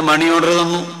കൊണ്ടുവന്നിട്ട് മണി ഓർഡർ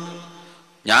തന്നു.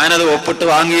 ഞാനത് ഒപ്പിട്ട്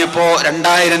വാങ്ങിയപ്പോ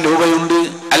 2000 രൂപയുണ്ട്,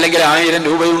 അല്ലെങ്കിൽ 1000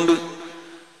 രൂപയുണ്ട്.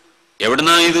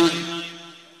 എവിടുന്നാ ഇത്?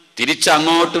 തിരിച്ച്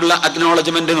അങ്ങോട്ടുള്ള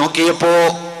അക്നോളജ്മെന്റ് നോക്കിയപ്പോ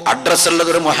അഡ്രസ് ഉള്ളത്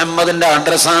ഒരു മുഹമ്മദിന്റെ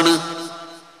അഡ്രസ്സാണ്,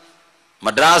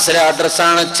 മദ്രാസിലെ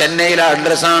അഡ്രസ്സാണ്, ചെന്നൈയിലെ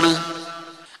അഡ്രസ്സാണ്.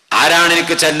 ആരാണ്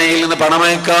എനിക്ക് ചെന്നൈയിൽ നിന്ന്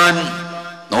പണമയക്കാൻ?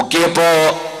 നോക്കിയപ്പോ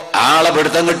ആളെ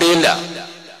പിടുത്തം കിട്ടിയില്ല.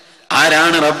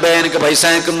 ആരാണ് റബ്ബേ എനിക്ക് പൈസ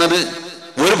അയക്കുന്നത്?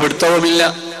 ഒരു പിടുത്തവുമില്ല.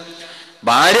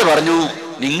 ഭാര്യ പറഞ്ഞു,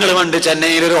 നിങ്ങൾ പണ്ട്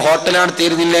ചെന്നൈയിൽ ഒരു ഹോട്ടലാണ്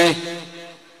തീരുന്നില്ലേ,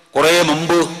 കുറെ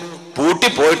മുമ്പ്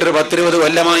പൂട്ടിപ്പോയിട്ടൊരു 10-20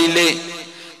 കൊല്ലമായില്ലേ?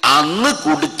 അന്ന്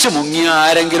കുടിച്ചു മുങ്ങിയ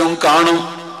ആരെങ്കിലും കാണും.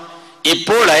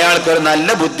 ഇപ്പോൾ അയാൾക്കൊരു നല്ല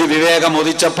ബുദ്ധി വിവേകം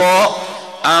ഉദിച്ചപ്പോ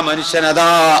ആ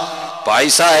മനുഷ്യനതാ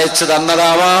പൈസ അയച്ചു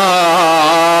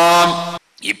തന്നതാവാം.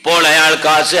 ഇപ്പോൾ അയാൾ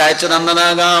കാശ് അയച്ചു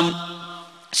തന്നതാകാം.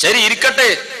 ശരി, ഇരിക്കട്ടെ.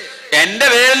 എന്റെ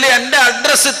പേരിൽ എന്റെ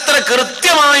അഡ്രസ് ഇത്ര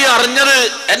കൃത്യമായി അറിഞ്ഞത്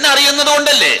എന്നെ അറിയുന്നത്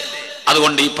കൊണ്ടല്ലേ,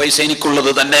 അതുകൊണ്ട് ഈ പൈസ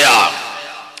എനിക്കുള്ളത് തന്നെയാ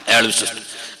അയാൾ വിശ്വസിച്ചു.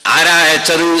 ആരാ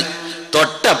അയച്ചത്?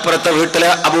 തൊട്ടപ്പുറത്തെ വീട്ടിലെ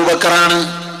അബൂബക്കറാണ്.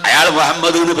 അയാൾ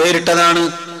മുഹമ്മദ് എന്ന് പേരിട്ടതാണ്.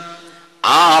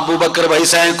 ആ അബൂബക്കർ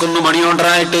പൈസ അയക്കുന്നു മണി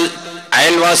ഓർഡറായിട്ട്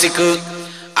അയൽവാസിക്ക്.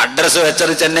 അഡ്രസ്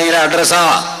വെച്ചത് ചെന്നൈയിലെ അഡ്രസ്സാ.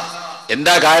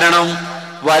 എന്താ കാരണം?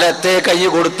 വലത്തെ കൈ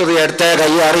കൊടുത്തത് ഇടത്തെ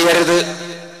കൈ അറിയരുത്.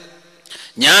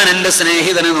 ഞാൻ എന്റെ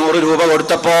സ്നേഹിതന് 100 രൂപ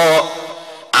കൊടുത്തപ്പോ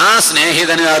ആ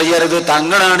സ്നേഹിതന് അറിയരുത്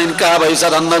തങ്ങളാണ് എനിക്ക് ആ പൈസ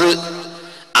തന്നത്.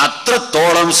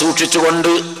 അത്രത്തോളം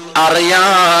സൂക്ഷിച്ചുകൊണ്ട്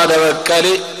അറിയാതെ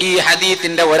വെക്കല് ഈ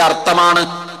ഹദീത്തിന്റെ ഒരർത്ഥമാണ്.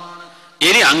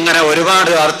 ഇനി അങ്ങനെ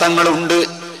ഒരുപാട് അർത്ഥങ്ങളുണ്ട്.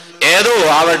 ഏതോ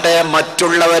ആവട്ടെ,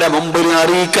 മറ്റുള്ളവരെ മുമ്പിൽ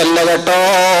അറിയിക്കല്ല കേട്ടോ.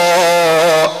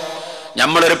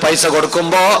 നമ്മളൊരു പൈസ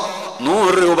കൊടുക്കുമ്പോ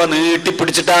 100 രൂപ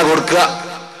നീട്ടിപ്പിടിച്ചിട്ടാ കൊടുക്കുക.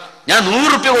 ഞാൻ 100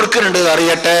 രൂപ കൊടുക്കുന്നുണ്ട്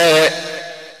അറിയട്ടെ,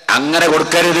 അങ്ങനെ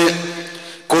കൊടുക്കരുത്.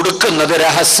 കൊടുക്കുന്നത്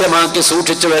രഹസ്യമാക്കി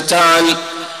സൂക്ഷിച്ചു വെച്ചാൽ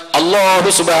അല്ലാഹു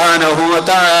സുബ്ഹാനഹു വ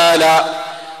തആല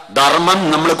ധർമ്മം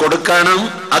നമ്മൾ കൊടുക്കണം,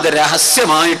 അത്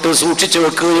രഹസ്യമായിട്ട് സൂക്ഷിച്ചു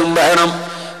വെക്കുകയും വേണം.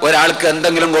 ഒരാൾക്ക്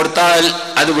എന്തെങ്കിലും കൊടുത്താൽ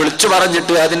അത് വിളിച്ചു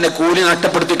പറഞ്ഞിട്ട് അതിന്റെ കൂലി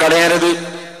നഷ്ടപ്പെടുത്തി കളയരുത്.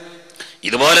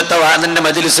 ഇതുപോലത്തെ വാദന്റെ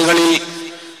മജ്‌ലിസുകളിൽ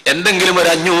എന്തെങ്കിലും ഒരു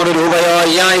 500 രൂപയോ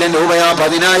 5000 രൂപയോ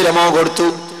 10000 കൊടുത്തു.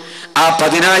 ആ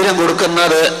 10000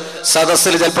 കൊടുക്കുന്നത്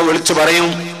സദസ്സിൽ ചിലപ്പോൾ വിളിച്ചു പറയും.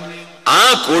 ആ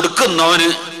കൊടുക്കുന്നവന്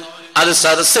അത്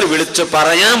സദസ്സിൽ വിളിച്ച്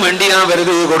പറയാൻ വേണ്ടിയാ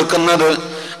വെറുതെ കൊടുക്കുന്നത്.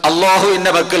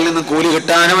 അല്ലാഹുവിന്റെ പക്കൽ നിന്ന് കൂലി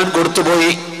കിട്ടാനവൻ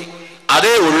കൊടുത്തുപോയി,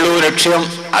 അതേ ഉള്ളൂ ലക്ഷ്യം.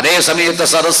 അതേ സമയത്ത്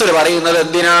സദസ്സിൽ പറയുന്നത്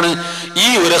എന്തിനാണ്? ഈ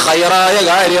ഒരു ഖൈറായ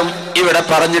കാര്യം ഇവിടെ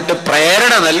പറഞ്ഞിട്ട്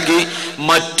പ്രേരണ നൽകി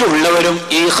മറ്റുള്ളവരും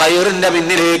ഈ ഖൈറിന്റെ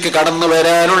പിന്നിലേക്ക് കടന്നു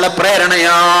വരാനുള്ള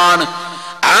പ്രേരണയാണ്.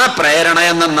 ആ പ്രേരണ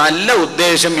എന്ന നല്ല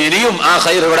ഉദ്ദേശം ഇനിയും ആ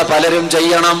ഖൈർ ഇവിടെ പലരും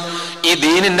ചെയ്യണം. ഈ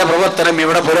ദീനിന്റെ പ്രവർത്തനം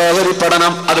ഇവിടെ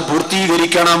പുരോഗതിപ്പെടണം, അത്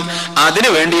പൂർത്തീകരിക്കണം. അതിനു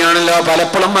വേണ്ടിയാണല്ലോ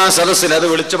പലപ്പോഴും ആ സദസ്സിൽ അത്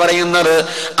വിളിച്ചു പറയുന്നത്,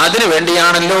 അതിനു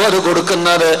വേണ്ടിയാണല്ലോ അത്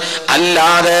കൊടുക്കുന്നത്.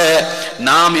 അല്ലാതെ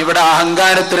നാം ഇവിടെ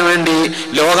അഹങ്കാരത്തിന് വേണ്ടി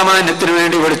ലോകമാന്യത്തിന്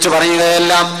വേണ്ടി വിളിച്ചു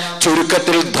പറയുകയെല്ലാം.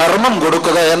 ചുരുക്കത്തിൽ ധർമ്മം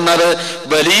കൊടുക്കുക എന്നത്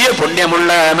വലിയ പുണ്യമുള്ള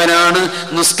അമലാണ്.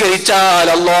 നിസ്കരിച്ചാൽ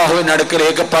അല്ലാഹുവിന്റെ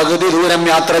അടുക്കലേക്ക് പകുതി ദൂരം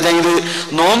യാത്ര ചെയ്ത്,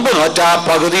 നോമ്പ് നോറ്റാ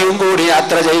പകുതിയും കൂടി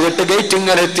യാത്ര ചെയ്തിട്ട്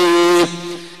ഗേറ്റിങ്ങലെത്തി.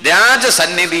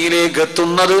 രാജസന്നിധിയിലേക്ക്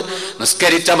എത്തുന്നത്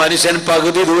നിസ്കരിച്ച മനുഷ്യൻ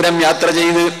പകുതി ദൂരം യാത്ര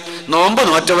ചെയ്ത്, നോമ്പ്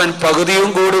നോറ്റവൻ പകുതിയും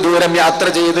കൂടി ദൂരം യാത്ര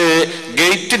ചെയ്ത്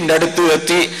ഗേറ്റിന്റെ അടുത്ത്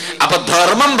എത്തി. അപ്പൊ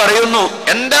ധർമ്മം പറയുന്നു,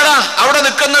 എന്താടാ അവിടെ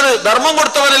നിൽക്കുന്നത്? ധർമ്മം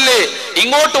കൊടുത്തവനല്ലേ,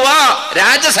 ഇങ്ങോട്ട് വാ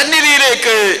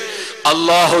രാജസന്നിധിയിലേക്ക്.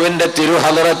 അല്ലാഹുവിന്റെ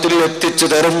തിരുഹലറത്തിൽ എത്തിച്ചു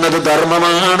തരുന്നത്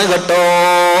ധർമ്മമാണ് കേട്ടോ.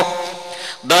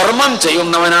 ധർമ്മം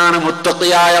ചെയ്യുന്നവനാണ്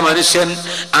മുത്തഖിയായ മനുഷ്യൻ.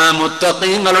 ആ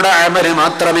മുത്തഖീങ്ങളുടെ അമല്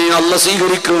മാത്രമേ അല്ലാഹു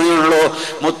സ്വീകരിക്കുകയുള്ളൂ.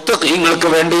 മുത്തഖീങ്ങൾക്ക്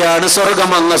വേണ്ടിയാണ്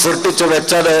സ്വർഗ്ഗം അല്ലാഹു സൃഷ്ടിച്ചു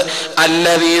വെച്ചത്.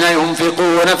 അല്ലദീന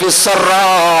യുൻഫിഖൂന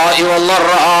ഫിസ്സറാഇ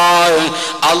വല്ലറാഇ.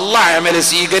 അല്ലാഹു അമല്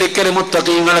സ്വീകരിക്കൽ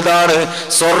മുത്തഖീങ്ങളതാണ്.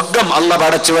 സ്വർഗ്ഗം അല്ലാഹു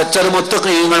പടച്ചു വെച്ചത്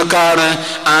മുത്തഖീങ്ങൾക്കാണ്.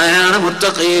 ആരാണ്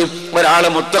മുത്തഖീ? ഒരാള്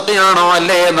മുത്തഖിയാണോ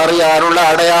അല്ലേ എന്നറിയാനുള്ള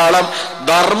അടയാളം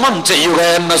ധർമ്മം ചെയ്യുക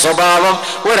എന്ന സ്വഭാവം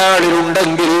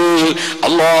ഒരാളിലുണ്ടെങ്കിൽ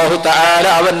അല്ലാഹു തആല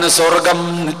അവന് സ്വർഗം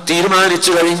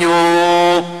തീരുമാനിച്ചു കഴിഞ്ഞു.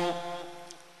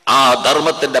 ആ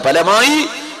ധർമ്മത്തിന്റെ ഫലമായി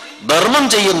ധർമ്മം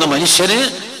ചെയ്യുന്ന മനുഷ്യന്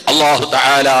അല്ലാഹു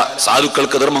തആല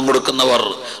സാധുക്കൾക്ക് ധർമ്മം കൊടുക്കുന്നവർ,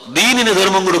 ദീനിന്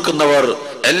ധർമ്മം കൊടുക്കുന്നവർ,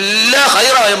 എല്ലാ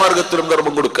ഹൈറായ മാർഗത്തിലും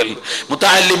ധർമ്മം കൊടുക്കൽ,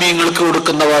 മുതഅല്ലിമീങ്ങൾക്ക്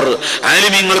കൊടുക്കുന്നവർ,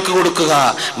 ആലിമീങ്ങൾക്ക് കൊടുക്കുക,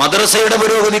 മദ്രസയുടെ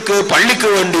പുരോഗതിക്ക്, പള്ളിക്ക്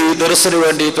വേണ്ടി, ദർസിന്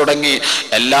വേണ്ടി തുടങ്ങി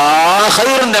എല്ലാ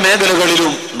ഹൈറിന്റെ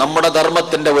മേഖലകളിലും നമ്മുടെ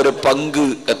ധർമ്മത്തിന്റെ ഒരു പങ്ക്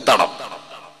എത്തണം.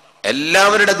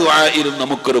 എല്ലാവരുടെ ദുആയിലും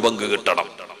നമുക്കൊരു പങ്ക് കിട്ടണം.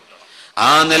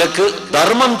 ആ നിലക്ക്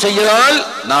ധർമ്മം ചെയ്താൽ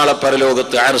നാളെ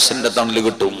പരലോകത്ത് അർശിന്റെ തണല്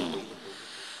കിട്ടും.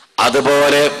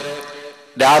 അതുപോലെ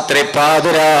രാത്രി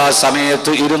പാതിരാ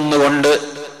സമയത്ത് ഇരുന്നു കൊണ്ട്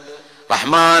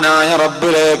റഹ്മാനായ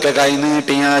റബ്ബിലേക്ക്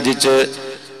കൈനീട്ടി യാചിച്ച്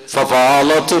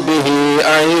ഫഫാളത് ബിഹി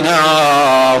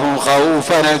ഐനാഹു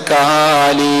ഖൗഫൻ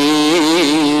കാലി.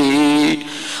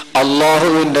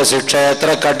 അല്ലാഹുവിന്റെ ശിക്ഷ എത്ര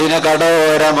കഠിന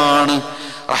കഠോരമാണ്.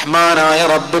 റഹ്മാനായ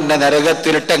റബ്ബിന്റെ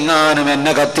നരകത്തിലിട്ടെങ്ങാനും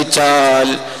എന്നെ കത്തിച്ചാൽ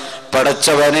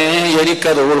പടച്ചവനെ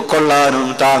എനിക്കത് ഉൾക്കൊള്ളാനും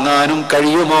താങ്ങാനും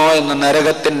കഴിയുമോ എന്ന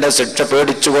നരകത്തിന്റെ ശിക്ഷ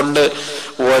പേടിച്ചുകൊണ്ട്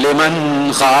വലിമൻ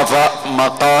ഖാഫ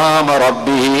മഖാമ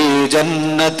റബ്ബിഹി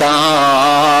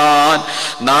ജന്നതാൻ.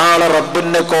 നാളെ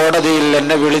റബ്ബിന്റെ കോടതിയിൽ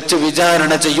എന്നെ വിളിച്ച്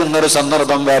വിചാരണ ചെയ്യുന്നൊരു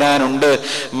സന്ദർഭം വരാനുണ്ട്.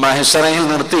 മഹ്ശറയിൽ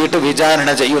നിർത്തിയിട്ട് വിചാരണ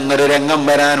ചെയ്യുന്നൊരു രംഗം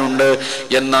വരാനുണ്ട്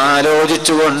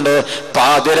എന്നാലോചിച്ചുകൊണ്ട്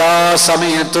പാതിരാ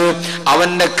സമയത്ത്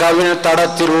അവന്റെ കവിൾ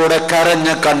തടത്തിലൂടെ കരഞ്ഞ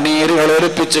കണ്ണീരുകൾ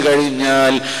ഒലിപ്പിച്ചു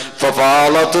കഴിഞ്ഞാൽ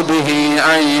ഫഫാളത് ബിഹി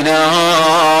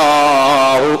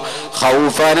ഐനാഹു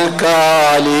ഖൗഫൻ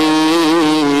കാലി.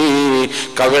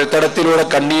 കവിൾത്തടത്തിലൂടെ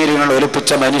കണ്ണീരുകൾ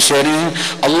ഒലിപ്പിച്ച മനുഷ്യന്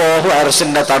അല്ലാഹു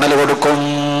അർശിന്റെ തണൽ കൊടുക്കും.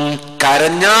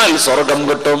 കരഞ്ഞാൽ സ്വർഗം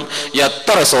കിട്ടും.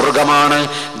 എത്ര സ്വർഗമാണ്!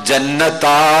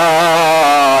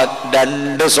 ജന്നതാൻ,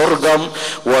 രണ്ട് സ്വർഗം.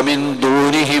 വമിൻ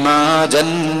ദൂനിഹിമാ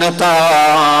ജന്നതാൻ.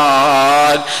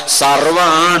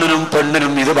 സർവാണിനും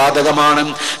പെണ്ണിനും ഇത് ബാധകമാണ്.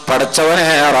 പടച്ചവനെ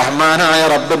റഹ്മാനായ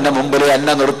റബ്ബിന്റെ മുമ്പിൽ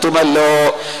എന്നെ നിർത്തുമല്ലോ,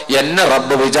 എന്നെ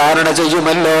റബ്ബ് വിചാരണ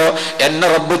ചെയ്യുമല്ലോ, എന്നെ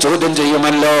റബ്ബ് ചോദ്യം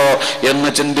ചെയ്യുമല്ലോ എന്ന്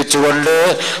ചിന്തിച്ചുകൊണ്ട്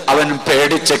അവൻ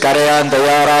പേടിച്ച് കരയാൻ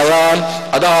തയ്യാറായാൽ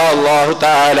അതാ അല്ലാഹു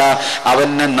തആല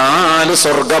അവന് 4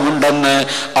 സ്വർഗമുണ്ടെന്ന്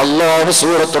അല്ലാഹു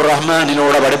സൂറത്തുർ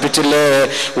റഹ്മാനിലൂടെ പഠിപ്പിച്ചില്ലേ?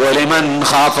 വലിമൻ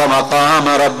ഖാഫ മഖാമ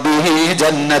റബ്ബിഹി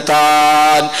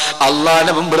ജന്നതാൻ.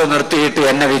 അല്ലാഹുവിന്റെ മുമ്പിൽ നിർത്തിയിട്ട്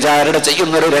എന്നെ വിചാരണ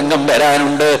ചെയ്യുന്നൊരു രംഗം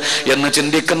വരാനുണ്ട് എന്ന്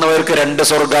ചിന്തിക്കുന്നവർക്ക് 2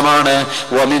 സ്വർഗമാണ്.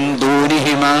 വമിൻ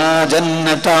ദൂനിഹിമാ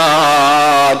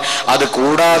ജന്നതാൻ. അത്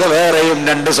കൂടാതെ വേറെയും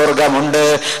 2 സ്വർഗമുണ്ട്.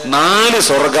 4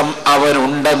 സ്വർഗം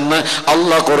അവനുണ്ടെന്ന്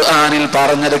അല്ലാഹു ഖുർആനിൽ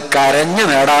പറഞ്ഞത് കരഞ്ഞു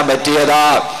നേടാൻ പറ്റിയതാ.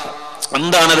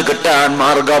 എന്താണത് കിട്ടാൻ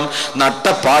മാർഗം?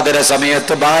 നട്ടപ്പാതിര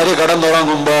സമയത്ത് ഭാര്യ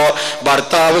കടന്നുറങ്ങുമ്പോ,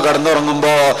 ഭർത്താവ്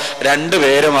കടന്നുറങ്ങുമ്പോ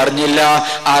രണ്ടുപേരും അറിഞ്ഞില്ല.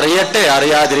 അറിയട്ടെ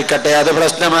അറിയാതിരിക്കട്ടെ, അത്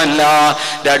പ്രശ്നമല്ല.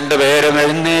 രണ്ടുപേരും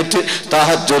എഴുന്നേറ്റ്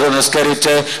തഹജ്ജുദ്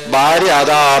നിസ്കരിച്ച് ഭാര്യ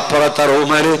അതാ അപ്പുറത്തെ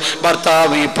റൂമില്,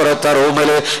 ഭർത്താവ് ഇപ്പുറത്തെ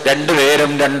റൂമില്,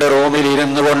 രണ്ടുപേരും 2 റൂമിൽ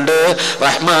ഇരുന്നു കൊണ്ട്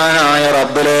റഹ്മാനായ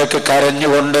റബ്ബിലേക്ക്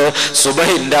കരഞ്ഞുകൊണ്ട്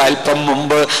സുബഹിന്റെ അല്പം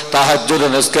മുമ്പ് തഹജ്ജുദ്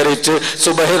നിസ്കരിച്ച്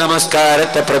സുബഹി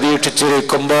നമസ്കാരത്തെ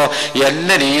പ്രതീക്ഷിച്ചിരിക്കുമ്പോ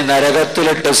എന്നെ നീ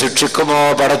നരകത്തിലിട്ട് ശിക്ഷിക്കുമോ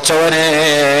പടച്ചവനെ?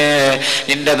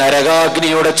 നിന്റെ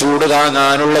നരകാഗ്നിയുടെ ചൂട്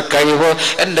താങ്ങാനുള്ള കഴിവ്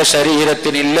എന്റെ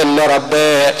ശരീരത്തിനില്ലല്ലോ റബ്ബേ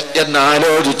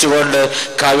എന്നാലോചിച്ചുകൊണ്ട്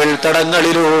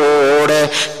കവിൾത്തടങ്ങളിലൂടെ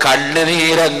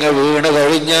കണ്ണുനീരങ്ങ് വീണ്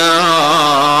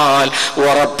കഴിഞ്ഞാൽ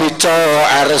ഉറപ്പിച്ചോ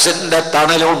അർശിന്റെ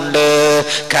തണലുണ്ട്.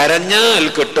 കരഞ്ഞാൽ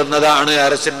കിട്ടുന്നതാണ്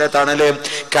അർശിന്റെ തണല്,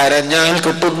 കരഞ്ഞാൽ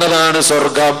കിട്ടുന്നതാണ്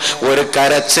സ്വർഗം. ഒരു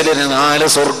കരച്ചിലിന്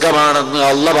 4 സ്വർഗമാണെന്ന്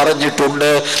അല്ലാഹു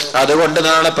പറഞ്ഞിട്ടുണ്ട്. അതുകൊണ്ട്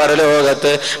നാളെ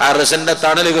പരലോകത്ത് അർശിന്റെ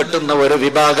തണല് കിട്ടുന്ന ഒരു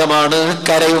വിഭാഗമാണ്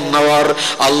കരയുന്നവർ.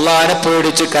 അല്ലാഹനെ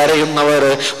പേടിച്ച് കരയുന്നവർ.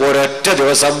 ഒരൊറ്റ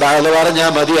ദിവസം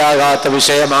പറഞ്ഞാൽ മതിയാകാത്ത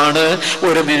വിഷയമാണ്.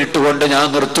 1 മിനിറ്റ് കൊണ്ട് ഞാൻ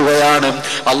നിർത്തുകയാണ്.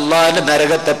 അല്ലാഹന്റെ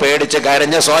നരകത്തെ പേടിച്ച്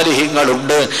കരഞ്ഞ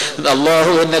സ്വാലിഹീങ്ങളുണ്ട്.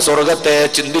 അല്ലാഹുവിന്റെ സ്വർഗത്തെ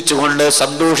ചിന്തിച്ചുകൊണ്ട്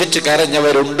സന്തോഷിച്ച്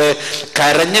കരഞ്ഞവരുണ്ട്.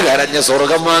 കരഞ്ഞ്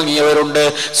സ്വർഗം വാങ്ങിയവരുണ്ട്.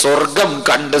 സ്വർഗം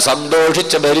കണ്ട്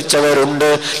സന്തോഷിച്ച് ഭരിച്ചവരുണ്ട്.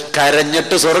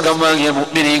 കരഞ്ഞിട്ട് സ്വർഗം വാങ്ങിയ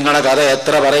മുഅ്മിനീങ്ങളെ കഥ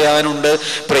എത്ര പറയാനുണ്ട്.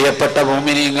 പ്രിയപ്പെട്ട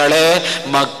മുഅ്മിനീങ്ങളെ,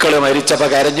 മക്കള് മരിച്ചപ്പോ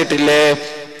കരഞ്ഞിട്ടില്ലേ?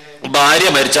 ഭാര്യ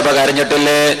മരിച്ചപ്പോ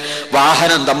കരഞ്ഞിട്ടില്ലേ?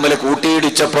 വാഹനം തമ്മിൽ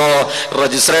കൂട്ടിയിടിച്ചപ്പോ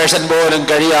രജിസ്ട്രേഷൻ പോലും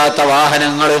കഴിയാത്ത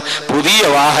വാഹനങ്ങൾ പുതിയ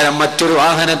വാഹനം മറ്റൊരു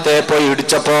വാഹനത്തെ പോയി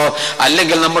ഇടിച്ചപ്പോ,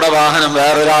 അല്ലെങ്കിൽ നമ്മുടെ വാഹനം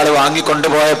വേറൊരാൾ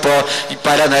വാങ്ങിക്കൊണ്ടുപോയപ്പോ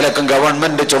പല നിലക്കും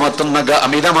ഗവൺമെന്റ് ചുമത്തുന്ന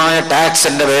അമിതമായ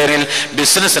ടാക്സിന്റെ പേരിൽ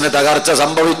ബിസിനസിന് തകർച്ച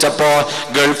സംഭവിച്ചപ്പോ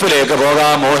ഗൾഫിലേക്ക്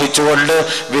പോകാൻ മോഹിച്ചുകൊണ്ട്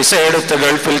വിസ എടുത്ത്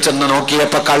ഗൾഫിൽ ചെന്ന്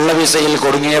നോക്കിയപ്പോ കള്ള വിസയിൽ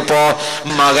കുടുങ്ങിയപ്പോ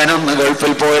മകനൊന്ന്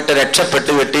ഗൾഫിൽ പോയിട്ട്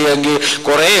രക്ഷപ്പെട്ട് കിട്ടിയെങ്കിൽ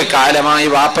കുറെ കാലമായി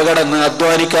വാപ്പകൾ കടന്ന്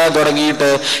അധ്വാനിക്കാൻ തുടങ്ങിയിട്ട്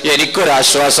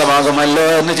എനിക്കൊരാശ്വാസമാകുമല്ലോ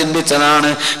എന്ന് ചിന്തിച്ചതാണ്.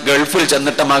 ഗൾഫിൽ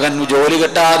ചെന്നിട്ട് മകൻ ജോലി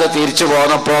കിട്ടാതെ തിരിച്ചു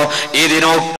പോന്നപ്പോ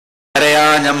ഇതിനൊക്കെ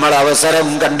നമ്മൾ അവസരം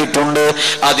കണ്ടിട്ടുണ്ട്.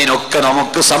 അതിനൊക്കെ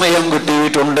നമുക്ക് സമയം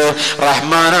കിട്ടിയിട്ടുണ്ട്.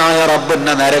 റഹ്മാനായ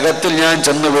റബ്ബിന്റെ നരകത്തിൽ ഞാൻ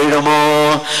ചെന്ന് വീഴുമോ?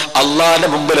 അല്ലാഹുവിന്റെ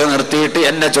മുമ്പിൽ നിർത്തിയിട്ട്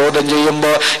എന്നെ ചോദ്യം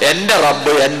ചെയ്യുമ്പോ എന്റെ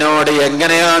റബ്ബ് എന്നോട്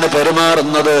എങ്ങനെയാണ്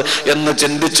പെരുമാറുന്നത് എന്ന്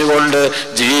ചിന്തിച്ചുകൊണ്ട്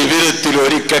ജീവിതത്തിൽ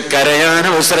ഒരിക്കൽ കരയാൻ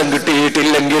അവസരം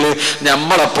കിട്ടിയിട്ടില്ലെങ്കിൽ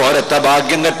നമ്മളെ പോലത്തെ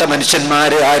ഭാഗ്യം കെട്ട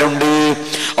മനുഷ്യന്മാര് ആരുണ്ട്?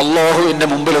 അല്ലാഹുവിന്റെ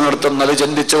മുമ്പിൽ നിർത്തുന്നത്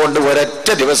ചിന്തിച്ചുകൊണ്ട് ഒരൊറ്റ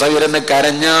ദിവസം ഇരുന്ന്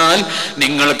കരഞ്ഞാൽ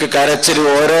നിങ്ങൾക്ക് കരച്ചിൽ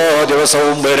ഓരോ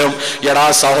ദിവസവും വരും. എടാ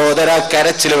സഹോദര,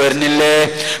 കരച്ചിൽ വരുന്നില്ലേ?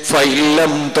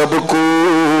 ഫൈലം തബ്കൂ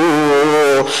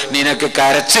നിനക്ക്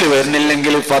കരച്ചിൽ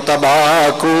വരുന്നില്ലെങ്കിൽ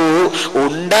ഫതബാക്കൂ,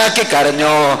 ഉണ്ടാക്കി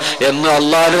കരഞ്ഞോ എന്ന്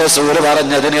അല്ലാഹു റസൂൽ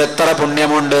പറഞ്ഞതിന് എത്ര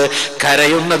പുണ്യമുണ്ട്,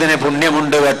 കരയുന്നതിന്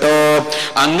പുണ്യമുണ്ട് കേട്ടോ.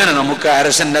 അങ്ങനെ നമുക്ക്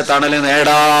അർശന്റെ തണല്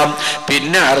നേടാം.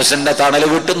 പിന്നെ അർശന്റെ തണല്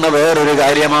കിട്ടുന്ന വേറൊരു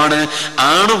കാര്യമാണ്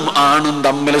ആണും ആണും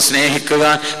തമ്മിൽ സ്നേഹിക്കുക,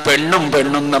 പെണ്ണും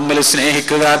പെണ്ണും തമ്മിൽ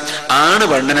സ്നേഹിക്കുക. ആണ്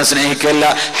പെണ്ണിനെ സ്നേഹിക്കുകയല്ല,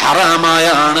 ഹറാമായ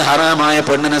ആണ് ഹറാമായ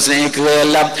പെണ്ണിനെ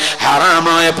സ്നേഹിക്കുകയല്ല,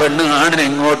 ഹറാമായ പെണ്ണ് ആണിനെ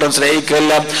എങ്ങോട്ടും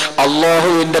സ്നേഹിക്കുകയല്ല.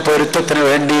 അല്ലാഹുവിന്റെ പൊരുത്തത്തിന്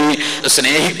വേണ്ടി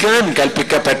സ്നേഹിക്കാൻ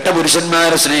കൽപ്പിക്കപ്പെട്ട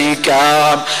പുരുഷന്മാരെ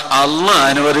സ്നേഹിക്കാം, അല്ലാഹ്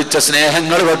അനുവദിച്ച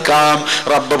സ്നേഹങ്ങൾ വെക്കാം.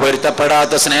 റബ്ബ്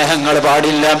പൊരുത്തപ്പെടാത്ത സ്നേഹങ്ങൾ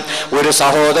പാടില്ല. ഒരു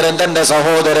സഹോദരൻ തന്റെ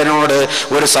സഹോദരനോട്,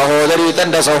 ഒരു സഹോദരി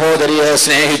തന്റെ സഹോദരിയെ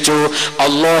സ്നേഹിച്ചു,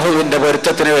 അല്ലാഹുവിന്റെ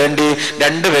പൊരുത്തത്തിന് വേണ്ടി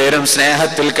രണ്ടുപേരും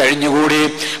സ്നേഹത്തിൽ കഴിഞ്ഞുകൂടി.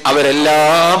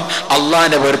 അവരെല്ലാം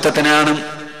അള്ളാന്റെ പൊരുത്തത്തിനാണ്.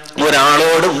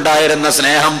 ഒരാളോട് ഉണ്ടായിരുന്ന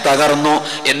സ്നേഹം തകർന്നു.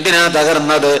 എന്തിനാ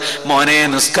തകർന്നത്? മോനെ,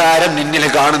 നിസ്കാരം നിന്നിൽ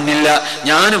കാണുന്നില്ല,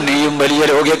 ഞാനും നീയും വലിയ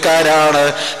രോഗ്യക്കാരാണ്,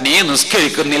 നീ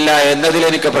നിസ്കരിക്കുന്നില്ല എന്നതിൽ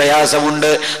എനിക്ക്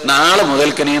പ്രയാസമുണ്ട്, നാളെ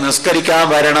മുതൽക്ക് നീ നിസ്കരിക്കാൻ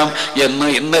വരണം എന്ന്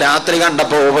ഇന്ന് രാത്രി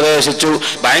കണ്ടപ്പോ ഉപദേശിച്ചു.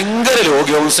 ഭയങ്കര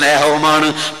രോഗ്യവും സ്നേഹവുമാണ്.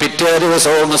 പിറ്റേ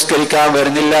ദിവസവും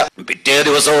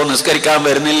നിസ്കരിക്കാൻ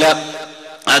വരുന്നില്ല.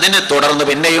 അതിനെ തുടർന്ന്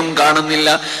പിന്നെയും കാണുന്നില്ല.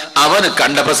 അവന്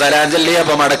കണ്ടപ്പോ സലാം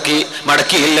ചൊല്ലിയപ്പോ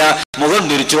മടക്കിയില്ല, മുഖം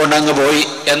തിരിച്ചുകൊണ്ട് അങ്ങ് പോയി.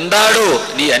 എന്താടോ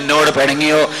നീ എന്നോട്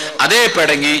പിണങ്ങിയോ? അതേ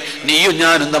പിണങ്ങി. നീയും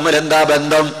ഞാനും തമ്മിൽ എന്താ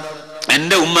ബന്ധം?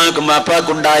 എന്റെ ഉമ്മാക്കും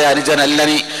വാപ്പാക്കുണ്ടായ അനുജനല്ല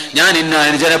നീ, ഞാൻ ഇന്ന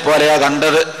അനുജനെ പോലെയാ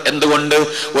കണ്ടത്. എന്തുകൊണ്ട്?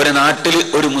 ഒരു നാട്ടിൽ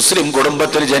ഒരു മുസ്ലിം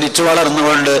കുടുംബത്തിൽ ജനിച്ചു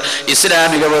വളർന്നുകൊണ്ട്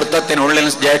ഇസ്ലാമിക വൃത്തത്തിനുള്ളിൽ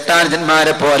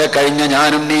ജ്യേഷ്ഠാനുജന്മാരെ പോലെ കഴിഞ്ഞ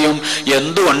ഞാനും നീയും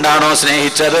എന്തുകൊണ്ടാണോ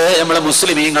സ്നേഹിച്ചത്? നമ്മള്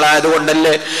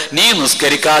മുസ്ലിമീങ്ങളായതുകൊണ്ടല്ലേ. നീ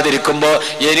നിസ്കരിക്കാതിരിക്കുമ്പോ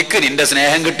എനിക്ക് നിന്റെ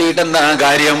സ്നേഹം കിട്ടിയിട്ടെന്താ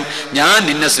കാര്യം? ഞാൻ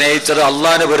നിന്നെ സ്നേഹിച്ചത്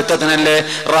അള്ളാന്റെ പൊരുത്തത്തിനല്ലേ,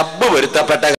 റബ്ബ്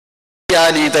പൊരുത്തപ്പെട്ട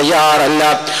നീ തയ്യാറല്ല.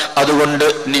 അതുകൊണ്ട്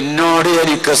നിന്നോട്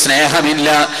എനിക്ക് സ്നേഹമില്ല.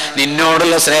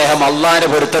 നിന്നോടുള്ള സ്നേഹം അള്ളാന്റെ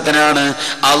പൊരുത്തത്തിനാണ്.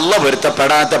 അള്ള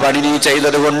പൊരുത്തപ്പെടാത്ത പണി നീ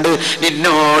ചെയ്തത് കൊണ്ട്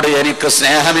നിന്നോട് എനിക്ക്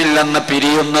സ്നേഹമില്ലെന്ന്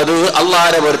പിരിയുന്നത്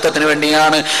അള്ളാന്റെ പൊരുത്തത്തിന്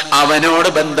വേണ്ടിയാണ്. അവനോട്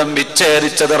ബന്ധം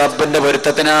വിച്ഛേദിച്ചത് റബ്ബിന്റെ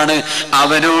പൊരുത്തത്തിനാണ്.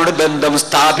 അവനോട് ബന്ധം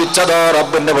സ്ഥാപിച്ചതോ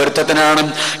റബ്ബിന്റെ പൊരുത്തത്തിനാണ്.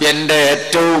 എന്റെ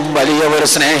ഏറ്റവും വലിയ ഒരു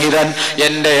സ്നേഹിതൻ,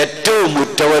 എന്റെ ഏറ്റവും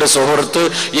ഉറ്റ ഒരു സുഹൃത്ത്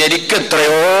എനിക്ക്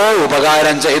എത്രയോ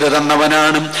ഉപകാരം ചെയ്തു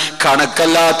തന്നവനാണ്.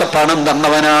 കണക്കല്ലാത്ത പണം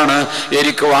തന്നവനാണ്,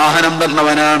 എനിക്ക് വാഹനം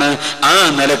തന്നവനാണ്. ആ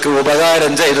നിലക്ക്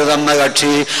ഉപകാരം ചെയ്തു തന്ന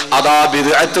കക്ഷി അതാ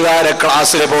ബിദ്അത്തുകാരെ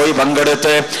ക്ലാസ്സിൽ പോയി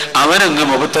പങ്കെടുത്ത് അവനങ്ങ്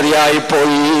മുബത്തദിയായി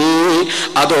പോയി.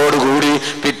 അതോടുകൂടി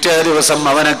പിറ്റേ ദിവസം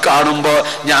അവനെ കാണുമ്പോ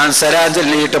ഞാൻ സലാം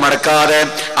ചൊല്ലിയിട്ട് മടക്കാതെ,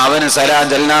 അവന് സലാം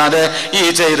ചെല്ലാതെ, ഈ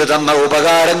ചെയ്തു തന്ന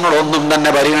ഉപകാരങ്ങളൊന്നും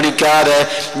തന്നെ പരിഗണിക്കാതെ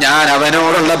ഞാൻ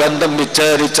അവനോടുള്ള ബന്ധം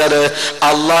വിച്ഛേദിച്ചത്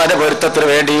അള്ളാന്റെ പൊരുത്തത്തിന്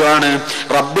വേണ്ടിയാണ്.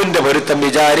 റബ്ബിന്റെ പൊരുത്തം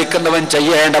വിചാരിക്കുന്നവൻ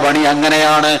ചെയ്യേണ്ട പണി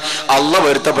അങ്ങനെയാണ്. അള്ള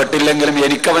പൊരുത്തപ്പെട്ടില്ലെങ്കിലും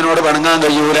എനിക്കവനോട് പിണങ്ങാൻ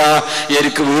കഴിയൂല.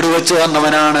 എനിക്ക് വീട് വെച്ച്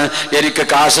തന്നവനാണ്, എനിക്ക്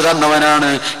കാശ് തന്നവനാണ്,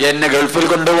 എന്നെ ഗൾഫിൽ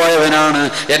കൊണ്ടുപോയവനാണ്,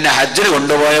 എന്നെ ഹജ്ജിന്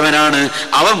കൊണ്ടുപോയവനാണ്.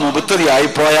 അവൻ മുബത്തദി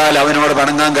ആയിപ്പോയാൽ അവനോട്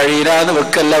പിണങ്ങാൻ കഴിയില്ല എന്ന്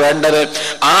വെക്കല്ല വേണ്ടത്.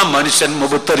 ആ മനുഷ്യൻ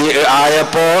മുബത്തദി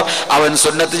ആയപ്പോ, അവൻ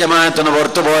സുന്നത്ത് ജമാഅത്തിന്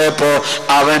പുറത്തു പോയപ്പോ,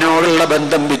 അവനോടുള്ള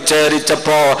ബന്ധം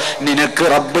വിച്ഛേദിച്ചപ്പോ നിനക്ക്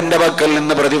റബ്ബിന്റെ പക്കൽ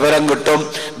നിന്ന് പ്രതിഫലം കിട്ടും.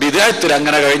 ബിദ്അത്തിൽ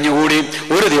അങ്ങനെ കഴിഞ്ഞുകൂടി.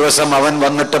 ഒരു ദിവസം അവൻ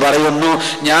വന്നിട്ട് പറയുന്നു,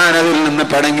 ഞാനതിൽ നിന്ന്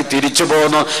പിണങ്ങി തിരിച്ചു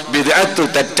പോന്നു, ബിദ്അത്ത്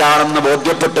തെറ്റാണെന്ന്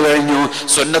ബോധ്യപ്പെട്ടു കഴിഞ്ഞു,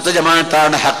 സുന്നത്ത്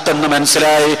ജമാഅത്താണ് ഹഖെന്ന്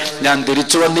മനസ്സിലായി, ഞാൻ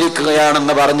തിരിച്ചു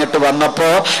വന്നിരിക്കുകയാണെന്ന് പറഞ്ഞിട്ട് വന്നപ്പോ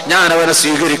ഞാൻ അവനെ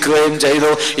സ്വീകരിക്കുകയും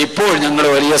ചെയ്തു. ഇപ്പോൾ ഞങ്ങൾ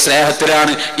വലിയ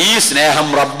സ്നേഹത്തിലാണ്. ഈ സ്നേഹം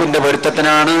റബ്ബിന്റെ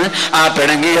പൊരുത്തത്തിനാണ്. ആ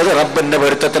പിണങ്ങിയത് റബ്ബിന്റെ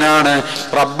പൊരുത്തത്തിനാണ്.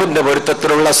 റബ്ബിന്റെ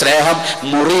പൊരുത്തത്തിലുള്ള സ്നേഹം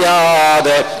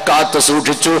മുറിയാതെ കാത്തു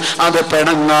സൂക്ഷിച്ചു, അത്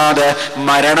പിണങ്ങാതെ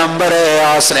മരണം വരെ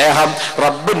ആ സ്നേഹം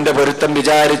റബ്ബിന്റെ പൊരുത്തം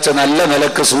വിചാരിച്ച് നല്ല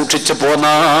നിലക്ക് സൂക്ഷിച്ചു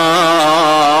പോന്നാ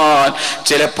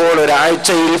ചിലപ്പോൾ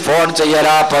ഒരാഴ്ചയിൽ ഫോൺ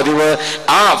ചെയ്യലാ പതിവ്.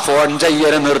 ആ ഫോൺ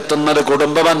ചെയ്യൽ നിർത്തുന്നത്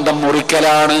കുടുംബബന്ധം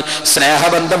മുറിക്കലാണ്,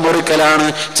 സ്നേഹബന്ധം മുറിക്കലാണ്.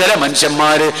 ചില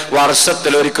മനുഷ്യന്മാര്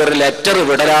വർഷത്തിൽ ഒരിക്കൽ ലെറ്റർ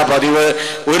വിടലാ പതിവ്.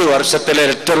 ഒരു വർഷത്തിൽ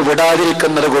ലെറ്റർ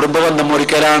വിടാതിരിക്കുന്നത് കുടുംബബന്ധം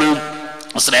മുറിക്കലാണ്,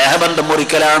 സ്നേഹബന്ധം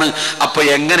മുറിക്കലാണ്. അപ്പൊ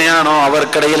എങ്ങനെയാണോ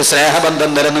അവർക്കിടയിൽ സ്നേഹബന്ധം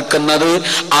നിലനിൽക്കുന്നത്,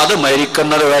 അത്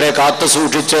മരിക്കുന്നത് വരെ കാത്തു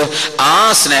സൂക്ഷിച്ച് ആ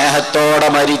സ്നേഹത്തോടെ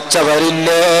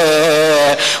മരിച്ചവരില്ലേ.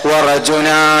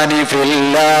 വറജുലാനി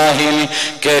ഫില്ലാഹിൽ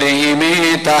കരീമി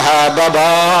തഹബബാ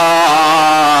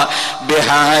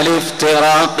ബിഹാലി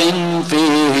ഇഫ്തിറാഖിൻ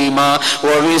ഫീഹിമാ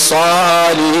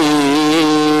വവിസാലി.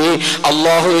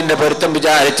 അല്ലാഹുവിന്റെ പൊരുത്തം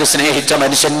വിചാരിച്ച് സ്നേഹിച്ച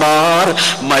മനുഷ്യന്മാർ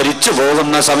മരിച്ചു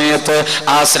പോകുന്ന സമയത്ത്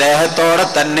ആ സ്നേഹത്തോടെ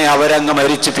തന്നെ അവരങ്ങ്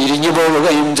മരിച്ച് പിരിഞ്ഞു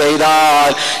പോവുകയും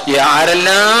ചെയ്താൽ,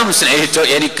 ആരെല്ലാം സ്നേഹിച്ചോ,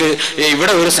 എനിക്ക്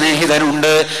ഇവിടെ ഒരു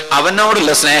സ്നേഹിതനുണ്ട്,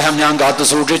 അവനോടുള്ള സ്നേഹം ഞാൻ കാത്തു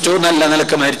സൂക്ഷിച്ചു, നല്ല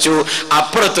നിലക്ക് മരിച്ചു.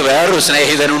 അപ്പുറത്ത് വേറൊരു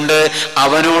സ്നേഹിതനുണ്ട്,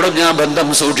 അവനോടും ഞാൻ ബന്ധം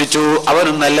സൂക്ഷിച്ചു,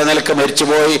 അവനും നല്ല നിലക്ക്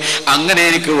മരിച്ചുപോയി. അങ്ങനെ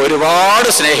എനിക്ക് ഒരുപാട് ഒരുപാട്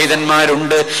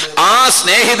സ്നേഹിതന്മാരുണ്ട്. ആ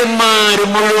സ്നേഹിതന്മാർ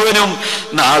മുഴുവനും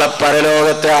നാളെ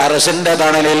പരലോകത്തെ അർശിന്റെ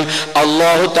തണലിൽ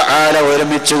അല്ലാഹു തആല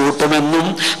ഒരുമിച്ച് കൂട്ടുമെന്നും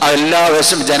എല്ലാ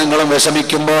ജനങ്ങളും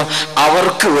വിഷമിക്കുമ്പോ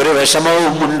അവർക്ക് ഒരു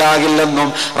വിഷമവും ഉണ്ടാകില്ലെന്നും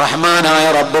റഹ്മാനായ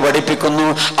റബ്ബ് പഠിപ്പിക്കുന്നു,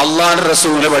 അല്ലാഹുവിന്റെ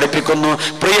റസൂൽ പഠിപ്പിക്കുന്നു.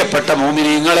 പ്രിയപ്പെട്ട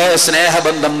മുഅ്മിനീങ്ങളെ,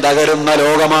 സ്നേഹബന്ധം തകരുന്ന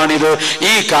ലോകമാണിത്.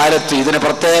 ഈ കാലത്ത് ഇതിന്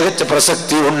പ്രത്യേകിച്ച്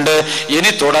പ്രസക്തി ഉണ്ട്.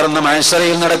 ഇനി തുടർന്ന്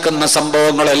മഹ്ശറിൽ നടക്കുന്ന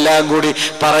സംഭവങ്ങളെല്ലാം കൂടി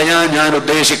പറയാൻ ഞാൻ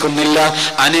ഉദ്ദേശിക്കുന്നില്ല.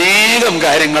 അനേകം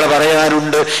കാര്യങ്ങൾ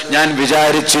പറയാനുണ്ട്. ഞാൻ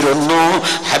വിചാരിച്ചിരുന്നു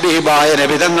ഹബീബായ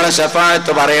നബിതങ്ങളെ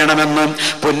ശഫാഅത്ത് പറയണമെന്ന്.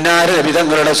 പുന്നാര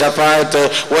നബിതങ്ങളുടെ ശഫാഅത്ത്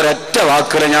ഒരൊറ്റ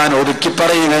വാക്കിൽ ഞാൻ ഒതുക്കി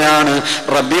പറയുകയാണ്.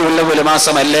 റബീഉൽ അവ്വൽ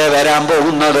മാസമല്ലേ വരാൻ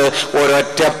പോകുന്നത്.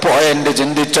 ഒരൊറ്റ പോയിന്റ്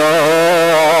ചിന്തിച്ചോ.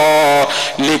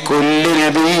 ലികുല്ലി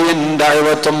നബിയിൻ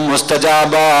ദഅവത്തും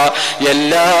മുസ്തജാബ.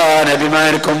 എല്ലാ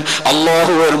നബിമാർക്കും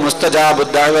അല്ലാഹു ഒരു മുസ്തജാബ്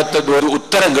ദഅവത്ത്, ഒരു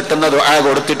ഉത്തരം കിട്ടുന്ന ദുആ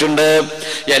കൊടുത്തിട്ടുണ്ട്.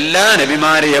 എല്ലാ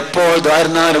നബിമാരും എപ്പോൾ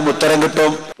ദുആയിരുന്നാലും ഉത്തരം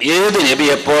കിട്ടും. ഏത് നബി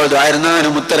എപ്പോൾ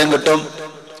ദുആയിരുന്നാലും ഉത്തരം കിട്ടും.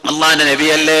 അല്ലാഹുവിന്റെ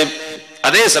നബിയല്ലേ.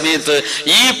 അതേ സമയത്ത്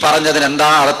ഈ പറഞ്ഞതിന് എന്താ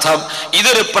അർത്ഥം?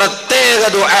 ഇതൊരു പ്രത്യേക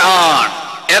ദുആ ആണ്.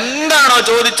 എന്താണോ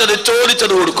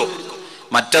ചോദിച്ചത് കൊടുക്കും.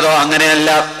 മറ്റതോ അങ്ങനെയല്ല.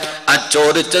 ആ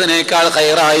ചോദിച്ചതിനേക്കാൾ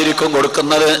ഖൈറായിരിക്കും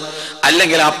കൊടുക്കുന്നത്.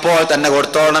 അല്ലെങ്കിൽ അപ്പോൾ തന്നെ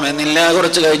കൊടുത്തോളണം എന്നില്ല.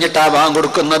 കുറച്ച് കഴിഞ്ഞിട്ട് ആ ബാങ്ക്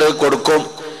കൊടുക്കുന്നത് കൊടുക്കും.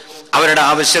 അവരുടെ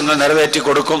ആവശ്യങ്ങൾ നിറവേറ്റി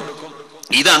കൊടുക്കും.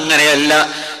 ഇതങ്ങനെയല്ല.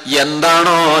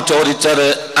 എന്താണോ ചോദിച്ചത്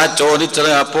ആ ചോദിച്ചത്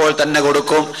അപ്പോൾ തന്നെ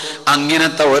കൊടുക്കും.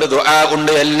 അങ്ങനത്തെ ഒരു ദുആ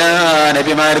ഉണ്ട്. എല്ലാ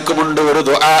നബിമാർക്കുമുണ്ട് ഒരു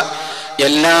ദുആ.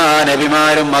 എല്ലാ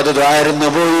നബിമാരും അത് ദുആയിരുന്നു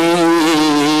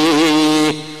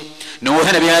പോയി. നൂഹ്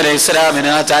നബി അലൈഹിസ്സലാമിന്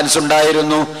ആ ചാൻസ്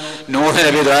ഉണ്ടായിരുന്നു. നൂഹ്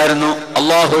നബി ദുആയിരുന്നു,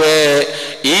 അല്ലാഹുവേ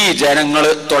ഈ ജനങ്ങൾ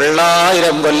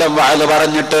 900 കൊല്ലം വഅദ്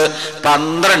പറഞ്ഞിട്ട്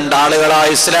 12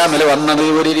 ആളുകളായി ഇസ്ലാമിൽ വന്നത്.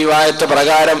 ഒരു റിവായത്ത്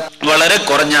പ്രകാരം വളരെ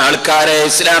കുറഞ്ഞ ആൾക്കാരെ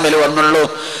ഇസ്ലാമിൽ വന്നുള്ളൂ.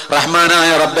 റഹ്മാനായ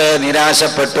റബ്ബേ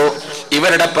നിരാശപ്പെട്ടു.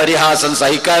 ഇവരുടെ പരിഹാസം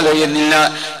സഹിക്കാൻ കഴിയുന്നില്ല.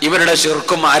 ഇവരുടെ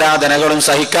ശിർക്കും ആരാധനകളും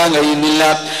സഹിക്കാൻ കഴിയുന്നില്ല.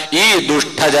 ഈ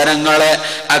ദുഷ്ടജനങ്ങളെ,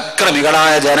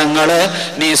 അക്രമികളായ ജനങ്ങളെ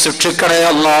നീ ശിക്ഷിക്കണേ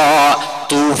അല്ലാ,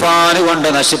 തൂഫാന് കൊണ്ട്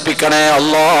നശിപ്പിക്കണേ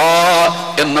അല്ലാ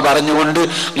എന്ന് പറഞ്ഞുകൊണ്ട്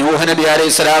നൂഹ് നബി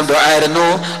അലൈഹിസ്സലാം ദുആയിരുന്നു.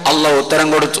 അല്ലാഹു ഉത്തരം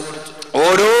കൊടുത്തു.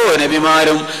 ഓരോ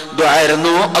നബിമാരും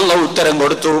ദുആയിരുന്നു, അല്ലാഹു ഉത്തരം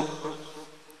കൊടുത്തു.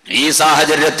 ഈ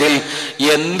സാഹചര്യത്തിൽ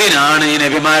എന്തിനാണ് ഈ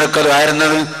നബിമാരൊക്കെ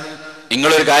ദുആയിരുന്നത്?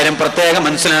 നിങ്ങളൊരു കാര്യം പ്രത്യേകം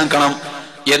മനസ്സിലാക്കണം.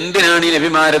 എന്തിനാണ് ഈ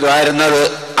നബിമാര് ദുആയിരുന്നത്?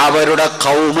 അവരുടെ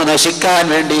ഖൗമ് നശിക്കാൻ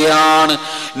വേണ്ടിയാണ്.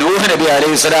 നൂഹ് നബി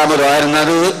അലൈഹിസ്സലാം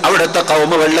ദുആയിരുന്നത് അവിടുത്തെ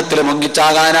ഖൗമ് വെള്ളത്തിൽ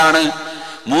മുങ്ങിച്ചാകാനാണ്.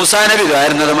 മൂസാ നബി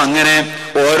ദുആയിരുന്നതും അങ്ങനെ.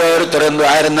 ഓരോരുത്തരും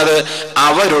ദുആയിരുന്നത്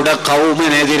അവരുടെ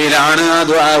ഖൗമിനെതിരിലാണ് ആ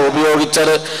ദുആ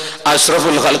ഉപയോഗിച്ചത്.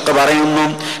 അഷ്റഫുൽ ഖൽഖ് പറയുന്നു,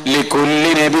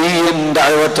 ലികുല്ലി നബിയിൻ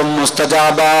ദഅവത്തും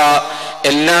മുസ്തജാബ.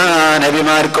 എല്ലാ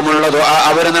നബിമാർക്കുമുള്ള ദുആ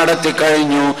അവർ നടത്തി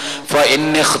കഴിഞ്ഞു.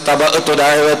 ഫഇന്നി ഖതബഅതു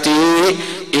ദഅവതി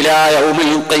ഇലാ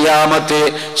യൗമിൽ ഖിയാമത്തി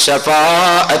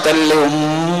ശഫാഅതൻ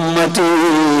ലിഉമ്മതി.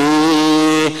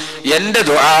 എന്റെ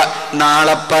ദുആ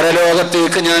നാളെ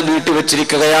പരലോകത്തേക്ക് ഞാൻ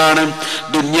നീട്ടിവെച്ചിരിക്കുകയാണ്.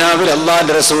 ദുനിയാവിൽ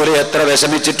അല്ലാഹുവിന്റെ റസൂൽ എത്ര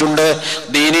വിഷമിച്ചിട്ടുണ്ട്.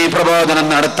 ദീനീ പ്രബോധനം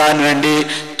നടത്താൻ വേണ്ടി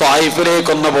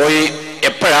ത്വായിഫിലേക്കൊന്ന് പോയി.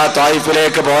 എപ്പോഴാ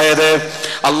ത്വായിഫിലേക്ക് പോയത്?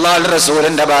 അല്ലാഹുവിന്റെ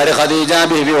റസൂലിന്റെ ഭാര്യ ഖദീജ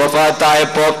ബീവി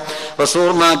വഫാത്തായപ്പോ,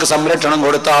 റസൂലുള്ളാഹിക്ക് സംരക്ഷണം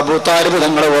കൊടുത്ത അബൂ താലിബ്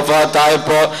തങ്ങൾ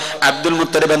വഫാത്തായപ്പോ അബ്ദുൽ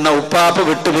മുത്തലിബ് എന്ന ഉപ്പാപ്പ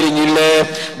വിട്ടുപിരിഞ്ഞില്ലേ?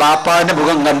 ബാപ്പാന്റെ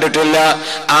മുഖം കണ്ടിട്ടില്ല.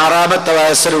 6ാമത്തെ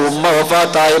വയസ്സിൽ ഉമ്മ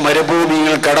വഫാത്തായി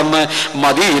മരുഭൂമിയിൽ കടന്ന്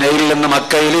മദീനയിൽ നിന്ന്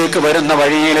മക്കയിലേക്ക് വരുന്ന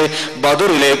വഴിയിൽ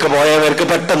ബദറിലേക്ക് പോയവർക്ക്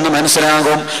പെട്ടെന്ന്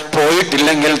മനസ്സിലാകും.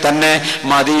 പോയിട്ടില്ലെങ്കിൽ തന്നെ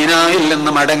മദീനയിൽ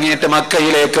നിന്ന് മടങ്ങിയിട്ട്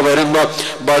മക്കയിലേക്ക് വരുമ്പോ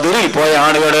ബദറിൽ പോയ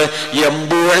ആളുകൾ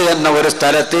എമ്പൂഴ എന്ന ഒരു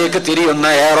സ്ഥലത്തേക്ക് തിരിയുന്ന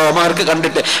ഏറോമാർക്ക്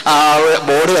കണ്ടിട്ട് ആ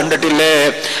ബോർഡ് കണ്ടിട്ടില്ലേ?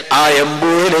 ആ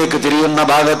എമ്പൂഴിലേക്ക് തിരിയുന്ന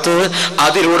ഭാഗത്ത്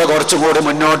അതിലൂടെ കുറച്ചുകൂടി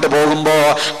മുന്നോട്ട് പോകുമ്പോ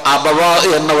അബവ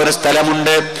എന്ന ഒരു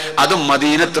സ്ഥലമുണ്ട്. അതും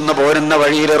മദീനത്തുനിന്ന് പോരുന്ന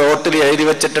വഴിയിൽ റോട്ടിൽ എഴുതി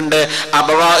വെച്ചിട്ടുണ്ട്.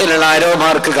 അബവയിലുള്ള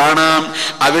ആരോമാർക്ക് കാണാം.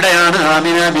 അവിടെയാണ്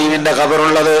ആമിന ബീവിന്റെ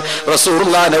ഖബറുള്ളത്.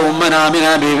 റസൂലുള്ളാഹിന്റെ ഉമ്മ ആമിന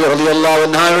ബീവി റളിയല്ലാഹു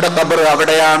അൻഹയുടെ ഖബർ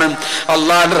അവിടെയാണ്.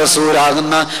 അല്ലാഹുവിന്റെ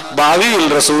റസൂലാകുന്ന, ഭാവിയിൽ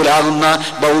റസൂലാകുന്ന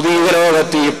ഭൗതിക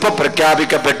ലോകത്ത് ഇപ്പൊ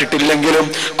പ്രഖ്യാപിക്കപ്പെട്ടിട്ടില്ലെങ്കിലും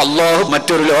അല്ലാഹു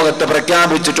മറ്റൊരു ലോകത്ത്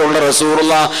പ്രഖ്യാപിച്ചിട്ടുള്ള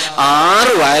റസൂലുള്ളാഹ്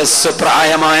 6 വയസ്സ്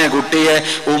പ്രായമായ കുട്ടിയെ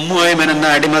ഉമ്മുഐമൻ എന്ന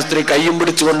അടിമ സ്ത്രീ കയ്യും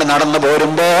പിടിച്ചുകൊണ്ട് നടന്നു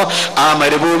പോരുമ്പോ ആ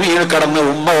മരുഭൂമിയിൽ കടന്ന്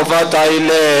ഉമ്മ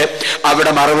വഫാത്തായില്ലേ?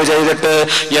 അവിടെ മറവ് ചെയ്തിട്ട്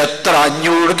എത്ര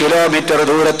 500 കിലോമീറ്റർ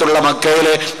ദൂരത്തുള്ള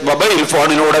മക്കയില് മൊബൈൽ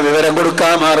ഫോണിലൂടെ വിവരം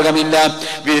കൊടുക്കാൻ മാർഗമില്ല.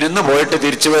 വിരുന്ന് പോയിട്ട്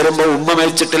തിരിച്ചു വരുമ്പോ ഉമ്മ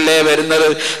മരിച്ചിട്ടില്ലേ വരുന്നത്?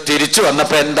 തിരിച്ചു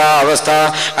വന്നപ്പോ എന്താ അവസ്ഥ?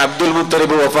 അബ്ദുൽ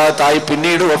മുത്തലിബ് വഫാത്തായി,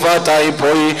 പിന്നീട് വഫാത്തായി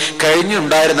പോയി.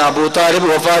 കഴിഞ്ഞുണ്ടായിരുന്ന അബൂ താലിബ്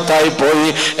വഫാത്തായി പോയി.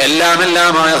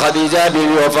 എല്ലാമായ ഖദീജ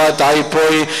ബീവി വഫാത്തായി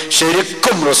പോയി.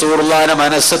 ശരിക്കും റസൂലുള്ളാഹിന്റെ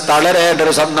മനസ്സ് തളരേണ്ട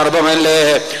ഒരു സന്ദർഭമല്ലേ.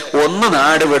 ഒന്ന്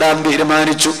നാട് വിടാൻ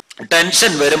തീരുമാനിച്ചു.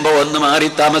 ടെൻഷൻ വരുമ്പോ ഒന്ന് മാറി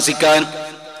താമസിക്കാൻ,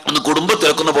 ഒന്ന്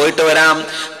കുടുംബത്തിലൊക്കെ ഒന്ന് പോയിട്ട് വരാം.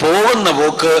 പോകുന്ന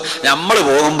പോക്ക് നമ്മൾ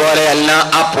പോകും പോലെ അല്ല.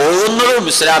 ആ പോകുന്നതും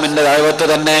ഇസ്ലാമിന്റെ ദഅവത്ത്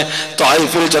തന്നെ.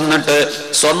 ത്വായിഫിൽ ചെന്നിട്ട്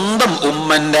സ്വന്തം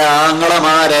ഉമ്മന്റെ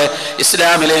ആങ്ങളമാരെ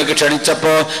ഇസ്ലാമിലേക്ക്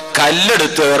ക്ഷണിച്ചപ്പോ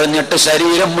കല്ലെടുത്ത് എറിഞ്ഞിട്ട്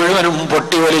ശരീരം മുഴുവനും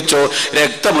പൊട്ടിയൊലിച്ചു,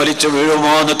 രക്തമൊലിച്ചു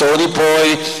വീഴുമോ എന്ന്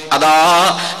തോന്നിപ്പോയി. അതാ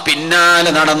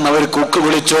പിന്നാലെ നടന്നവർ കുക്ക്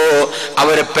വിളിച്ചു.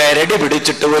 അവര് പെരടി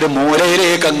പിടിച്ചിട്ട് ഒരു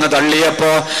മൂലയിലേക്ക് അങ്ങ്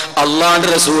തള്ളിയപ്പോ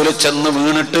അള്ളാഹുവിന്റെ റസൂല് ചെന്ന്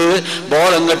വീണിട്ട്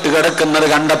ബോധം കെട്ട് കിടക്കുന്നത്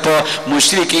കണ്ടപ്പോ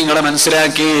മുശ്രിക്കീങ്ങളെ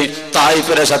മനസ്സിലാക്കി,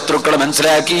 തായിഫിലെ ശത്രുക്കളെ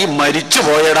മനസ്സിലാക്കി, മരിച്ചു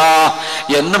പോയടാ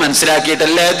എന്ന്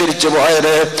മനസ്സിലാക്കിയിട്ടല്ലേ തിരിച്ചു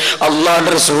പോയത്.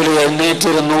 അള്ളാഹുവിന്റെ റസൂല്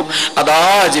എഴുന്നേറ്റിരുന്നു. അതാ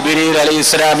ജിബ്രീൽ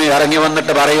അലൈഹിസ്സലാം ഇറങ്ങി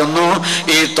വന്നിട്ട് പറയുന്നു,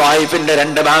 ഈ തായിഫിന്റെ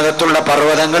രണ്ട് ഭാഗത്തുള്ള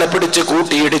പർവ്വതങ്ങളെ പിടിച്ച്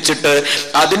കൂട്ടിയിടിച്ചിട്ട്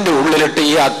അതിന്റെ ഉള്ളിലിട്ട്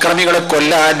ഈ അക്രമികളെ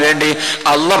കൊല്ലാൻ വേണ്ടി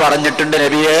അള്ളാഹ് പറഞ്ഞിട്ടുണ്ട്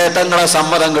നബിയെ, തങ്ങളെ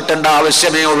സമ്മതം കിട്ടേണ്ട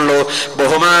ആവശ്യമേ ഉള്ളൂ.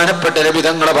 ബഹുമാനപ്പെട്ട നബി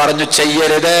തങ്ങളെ പറഞ്ഞു,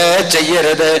 ചെയ്യരുത്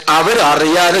ചെയ്യരുത്, അവർ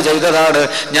അറിയാതെ ചെയ്തതാണ്,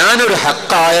 ഞാനൊരു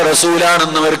ഹക്കായ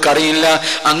റസൂലാണെന്ന് അവർക്കറിയില്ല,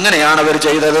 അങ്ങനെയാണ് അവർ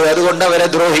ചെയ്തത്, അതുകൊണ്ട് അവരെ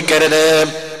ദ്രോഹിക്കരുത്,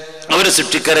 അവര്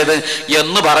ശിക്ഷിക്കരുത്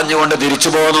എന്ന് പറഞ്ഞുകൊണ്ട് തിരിച്ചു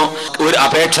പോന്നു. ഒരു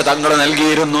അപേക്ഷ തങ്ങൾ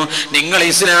നൽകിയിരുന്നു, നിങ്ങൾ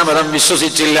ഇസ്ലാം മതം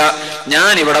വിശ്വസിച്ചില്ല,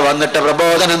 ഞാൻ ഇവിടെ വന്നിട്ട്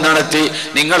പ്രബോധനം നടത്തി,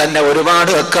 നിങ്ങൾ എന്നെ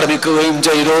ഒരുപാട് ആക്രമിക്കുകയും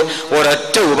ചെയ്തു,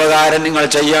 ഒരൊറ്റ ഉപകാരം നിങ്ങൾ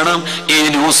ചെയ്യണം, ഈ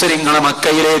ന്യൂസ് നിങ്ങൾ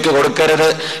മക്കയിലേക്ക് കൊടുക്കരുത്,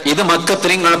 ഇത് മക്കത്ത്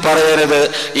നിങ്ങൾ പറയരുത്,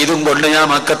 ഇതും കൊണ്ട് ഞാൻ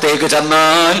മക്കത്തേക്ക്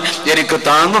ചെന്നാൽ എനിക്ക്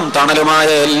താങ്ങും തണലുമായ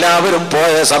എല്ലാവരും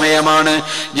പോയ സമയമാണ്,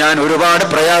 ഞാൻ ഒരുപാട്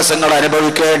പ്രയാസങ്ങൾ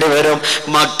അനുഭവിക്കേണ്ടി വരും,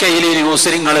 മക്കയിൽ ഈ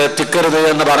ന്യൂസ് നിങ്ങൾ എത്തിക്കരുത്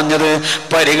എന്ന് പറഞ്ഞത്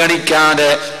പരിഗണിക്കാതെ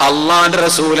അള്ളാന്റെ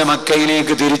റസൂല്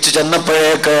മക്കയിലേക്ക് തിരിച്ചു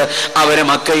ചെന്നപ്പോഴേക്ക് അവര്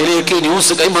മക്കയിലേക്ക്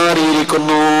ന്യൂസ്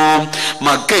കൈമാറിയിരിക്കുന്നു.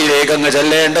 മക്കയിലേക്ക് അങ്ങ്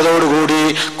ചെല്ലേണ്ടതോടുകൂടി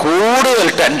കൂടുതൽ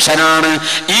ടെൻഷനാണ്.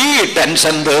 ഈ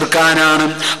ടെൻഷൻ തീർക്കാനാണ്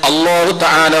അല്ലാഹു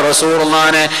തആല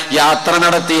റസൂലുള്ളാഹിനെ യാത്ര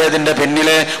നടത്തിയതിന്റെ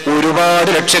പിന്നിലെ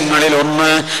ഒരുപാട് ലക്ഷ്യങ്ങളിൽ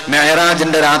ഒന്ന്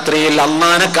മിഅ്റാജിന്റെ രാത്രിയിൽ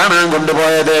അള്ളാഹിനെ കാണാൻ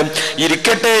കൊണ്ടുപോയത്.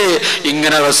 ഇരിക്കട്ടെ,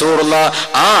 ഇങ്ങനെ റസൂലുള്ളാഹ്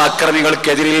ആ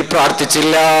അക്രമികൾക്കെതിരിൽ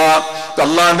പ്രാർത്ഥിച്ചില്ല.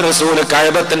 അല്ലാഹുവിന്റെ റസൂല്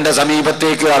കഅബത്തിന്റെ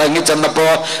സമീപത്തേക്ക് ഇറങ്ങിച്ചെന്നപ്പോ,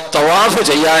 തവാഫ്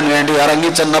ചെയ്യാൻ വേണ്ടി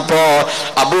ഇറങ്ങിച്ചെന്നപ്പോ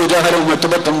അബൂജഹലും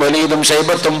ഉത്ബത്തും വലീദും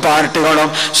ശൈബത്തും പാർട്ടികളും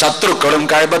ശത്രുക്കളും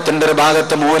കഅബത്തിന്റെ ഒരു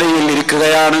ഭാഗത്ത് മൂലയിൽ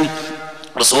ഇരിക്കുകയാണ്.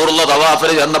 റസൂലുള്ള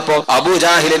തവാഫിൽ ചെന്നപ്പോ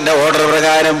അബൂജാഹിലിന്റെ ഓർഡർ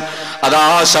പ്രകാരം അതാ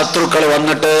ശത്രുക്കൾ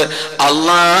വന്നിട്ട്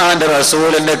അള്ളാന്റെ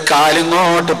റസൂലിന്റെ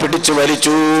കാലിങ്ങോട്ട് പിടിച്ചു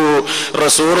വലിച്ചു.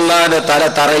 റസൂലുള്ളാഹിന്റെ തല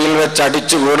തറയിൽ വെച്ച്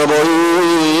അടിച്ചു വീണുപോയി.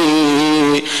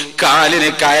 കാലിന്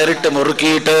കയറിട്ട്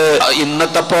മുറുക്കിയിട്ട്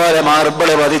ഇന്നത്തെ പോലെ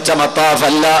മാർബിള് പതിച്ച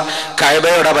മത്താഫല്ല,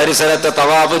 കഅബയുടെ പരിസരത്ത്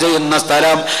തവാഫ് ചെയ്യുന്ന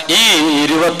സ്ഥലം ഈ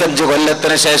 25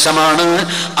 കൊല്ലത്തിന് ശേഷമാണ്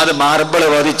അത് മാർബിള്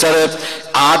പതിച്ചത്.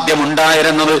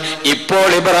 ആദ്യമുണ്ടായിരുന്നത് ഇപ്പോൾ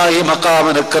ഇബ്രാഹിം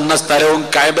മഖാമ് നിൽക്കുന്ന സ്ഥലവും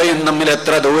കഅബയും തമ്മിൽ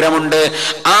എത്ര ദൂരമുണ്ട്,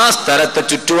 ആ സ്ഥലത്ത്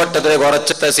ചുറ്റുവട്ടത്തിൽ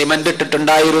കുറച്ച് സിമന്റ്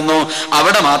ഇട്ടിട്ടുണ്ടായിരുന്നു,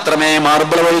 അവിടെ മാത്രമേ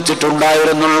മാർബിൾ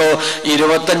വഹിച്ചിട്ടുണ്ടായിരുന്നുള്ളൂ.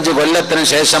 25 കൊല്ലത്തിന്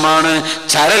ശേഷമാണ്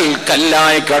ചരൽ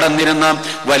കല്ലായി കടന്നിരുന്ന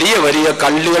വലിയ വലിയ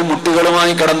കല്ലുകൾ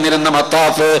മുട്ടുകളുമായി കടന്നിരുന്ന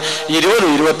മത്താഫ്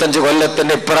 20-25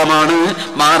 കൊല്ലത്തിന്റെ ഇപ്പുറമാണ്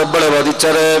മാർബിൾ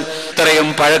പതിച്ചത്. ഇത്രയും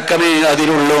പഴക്കമേ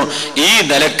അതിലുള്ളൂ. ഈ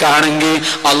നിലക്കാണെങ്കിൽ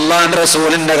അള്ളാഹുവിന്റെ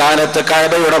റസൂലിന്റെ കാലത്ത്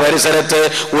കഅബയുടെ പരിസരത്ത്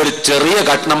ഒരു ചെറിയ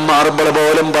കഷ്ണം മാർബിൾ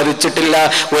പോലും പതിച്ചിട്ടില്ല.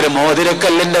 ഒരു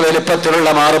മോതിരക്കല്ലിന്റെ വലുപ്പത്തിലുള്ള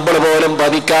മാർബിൾ പോലും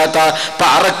പതിക്കാത്ത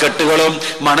പാറക്കെട്ടുകളും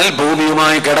മണൽ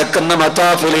ഭൂമിയുമായി കിടക്കുന്ന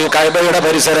മത്താഫില് കഅബയുടെ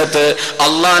പരിസരത്ത്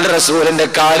അള്ളാഹുവിന്റെ റസൂലിന്റെ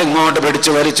കാലിങ്ങോട്ട്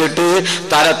പിടിച്ചു വലിച്ചിട്ട്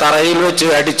തല തറയിൽ വെച്ച്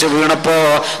അടിച്ചു വീണപ്പോ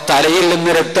തലയിൽ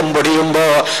നിന്ന് രക്തം പൊടിയുമ്പോ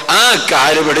ആ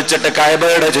കാല് പിടിച്ചിട്ട്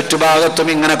കഅബയുടെ ചുറ്റുഭാഗത്തും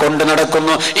ഇങ്ങനെ കൊണ്ടു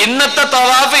നടക്കുന്നു. ഇന്നത്തെ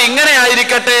തവാഫ് ഇങ്ങനെ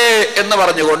ആയിരിക്കട്ടെ എന്ന്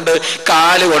പറഞ്ഞുകൊണ്ട്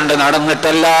കാലുകൊണ്ട്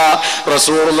നടന്നിട്ടല്ല,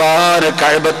 റസൂലുള്ളാഹിന്റെ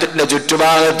കഅബത്തിന്റെ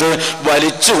ചുറ്റുഭാഗത്ത്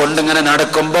വലിച്ചുകൊണ്ട് ഇങ്ങനെ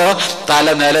നടക്കുമ്പോ തല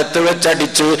നിലത്ത്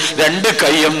വെച്ചടിച്ചു, രണ്ട്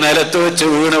കൈയും നിലത്ത് വെച്ച്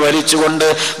വീണ് വലിച്ചുകൊണ്ട്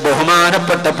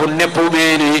ബഹുമാനപ്പെട്ട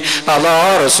പുണ്യഭൂമേനി അല്ലാ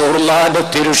റസൂലുള്ളാഹിന്റെ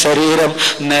തിരുശരീരം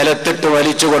നിലത്തിട്ട്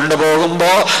വലിച്ചു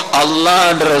കൊണ്ടുപോകുമ്പോ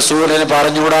അള്ളാന്റെ റസൂലിന്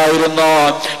പറഞ്ഞുകൂടായിരുന്നോ,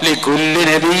 ലികുല്ലി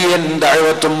നബിയ്യിൻ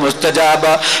ദഅവത്തും മുസ്തജാബ,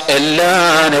 എല്ലാ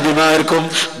നബിമാർക്കും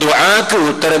ദുആക്ക്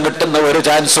ഉത്തരം കിട്ടുന്ന ഒരു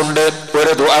ചാൻസ് ഉണ്ട്,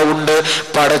 ഒരു ദുആ ഉണ്ട്.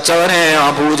 പടച്ചവനെ,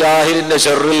 അബൂജാഹിലിന്റെ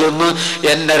ശർറിൽ നിന്ന്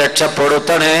എന്നെ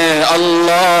രക്ഷപ്പെടുത്തണേ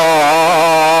അല്ലാ.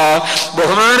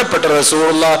 ബഹുമാനപ്പെട്ട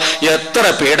റസൂലുള്ളാഹ് എത്ര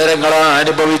പീഡനങ്ങളാണ്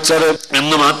അനുഭവിച്ചത്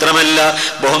എന്ന് മാത്രമല്ല,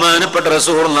 ബഹുമാനപ്പെട്ട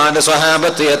റസൂലുള്ളാഹിന്റെ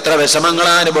സ്വഹാബത്ത് എത്ര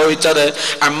വിഷമങ്ങളാണ് അനുഭവിച്ചത്.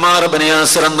 അമ്മാർ ഇബ്നു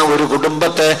യാസിർ എന്ന ഒരു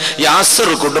കുടുംബത്തെ, യാസിർ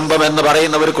കുടുംബം എന്ന്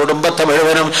പറയുന്ന ഒരു കുടുംബത്തെ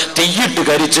മുഴുവനും തീയിട്ട്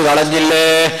കരിച്ചു കളഞ്ഞില്ലേ?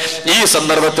 ഈ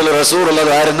സന്ദർഭത്തിൽ റസൂലുള്ളാഹി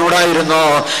ആയിരുന്നോ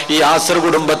ഈ യാസിർ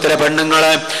കുടുംബത്തിലെ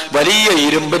പെണ്ണുങ്ങളെ വലിയ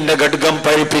ഇരുമ്പിന്റെ ഖഡ്ഗം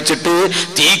പഴിപ്പിച്ചിട്ട്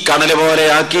തീ കണൽ കപ്പൽ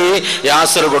പോലെയാക്കി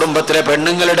യാസർ കുടുംബത്തിലെ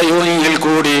പെണ്ണുങ്ങളുടെ യോനിയിൽ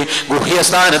കൂടി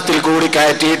ഗുഹ്യസ്ഥാനത്തിൽ കൂടി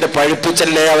കയറ്റിയിട്ട്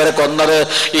പഴുപ്പിച്ചല്ലേ അവരെ കൊന്നത്.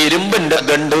 ഇരുമ്പിന്റെ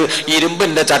ദണ്ട്,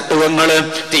 ഇരുമ്പിന്റെ ചട്ടുകങ്ങള്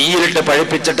തീയിലിട്ട്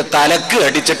പഴുപ്പിച്ചിട്ട് തലക്ക്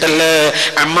അടിച്ചിട്ടല്ലേ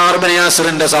അമ്മാർ ഇബ്നു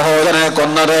യാസിറിന്റെ സഹോദരനെ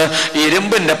കൊന്നത്.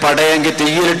 ഇരുമ്പിന്റെ പടയെങ്കിൽ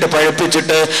തീയിലിട്ട്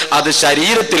പഴുപ്പിച്ചിട്ട് അത്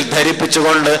ശരീരത്തിൽ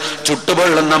ധരിപ്പിച്ചുകൊണ്ട്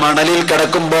ചുട്ടുപൊള്ളുന്ന മണലിൽ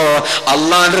കിടക്കുമ്പോ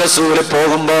അള്ളാഹുവിന്റെ റസൂല്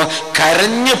പോകുമ്പോ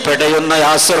കരഞ്ഞു പെടയുന്ന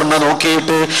യാസിറിനെ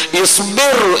നോക്കിയിട്ട്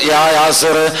ഇസ്ബിർ യാ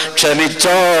യാസിർ,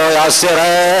 ക്ഷമിച്ചോ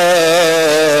യാസിറേ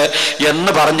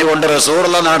എന്ന് പറഞ്ഞുകൊണ്ട്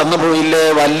റസൂലുള്ള നടന്നു പോയില്ലേ?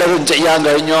 വല്ലതും ചെയ്യാൻ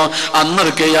കഴിഞ്ഞോ?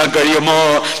 അന്നത് ചെയ്യാൻ കഴിയുമോ?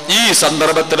 ഈ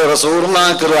സന്ദർഭത്തിൽ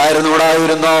റസൂലുള്ളാഹിക്ക്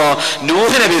ആയിരുന്നൂടായിരുന്നോ?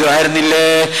 നൂഹ് നബി ആയിരുന്നില്ലേ?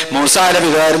 മൂസാ നബി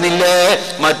ആയിരുന്നില്ലേ?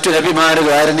 മറ്റു നബിമാര്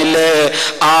ആയിരുന്നില്ലേ?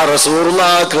 ആ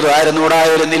റസൂലുള്ളാഹിക്ക്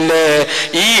ആയിരുന്നൂടായിരുന്നില്ലേ?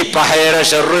 ഈ പഹയര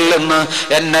ഷർറിൽ നിന്ന്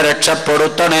എന്നെ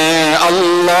രക്ഷപ്പെടുത്തണേ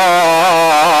അല്ലാ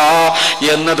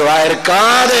എന്ന്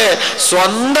ദ്വാരക്കാതെ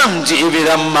സ്വന്തം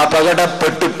ജീവിതം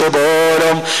അപകടപ്പെട്ടിട്ട്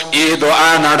പോലും ഈ ദുആ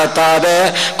നടത്താതെ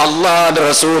അല്ലാഹുവിന്റെ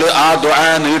റസൂൽ ആ ദുആ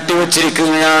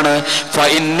നീട്ടിവെച്ചിരിക്കുകയാണ്.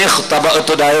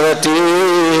 ഫഇന്നിഖ്തബഅതു ദഅവതി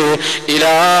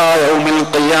ഇലാ യൗമിൽ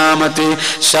ഖിയാമത്തി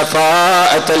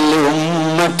ശഫാഅത്തൽ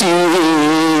ഉമ്മത്തി.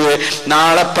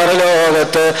 നാളെ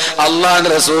പരലോകത്ത്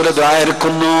അല്ലാഹുവിന്റെ റസൂൽ ദുആ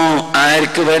ഇറക്കുന്നു.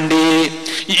 ആർക്ക് വേണ്ടി?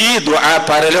 ഈ ദുആ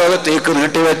പരലോകത്തേക്ക്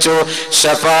നീട്ടിവെച്ചു.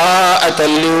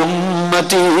 ശഫാഅത്തൽ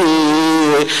ഉമ്മത്തി,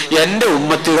 എന്റെ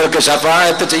ഉമ്മത്തികൾക്ക്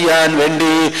ശഫാഅത്ത് ചെയ്യാൻ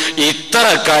വേണ്ടി. ഇത്ര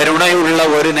കരുണയുള്ള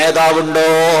ഒരു നേതാവുണ്ടോ?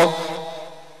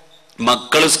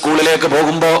 മക്കൾ സ്കൂളിലേക്ക്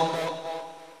പോകുമ്പോ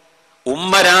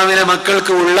ഉമ്മ രാവിലെ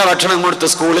മക്കൾക്ക് ഉള്ള ഭക്ഷണം കൊടുത്ത്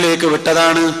സ്കൂളിലേക്ക്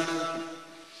വിട്ടതാണ്.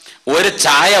 ഒരു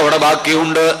ചായ അവിടെ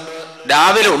ബാക്കിയുണ്ട്.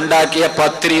 രാവിലെ ഉണ്ടാക്കിയ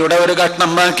പത്തിരിയുടെ ഒരു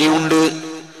കഷ്ണം ബാക്കിയുണ്ട്.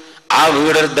 ആ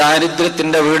വീട്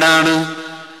ദാരിദ്ര്യത്തിന്റെ വീടാണ്.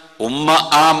 ഉമ്മ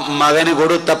ആ മകന്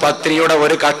കൊടുത്ത പത്തിരിയുടെ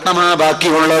ഒരു കഷ്ണമാ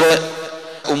ബാക്കിയുള്ളത്.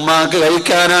 ഉമ്മാക്ക്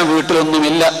കഴിക്കാനാ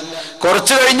വീട്ടിലൊന്നുമില്ല.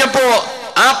 കുറച്ചു കഴിഞ്ഞപ്പോ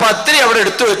ആ പത്തിരി അവിടെ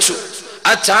എടുത്തു വെച്ചു,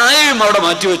 ആ ചായയും അവിടെ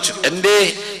മാറ്റിവെച്ചു.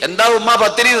 എന്താ ഉമ്മ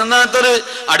പത്തിരി തിന്നാത്തത്?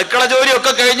 അടുക്കള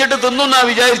ജോലിയൊക്കെ കഴിഞ്ഞിട്ട് തിന്നുന്നാ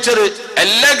വിചാരിച്ചത്.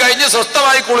 എല്ലാം കഴിഞ്ഞ്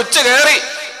സ്വസ്ഥമായി കുളിച്ച് കയറി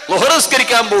ളുഹർ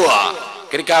നിസ്കരിക്കാൻ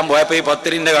പോയപ്പോ ഈ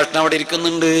പത്തിരിന്റെ കഷ്ണം അവിടെ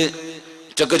ഇരിക്കുന്നുണ്ട്.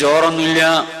 ഉച്ചക്ക് ചോറൊന്നുമില്ല.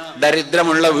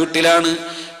 ദരിദ്രമുള്ള വീട്ടിലാണ്.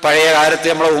 പഴയ കാലത്ത്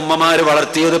നമ്മളെ ഉമ്മമാര്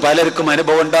വളർത്തിയത് പലർക്കും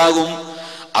അനുഭവം ഉണ്ടാകും.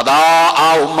 അതാ ആ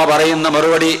ഉമ്മ പറയുന്ന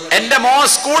മറുപടി, എന്റെ മോ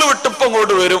സ്കൂൾ വിട്ടിപ്പം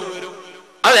കൊണ്ട് വരും,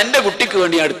 അത് എന്റെ കുട്ടിക്ക്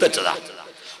വേണ്ടി എടുത്തുവെച്ചതാ.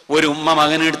 ഒരു ഉമ്മ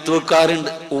മകനെ എടുത്തു വെക്കാറുണ്ട്.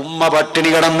 ഉമ്മ പട്ടിണി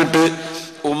കിടന്നിട്ട്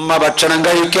ഉമ്മ ഭക്ഷണം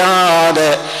കഴിക്കാതെ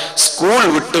സ്കൂൾ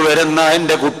വിട്ടു വരുന്ന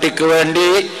എന്റെ കുട്ടിക്ക് വേണ്ടി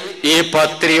ഈ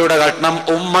പത്തിരിയുടെ കഷ്ണം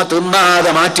ഉമ്മ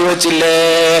തിന്നാതെ മാറ്റിവെച്ചില്ലേ?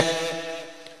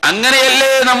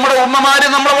 അങ്ങനെയല്ലേ നമ്മുടെ ഉമ്മമാര്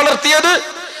നമ്മളെ വളർത്തിയത്?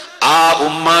 ആ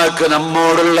ഉമ്മക്ക്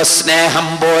നമ്മോടുള്ള സ്നേഹം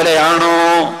പോലെയാണോ?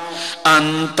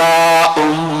 അന്ത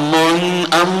ഉമ്മുൻ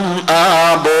അം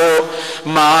ആബോ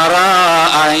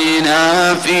മാറഅയ്ന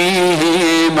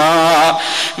ഫീഹിമാ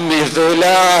മിസ്ല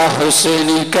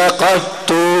ഹുസ്നിക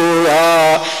ഖത്തു യാ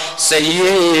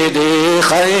സയ്യിദി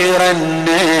ഖൈറൻ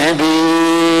നബി.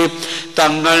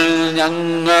 തങ്ങൾ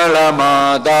ഞങ്ങളെ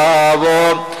മാതാവോ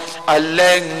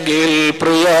അല്ലെങ്കിൽ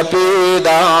പ്രിയ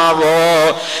പിതാവോ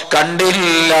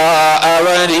കണ്ടില്ല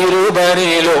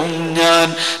അവനിരുവരിലും ഞാൻ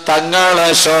തങ്ങളെ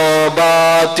ശോഭ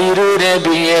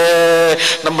തിരുനബിയെ.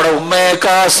 നമ്മുടെ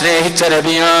ഉമ്മയേക്കാ സ്നേഹിച്ച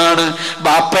നബിയാണ്,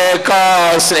 ബാപ്പയേക്കാ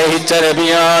സ്നേഹിച്ച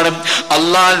നബിയാണ്.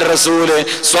 അല്ലാഹുവിന്റെ റസൂല്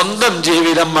സ്വന്തം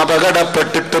ജീവിതം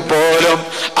അപകടപ്പെട്ടിട്ട് പോലും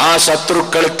ആ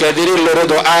ശത്രുക്കൾക്കെതിരിൽ ഒരു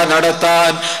ദുആ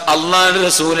നടത്താൻ അല്ലാഹുവിന്റെ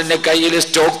റസൂലിന്റെ കയ്യിൽ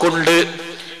സ്റ്റോക്കുണ്ട്.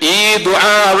 ഈ ദുആ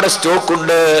അവിടെ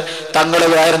സ്റ്റോക്കുണ്ട്. തങ്ങൾ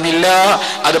ആയിരുന്നില്ല,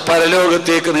 അത്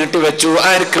പരലോകത്തേക്ക് നീട്ടിവെച്ചു.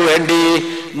 ആർക്ക് വേണ്ടി?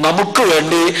 നമുക്ക്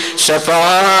വേണ്ടി.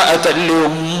 ശഫാഅത്തൽ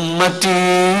ഉമ്മത്തി,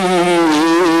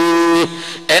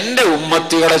 എന്റെ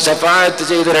ഉമ്മത്തികളെ ശഫാഅത്ത്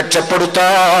ചെയ്ത്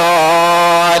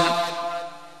രക്ഷപ്പെടുത്താൻ.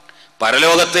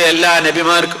 പരലോകത്തെ എല്ലാ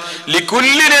നബിമാർക്കും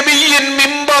ലികുല്ലി നബിയ്യിൻ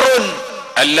മിമ്പറുൻ,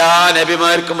 എല്ലാ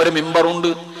നബിമാർക്കും ഒരു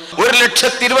മിമ്പറുണ്ട്.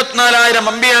 1,24,000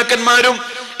 അമ്പിയാക്കന്മാരും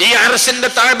ഈ അർശിന്റെ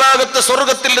താഴ്ഭാഗത്ത്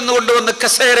സ്വർഗത്തിൽ നിന്ന് കൊണ്ടുവന്ന്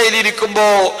കസേരയിൽ ഇരിക്കുമ്പോ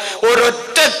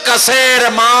ഒരൊറ്റ കസേര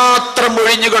മാത്രം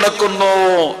ഒഴിഞ്ഞു കിടക്കുന്നു.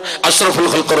 അഷ്റഫുൽ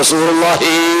ഖൽഖ്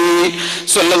റസൂലുള്ളാഹി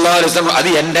സ്വല്ലല്ലാഹു അലൈഹി വസല്ലം. അത്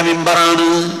എന്റെ മിമ്പറാണ്,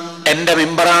 എന്റെ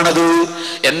മിമ്പറാണത്.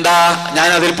 എന്താ ഞാൻ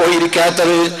അതിൽ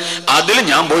പോയിരിക്കാത്തത്? അതിൽ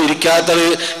ഞാൻ പോയിരിക്കാത്തത്,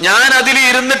 ഞാൻ അതിൽ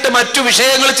ഇരുന്നിട്ട് മറ്റു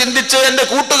വിഷയങ്ങൾ ചിന്തിച്ച് എന്റെ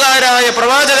കൂട്ടുകാരായ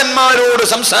പ്രവാചകന്മാരോട്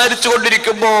സംസാരിച്ചു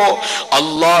കൊണ്ടിരിക്കുമ്പോ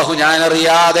അള്ളാഹു ഞാൻ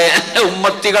അറിയാതെ എന്റെ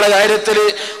ഉമ്മത്തികളെ കാര്യത്തില്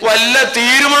വല്ല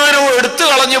തീരുമാനവും എടുത്തു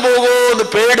കളഞ്ഞു പോകുമോ എന്ന്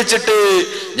പേടിച്ചിട്ട്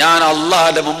ഞാൻ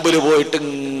അള്ളാഹിന്റെ മുമ്പിൽ പോയിട്ട്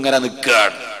ഇങ്ങനെ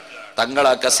നിൽക്കുകയാണ്. തങ്ങൾ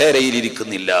ആ കസേരയിൽ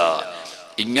ഇരിക്കുന്നില്ല.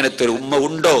 ഇങ്ങനത്തെ ഒരു ഉമ്മ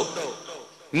ഉണ്ടോ?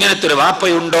 ഇങ്ങനത്തെ ഒരു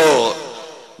വാപ്പയുണ്ടോ?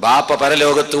 ബാപ്പ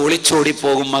പരലോകത്ത് ഒളിച്ചോടി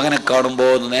പോകും മകനെ കാണുമ്പോ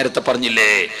എന്ന് നേരത്തെ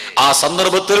പറഞ്ഞില്ലേ? ആ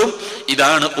സന്ദർഭത്തിലും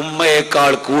ഇതാണ്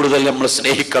ഉമ്മയേക്കാൾ കൂടുതൽ നമ്മൾ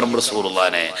സ്നേഹിക്കണം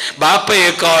റസൂലുള്ളാഹിനെ,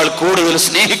 ബാപ്പയേക്കാൾ കൂടുതൽ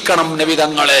സ്നേഹിക്കണം നബി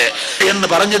തങ്ങളെ എന്ന്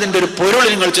പറഞ്ഞതിന്റെ ഒരു പൊരുൾ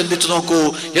നിങ്ങൾ ചിന്തിച്ചു നോക്കൂ.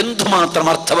 എന്തുമാത്രം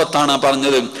അർത്ഥവത്താണ്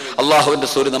പറഞ്ഞത്. അള്ളാഹുവിന്റെ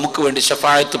റസൂൽ നമുക്ക് വേണ്ടി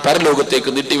ശഫാഅത്ത് പരലോകത്തേക്ക്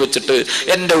നീട്ടിവെച്ചിട്ട്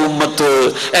എന്റെ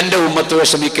ഉമ്മത്ത്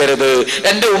വിഷമിക്കരുത്,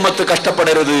 എന്റെ ഉമ്മത്ത്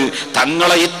കഷ്ടപ്പെടരുത്.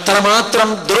 തങ്ങളെ ഇത്രമാത്രം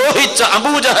ദ്രോഹിച്ച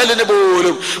അബൂജഹലിന്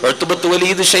പോലും, ഉത്ബത്ത്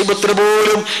വലീദ് ശൈബത്തിന്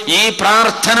പോലും ഈ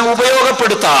പ്രാർത്ഥന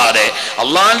ഉപയോഗപ്പെടുത്താതെ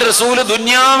അള്ളാഹുവിന്റെ റസൂൽ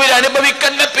ദുനിയാവിൽ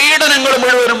അനുഭവിക്കുന്ന പീഡനങ്ങൾ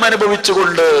മുഴുവനും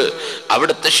അനുഭവിച്ചുകൊണ്ട്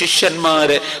അവിടുത്തെ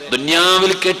ശിഷ്യന്മാരെ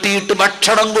ദുനിയാവിൽ കെട്ടിയിട്ട്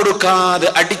ഭക്ഷണം കൊടുക്കാതെ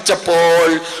അടിച്ചപ്പോൾ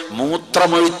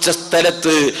മൂത്രമൊഴിച്ച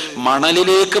സ്ഥലത്ത്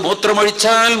മണലിലേക്ക്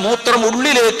മൂത്രമൊഴിച്ചാൽ മൂത്രം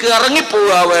ഉള്ളിലേക്ക്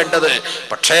ഇറങ്ങിപ്പോവാ വേണ്ടത്.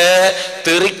 പക്ഷേ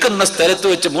തെറിക്കുന്ന സ്ഥലത്ത്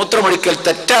വെച്ച് മൂത്രമൊഴിക്കൽ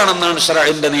തെറ്റാണെന്നാണ്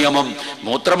ശറഇന്റെ നിയമം.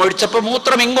 മൂത്രമൊഴിച്ചപ്പോ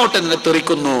മൂത്രം ഇങ്ങോട്ട് തന്നെ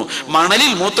തെറിക്കുന്നു.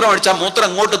 മണലിൽ മൂത്രമൊഴിച്ചാൽ മൂത്രം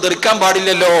അങ്ങോട്ട് തെറിക്കാൻ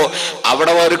പാടില്ലല്ലോ.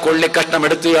 അവിടെ ഒരു കൊള്ളിക്കഷ്ണം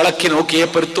എടുത്ത് ഇളക്കി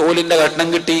നോക്കിയപ്പോ ഒരു തോലിന്റെ കഷ്ണം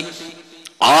കിട്ടി.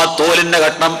 ആ തോലിന്റെ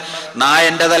കഷ്ണം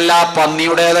നായന്റേതല്ല,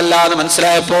 പന്നിയുടേതല്ല എന്ന്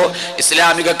മനസ്സിലായപ്പോ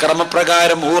ഇസ്ലാമിക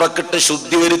ക്രമപ്രകാരം ഊറക്കിട്ട്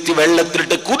ശുദ്ധി വരുത്തി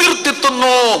വെള്ളത്തിലിട്ട്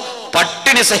കുതിർത്തിത്തുന്നു.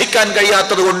 പട്ടിണി സഹിക്കാൻ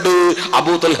കഴിയാത്തത് കൊണ്ട്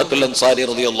അബൂ തൽഹത്തുൽ അൻസാരി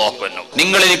റളിയല്ലാഹു അൻഹു,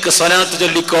 നിങ്ങൾ എനിക്ക് സ്വലാത്ത്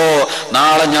ചൊല്ലിക്കോ,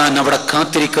 നാളെ ഞാൻ അവിടെ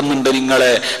കാത്തിരിക്കുന്നുണ്ട്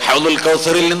നിങ്ങളെ ഹൗദുൽ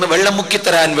കൗസറിൽ നിന്ന് വെള്ളം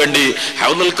മുക്കിത്തരാൻ വേണ്ടി.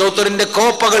 ഹൗദുൽ കൗസറിന്റെ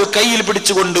കോപ്പകൾ കയ്യിൽ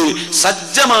പിടിച്ചുകൊണ്ട്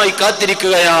സജ്ജമായി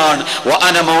കാത്തിരിക്കുകയാണ്.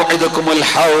 വഅന മൗഇദുകുമുൽ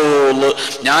ഹൗദ്,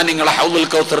 ഞാൻ നിങ്ങളെ ഹൗദുൽ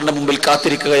കൗസറിന്റെ മുമ്പിൽ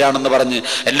കാത്തിരിക്കുകയാണെന്ന് പറഞ്ഞ്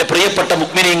എന്റെ പ്രിയപ്പെട്ട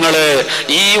മുഅ്മിനീങ്ങളെ,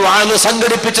 ഈ വാള്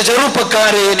സംഘടിപ്പിച്ച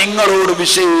ചെറുപ്പക്കാരെ നിങ്ങളോട്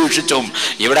വിശേഷിച്ചും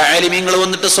ഇവിടെ ആലിമീങ്ങൾ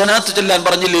വന്നിട്ട് സ്വലാത്ത് ചൊല്ലാൻ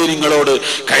പറഞ്ഞില്ലേ? നിങ്ങളോട്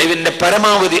കഴിവിന്റെ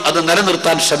പരമാവധി അത്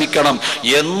നിലനിർത്താൻ ശ്രമിക്കണം.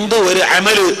 എന്ത് ഒരു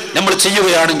അമല് നമ്മൾ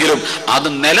ചെയ്യുകയാണെങ്കിലും അത്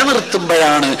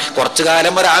നിലനിർത്തുമ്പോഴാണ്. കുറച്ചു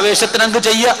കാലം ഒരു ആവേശത്തിന് അങ്ങ്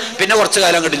ചെയ്യുക, പിന്നെ കുറച്ചു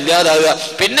കാലം അങ്ങോട്ട് ഇല്ലാതാവുക.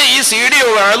 പിന്നെ ഈ സീഡിയോ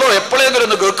വേളോ എപ്പോഴെങ്കിലും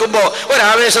ഒന്ന് കേൾക്കുമ്പോ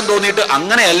ഒരാവേശം തോന്നിയിട്ട്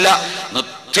അങ്ങനെയല്ല,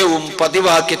 നിത്യവും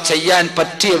പതിവാക്കി ചെയ്യാൻ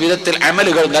പറ്റിയ വിധത്തിൽ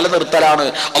അമലുകൾ നിലനിർത്തലാണ്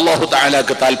അല്ലാഹു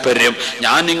തആലാക്ക് താല്പര്യം.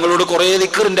 ഞാൻ നിങ്ങളോട് കുറെ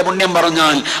ദിക്റിന്റെ പുണ്യം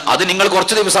പറഞ്ഞാൽ അത് നിങ്ങൾ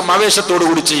കുറച്ച് ദിവസം ആവേശത്തോടു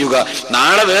കൂടി ചെയ്യുക.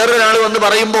 നാളെ വേറൊരാൾ വന്ന്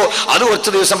പറയുമ്പോൾ അത്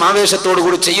കുറച്ച് ദിവസം ആവേശത്തോടു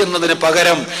കൂടി ചെയ്യുന്നതിന്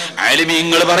പകരം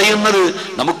ആലിമീങ്ങൾ പറയുന്നത്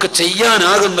നമുക്ക്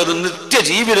ചെയ്യാനാകുന്നത്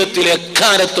നിത്യജീവിതത്തിൽ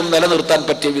എക്കാലത്തും നിലനിർത്താൻ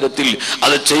പറ്റിയ വിധത്തിൽ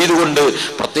അത് ചെയ്തുകൊണ്ട്,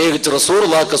 പ്രത്യേകിച്ച്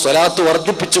റസൂലുള്ളാഹിക്ക് സ്വലാത്ത്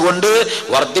വർദ്ധിപ്പിച്ചുകൊണ്ട്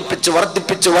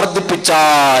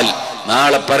വർദ്ധിപ്പിച്ചാൽ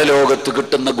നാളെ പരലോകത്ത്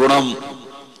കിട്ടുന്ന ഗുണം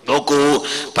നോക്കൂ.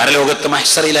 പരലോകത്ത്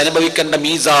മഹ്ശറിൽ അനുഭവിക്കേണ്ട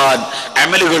മീസാൻ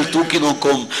അമലുകൾ തൂക്കി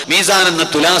നോക്കും. മീസാൻ എന്ന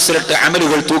തുലാസിലിട്ട്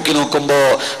അമലുകൾ തൂക്കി നോക്കുമ്പോ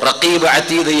റഖീബ്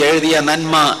അതീദ് എഴുതിയ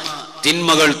നന്മ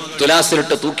തിന്മകൾ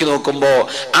തുലാസിലിട്ട് തൂക്കി നോക്കുമ്പോ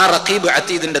ആ റഖീബ്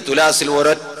അതീദിന്റെ തുലാസിൽ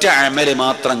ഒരൊറ്റ അമല്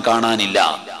മാത്രം കാണാനില്ല.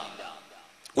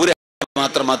 ഒരു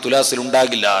മാത്രം ആ തുലാസിൽ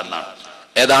ഉണ്ടാകില്ല എന്നാണ്.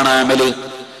 ഏതാണ് അമല്?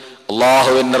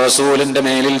 അല്ലാഹുവിന്റെ റസൂലിന്റെ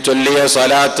മേലിൽ ചൊല്ലിയ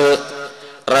സ്വലാത്ത്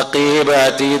റഖീബ്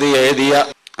അതീദ് എഴുതിയ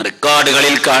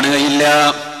റെക്കോർഡുകളിൽ കാണുകയില്ല.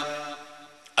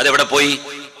 അതെവിടെ പോയി?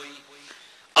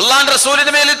 അല്ലാഹുവിന്റെ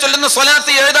റസൂലിന്റെ മേലിൽ ചൊല്ലുന്ന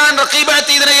സ്വലാത്ത് എഴുതാൻ റഖീബ്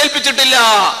അതീദിനെ ഏൽപ്പിച്ചിട്ടില്ല.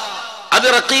 അത്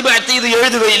റഖീബ് അതീദ്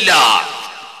എഴുതുകയില്ല.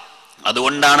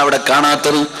 അതുകൊണ്ടാണ് അവിടെ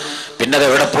കാണാത്തത്. പിന്നെ അത്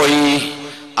എവിടെ പോയി?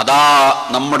 അതാ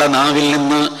നമ്മുടെ നാവിൽ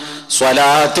നിന്ന്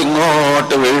സ്വലാത്ത്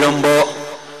ഇങ്ങോട്ട് വീഴുമ്പോ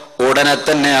ഉടനെ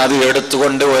തന്നെ അത്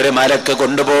എടുത്തുകൊണ്ട് ഒരു മലക്ക്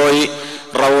കൊണ്ടുപോയി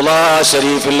റൗള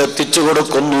ശരീഫിൽ എത്തിച്ചു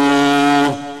കൊടുക്കുന്നു.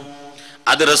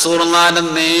 അത് റസൂലുള്ളാഹിന്റെ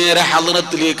നേരെ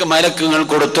ഹദ്റത്തിലേക്ക് മലക്കുകൾ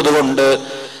കൊടുത്തത് കൊണ്ട്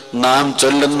നാം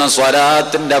ചൊല്ലുന്ന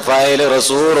സ്വലാത്തിന്റെ ഫയൽ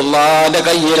റസൂലുള്ളാഹിന്റെ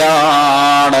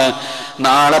കയ്യിലാണ്.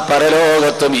 നാളെ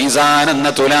പരലോകത്ത് മീസാൻ എന്ന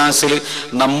തുലാസിൽ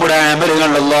നമ്മുടെ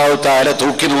അമലുകൾ അല്ലാഹു തആല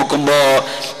തൂക്കി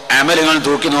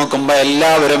നോക്കുമ്പോ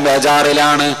എല്ലാവരും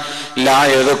ബേജാറിലാണ്. ലാ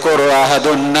യദ്കുറു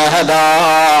അഹദുൻ അഹദാ,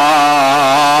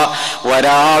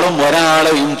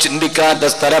 ഒരാളെയും ചിന്തിക്കാത്ത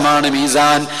സ്ഥലമാണ്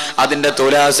മീസാൻ. അതിന്റെ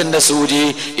തുലാസിന്റെ സൂചി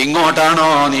ഇങ്ങോട്ടാണോ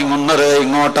നീങ്ങുന്നത്,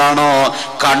 ഇങ്ങോട്ടാണോ?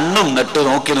 കണ്ണും നെട്ട്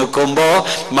നോക്കി നിൽക്കുമ്പോ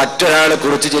മറ്റൊരാളെ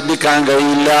കുറിച്ച് ചിന്തിക്കാൻ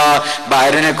കഴിയില്ല.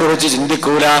 ഭാര്യനെ കുറിച്ച്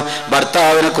ചിന്തിക്കൂല,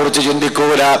 ഭർത്താവിനെ കുറിച്ച്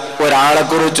ചിന്തിക്കൂല, ഒരാളെ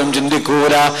കുറിച്ചും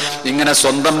ചിന്തിക്കൂല. ഇങ്ങനെ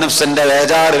സ്വന്തം നഫ്സിന്റെ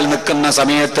വേജാറിൽ നിൽക്കുന്ന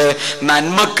സമയത്ത്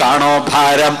നന്മക്കാണോ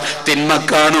ഭാരം,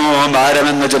 തിന്മക്കാണോ ഭാരം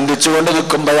എന്ന് ചിന്തിച്ചുകൊണ്ട്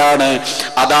നിൽക്കുമ്പോഴാണ്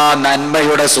അതാ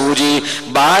നന്മയുടെ സൂചി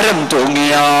ഭാരം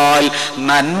തൂങ്ങിയാൽ,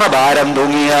 നന്മ ഭാരം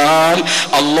തൂങ്ങിയാൽ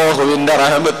അല്ലാഹുവിന്റെ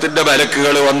റഹ്മത്തിന്റെ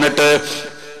മലക്കുകൾ വന്നിട്ട്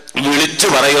വിളിച്ചു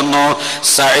പറയുന്നു,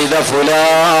 സഈദ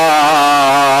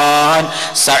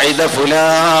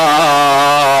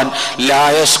ഫുലാൻ ലാ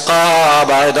യഷ്ഖാ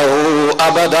ബഅദഹു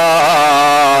അബദാ,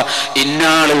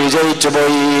 ഇന്നാൾ വിജയിക്കും വിജയിച്ചു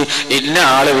പോയി, ഇന്ന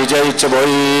ആള് വിജയിച്ചു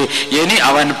പോയി, ഇനി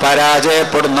അവൻ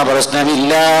പരാജയപ്പെടുന്ന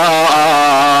പ്രശ്നമില്ല.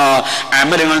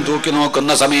 അമലുകൾ തൂക്കി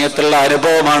നോക്കുന്ന സമയത്തുള്ള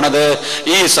അനുഭവമാണത്.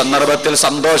 ഈ സന്ദർഭത്തിൽ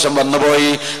സന്തോഷം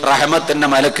വന്നുപോയി, റഹ്മത്തിന്റെ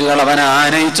മലക്കുകൾ അവനെ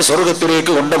ആനയിച്ച്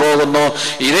സ്വർഗത്തിലേക്ക് കൊണ്ടുപോകുന്നു.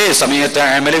 ഇതേ സമയത്ത്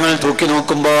അമലുകൾ തൂക്കി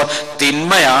നോക്കുമ്പോ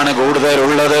തിന്മയാണ്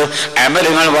കൂടുതലുള്ളത്,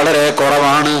 അമലുകൾ വളരെ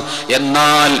കുറവാണ്.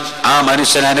 എന്നാൽ ആ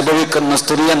മനുഷ്യൻ അനുഭവിക്കുന്ന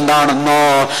സ്ഥിതി എന്താണെന്നോ,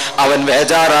 അവൻ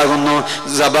ബേജാറാകുന്നു.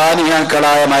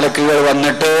 സബാനിയാക്കളായ മലക്കുകൾ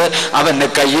വന്നിട്ട് അവന്റെ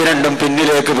കൈ രണ്ടും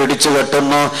പിന്നിലേക്ക് പിടിച്ചു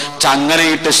കെട്ടുന്നു,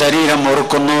 ചങ്ങലയിട്ട് ശരീരം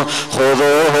മുറുക്കുന്നു.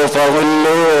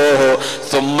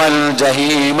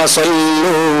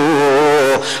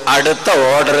 അടുത്ത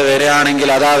ഓർഡർ വരികയാണെങ്കിൽ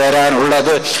അതാ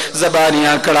വരാനുള്ളത്.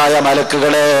 സബാനിയാക്കളായ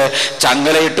മലക്കുകളെ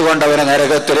ചങ്ങലയിട്ടുകൊണ്ട് അവനെ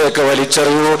നരകത്തിലേക്ക്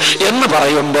വലിച്ചെറിയൂ എന്ന്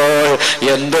പറയുമ്പോൾ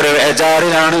എന്തൊരു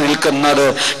ബേജാറിലാണ് നിൽക്കുന്നത്.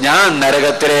 ഞാൻ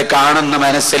നരകത്തിലേക്കാണെന്ന്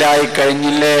മനസ്സിലായി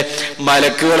കഴിഞ്ഞില്ലേ?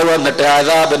 മലക്കുകൾ വന്നിട്ട്,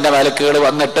 അദാബിന്റെ മലക്കുകൾ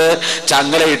വന്നിട്ട്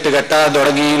ചങ്ങലയിട്ട് കെട്ടാൻ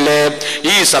തുടങ്ങിയില്ലേ?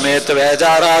 ഈ സമയത്ത്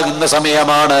ബേജാറാകുന്ന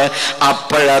സമയമാണ്.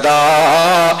 അപ്പോഴതാ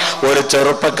ഒരു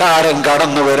ചെറുപ്പക്കാരൻ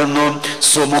കടന്നു വരുന്നു,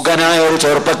 സുമുഖനായ ഒരു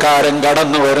ചെറുപ്പക്കാരൻ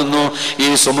കടന്നു വരുന്നു. ഈ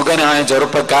സുമുഖനായ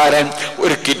ചെറുപ്പക്കാരൻ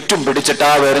ഒരു കിറ്റും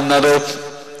പിടിച്ചിട്ടാ വരുന്നത്.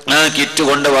 ആ കിറ്റ്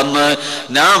കൊണ്ടുവന്ന്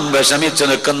നാം വിഷമിച്ച്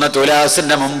നിൽക്കുന്ന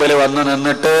തുലാസിന്റെ മുമ്പിൽ വന്ന്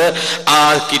നിന്നിട്ട് ആ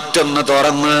കിറ്റൊന്ന്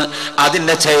തുറന്ന്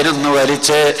അതിന്റെ ചെയിനൊന്ന്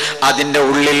വലിച്ച് അതിന്റെ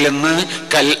ഉള്ളിൽ നിന്ന്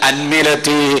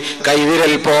അന്മിലെത്തി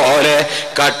കൈവിരൽ പോലെ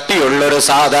കട്ടിയുള്ളൊരു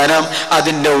സാധനം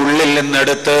അതിന്റെ ഉള്ളിൽ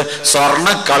നിന്നെടുത്ത്, സ്വർണ്ണ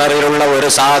കളറിലുള്ള ഒരു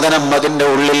സാധനം അതിന്റെ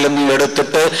ഉള്ളിൽ നിന്ന്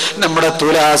എടുത്തിട്ട് നമ്മുടെ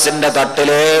തുലാസിന്റെ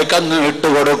തട്ടിലേക്ക് അങ്ങ്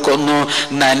ഇട്ടുകൊടുക്കുന്നു,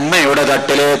 നന്മയുടെ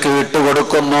തട്ടിലേക്ക്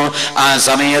ഇട്ടുകൊടുക്കുന്നു. ആ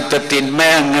സമയത്ത് തിന്മ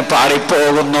അങ്ങ്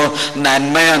പാറിപ്പോകുന്നു,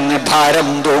 നന്മ അങ്ങ് ഭാരം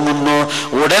തൂങ്ങുന്നു.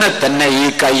 ഉടനെ തന്നെ ഈ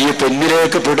കൈ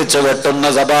പിന്നിലേക്ക് പിടിച്ചു കെട്ടുന്ന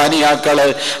സബാനിയാക്കള്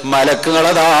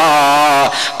മലക്കുകളതാ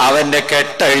അവന്റെ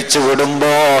കെട്ടഴിച്ചു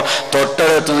വിടുമ്പോ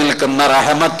തൊട്ടടുത്ത് നിൽക്കുന്ന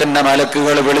റഹമത്തിന്റെ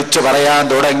മലക്കുകൾ വിളിച്ചു പറയാൻ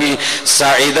തുടങ്ങി,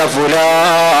 സഈദ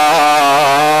ഫുലാൻ,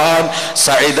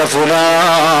 സഈദ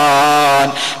ഫുലാൻ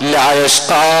ലാ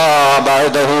യഷ്ഖാ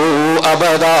ബഅദഹു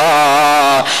അബദാ.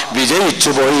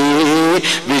 വിജയിച്ചു പോയി,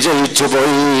 വിജയിച്ചു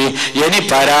പോയി, ഇനി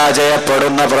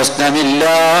പരാജയപ്പെടുന്ന പ്രശ്നമില്ല.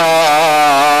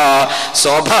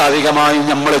 സ്വാഭാവികമായും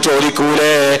നമ്മൾ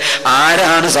ചോദിക്കൂലേ,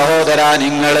 ആരാണ് സഹോദരാ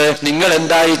നിങ്ങൾ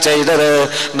എന്തായി ചെയ്തത്?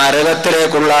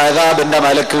 നരകത്തിലേക്കുള്ള അദാബിന്റെ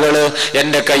മലക്കുകള്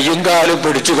എന്റെ കയ്യും കാലും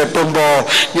പിടിച്ചു കെട്ടുമ്പോ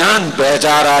ഞാൻ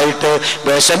ബേജാറായിട്ട്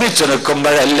വിഷമിച്ചു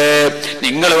നിൽക്കുമ്പോഴല്ലേ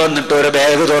നിങ്ങൾ വന്നിട്ട് ഒരു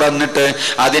ബാഗ് തുറന്നിട്ട്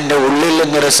അതിന്റെ ഉള്ളിൽ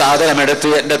നിന്നൊരു സാധനം എടുത്ത്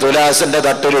എന്റെ തുലാസിന്റെ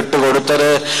തട്ടിൽ ഇട്ട്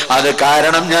കൊടുത്തത്? അത്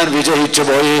കാരണം ഞാൻ വിജയിച്ചു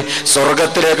പോയി,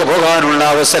 സ്വർഗത്തിലേക്ക് പോകാനുള്ള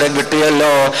അവസരം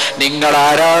കിട്ടിയല്ലോ. നിങ്ങൾ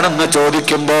ആരാണെന്ന്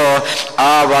ചോദിക്കുമ്പോ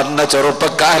ആ വന്ന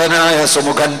ചെറുപ്പക്കാരനായ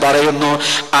സുമുഖൻ പറയുന്നു,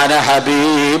 അന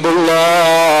ഹബീബുല്ലാഹ്,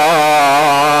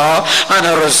 അന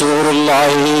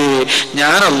റസൂലുള്ളാഹി,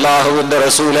 ഞാൻ അല്ലാഹുവിന്റെ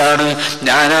റസൂലാണ്,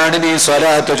 ഞാനാണ് നീ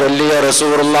സ്വലാത്ത് ചൊല്ലിയ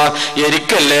റസൂലുള്ളാഹ്,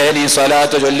 എനിക്കല്ലേ നീ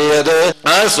സ്വലാത്ത് ചൊല്ലിയത്?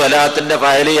 ആ സ്വലാത്തിന്റെ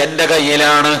ഫയല് എന്റെ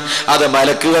കയ്യിലാണ്, അത്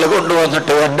മലക്കുകൾ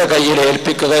കൊണ്ടുവന്നിട്ട് എന്റെ കയ്യിൽ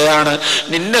ഏൽപ്പിക്കുകയാണ്.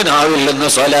 നിന്റെ നാവിൽ നിന്ന്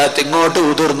സ്വലാത്ത് ഇങ്ങോട്ട്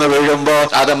ഉതിർന്നു വീഴുമ്പോ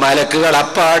അത് മലക്കുകൾ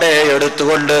അപ്പാടെ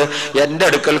എടുത്തുകൊണ്ട് എന്റെ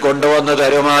അടുക്കൽ കൊണ്ടുവന്ന്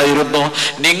തരുമായിരുന്നു.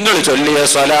 നിങ്ങൾ ചൊല്ലിയ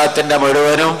സ്വലാത്തിന്റെ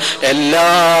മുഴുവനും എല്ലാ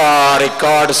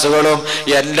റെക്കോർഡ്സുകളും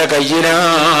എന്റെ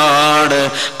കയ്യിലാണ്.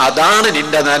 അതാണ്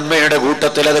നിന്റെ നന്മയുടെ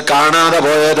കൂട്ടത്തിൽ അത് കാണാതെ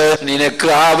പോയത്. നിനക്ക്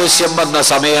ആവശ്യം വന്ന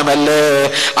സമയമല്ലേ,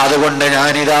 അതുകൊണ്ട്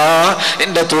ഞാനിതാ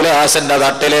എന്റെ തുലാസിന്റെ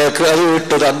തട്ടിലേക്ക് അത്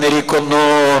ഇട്ടു തന്നിരിക്കുന്നു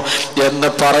എന്ന്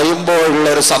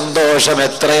പറയുമ്പോഴുള്ളൊരു സന്തോഷം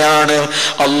എത്രയാണ്!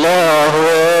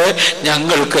 അല്ലാഹുവേ,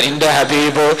 ഞങ്ങൾക്ക് നിന്റെ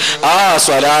ഹബീബ് ആ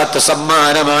സ്വലാത്ത്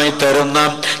സമ്മാനമായി തരുന്ന,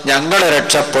 ഞങ്ങളെ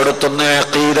രക്ഷപ്പെടുത്തുന്ന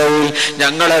അഖീദയിൽ,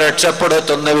 ഞങ്ങളെ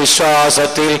രക്ഷപ്പെടുത്തുന്ന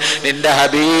വിശ്വാസത്തിൽ നിന്റെ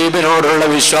ഹബീബിനോടുള്ള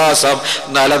വിശ്വാസം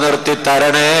നിലനിർത്തി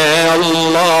തരണേ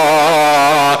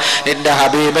അല്ലാഹ്. നിന്റെ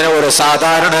ഹബീബിനെ ഒരു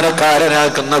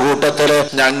സാധാരണക്കാരനാക്കുന്ന കൂട്ടത്തില്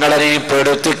ഞങ്ങളെ നീ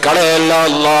പെടുത്തി കളയല്ല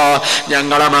അല്ലാഹ്,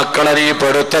 ഞങ്ങളെ മക്കളെ നീ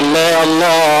പെടുത്തല്ലേ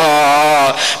അല്ലാഹ്.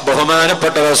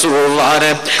 ബഹുമാനപ്പെട്ട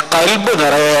റസൂലുള്ളാഹിനെ ഖൽബ്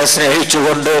നിറയെ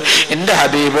സ്നേഹിച്ചുകൊണ്ട് നിന്റെ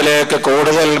ഹബീബിലേക്ക്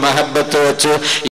കൂടുതൽ മഹബത്ത് വെച്ച്